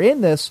regulations that are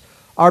in this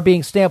are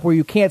being stamped where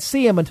you can't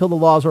see them until the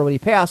law's already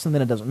passed, and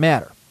then it doesn't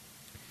matter.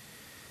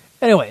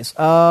 Anyways,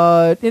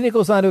 then it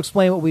goes on to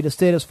explain what we just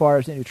did as far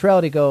as net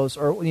neutrality goes,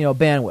 or,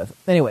 bandwidth.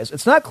 Anyways,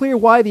 it's not clear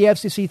why the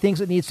FCC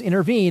thinks it needs to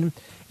intervene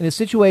in a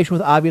situation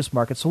with obvious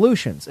market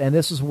solutions, and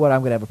this is what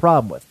I'm going to have a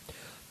problem with.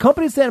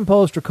 Companies that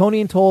impose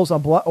draconian tolls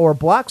on or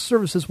block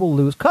services will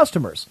lose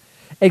customers.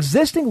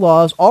 Existing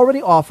laws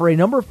already offer a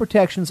number of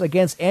protections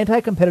against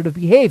anti-competitive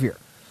behavior,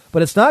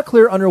 but it's not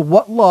clear under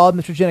what law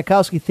Mr.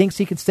 Janikowski thinks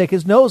he can stick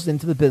his nose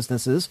into the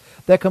businesses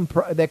that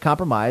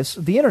compromise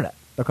the Internet,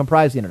 or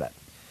comprise the Internet.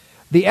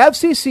 The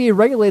FCC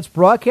regulates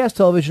broadcast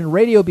television and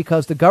radio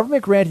because the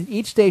government granted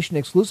each station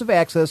exclusive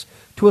access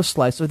to a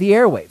slice of the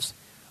airwaves.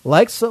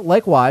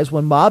 Likewise,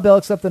 when Ma Bell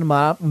accepted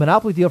a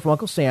monopoly deal from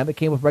Uncle Sam, it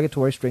came with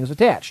regulatory strings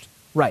attached.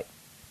 Right.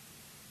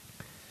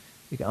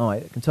 I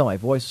can tell my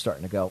voice is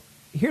starting to go.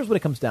 Here's what it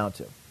comes down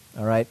to,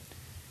 all right?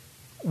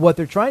 What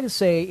they're trying to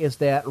say is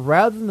that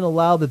rather than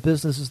allow the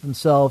businesses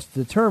themselves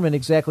to determine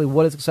exactly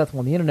what is acceptable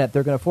on the Internet,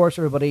 they're going to force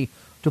everybody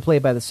to play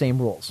by the same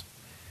rules.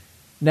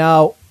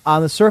 Now,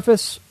 on the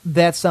surface,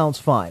 that sounds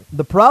fine.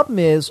 The problem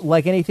is,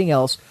 like anything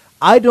else,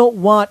 I don't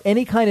want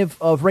any kind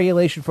of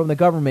regulation from the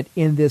government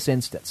in this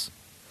instance.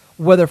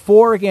 Whether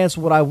for or against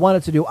what I want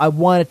it to do, I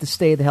want it to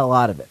stay the hell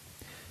out of it.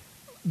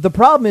 The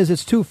problem is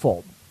it's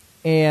twofold.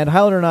 And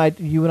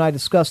Highlander you and I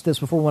discussed this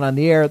before we went on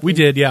the air. We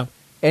did, yeah.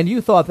 And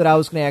you thought that I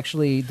was going to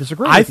actually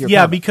disagree with your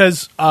comment.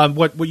 Because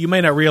what you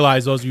may not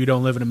realize, those of you who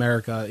don't live in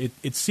America,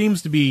 it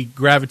seems to be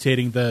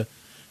gravitating. The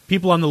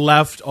people on the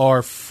left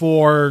are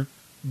for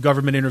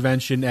government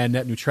intervention and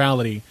net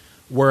neutrality,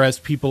 whereas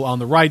people on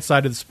the right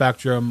side of the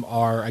spectrum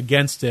are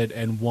against it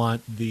and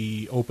want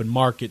the open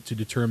market to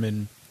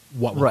determine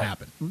what will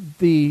happen.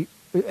 And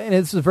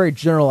this is a very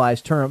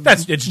generalized term.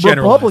 It's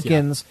generalized.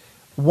 Republicans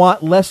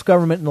want less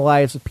government in the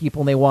lives of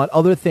people, and they want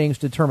other things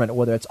to determine it,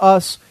 whether it's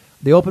us,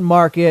 the open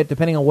market,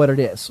 depending on what it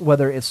is,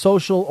 whether it's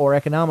social or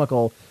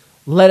economical.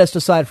 Let us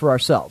decide for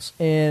ourselves.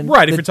 And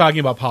if you're talking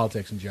about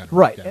politics in general.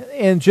 Right. Okay.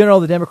 In general,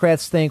 the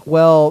Democrats think,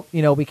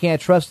 we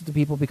can't trust the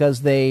people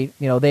because they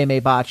may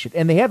botch it.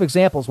 And they have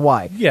examples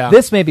why. Yeah.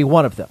 This may be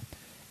one of them.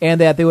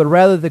 And that they would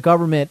rather the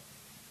government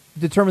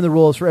determine the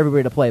rules for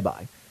everybody to play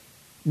by.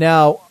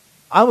 Now,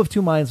 I'm of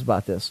two minds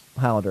about this,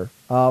 Highlander.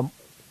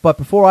 But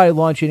before I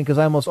launch in, because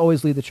I almost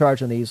always lead the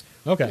charge on these,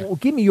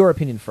 give me your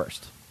opinion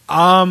first.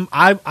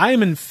 I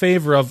am in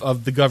favor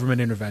of the government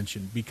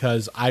intervention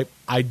because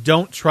I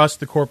don't trust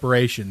the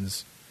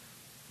corporations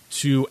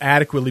to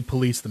adequately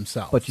police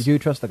themselves. But you do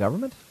trust the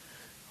government?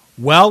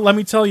 Well, let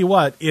me tell you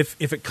what. If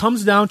it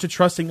comes down to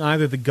trusting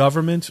either the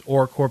government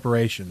or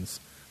corporations,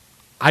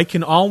 I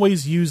can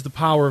always use the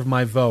power of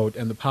my vote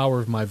and the power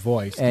of my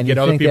voice to get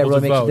other people to vote.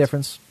 And you think that really makes a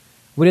difference?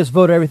 We just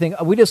voted everything.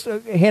 We just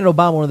handed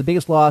Obama one of the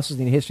biggest losses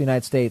in the history of the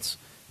United States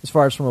as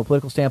far as from a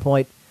political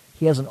standpoint.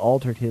 He hasn't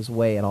altered his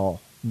way at all.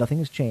 Nothing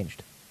has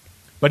changed.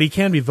 But he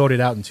can be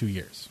voted out in 2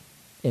 years.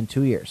 In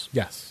 2 years?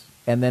 Yes.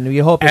 And then we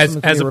hope as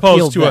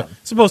opposed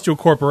to a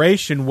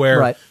corporation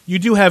where you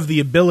do have the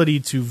ability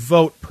to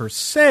vote per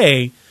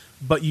se,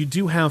 but you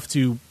do have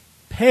to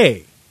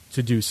pay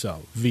to do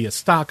so via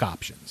stock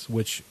options,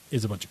 which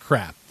is a bunch of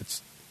crap.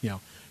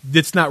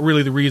 That's not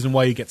really the reason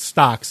why you get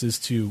stocks, is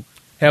to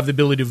have the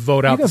ability to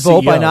vote out the CEO. You can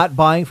vote by not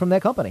buying from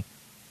that company.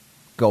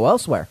 Go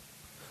elsewhere.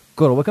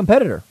 Go to a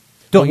competitor.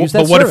 Don't use that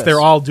service. But what if they're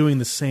all doing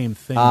the same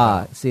thing?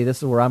 See, this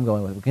is where I'm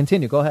going with it.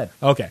 Continue. Go ahead.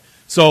 Okay.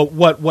 So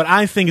what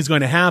I think is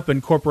going to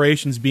happen,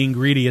 corporations being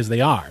greedy as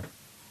they are,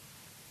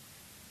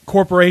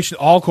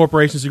 all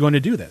corporations are going to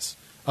do this.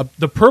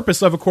 The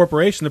purpose of a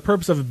corporation, the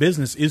purpose of a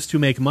business is to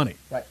make money.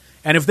 Right.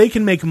 And if they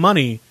can make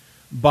money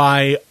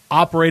by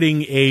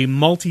operating a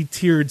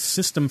multi-tiered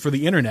system for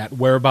the Internet,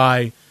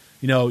 whereby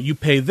you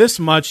pay this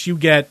much, you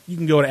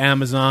can go to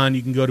Amazon,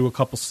 you can go to a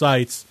couple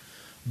sites,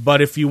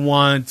 but if you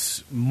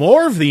want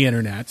more of the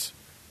Internet,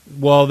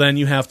 well, then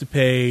you have to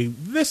pay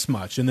this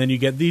much, and then you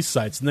get these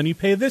sites, and then you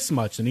pay this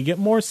much, and you get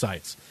more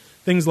sites,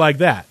 things like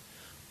that.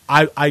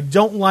 I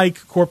don't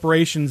like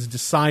corporations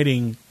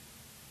deciding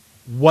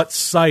what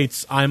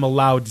sites I'm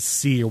allowed to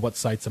see or what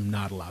sites I'm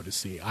not allowed to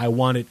see. I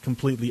want it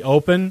completely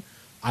open.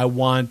 I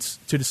want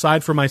to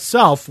decide for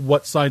myself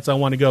what sites I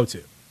want to go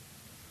to.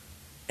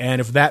 And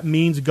if that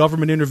means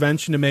government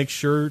intervention to make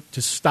sure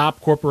to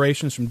stop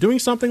corporations from doing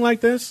something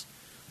like this,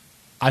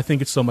 I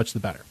think it's so much the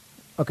better.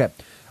 Okay.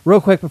 Real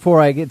quick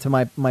before I get to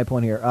my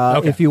point here.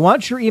 If you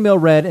want your email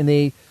read in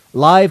the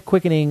live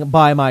quickening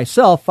by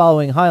myself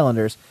following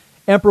Highlanders,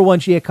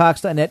 Emperor1G at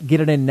Cox.net.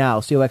 Get it in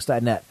now,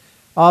 cox.net.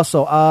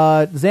 Also,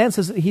 Zan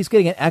says he's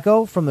getting an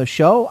echo from the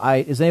show.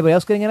 Is anybody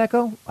else getting an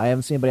echo? I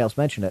haven't seen anybody else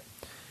mention it.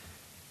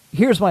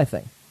 Here's my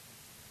thing.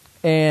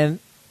 And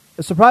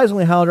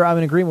surprisingly, Hollander, I'm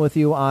in agreement with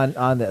you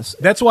on this.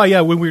 That's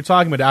why, when we were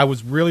talking about it, I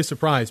was really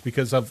surprised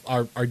because of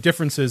our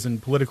differences in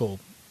political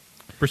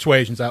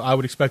persuasions. I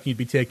would expect you to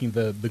be taking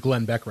the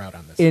Glenn Beck route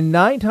on this. In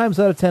 9 times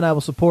out of 10, I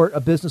will support a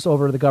business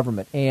over the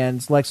government.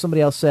 And like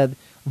somebody else said,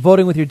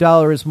 voting with your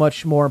dollar is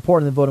much more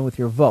important than voting with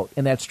your vote.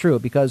 And that's true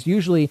because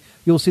usually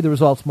you'll see the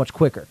results much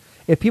quicker.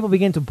 If people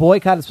begin to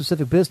boycott a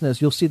specific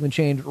business, you'll see them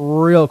change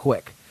real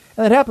quick.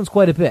 And that happens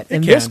quite a bit.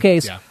 In this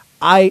case,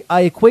 I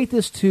equate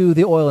this to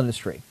the oil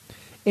industry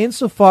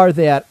insofar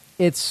that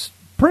it's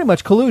pretty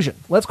much collusion.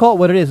 Let's call it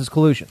what it is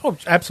collusion. Oh,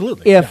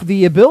 absolutely. If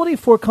the ability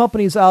for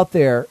companies out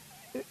there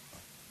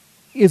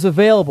is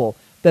available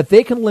that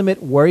they can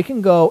limit where you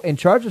can go and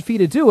charge a fee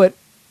to do it,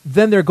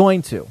 then they're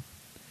going to.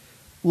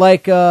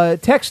 Like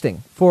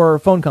texting for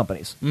phone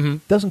companies.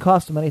 Doesn't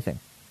cost them anything.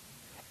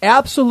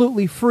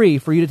 Absolutely free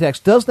for you to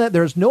text. Doesn't that?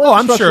 There's no. Oh,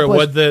 I'm sure it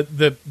would.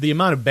 The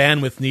amount of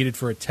bandwidth needed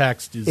for a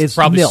text is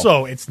probably nil.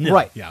 So it's nil.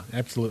 Right. Yeah,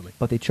 absolutely.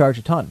 But they charge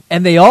a ton,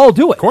 and they all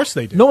do it. Of course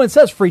they do. No one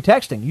says free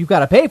texting. You've got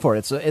to pay for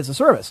it. It's a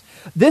service.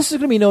 This is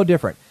going to be no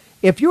different.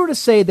 If you were to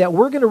say that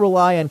we're going to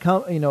rely on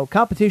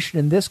competition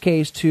in this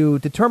case to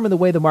determine the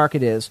way the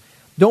market is,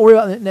 don't worry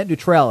about net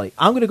neutrality.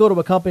 I'm going to go to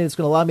a company that's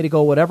going to allow me to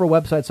go whatever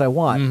websites I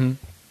want.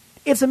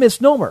 It's a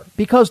misnomer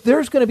because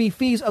there's going to be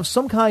fees of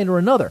some kind or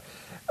another.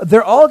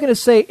 They're all going to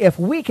say, if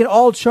we can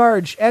all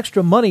charge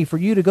extra money for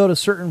you to go to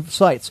certain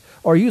sites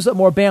or use up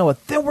more bandwidth,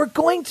 then we're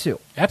going to.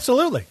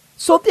 Absolutely.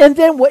 So, and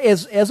then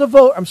as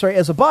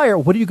a buyer,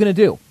 what are you going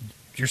to do?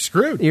 You're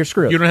screwed. You're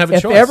screwed. You don't have a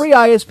choice. If every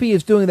ISP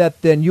is doing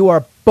that, then you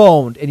are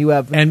boned, and you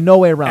have no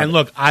way around it. And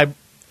look,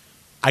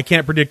 I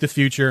can't predict the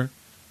future,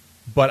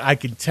 but I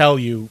can tell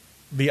you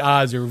the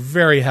odds are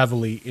very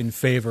heavily in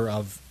favor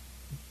of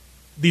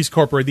the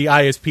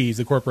ISPs,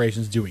 the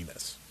corporations doing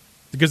this,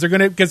 because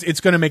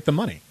it's going to make them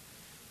money.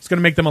 It's going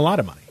to make them a lot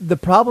of money. The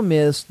problem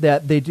is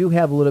that they do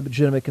have a little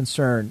legitimate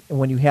concern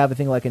when you have a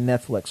thing like a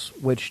Netflix,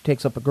 which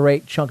takes up a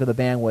great chunk of the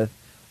bandwidth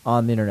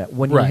on the internet.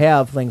 When you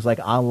have things like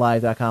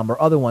OnLive.com or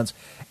other ones,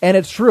 and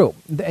it's true.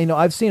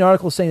 I've seen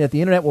articles saying that the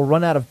internet will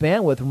run out of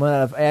bandwidth and run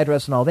out of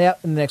address and all that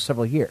in the next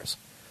several years.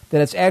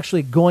 That it's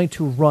actually going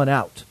to run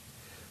out.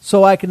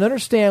 So I can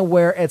understand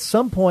where at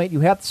some point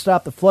you have to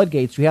stop the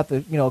floodgates. You have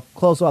to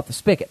close off the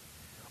spigot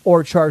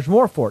or charge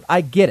more for it.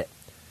 I get it.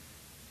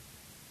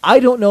 I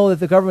don't know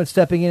that the government's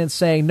stepping in and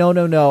saying,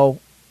 no,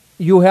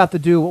 you have to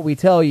do what we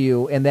tell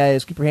you, and that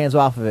is keep your hands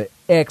off of it,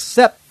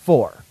 except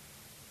for,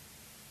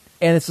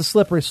 and it's a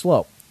slippery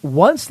slope.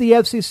 Once the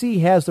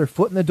FCC has their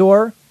foot in the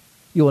door,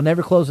 you will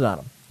never close it on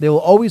them. They will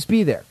always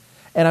be there.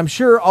 And I'm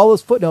sure all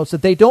those footnotes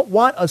that they don't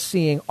want us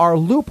seeing are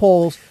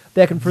loopholes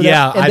that can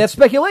prevent, and that's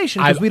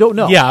speculation because we don't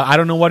know. Yeah, I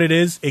don't know what it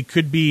is. It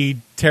could be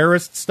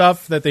terrorist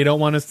stuff that they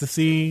don't want us to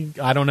see.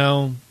 I don't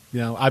know.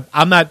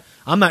 I'm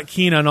not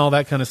keen on all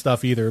that kind of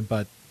stuff either,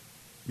 but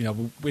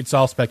it's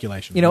all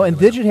speculation. And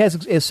Digit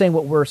is saying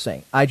what we're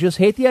saying. I just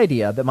hate the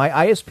idea that my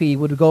ISP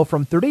would go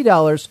from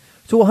 $30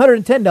 to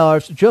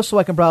 $110 just so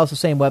I can browse the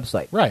same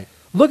website. Right.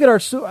 Look at our.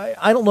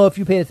 I don't know if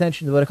you paid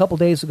attention to it. A couple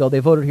days ago, they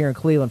voted here in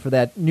Cleveland for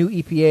that new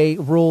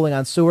EPA ruling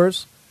on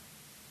sewers.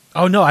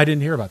 Oh no, I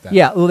didn't hear about that.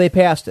 Yeah, well, they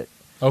passed it.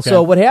 Okay.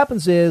 So what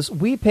happens is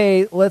we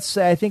pay. Let's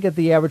say I think at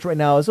the average right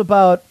now is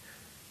about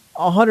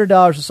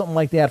 $100 or something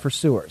like that for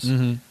sewers.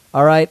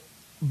 All right.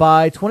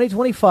 By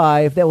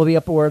 2025, that will be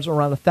upwards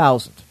around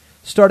 $1,000.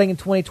 Starting in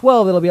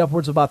 2012, it'll be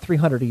upwards of about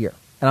 $300 a year.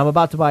 And I'm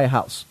about to buy a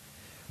house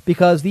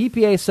because the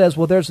EPA says,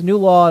 well, there's a new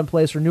law in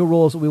place or new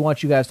rules that we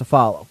want you guys to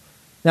follow.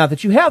 Not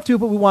that you have to,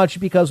 but we want you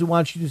because we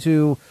want you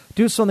to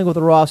do something with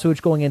the raw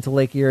sewage going into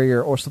Lake Erie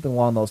or something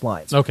along those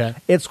lines. Okay.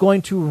 It's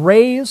going to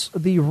raise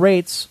the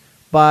rates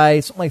by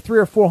something like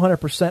 300 or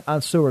 400%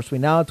 on sewers between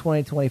now and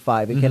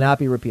 2025. It cannot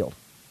be repealed.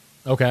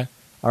 Okay.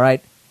 All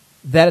right.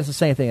 That is the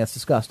same thing. That's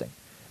disgusting.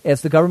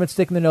 It's the government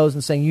sticking their nose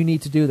and saying, you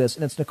need to do this,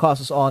 and it's going to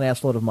cost us all an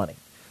assload of money.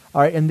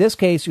 All right. In this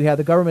case, you have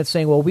the government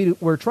saying, well,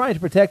 we're trying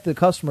to protect the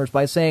customers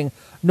by saying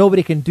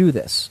nobody can do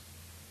this,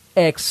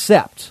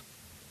 except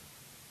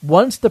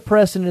once the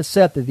precedent is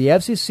set that the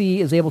FCC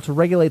is able to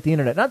regulate the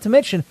internet. Not to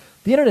mention,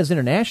 the internet is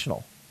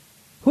international.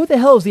 Who the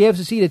hell is the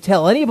FCC to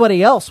tell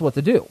anybody else what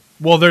to do?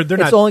 Well, they're not.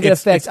 It's only going to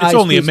affect ISPs. It's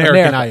only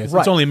American ISPs. Right.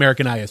 It's only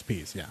American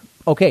ISPs. Yeah.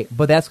 Okay,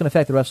 but that's going to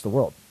affect the rest of the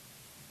world.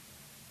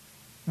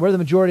 We're the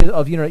majority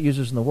of internet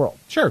users in the world.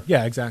 Sure.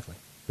 Yeah. Exactly.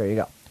 There you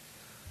go.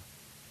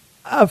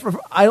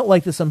 I don't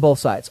like this on both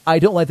sides. I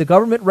don't like the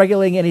government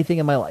regulating anything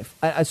in my life,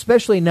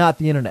 especially not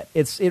the internet.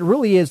 It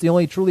really is the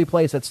only truly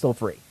place that's still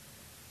free.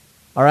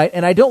 All right,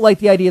 and I don't like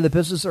the idea that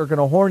businesses are going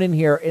to horn in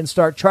here and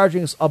start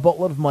charging us a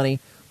boatload of money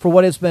for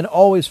what has been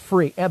always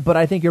free. But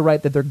I think you're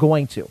right that they're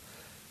going to.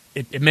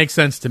 It makes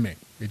sense to me.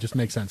 It just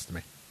makes sense to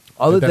me.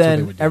 Other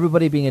than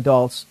everybody being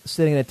adults,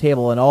 sitting at a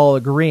table and all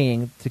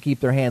agreeing to keep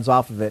their hands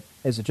off of it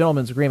as a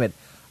gentleman's agreement,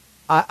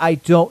 I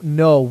don't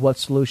know what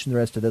solution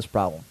there is to this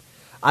problem.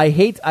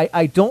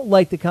 I don't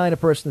like the kind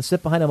of person to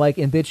sit behind a mic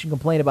and bitch and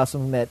complain about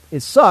something that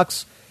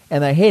sucks,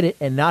 and I hate it,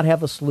 and not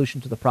have a solution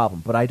to the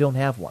problem. But I don't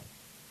have one.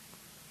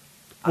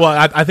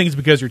 Well, I think it's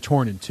because you're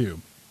torn in two.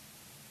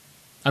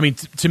 I mean,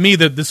 to me,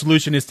 the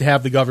solution is to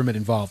have the government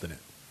involved in it.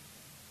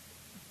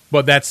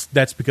 But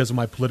that's because of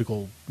my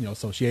political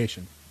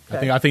association.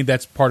 Okay. I think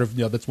that's part of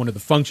that's one of the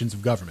functions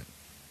of government.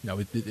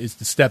 It is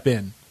to step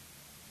in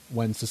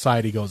when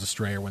society goes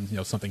astray or when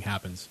something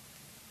happens.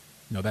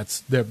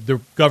 That's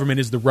the government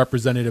is the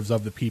representatives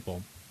of the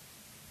people,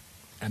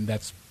 and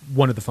that's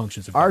one of the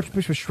functions of government.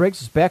 Archbishop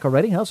Striggs is back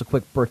already. That was a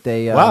quick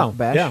birthday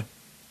bash. Yeah.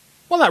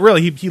 Well, not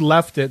really. He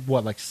left at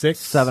like 6?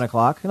 7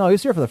 o'clock. No, he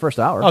was here for the first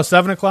hour. Oh,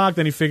 7 o'clock.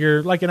 Then he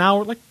figured like an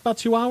hour, like about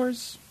 2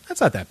 hours. That's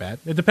not that bad.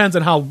 It depends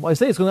on how. Well, I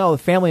say he's going out with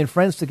family and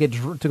friends to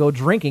go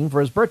drinking for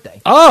his birthday.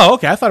 Oh,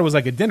 okay. I thought it was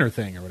like a dinner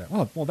thing or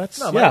whatever. Well,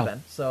 that's no, it might have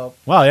been. So.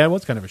 Well, yeah, it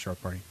was kind of a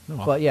short party. Oh,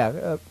 well. But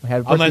yeah,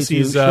 unless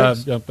he's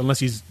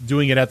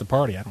doing it at the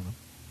party, I don't know.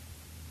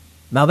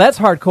 Now that's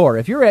hardcore.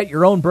 If you're at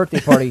your own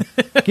birthday party,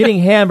 getting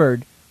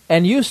hammered,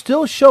 and you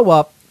still show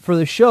up for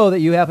the show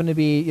that you happen to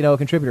be, a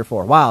contributor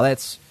for, wow,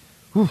 that's.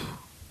 Whew.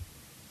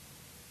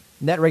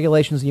 Net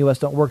regulations in the U.S.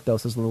 don't work, though,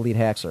 says the lead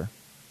hacker.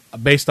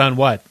 Based on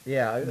what?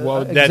 Yeah,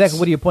 well, exactly.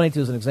 What are you pointing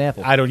to as an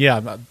example? I don't. Yeah.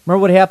 Remember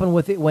what happened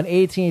with when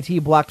AT&T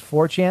blocked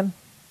 4chan?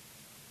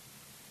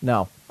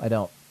 No, I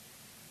don't.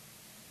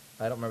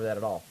 I don't remember that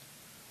at all.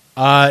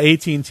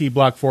 AT&T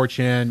blocked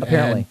 4chan,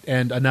 apparently,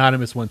 and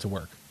Anonymous went to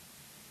work.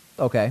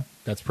 Okay,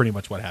 that's pretty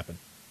much what happened.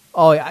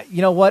 Oh,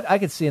 you know what? I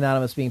could see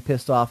Anonymous being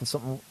pissed off if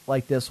something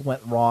like this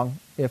went wrong.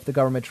 If the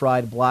government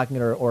tried blocking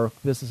it, or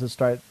businesses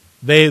started.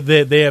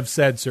 They have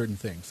said certain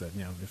things that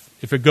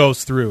if it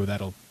goes through,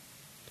 that'll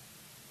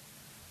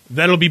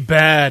be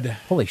bad.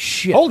 Holy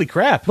shit! Holy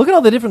crap! Look at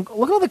all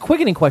the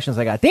quickening questions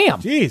I got.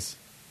 Damn. Jeez.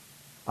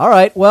 All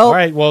right.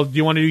 Well, do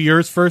you want to do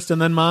yours first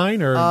and then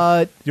mine,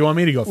 or do you want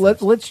me to go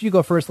first? You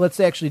go first. Let's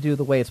actually do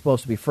the way it's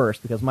supposed to be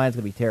first, because mine's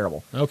going to be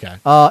terrible. Okay.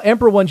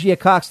 Emperor 1G at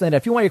Coxland.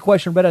 If you want your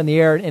question read on the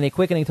air in a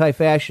quickening type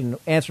fashion,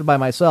 answered by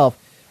myself,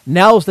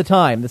 now's the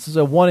time. This is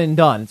a one and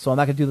done, so I'm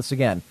not going to do this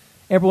again.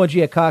 Emperor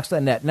 1G at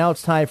Cox.net. Now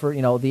it's time for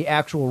the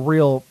actual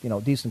real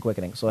decent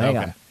quickening. So hang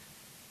on.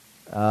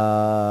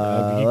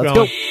 Let's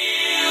go.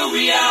 Here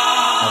we are.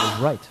 That was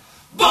right.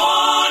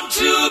 Born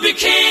to be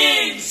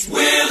kings.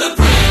 We're the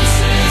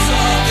princes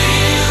of the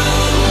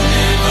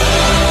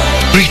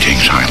universe.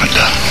 Greetings,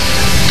 Highlander.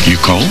 You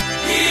call?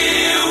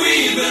 Here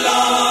we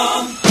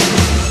belong.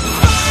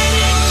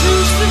 Fighting to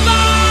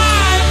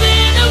survive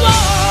in a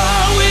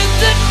war with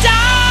the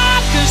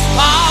darkest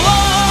power.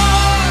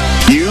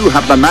 You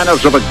have the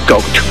manners of a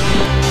goat.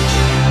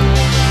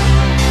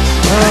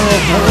 All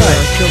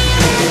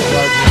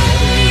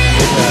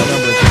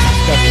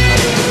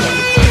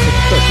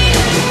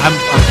I'm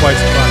quite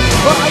surprised.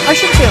 Well, I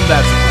shouldn't say I'm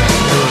that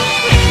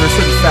surprised. There are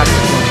certain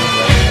factors going on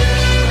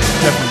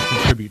that definitely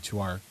contribute to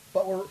our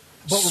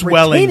swelling.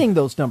 We're retaining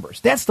those numbers.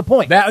 That's the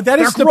point. That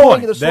is the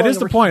point. That is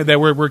the point. That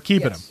we're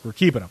keeping them. We're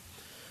keeping them.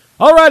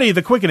 Alrighty,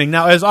 the quickening.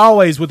 Now, as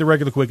always with the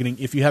regular quickening,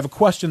 if you have a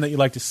question that you'd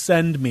like to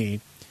send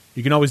me,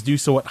 you can always do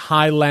so at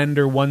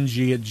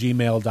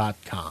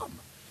highlander1g@gmail.com.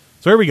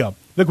 So here we go.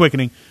 The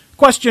quickening.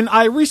 Question: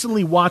 I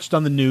recently watched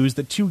on the news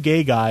that 2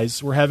 gay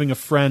guys were having a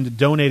friend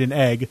donate an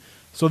egg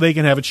so they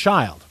can have a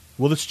child.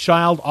 Will this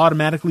child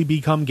automatically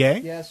become gay?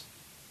 Yes.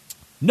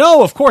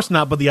 No, of course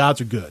not, but the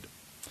odds are good.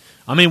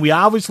 I mean, we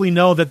obviously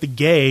know that the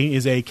gay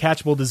is a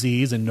catchable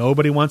disease and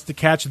nobody wants to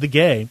catch the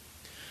gay.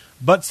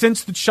 But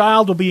since the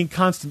child will be in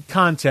constant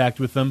contact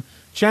with them,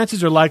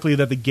 chances are likely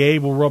that the gay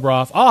will rub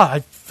off. Oh,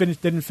 I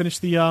didn't finish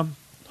the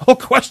whole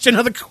question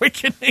of the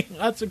quickening.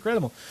 That's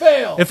incredible.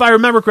 Fail. If I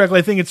remember correctly,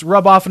 I think it's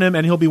rub off on him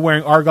and he'll be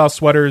wearing Argyle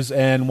sweaters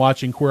and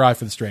watching Queer Eye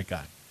for the Straight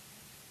Guy.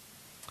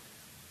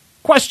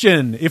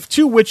 Question: if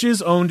 2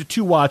 witches owned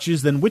 2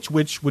 watches, then which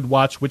witch would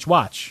watch which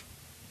watch?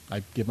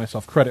 I give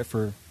myself credit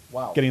for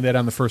getting that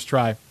on the first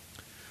try.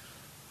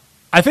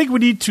 I think we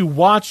need to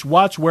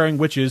watch-wearing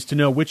witches to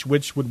know which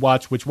witch would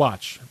watch which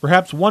watch.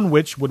 Perhaps one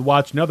witch would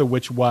watch another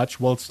witch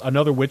watch, whilst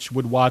another witch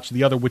would watch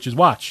the other witch's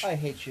watch. I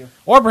hate you.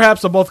 Or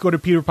perhaps they'll both go to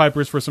Peter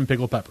Piper's for some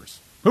pickled peppers.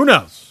 Who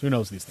knows? Who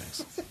knows these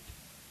things?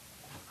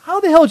 How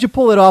the hell did you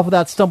pull it off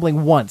without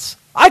stumbling once?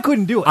 I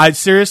couldn't do it.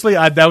 Seriously,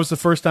 that was the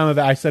first time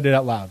I said it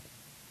out loud.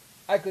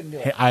 I couldn't do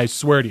it. I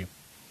swear to you.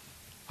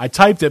 I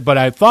typed it, but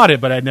I thought it,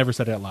 but I never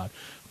said it out loud.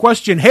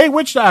 Question: hey,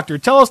 witch doctor,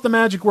 tell us the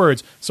magic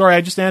words. Sorry,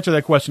 I just answered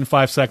that question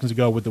 5 seconds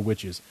ago with the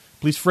witches.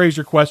 Please phrase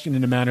your question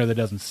in a manner that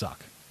doesn't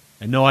suck.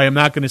 And no, I am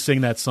not going to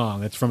sing that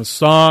song. It's from a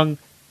song.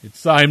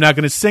 I'm not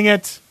going to sing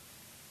it.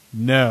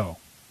 No.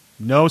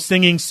 No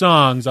singing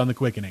songs on the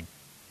quickening.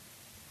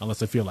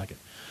 Unless I feel like it.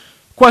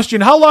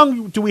 Question: how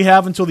long do we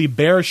have until the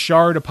Bear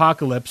Shard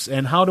apocalypse,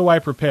 and how do I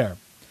prepare?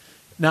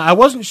 Now, I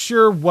wasn't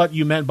sure what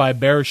you meant by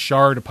Bear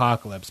Shard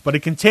apocalypse, but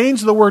it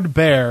contains the word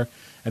bear,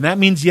 and that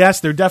means, yes,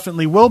 there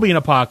definitely will be an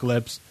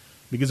apocalypse,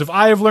 because if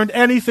I have learned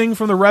anything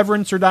from the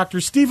Reverend Sir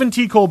Dr. Stephen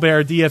T.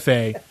 Colbert,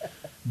 DFA,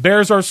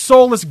 bears are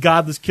soulless,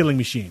 godless killing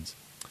machines.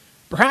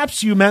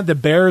 Perhaps you meant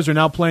that bears are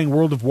now playing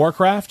World of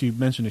Warcraft. You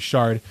mentioned a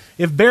shard.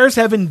 If bears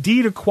have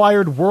indeed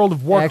acquired World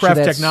of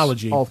Warcraft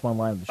technology... Ultima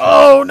Online of the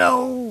Oh,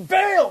 no!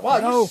 Fail! Wow,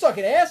 you're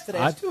sucking ass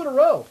today. It's 2 in a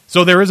row.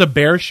 So there is a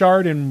bear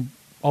shard in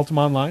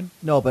Ultima Online?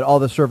 No, but all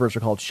the servers are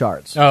called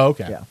shards. Oh,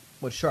 okay. Yeah.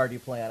 What shard do you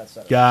play on,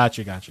 etc.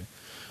 Gotcha.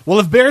 Well,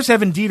 if bears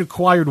have indeed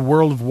acquired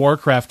World of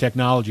Warcraft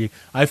technology,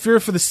 I fear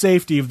for the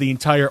safety of the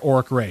entire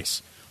orc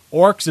race.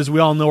 Orcs, as we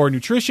all know, are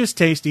nutritious,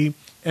 tasty,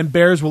 and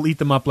bears will eat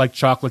them up like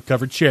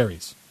chocolate-covered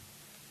cherries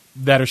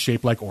that are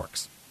shaped like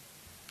orcs.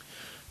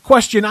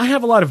 Question, I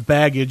have a lot of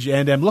baggage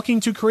and am looking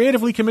to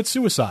creatively commit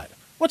suicide.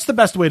 What's the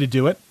best way to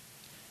do it?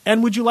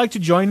 And would you like to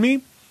join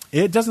me?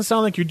 It doesn't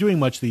sound like you're doing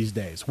much these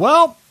days.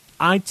 Well,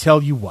 I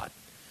tell you what.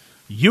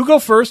 You go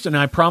first, and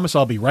I promise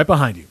I'll be right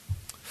behind you.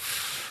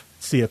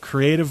 See, a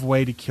creative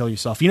way to kill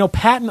yourself. You know,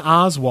 Patton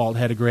Oswalt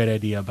had a great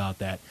idea about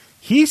that.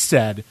 He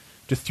said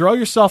to throw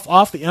yourself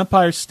off the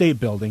Empire State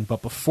Building,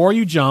 but before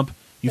you jump,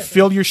 you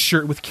fill your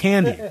shirt with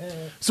candy.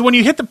 So when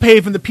you hit the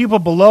pavement, the people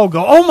below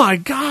go, "Oh my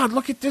God,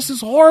 look at this, is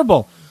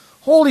horrible.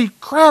 Holy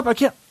crap, I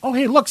can't, oh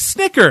hey, look,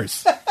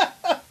 Snickers."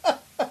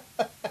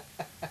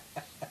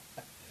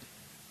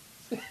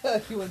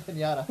 You and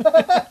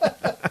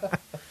pinata.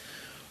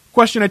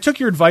 Question, I took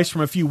your advice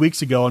from a few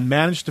weeks ago and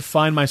managed to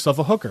find myself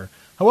a hooker.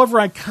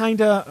 However, I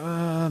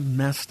kinda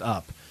messed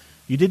up.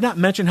 You did not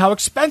mention how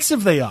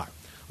expensive they are.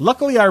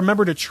 Luckily, I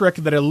remembered a trick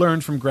that I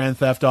learned from Grand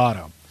Theft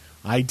Auto.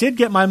 I did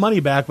get my money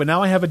back, but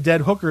now I have a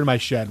dead hooker in my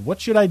shed. What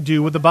should I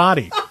do with the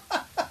body?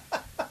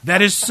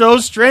 That is so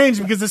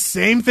strange because the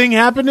same thing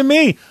happened to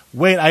me.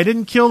 Wait, I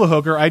didn't kill the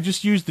hooker. I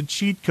just used the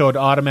cheat code to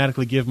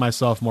automatically give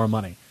myself more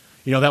money.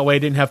 You know, that way I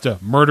didn't have to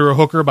murder a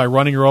hooker by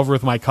running her over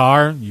with my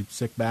car, you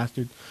sick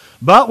bastard.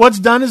 But what's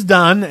done is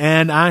done,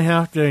 and I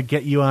have to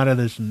get you out of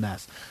this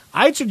mess.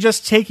 I'd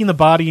suggest taking the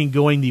body and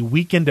going the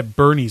Weekend at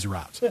Bernie's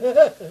route.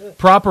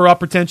 Prop her up,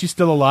 pretend she's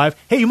still alive.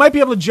 Hey, you might be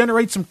able to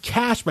generate some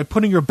cash by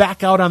putting her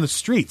back out on the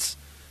streets.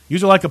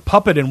 Use her like a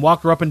puppet and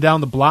walk her up and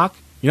down the block.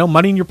 You know,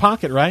 money in your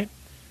pocket, right?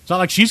 It's not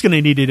like she's going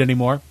to need it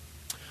anymore.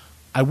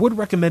 I would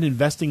recommend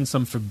investing in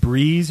some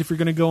Febreze if you're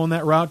going to go on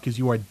that route, because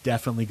you are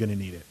definitely going to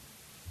need it.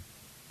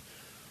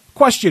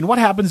 Question, what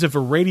happens if a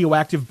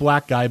radioactive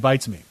black guy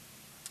bites me?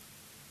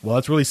 Well,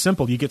 it's really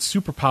simple. You get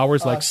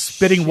superpowers like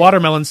spitting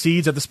watermelon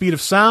seeds at the speed of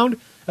sound,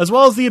 as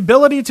well as the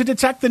ability to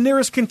detect the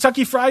nearest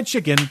Kentucky Fried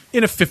Chicken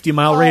in a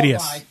 50-mile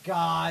radius. Oh, my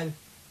God.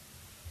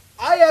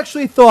 I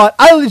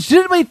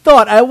legitimately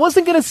thought, I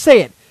wasn't going to say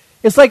it.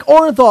 It's like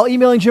Orenthal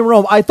emailing Jim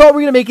Rome. I thought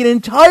we were going to make an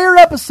entire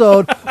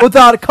episode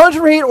without a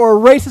country hate or a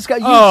racist guy.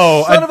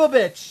 You son of a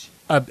bitch.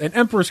 An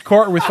emperor's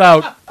court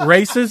without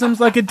racism's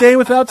like a day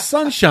without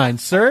sunshine,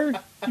 sir.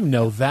 You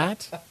know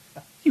that.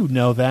 You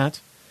know that.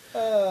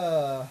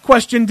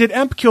 Question, did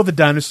Emp kill the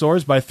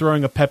dinosaurs by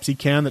throwing a Pepsi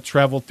can that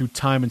traveled through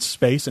time and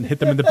space and hit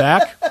them in the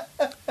back?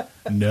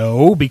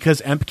 No, because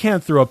Emp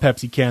can't throw a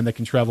Pepsi can that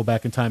can travel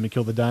back in time and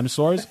kill the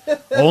dinosaurs.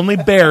 Only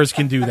bears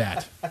can do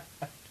that.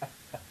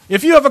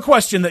 If you have a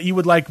question that you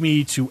would like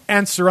me to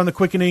answer on The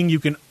Quickening, you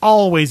can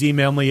always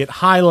email me at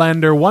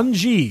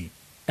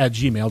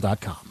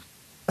highlander1g@gmail.com.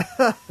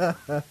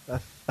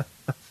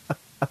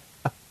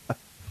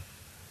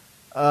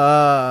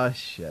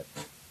 Shit.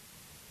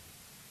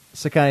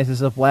 Sakani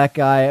says, a black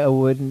guy, I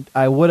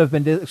would have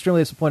been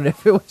extremely disappointed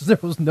if there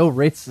was no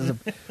racism.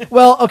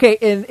 Well, okay,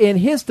 in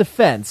his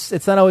defense,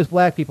 it's not always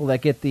black people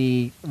that get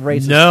the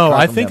racism. No,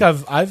 I think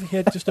I've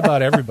hit just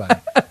about everybody.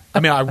 I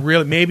mean, I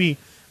really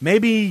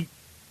maybe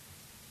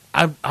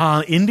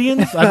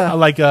Indians,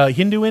 like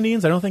Hindu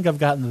Indians. I don't think I've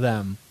gotten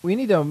them. We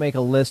need to make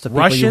a list of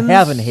people you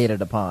haven't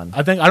hated upon.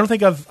 I don't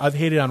think I've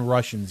hated on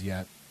Russians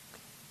yet.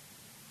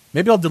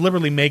 Maybe I'll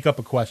deliberately make up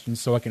a question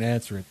so I can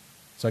answer it.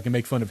 So I can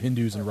make fun of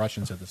Hindus and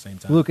Russians at the same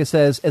time. Lucas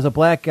says, as a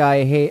black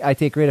guy, I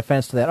take great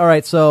offense to that. All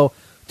right, so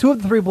 2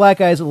 of the 3 black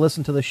guys that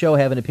listen to the show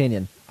have an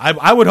opinion.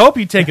 I would hope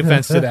you take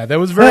offense to that. That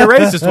was very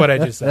racist what I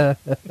just said.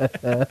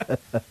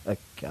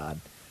 God.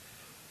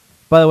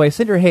 By the way,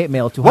 send your hate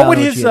mail to what would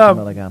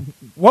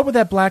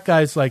that black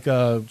guy's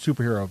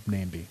superhero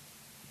name be?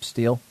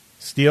 Steel.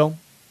 Steel?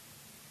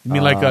 You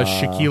mean like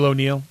Shaquille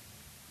O'Neal?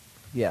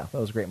 Yeah, that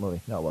was a great movie.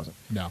 No, it wasn't.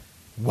 No.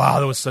 Wow,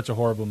 that was such a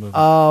horrible movie.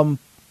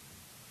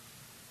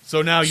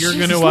 So now you're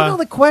going to... Look at all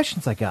the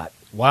questions I got.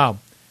 Wow.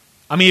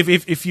 I mean,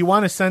 if you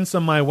want to send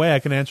some my way, I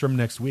can answer them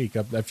next week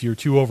if you're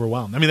too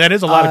overwhelmed. I mean, that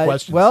is a lot of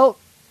questions. Well,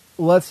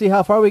 let's see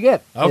how far we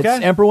get. Okay.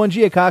 It's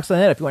Emperor1G at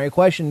Cox.net. If you want your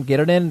question, get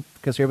it in,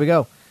 because here we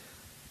go.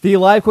 The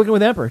live Quickening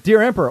with Emperor.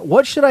 Dear Emperor,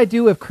 what should I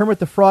do if Kermit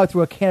the Frog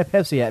threw a can of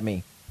Pepsi at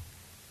me?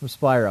 From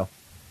Spyro.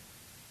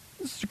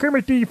 This is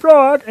Kermit the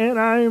Frog, and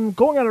I'm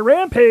going on a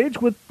rampage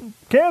with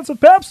cans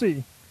of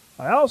Pepsi.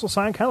 I also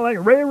sound kind of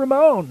like Ray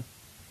Ramone.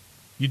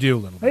 You do a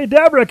little bit. Hey,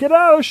 Deborah, get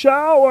out of the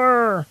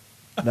shower.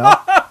 No.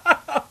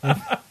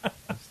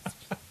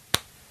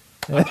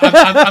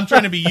 I'm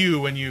trying to be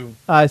you when you...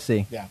 I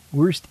see. Yeah.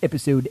 Worst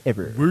episode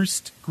ever.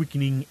 Worst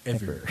Quickening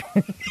ever.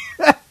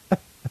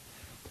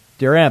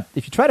 Dear Amp,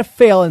 if you try to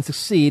fail and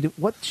succeed,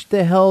 what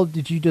the hell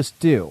did you just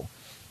do?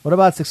 What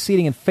about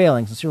succeeding and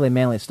failing? Sincerely,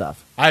 manly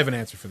stuff. I have an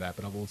answer for that,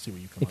 but we'll see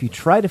what you come up with. If you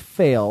try to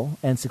fail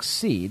and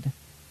succeed,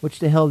 what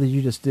the hell did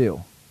you just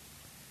do?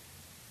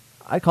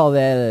 I call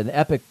that an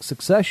epic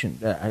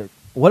succession.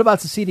 What about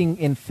succeeding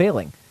in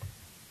failing?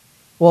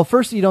 Well,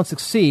 first you don't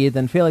succeed,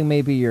 then failing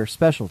may be your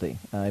specialty.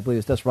 I believe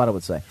as Desperado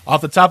would say.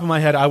 Off the top of my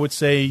head, I would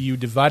say you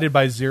divided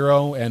by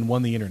 0 and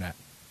won the internet.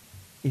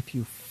 If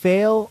you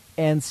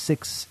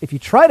if you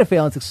try to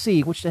fail and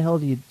succeed, which the hell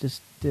do you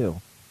just do?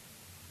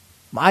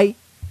 My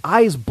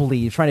eyes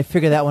bleed trying to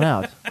figure that one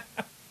out.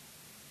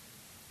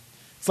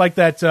 It's like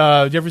that.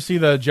 Did you ever see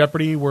the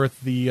Jeopardy with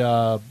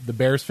the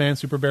Bears fans,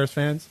 Super Bears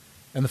fans,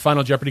 and the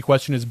final Jeopardy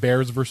question is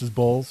Bears versus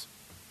Bulls,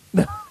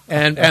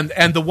 and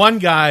the one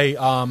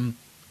guy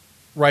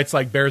writes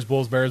like Bears,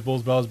 Bulls, Bears,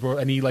 Bulls, Bulls,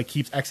 and he like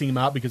keeps Xing them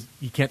out because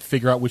he can't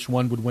figure out which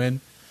one would win.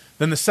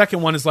 Then the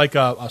second one is like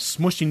a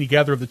smushing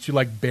together of the two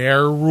like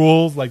bear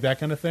rules, like that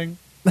kind of thing.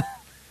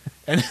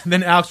 And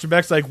then Alex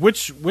Trebek's like,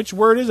 which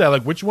word is that?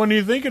 Like, which one do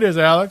you think it is,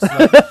 Alex?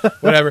 Like,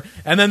 whatever.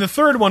 And then the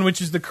third one,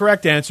 which is the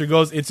correct answer,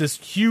 goes, it's this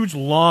huge,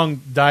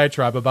 long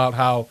diatribe about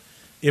how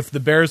if the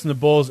Bears and the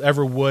Bulls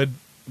ever would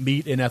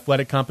meet in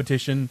athletic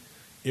competition,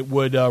 it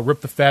would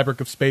rip the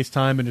fabric of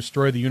space-time and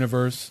destroy the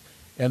universe.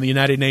 And the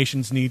United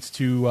Nations needs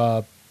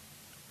to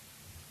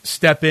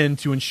step in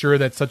to ensure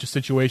that such a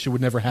situation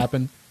would never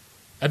happen.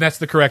 And that's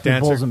the correct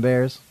answer. Bulls and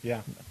Bears.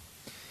 Yeah.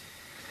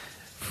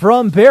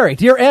 From Barry,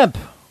 Dear Emp,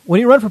 when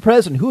you run for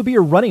president, who would be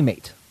your running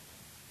mate?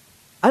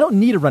 I don't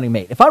need a running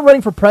mate. If I'm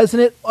running for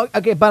president,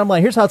 okay, bottom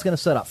line, here's how it's going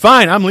to set up.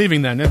 Fine, I'm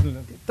leaving then.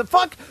 The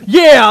fuck?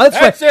 Yeah,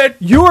 that's right. It.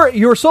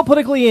 You're so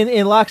politically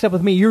in lockstep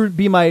with me, you would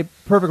be my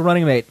perfect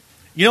running mate.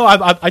 You know,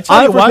 I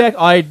tell you what.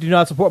 I do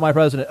not support my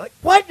president. Like,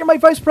 what? You're my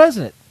vice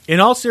president. In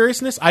all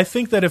seriousness, I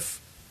think that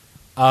if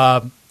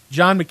John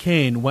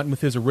McCain went with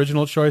his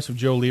original choice of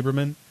Joe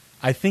Lieberman,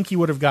 I think he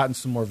would have gotten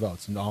some more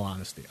votes, in all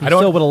honesty. He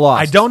still would have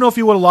lost. I don't know if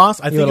he would have lost.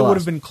 I think it would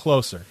have been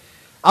closer.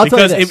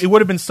 Because it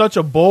would have been such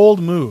a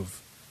bold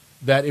move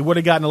that it would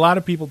have gotten a lot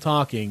of people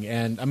talking.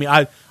 And, I mean,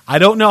 I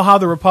don't know how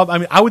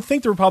I would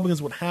think the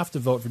Republicans would have to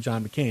vote for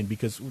John McCain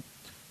because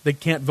they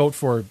can't vote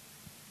for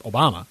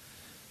Obama.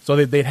 So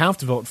they'd have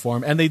to vote for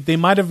him. And they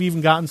might have even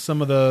gotten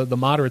some of the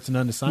moderates and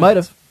undecideds. Might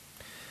have.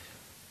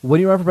 When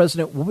you run for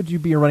president, what would you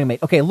be your running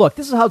mate? Okay, look,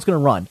 this is how it's going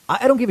to run.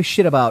 I don't give a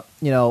shit about,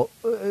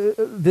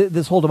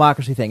 this whole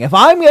democracy thing. If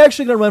I'm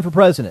actually going to run for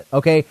president,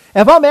 okay,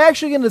 if I'm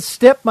actually going to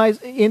step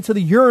into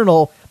the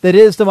urinal that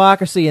is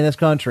democracy in this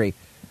country,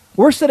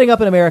 we're setting up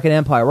an American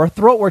empire.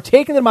 We're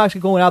taking the democracy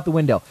going out the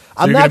window.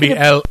 So you're going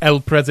to be El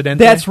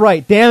Presidente? That's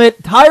right. Damn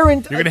it.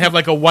 Tyrant. You're going to have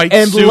like a white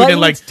suit and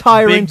like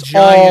tyrant big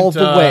giant, all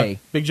the way.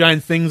 Big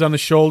giant things on the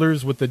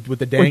shoulders with the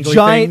dangly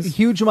giant, things.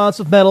 Huge amounts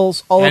of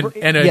medals all over.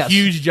 And a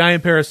huge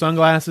giant pair of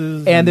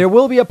sunglasses. And there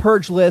will be a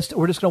purge list.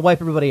 We're just going to wipe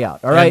everybody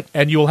out. All right?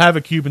 And you'll have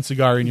a Cuban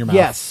cigar in your mouth.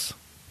 Yes.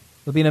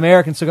 It'll be an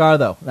American cigar,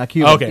 though, not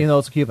Cuban. Okay. Even though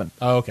it's a Cuban.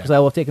 Oh, okay. Because I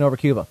will have taken over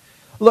Cuba.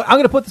 Look, I'm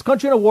going to put this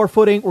country on a war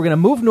footing. We're going to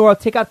move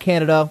north, take out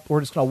Canada. We're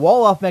just going to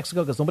wall off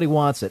Mexico because nobody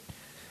wants it.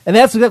 And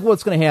that's exactly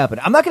what's going to happen.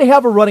 I'm not going to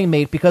have a running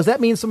mate because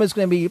that means somebody's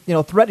going to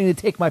be, threatening to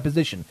take my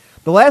position.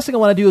 The last thing I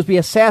want to do is be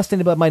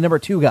assassinated by my number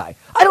 2 guy.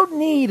 I don't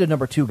need a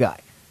number 2 guy.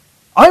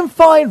 I'm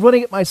fine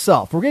running it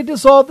myself. We're going to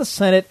dissolve the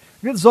Senate.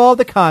 We're going to dissolve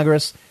the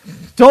Congress.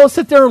 Don't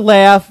sit there and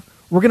laugh.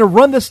 We're going to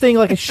run this thing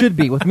like it should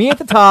be, with me at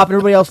the top and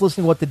everybody else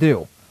listening to what to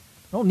do.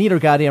 I don't need a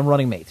goddamn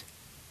running mate.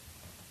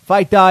 If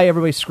I die,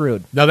 everybody's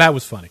screwed. No, that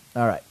was funny.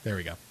 All right. There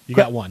we go. You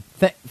got one.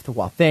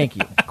 Thank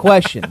you.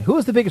 Question. Who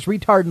is the biggest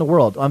retard in the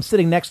world? I'm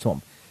sitting next to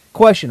him.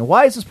 Question.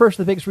 Why is this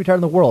person the biggest retard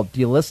in the world? Do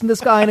you listen to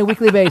this guy on a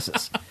weekly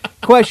basis?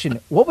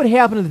 Question. What would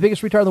happen if the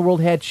biggest retard in the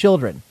world had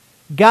children?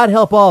 God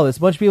help all of us. A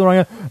bunch of people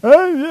are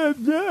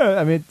going,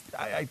 I mean,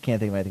 I can't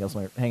think of anything else.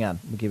 Hang on.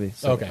 Let me give you a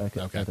second.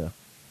 Okay.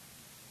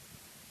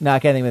 No, I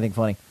can't think of anything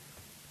funny.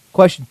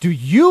 Question. Do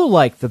you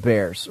like the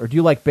Bears or do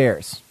you like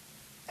bears?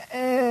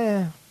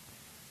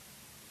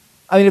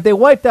 I mean, if they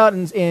wiped out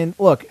and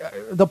look,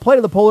 the plight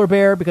of the polar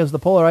bear because the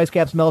polar ice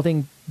cap's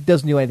melting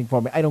doesn't do anything for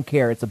me. I don't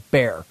care. It's a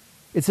bear.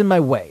 It's in my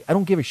way. I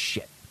don't give a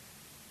shit.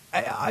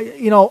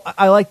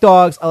 I like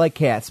dogs. I like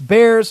cats.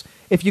 Bears,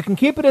 if you can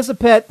keep it as a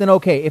pet, then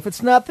okay. If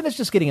it's not, then it's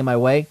just getting in my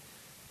way.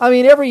 I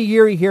mean, every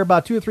year you hear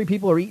about 2 or 3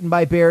 people are eaten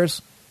by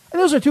bears. And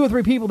those are 2 or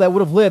 3 people that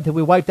would have lived if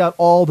we wiped out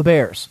all the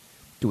bears.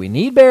 Do we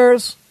need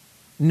bears?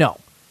 No.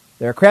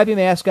 They're a crappy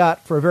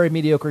mascot for a very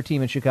mediocre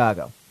team in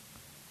Chicago.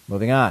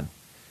 Moving on.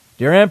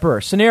 Dear Emperor,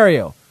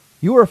 scenario.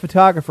 You are a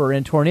photographer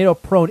in a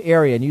tornado-prone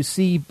area, and you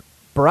see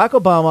Barack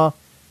Obama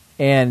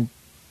and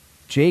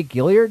Jay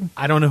Gilliard?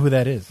 I don't know who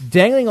that is.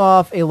 Dangling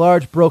off a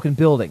large broken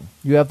building.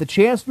 You have the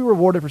chance to be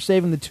rewarded for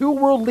saving the 2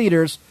 world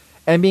leaders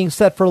and being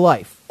set for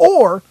life.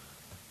 Or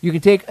you can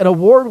take an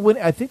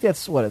award-winning... I think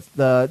that's that's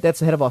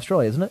the head of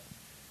Australia, isn't it?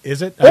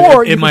 Is it?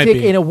 Or you can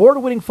take an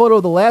award-winning photo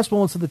of the last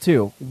moments of the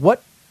 2.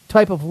 What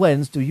type of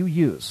lens do you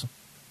use?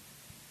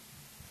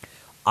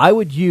 I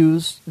would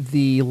use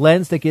the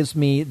lens that gives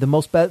me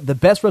the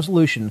best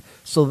resolution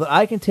so that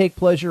I can take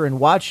pleasure in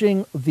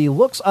watching the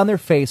looks on their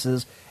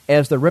faces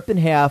as they're ripped in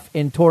half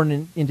and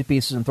torn into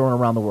pieces and thrown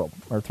around the world,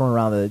 or thrown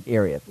around the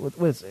area. What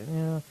is it?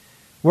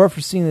 We're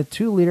for seeing the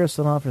 2 leaders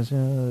in office,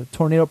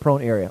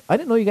 tornado-prone area. I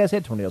didn't know you guys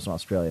had tornadoes in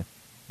Australia.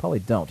 Probably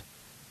don't.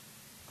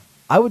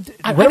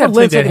 Whatever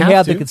lens I could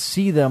have that could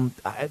see them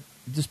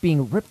just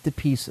being ripped to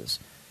pieces.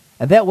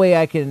 And that way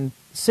I can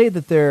say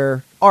that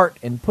they're art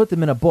and put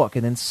them in a book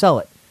and then sell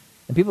it,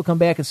 and people come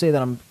back and say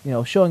that I'm,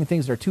 showing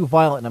things that are too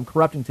violent and I'm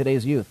corrupting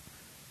today's youth,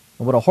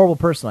 and what a horrible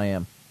person I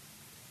am.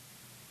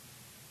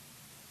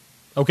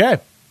 Okay.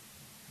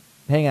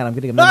 Hang on,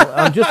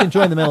 I'm just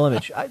enjoying the mental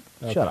image.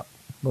 Shut up.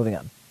 Moving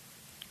on.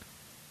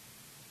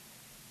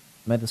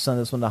 I meant to send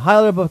this one to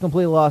Highlighter, but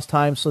completely lost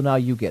time, so now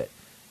you get it.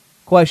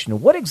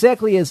 Question: what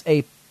exactly is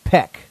a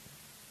peck?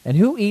 And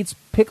who eats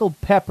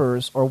pickled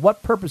peppers, or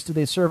what purpose do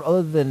they serve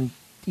other than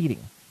eating?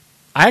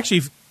 I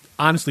actually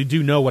honestly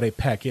do know what a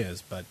peck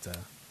is, but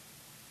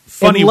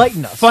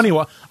enlighten us. Funny,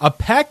 a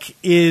peck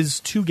is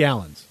 2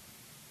 gallons.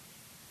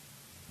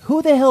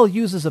 Who the hell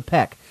uses a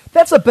peck?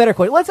 That's a better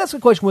question. Let's ask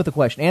a question with a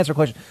question. Answer a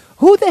question.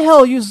 Who the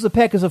hell uses a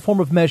peck as a form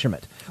of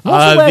measurement? When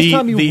was the last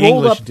time you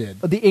rolled English up?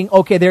 Did.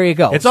 Okay, there you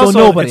go. It's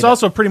nobody.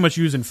 also pretty much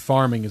used in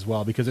farming as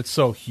well because it's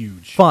so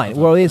huge. Fine.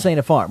 Well, they saying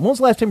a farm. When was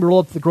the last time you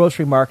rolled up to the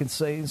grocery market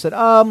and said,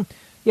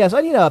 yes,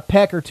 I need a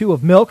peck or 2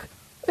 of milk?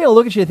 They're going to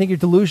look at you and think you're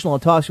delusional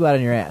and toss you out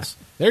on your ass.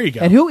 There you go.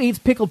 And who eats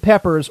pickled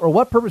peppers, or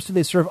what purpose do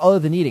they serve other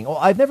than eating? Oh,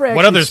 I've never actually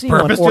What other seen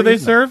purpose one do they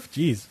serve?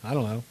 Jeez, I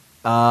don't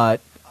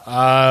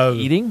know.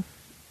 Eating?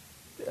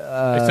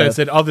 I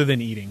said other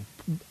than eating.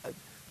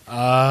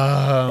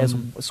 As a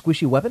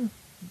squishy weapon?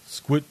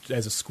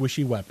 As a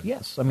squishy weapon.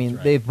 Yes. I mean,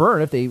 right. they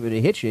burn if they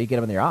hit you. You get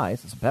them in their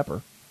eyes. It's a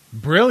pepper.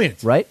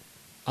 Brilliant. Right?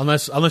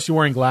 Unless you're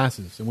wearing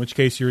glasses, in which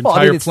case your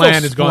entire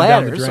plan has gone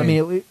down the drain. I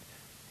mean,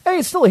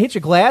 it still hit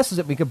your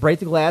glasses. We could break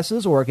the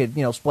glasses, or it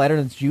could, splatter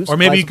in its juice. Or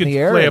maybe you could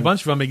play a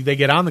bunch of them. They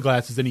get on the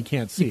glasses, then you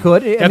can't see. You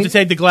could. You have to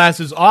take the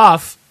glasses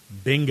off.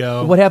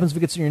 Bingo. What happens if it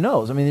gets in your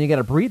nose? I mean, then you got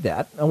to breathe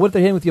that. And what if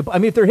they're hitting with you? I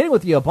mean, if they're hitting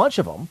with you a bunch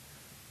of them,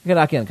 you can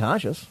knock you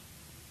unconscious.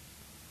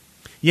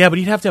 Yeah, but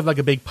you'd have to have like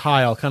a big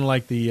pile, kind of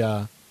like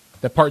the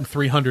that part in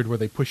 300 where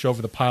they push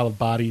over the pile of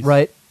bodies.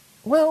 Right.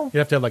 Well, you'd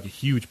have to have like a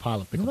huge pile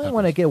of pickled peppers. I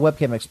want to get a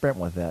webcam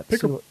experiment with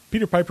that.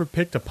 Peter Piper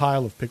picked a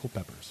pile of pickled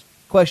peppers.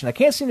 Question: I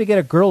can't seem to get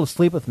a girl to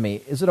sleep with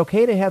me. Is it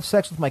okay to have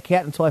sex with my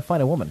cat until I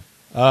find a woman?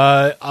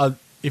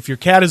 If your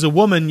cat is a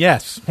woman,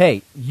 yes.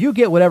 Hey, you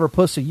get whatever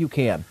pussy you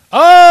can.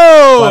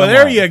 Oh,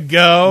 there you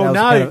go.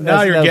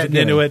 Now you're getting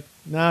into it.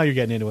 Now you're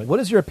getting into it. What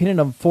is your opinion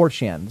on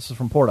 4chan? This is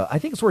from Porta. I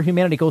think it's where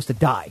humanity goes to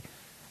die.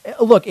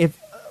 Look, if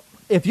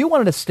you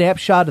wanted a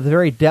snapshot of the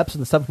very depths of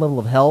the 7th level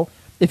of hell,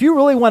 if you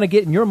really want to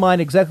get in your mind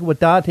exactly what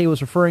Dante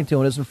was referring to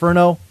in his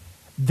Inferno,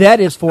 that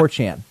is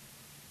 4chan.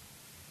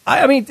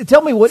 I mean,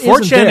 tell me what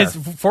 4chan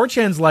isn't there.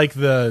 4chan's like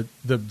the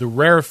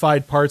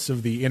rarefied parts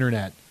of the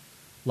internet.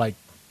 Like,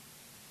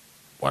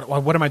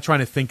 what am I trying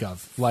to think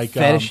of? Like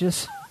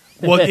fetishes.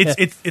 Well,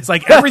 it's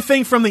like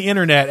everything from the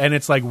internet, and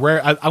it's like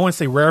rare. I want to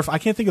say rarefied. I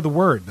can't think of the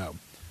word though.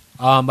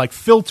 Like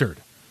filtered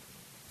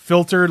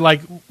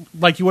like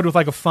you would with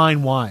like a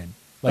fine wine.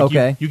 Like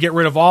okay. You get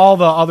rid of all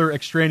the other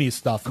extraneous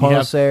stuff.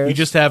 You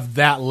just have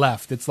that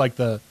left. It's like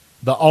the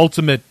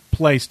ultimate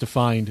place to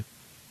find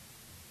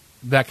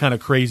that kind of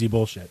crazy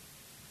bullshit.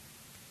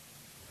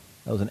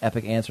 That was an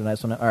epic answer.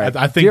 Nice one. All right.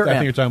 I think you're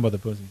talking about the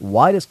pussy.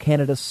 Why does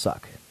Canada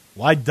suck?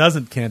 Why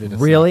doesn't Canada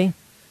suck?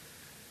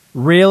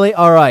 Really?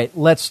 All right.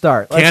 Let's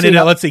start.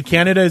 Let's see.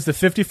 Canada is the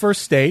 51st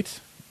state.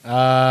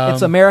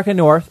 It's America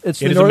North.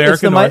 It's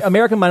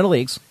American minor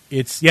leagues.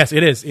 Yes,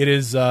 it is. It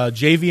is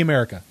JV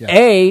America.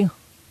 Yes.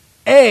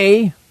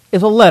 A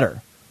is a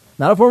letter,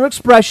 not a form of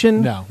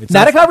expression. No, it's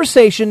not a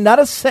conversation, not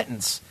a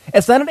sentence.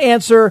 It's not an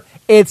answer.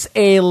 It's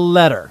a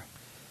letter.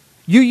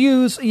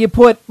 You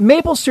put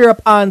maple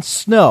syrup on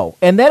snow,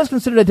 and that is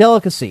considered a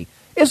delicacy.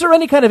 Is there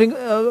any kind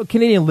of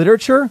Canadian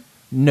literature?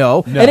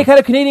 No. Any kind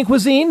of Canadian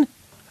cuisine?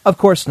 Of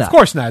course not. Of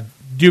course not.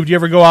 Dude, do you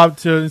ever go out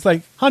to? It's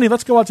like, honey,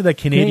 let's go out to that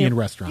Canadian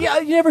restaurant. Yeah,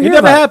 you never hear. It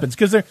never happens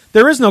because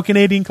there is no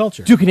Canadian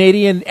culture. Do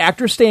Canadian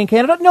actors stay in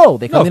Canada? No,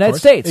 they come to the United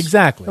States.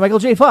 Exactly. Michael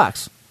J.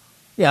 Fox.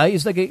 Yeah,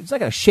 he's not going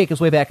to shake his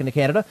way back into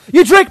Canada.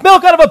 You drink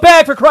milk out of a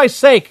bag, for Christ's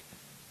sake.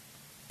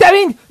 I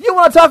mean, you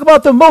want to talk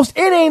about the most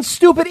inane,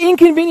 stupid,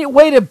 inconvenient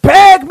way to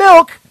bag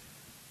milk?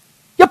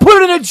 You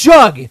put it in a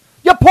jug.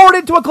 You pour it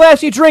into a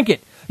glass, you drink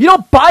it. You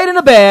don't buy it in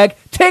a bag,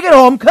 take it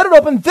home, cut it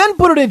open, then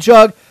put it in a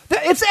jug.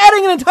 It's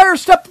adding an entire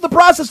step to the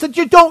process that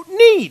you don't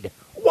need.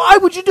 Why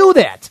would you do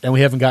that? And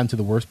we haven't gotten to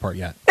the worst part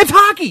yet. It's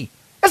hockey.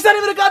 It's not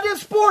even a goddamn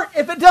sport.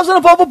 If it doesn't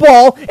involve a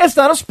ball, it's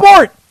not a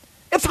sport.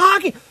 It's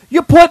hockey.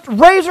 You put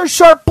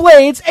razor-sharp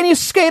blades and you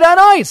skate on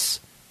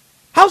ice.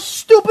 How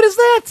stupid is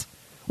that?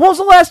 When was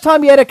the last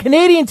time you had a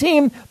Canadian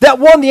team that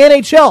won the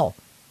NHL?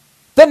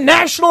 The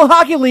National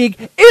Hockey League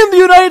in the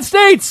United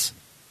States.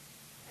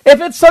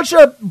 If it's such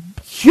a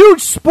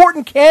huge sport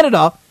in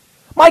Canada,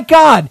 my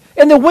God,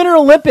 in the Winter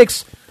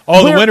Olympics...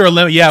 Oh, the Winter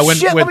Olympics, yeah,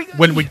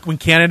 when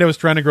Canada was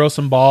trying to grow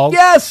some balls.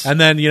 Yes. And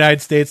then the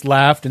United States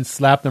laughed and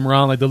slapped them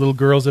around like the little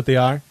girls that they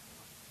are.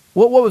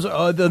 What was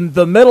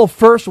the medal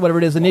first or whatever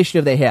it is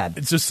initiative they had?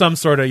 It's just some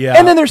sort of, yeah.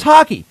 And then there's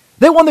hockey.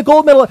 They won the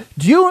gold medal.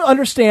 Do you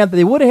understand that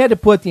they would have had to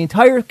put the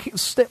entire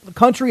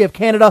country of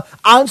Canada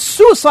on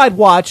suicide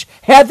watch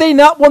had they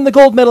not won the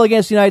gold medal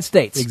against the United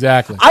States?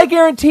 Exactly. I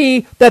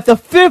guarantee that the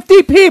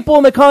 50 people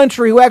in the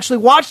country who actually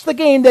watched the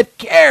game that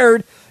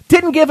cared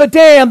didn't give a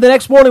damn the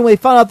next morning when they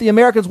found out the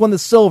Americans won the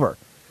silver.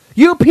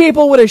 You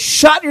people would have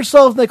shot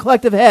yourselves in the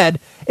collective head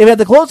if at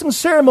the closing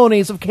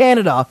ceremonies of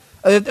Canada,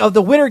 of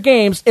the Winter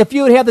Games, if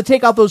you would have to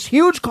take out those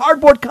huge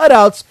cardboard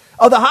cutouts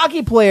of the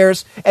hockey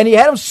players and you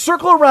had them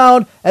circle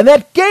around and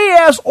that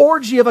gay-ass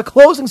orgy of a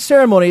closing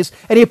ceremonies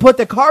and you put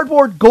the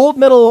cardboard gold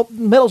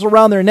medals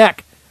around their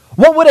neck.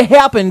 What would have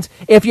happened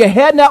if you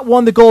had not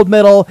won the gold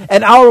medal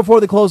an hour before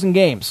the closing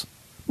games?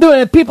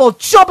 People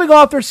jumping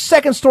off their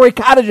second-story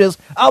cottages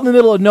out in the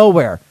middle of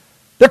nowhere.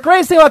 The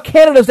greatest thing about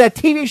Canada is that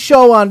TV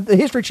show on the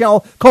History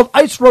Channel called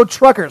Ice Road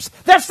Truckers.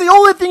 That's the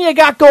only thing you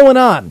got going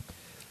on.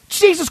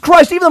 Jesus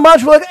Christ, even the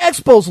Montreal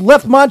Expos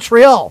left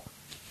Montreal.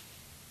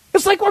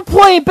 It's like we're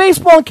playing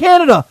baseball in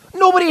Canada.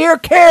 Nobody here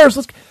cares.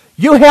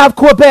 You have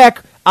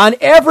Quebec on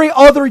every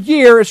other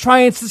year is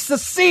trying to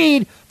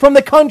secede from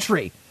the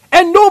country.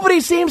 And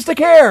nobody seems to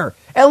care.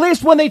 At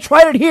least when they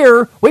tried it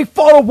here, we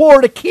fought a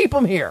war to keep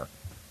them here.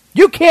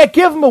 You can't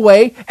give them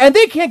away, and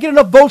they can't get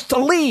enough votes to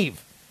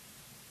leave.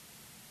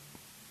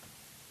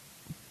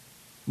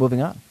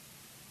 Moving on.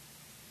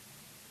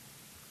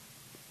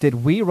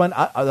 Did we run...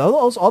 Are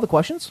those all the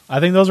questions? I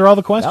think those are all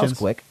the questions. That was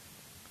quick.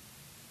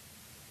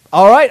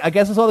 All right, I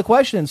guess that's all the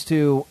questions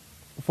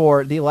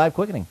for the live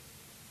quickening.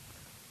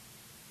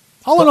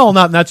 All in all,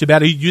 not too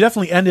bad. You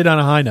definitely ended on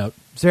a high note.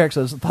 Zarek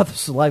says, I thought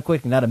this was a live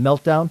quickening, not a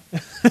meltdown.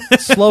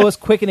 Slowest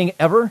quickening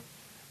ever.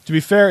 To be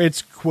fair,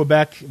 it's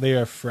Quebec. They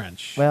are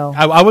French. Well,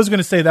 I was going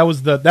to say that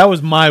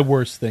was my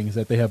worst thing is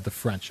that they have the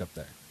French up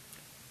there.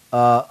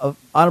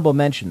 Honorable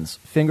mentions: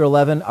 Finger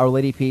 11, Our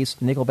Lady Peace,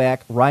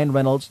 Nickelback, Ryan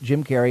Reynolds,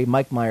 Jim Carrey,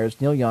 Mike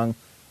Myers, Neil Young,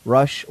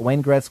 Rush,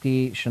 Wayne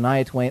Gretzky,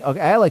 Shania Twain. Okay,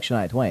 I like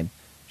Shania Twain.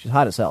 She's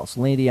hot as hell.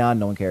 Celine Dion,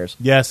 no one cares.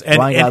 Yes,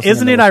 and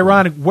isn't it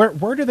ironic?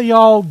 Where do they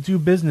all do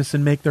business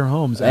and make their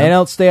homes? They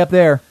don't stay up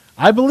there.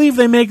 I believe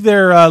they make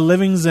their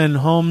livings and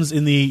homes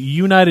in the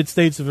United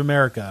States of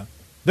America,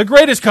 the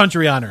greatest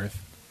country on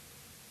earth.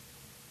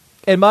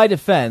 In my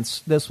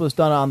defense, this was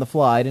done on the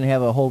fly. I didn't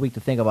have a whole week to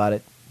think about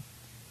it.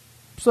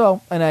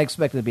 So, and I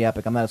expected it to be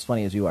epic. I'm not as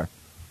funny as you are.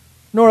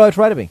 Nor do I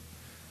try to be.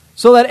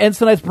 So that ends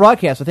tonight's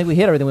broadcast. I think we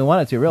hit everything we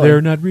wanted to, really.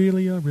 They're not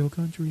really a real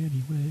country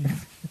anyway.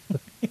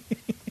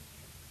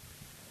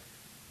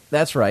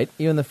 That's right.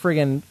 Even the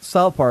friggin'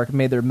 South Park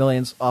made their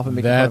millions off of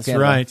making fun of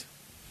Canada. That's right.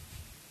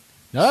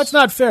 No, that's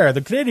not fair. The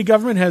Canadian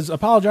government has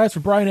apologized for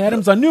Bryan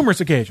Adams on numerous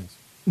occasions.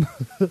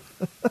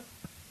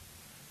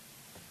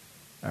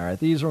 All right,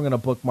 these we're going to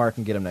bookmark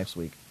and get them next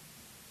week.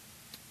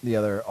 The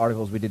other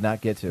articles we did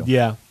not get to.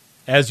 Yeah,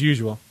 as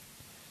usual.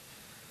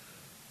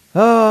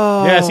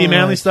 Oh, yeah, see,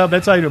 manly stuff,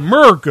 that's how you do.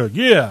 America,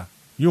 yeah.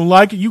 You don't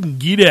like it, you can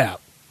get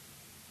out.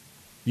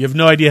 You have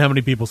no idea how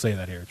many people say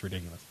that here. It's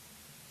ridiculous.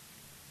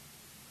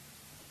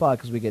 But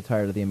because we get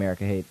tired of the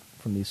America hate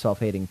from these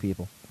self-hating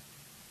people.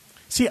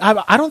 See,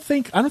 I don't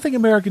think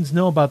Americans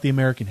know about the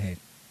American hate.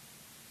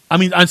 I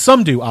mean,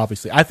 some do,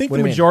 obviously. I think the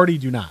majority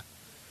do not.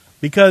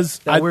 Because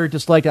we're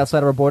disliked outside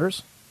of our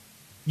borders?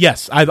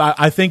 Yes,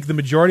 I think the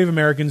majority of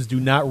Americans do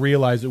not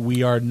realize that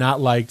we are not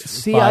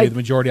liked by the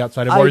majority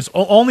outside of borders,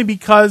 only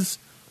because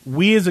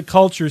we as a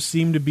culture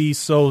seem to be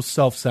so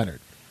self-centered.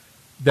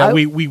 That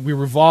we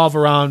revolve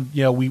around,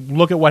 we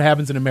look at what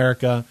happens in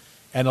America,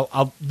 and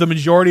the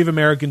majority of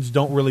Americans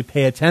don't really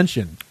pay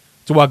attention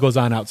to what goes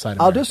on outside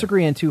America. I'll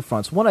disagree on two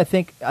fronts. One, I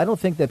don't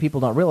think that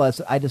people don't realize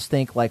it. I just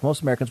think, like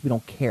most Americans, we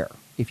don't care.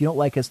 If you don't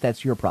like us,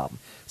 that's your problem.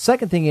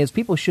 Second thing is,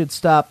 people should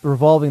stop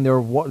revolving their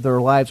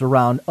lives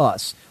around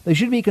us. They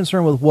should be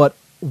concerned with what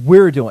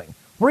we're doing.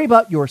 Worry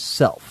about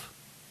yourself.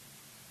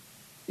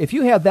 If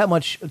you have that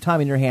much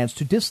time in your hands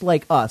to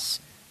dislike us,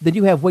 then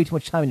you have way too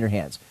much time in your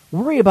hands.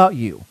 Worry about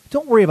you.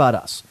 Don't worry about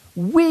us.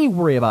 We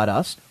worry about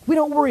us. We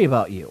don't worry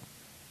about you.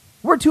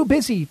 We're too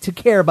busy to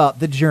care about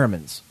the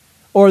Germans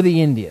or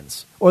the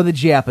Indians or the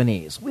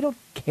Japanese. We don't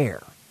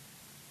care.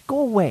 Go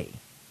away.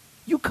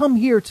 You come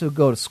here to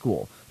go to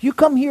school. You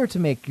come here to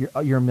make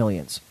your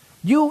millions.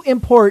 You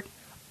import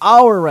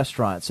our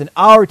restaurants and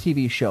our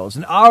TV shows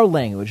and our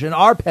language and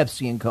our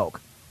Pepsi and Coke.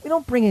 We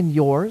don't bring in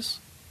yours.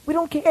 We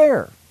don't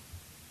care.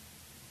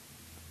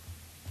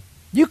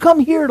 You come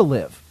here to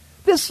live.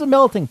 This is a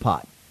melting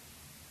pot.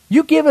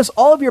 You give us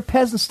all of your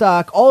peasant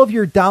stock, all of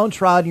your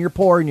downtrodden, your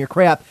poor, and your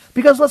crap,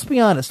 because let's be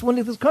honest, when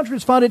this country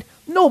was founded,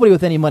 nobody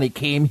with any money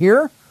came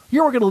here.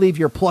 You weren't going to leave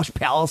your plush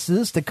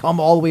palaces to come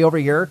all the way over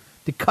here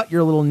to cut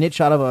your little niche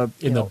out of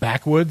the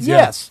backwoods?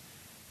 Yes.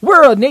 Yeah.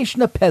 We're a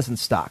nation of peasant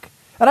stock.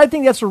 And I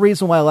think that's the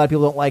reason why a lot of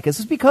people don't like us,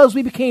 is because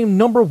we became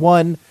number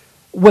one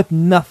with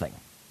nothing.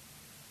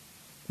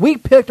 We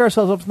picked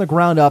ourselves up from the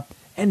ground up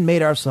and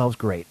made ourselves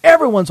great.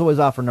 Everyone's always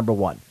out for number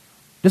one.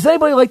 Does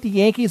anybody like the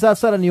Yankees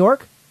outside of New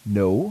York?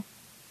 No.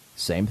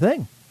 Same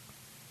thing.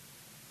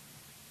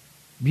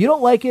 If you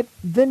don't like it,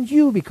 then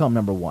you become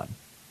number one.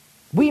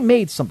 We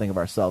made something of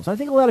ourselves. I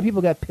think a lot of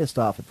people got pissed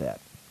off at that.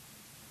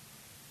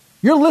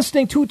 You're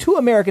listening to two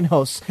American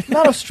hosts,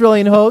 not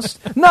Australian hosts,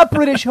 not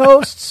British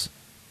hosts.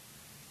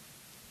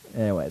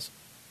 Anyways.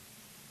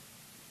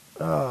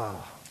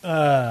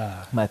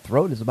 My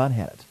throat is about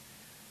had it.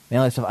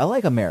 Manly stuff. I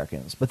like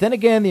Americans. But then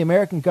again, the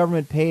American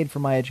government paid for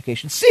my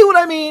education. See what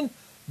I mean?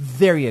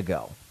 There you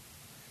go.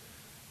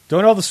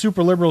 Don't all the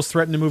super liberals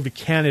threaten to move to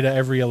Canada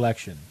every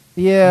election?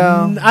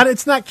 Yeah.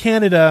 It's not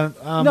Canada.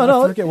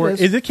 No, I forget where.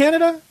 Is it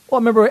Canada? Well,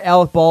 I remember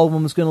Alec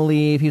Baldwin was going to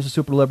leave. He's a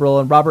super liberal.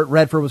 And Robert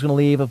Redford was going to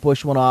leave if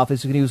Bush went off.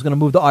 He was going to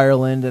move to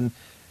Ireland. And,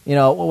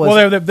 there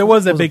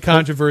was that big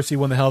controversy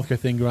when the healthcare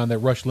thing going on that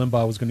Rush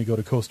Limbaugh was going to go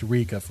to Costa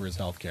Rica for his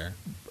healthcare.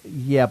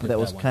 Yeah, but that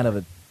was kind of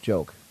a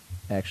joke,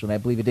 actually. And I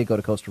believe he did go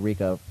to Costa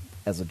Rica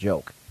as a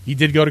joke. He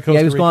did go to Costa Rica?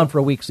 Yeah, he was gone for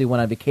a week, so he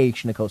went on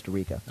vacation to Costa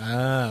Rica.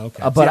 Ah,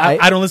 okay. But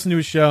I don't listen to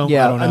his show.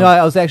 Yeah, I don't know. No,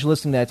 I was actually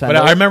listening that time. But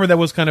I remember that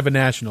was kind of a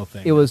national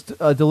thing. It was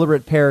a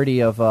deliberate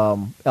parody of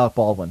Alec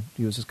Baldwin.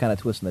 He was just kind of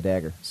twisting the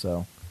dagger.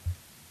 So,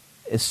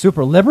 is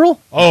super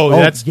liberal?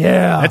 That's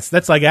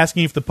like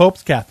asking if the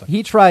Pope's Catholic.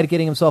 He tried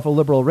getting himself a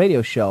liberal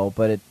radio show,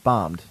 but it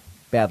bombed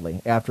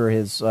badly after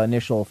his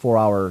initial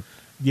 4-hour.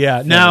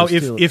 Yeah. Now,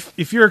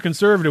 if you're a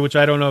conservative, which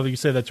I don't know if you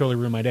say that totally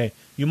ruined my day,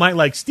 you might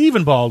like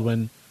Stephen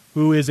Baldwin,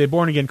 who is a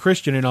born-again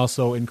Christian and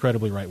also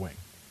incredibly right-wing.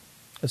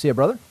 Is he a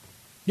brother?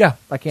 Yeah.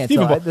 I can't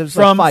Stephen tell. There's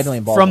like 5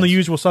 million Baldwins. From The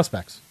Usual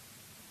Suspects.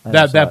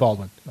 That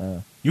Baldwin.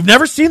 You've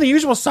never seen The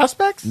Usual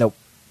Suspects? Nope.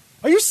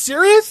 Are you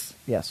serious?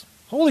 Yes.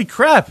 Holy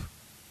crap.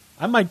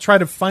 I might try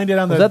to find it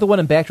on Was that the one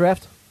in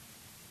Backdraft?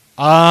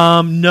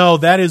 No,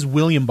 that is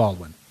William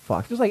Baldwin.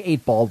 Fuck, there's like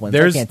 8 Baldwins.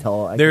 I can't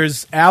tell.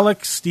 There's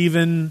Alex,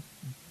 Stephen,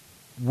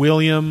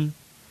 William.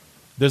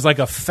 There's like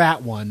a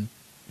fat one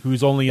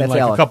who's only in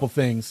a couple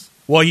things.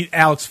 Well,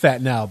 Alex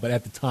fat now, but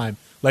at the time,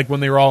 like when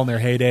they were all in their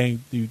heyday,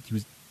 he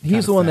was.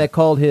 He's the one that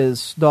called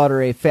his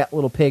daughter a fat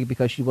little pig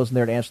because she wasn't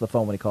there to answer the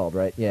phone when he called,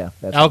 right? Yeah.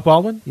 Alec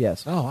Baldwin?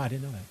 Yes. Oh, I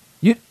didn't know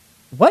that.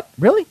 What?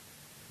 Really?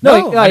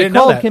 No, I didn't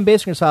know called that. Kim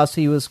Basinger's house.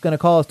 He was going to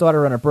call his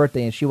daughter on her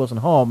birthday, and she wasn't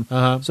home.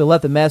 So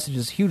left the message,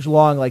 this huge,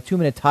 long,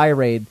 2-minute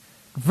tirade,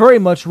 very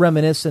much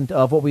reminiscent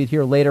of what we'd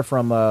hear later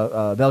from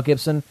Mel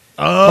Gibson.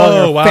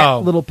 Calling her a fat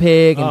little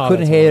pig and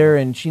couldn't hate her,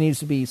 and she needs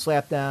to be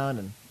slapped down.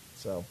 And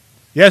so,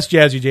 yes,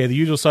 Jazzy J, The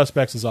Usual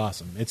Suspects is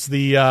awesome. It's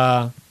the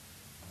I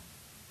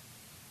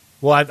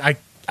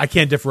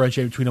can't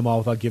differentiate between them all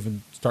without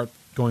start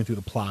going through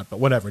the plot, but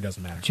whatever, it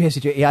doesn't matter.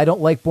 Jazzy J, I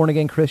don't like born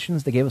again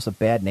Christians. They gave us a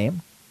bad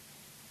name.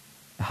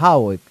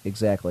 How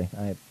exactly?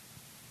 I'm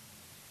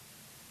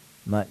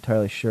not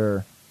entirely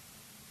sure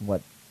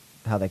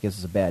how that gives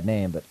us a bad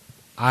name, but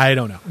I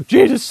don't know.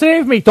 Jesus,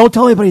 save me! Don't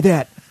tell anybody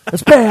that.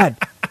 That's bad.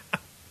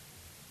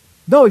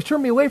 No, he's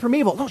turned me away from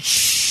evil. No,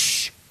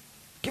 shh!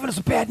 Giving us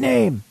a bad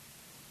name.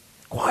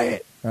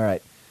 Quiet. All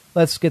right,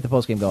 let's get the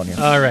postgame going here.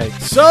 All right.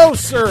 So,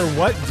 sir,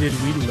 what did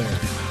we learn?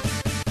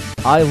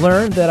 I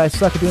learned that I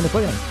suck at doing the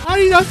cleaning.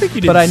 I think you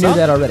did. But I knew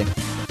that already.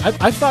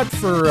 I thought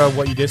for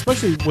what you did,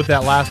 especially with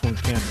that last one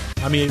with Canada.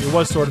 I mean, it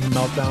was sort of a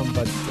meltdown,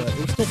 but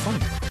it was still funny.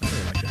 I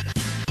really liked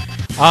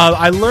it.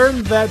 I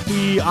learned that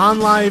the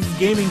OnLive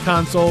gaming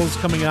console is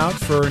coming out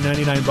for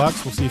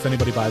 $99. We'll see if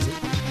anybody buys it.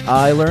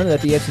 I learned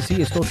that the FCC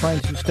is still trying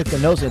to stick their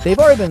nose in it. They've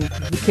already been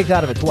kicked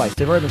out of it twice.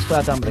 They've already been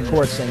slapped down by the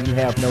courts saying you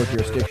have no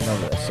jurisdiction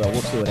over this. So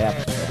we'll see what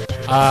happens with it.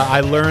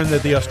 I learned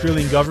that the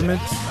Australian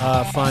government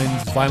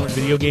finds violent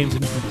video games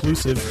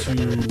inconclusive to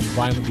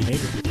violent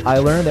behavior. I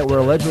learned that we're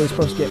allegedly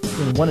supposed to get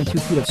between 1 and 2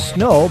 feet of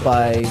snow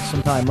by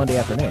sometime Monday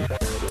afternoon.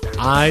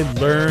 I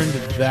learned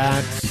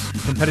that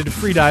competitive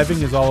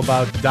freediving is all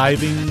about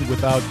diving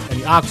without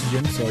any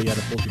oxygen, so you had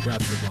to hold your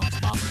breath for as long as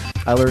possible.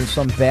 I learned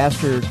some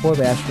bastard, poor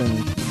bastard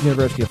in the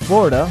University of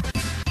Florida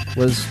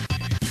was,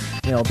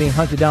 being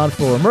hunted down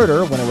for a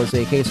murder when it was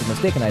a case of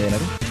mistaken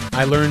identity.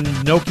 I learned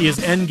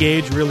Nokia's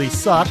N-Gage really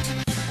sucked.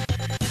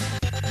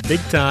 Big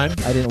time.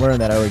 I didn't learn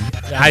that.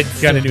 I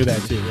kind of knew that,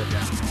 too.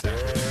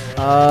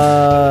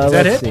 Is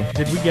that it? See.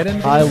 Did we get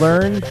anything? I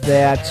learned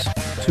that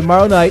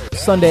tomorrow night,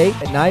 Sunday,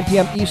 at 9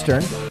 p.m.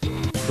 Eastern,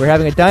 we're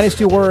having a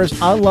Dynasty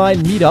Warriors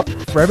online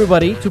meetup for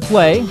everybody to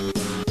play.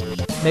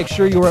 Make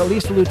sure you are at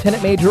least a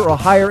lieutenant major or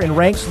higher in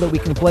rank so that we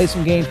can play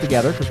some games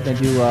together, because we're going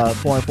to do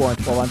 4-on-4 and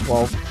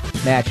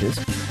 12-on-12 matches.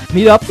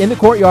 Meet up in the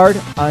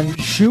courtyard on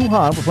Shu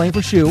Han. We're playing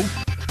for Shu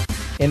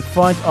in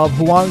front of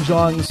Huang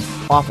Zhong's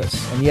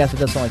office. And yes, it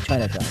does sound like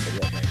Chinatown.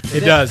 But yes.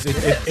 It does.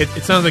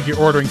 It sounds like you're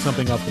ordering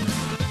something up in there.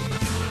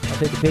 I'll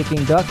take the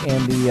Peking duck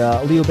and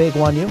the Liu Bei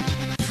Guan Yu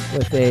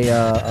with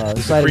a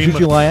side of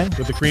Juju Lion.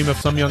 With the cream of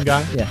some young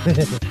guy? Yeah.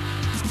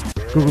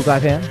 Google Guy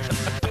Pan.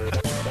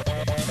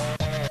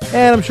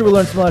 And I'm sure we'll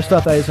learn some other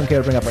stuff that I just don't care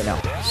to bring up right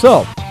now.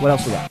 So, what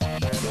else we got?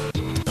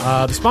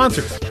 The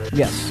sponsors.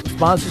 Yes.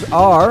 Sponsors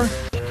are,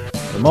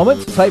 for the moment,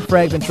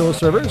 Typefrag Ventrilo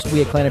servers.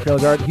 We at Clan Imperial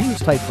Guard use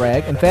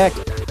Typefrag. In fact,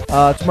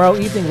 tomorrow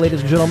evening,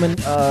 ladies and gentlemen,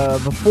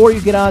 before you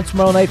get on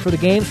tomorrow night for the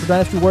games for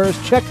Dynasty Warriors,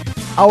 check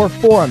our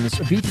forums,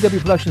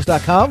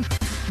 VTWProductions.com,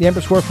 the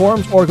Emperor Square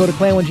forums, or go to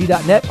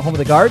clan1g.net, home of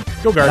the Guard.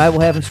 Go Guard. And I will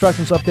have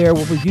instructions up there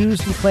where we use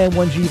the Clan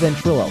 1G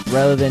Ventrilo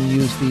rather than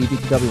use the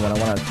VTW one. I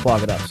want to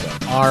clog it up. So.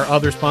 Our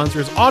other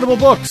sponsors, Audible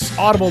Books,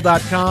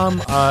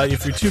 audible.com.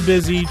 If you're too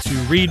busy to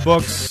read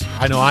books,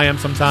 I know I am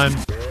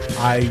sometimes,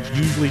 I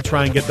usually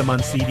try and get them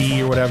on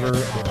CD or whatever, or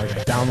I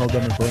download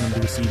them and burn them to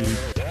a CD.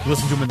 You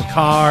listen to them in the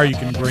car, you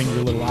can bring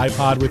your little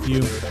iPod with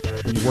you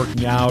when you're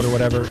working out or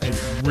whatever.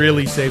 It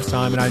really saves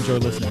time, and I enjoy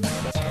listening to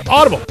that.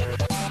 Audible!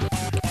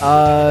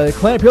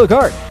 Clan Imperial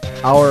Guard.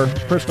 our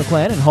personal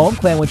clan and home,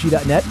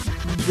 clan1g.net.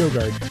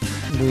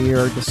 Guild. We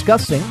are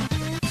discussing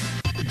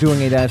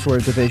doing a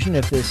Dinosaurs division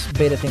if this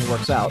beta thing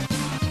works out.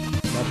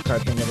 Magic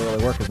card thing never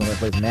really works because nobody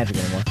plays Magic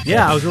anymore. So.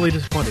 Yeah, I was really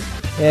disappointed.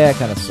 Yeah, it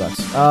kind of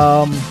sucks.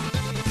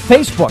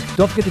 Facebook.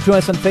 Don't forget to join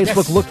us on Facebook.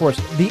 Yes. Look for us.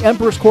 The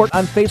Emperor's Court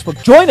on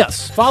Facebook. Join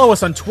us. Follow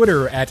us on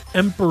Twitter at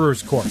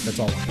Emperor's Court. That's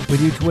all. We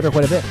do Twitter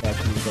quite a bit,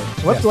 actually.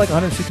 We're up to like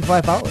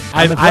 165 followers.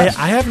 I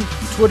haven't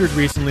Twittered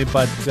recently,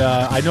 but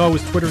I know I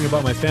was Twittering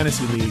about my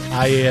fantasy league.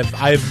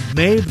 I've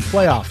made the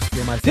playoffs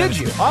for my fantasy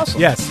Did you? league.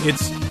 Awesome. Yes.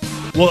 It's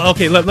well.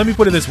 Okay. Let me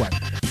put it this way.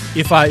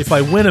 If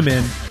I win them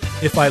in,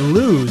 if I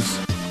lose,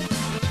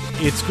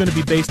 it's going to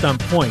be based on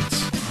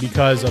points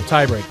because of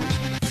tiebreakers.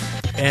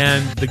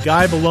 And the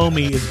guy below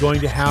me is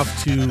going to have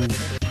to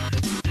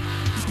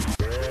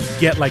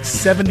get like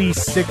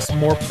 76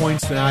 more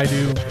points than I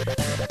do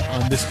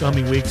on this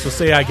coming week. So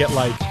say I get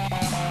like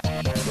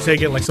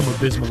some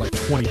abysmal like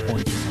 20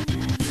 points or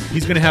something.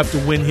 He's going to have to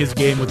win his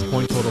game with a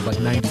point total of like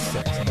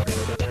 96.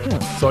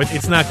 So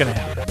it's not going to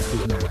happen.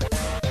 There's no way.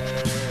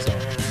 So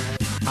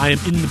I am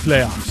in the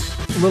playoffs.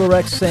 Little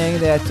Rex saying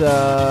that,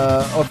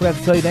 I forgot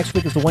to tell you, next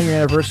week is the 1-year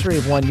anniversary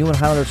of when you and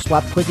Highlander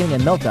swapped Quickening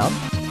and Meltdown.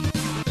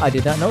 I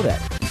did not know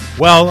that.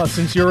 Well,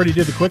 since you already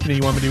did the Quickening,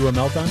 you want me to do a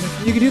Meltdown?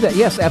 You can do that,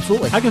 yes,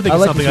 absolutely. I can think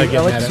of something I get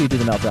I'd like to see you do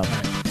the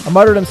Meltdown. A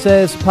Martyrdom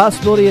says,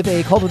 possibility of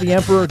a Cult of the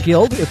Emperor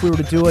guild if we were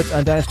to do it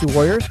on Dynasty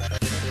Warriors.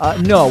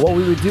 No, what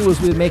we would do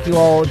is we would make you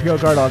all Imperial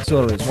Guard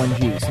Auxiliaries,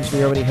 1G. Since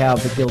we already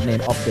have the guild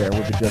name up there, we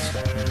would just,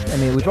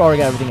 we've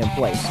already got everything in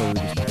place, so we would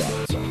just do that.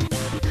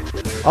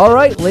 All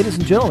right, ladies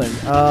and gentlemen,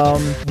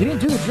 we didn't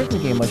do the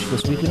drinking game much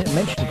this week. We didn't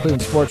mention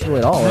Cleveland sports really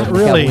at all. Not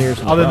really,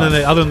 other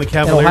than the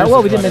Cavaliers.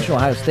 Well, we didn't mention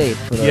Ohio State.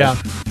 For the,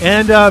 yeah,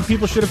 and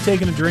people should have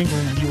taken a drink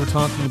when you were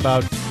talking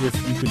about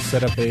if you could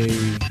set up a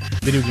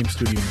video game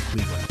studio in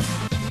Cleveland.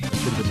 That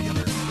should have been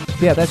the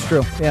other. Yeah, that's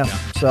true. Yeah.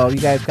 So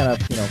you guys kind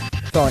of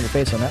fell on your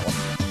face on that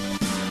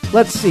one.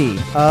 Let's see.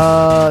 Is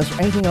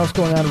there anything else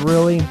going on,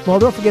 really? Well,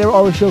 don't forget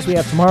all the shows we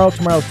have tomorrow.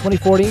 Tomorrow's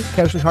 2040,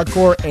 Casually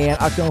Hardcore, and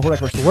Octagon Hordak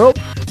vs. the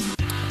World.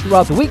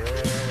 Throughout the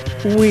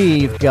week,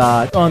 we've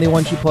got on the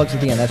 1G plugs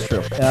at the end. That's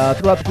true.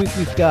 Throughout the week,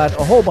 we've got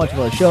a whole bunch of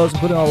other shows,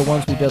 including all the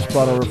ones we just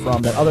brought over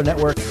from that other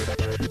network.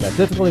 We've got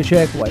Difficulty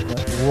Check,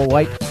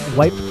 Wipe,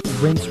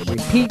 Rinse,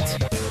 Repeat.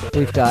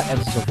 We've got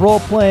Emphasis of Role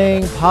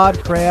Playing,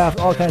 Podcraft,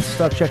 all kinds of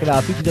stuff. Check it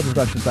out,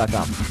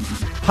 btwproductions.com.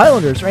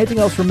 Highlanders, is there anything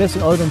else we're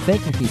missing other than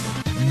thanking people?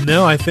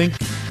 No, I think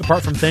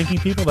apart from thanking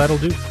people, that'll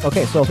do.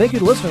 Okay, so thank you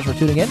to listeners for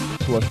tuning in.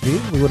 To us, we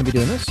wouldn't be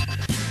doing this.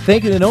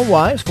 Thank you to Gnome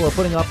Wise for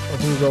putting up,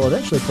 we will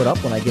eventually put up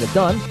when I get it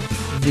done,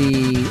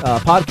 the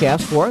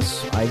podcast for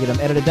us. I get them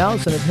edited down,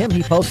 send it to him,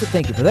 he posts it.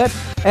 Thank you for that.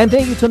 And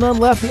thank you to None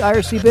Left, the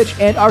IRC bitch,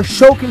 and our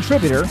show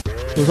contributor,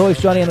 who's always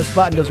Johnny on the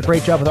spot and does a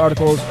great job with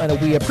articles, and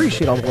we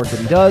appreciate all the work that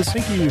he does.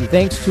 Thank you.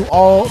 Thanks to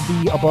all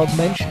the above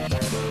mentioned.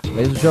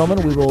 Ladies and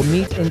gentlemen, we will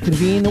meet and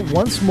convene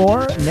once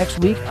more next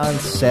week on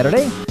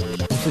Saturday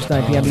from 6 to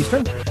 9 p.m.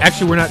 Eastern.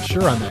 Actually, we're not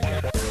sure on that yet.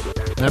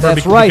 Remember,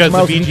 that's right.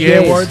 Because the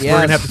VGA Awards, yes. We're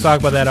going to have to talk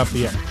about that off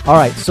the air. All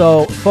right,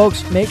 so,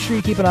 folks, make sure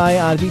you keep an eye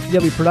on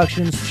BTW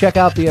Productions. Check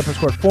out the Emperor's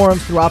Court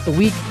forums throughout the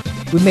week.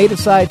 We may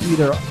decide to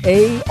either,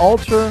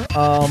 alter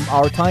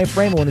our time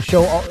frame when the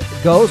show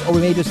goes, or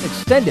we may just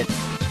extend it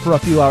for a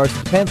few hours.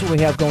 It depends what we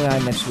have going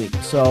on next week,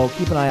 so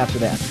keep an eye out for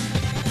that.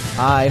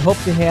 I hope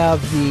to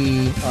have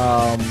the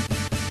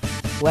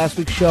last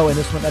week's show and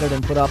this one edited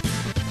and put up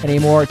in a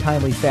more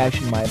timely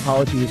fashion. My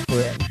apologies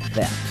for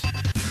that.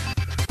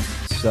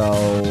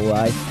 So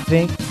I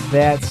think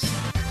that's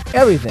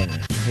everything.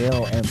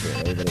 Hail Emperor.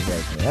 Everybody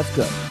has me. That's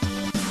good.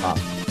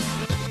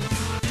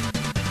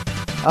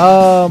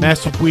 Awesome.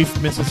 Master Queef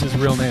misses his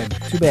real name.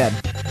 Too bad.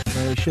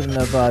 We shouldn't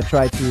have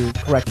tried to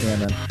correct him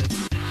then.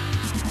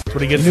 That's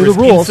what he gets for his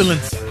rules.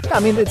 Insolence. I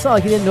mean, it's not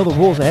like he didn't know the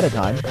rules ahead of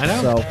time. I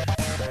know.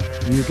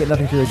 So you get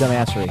nothing for your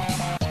dumbassery.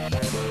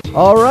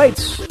 All right.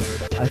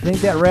 I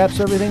think that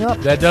wraps everything up.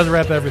 That does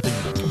wrap everything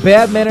up.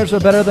 Bad manners are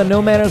better than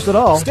no manners at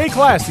all. Stay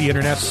classy,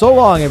 Internet. So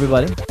long,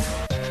 everybody.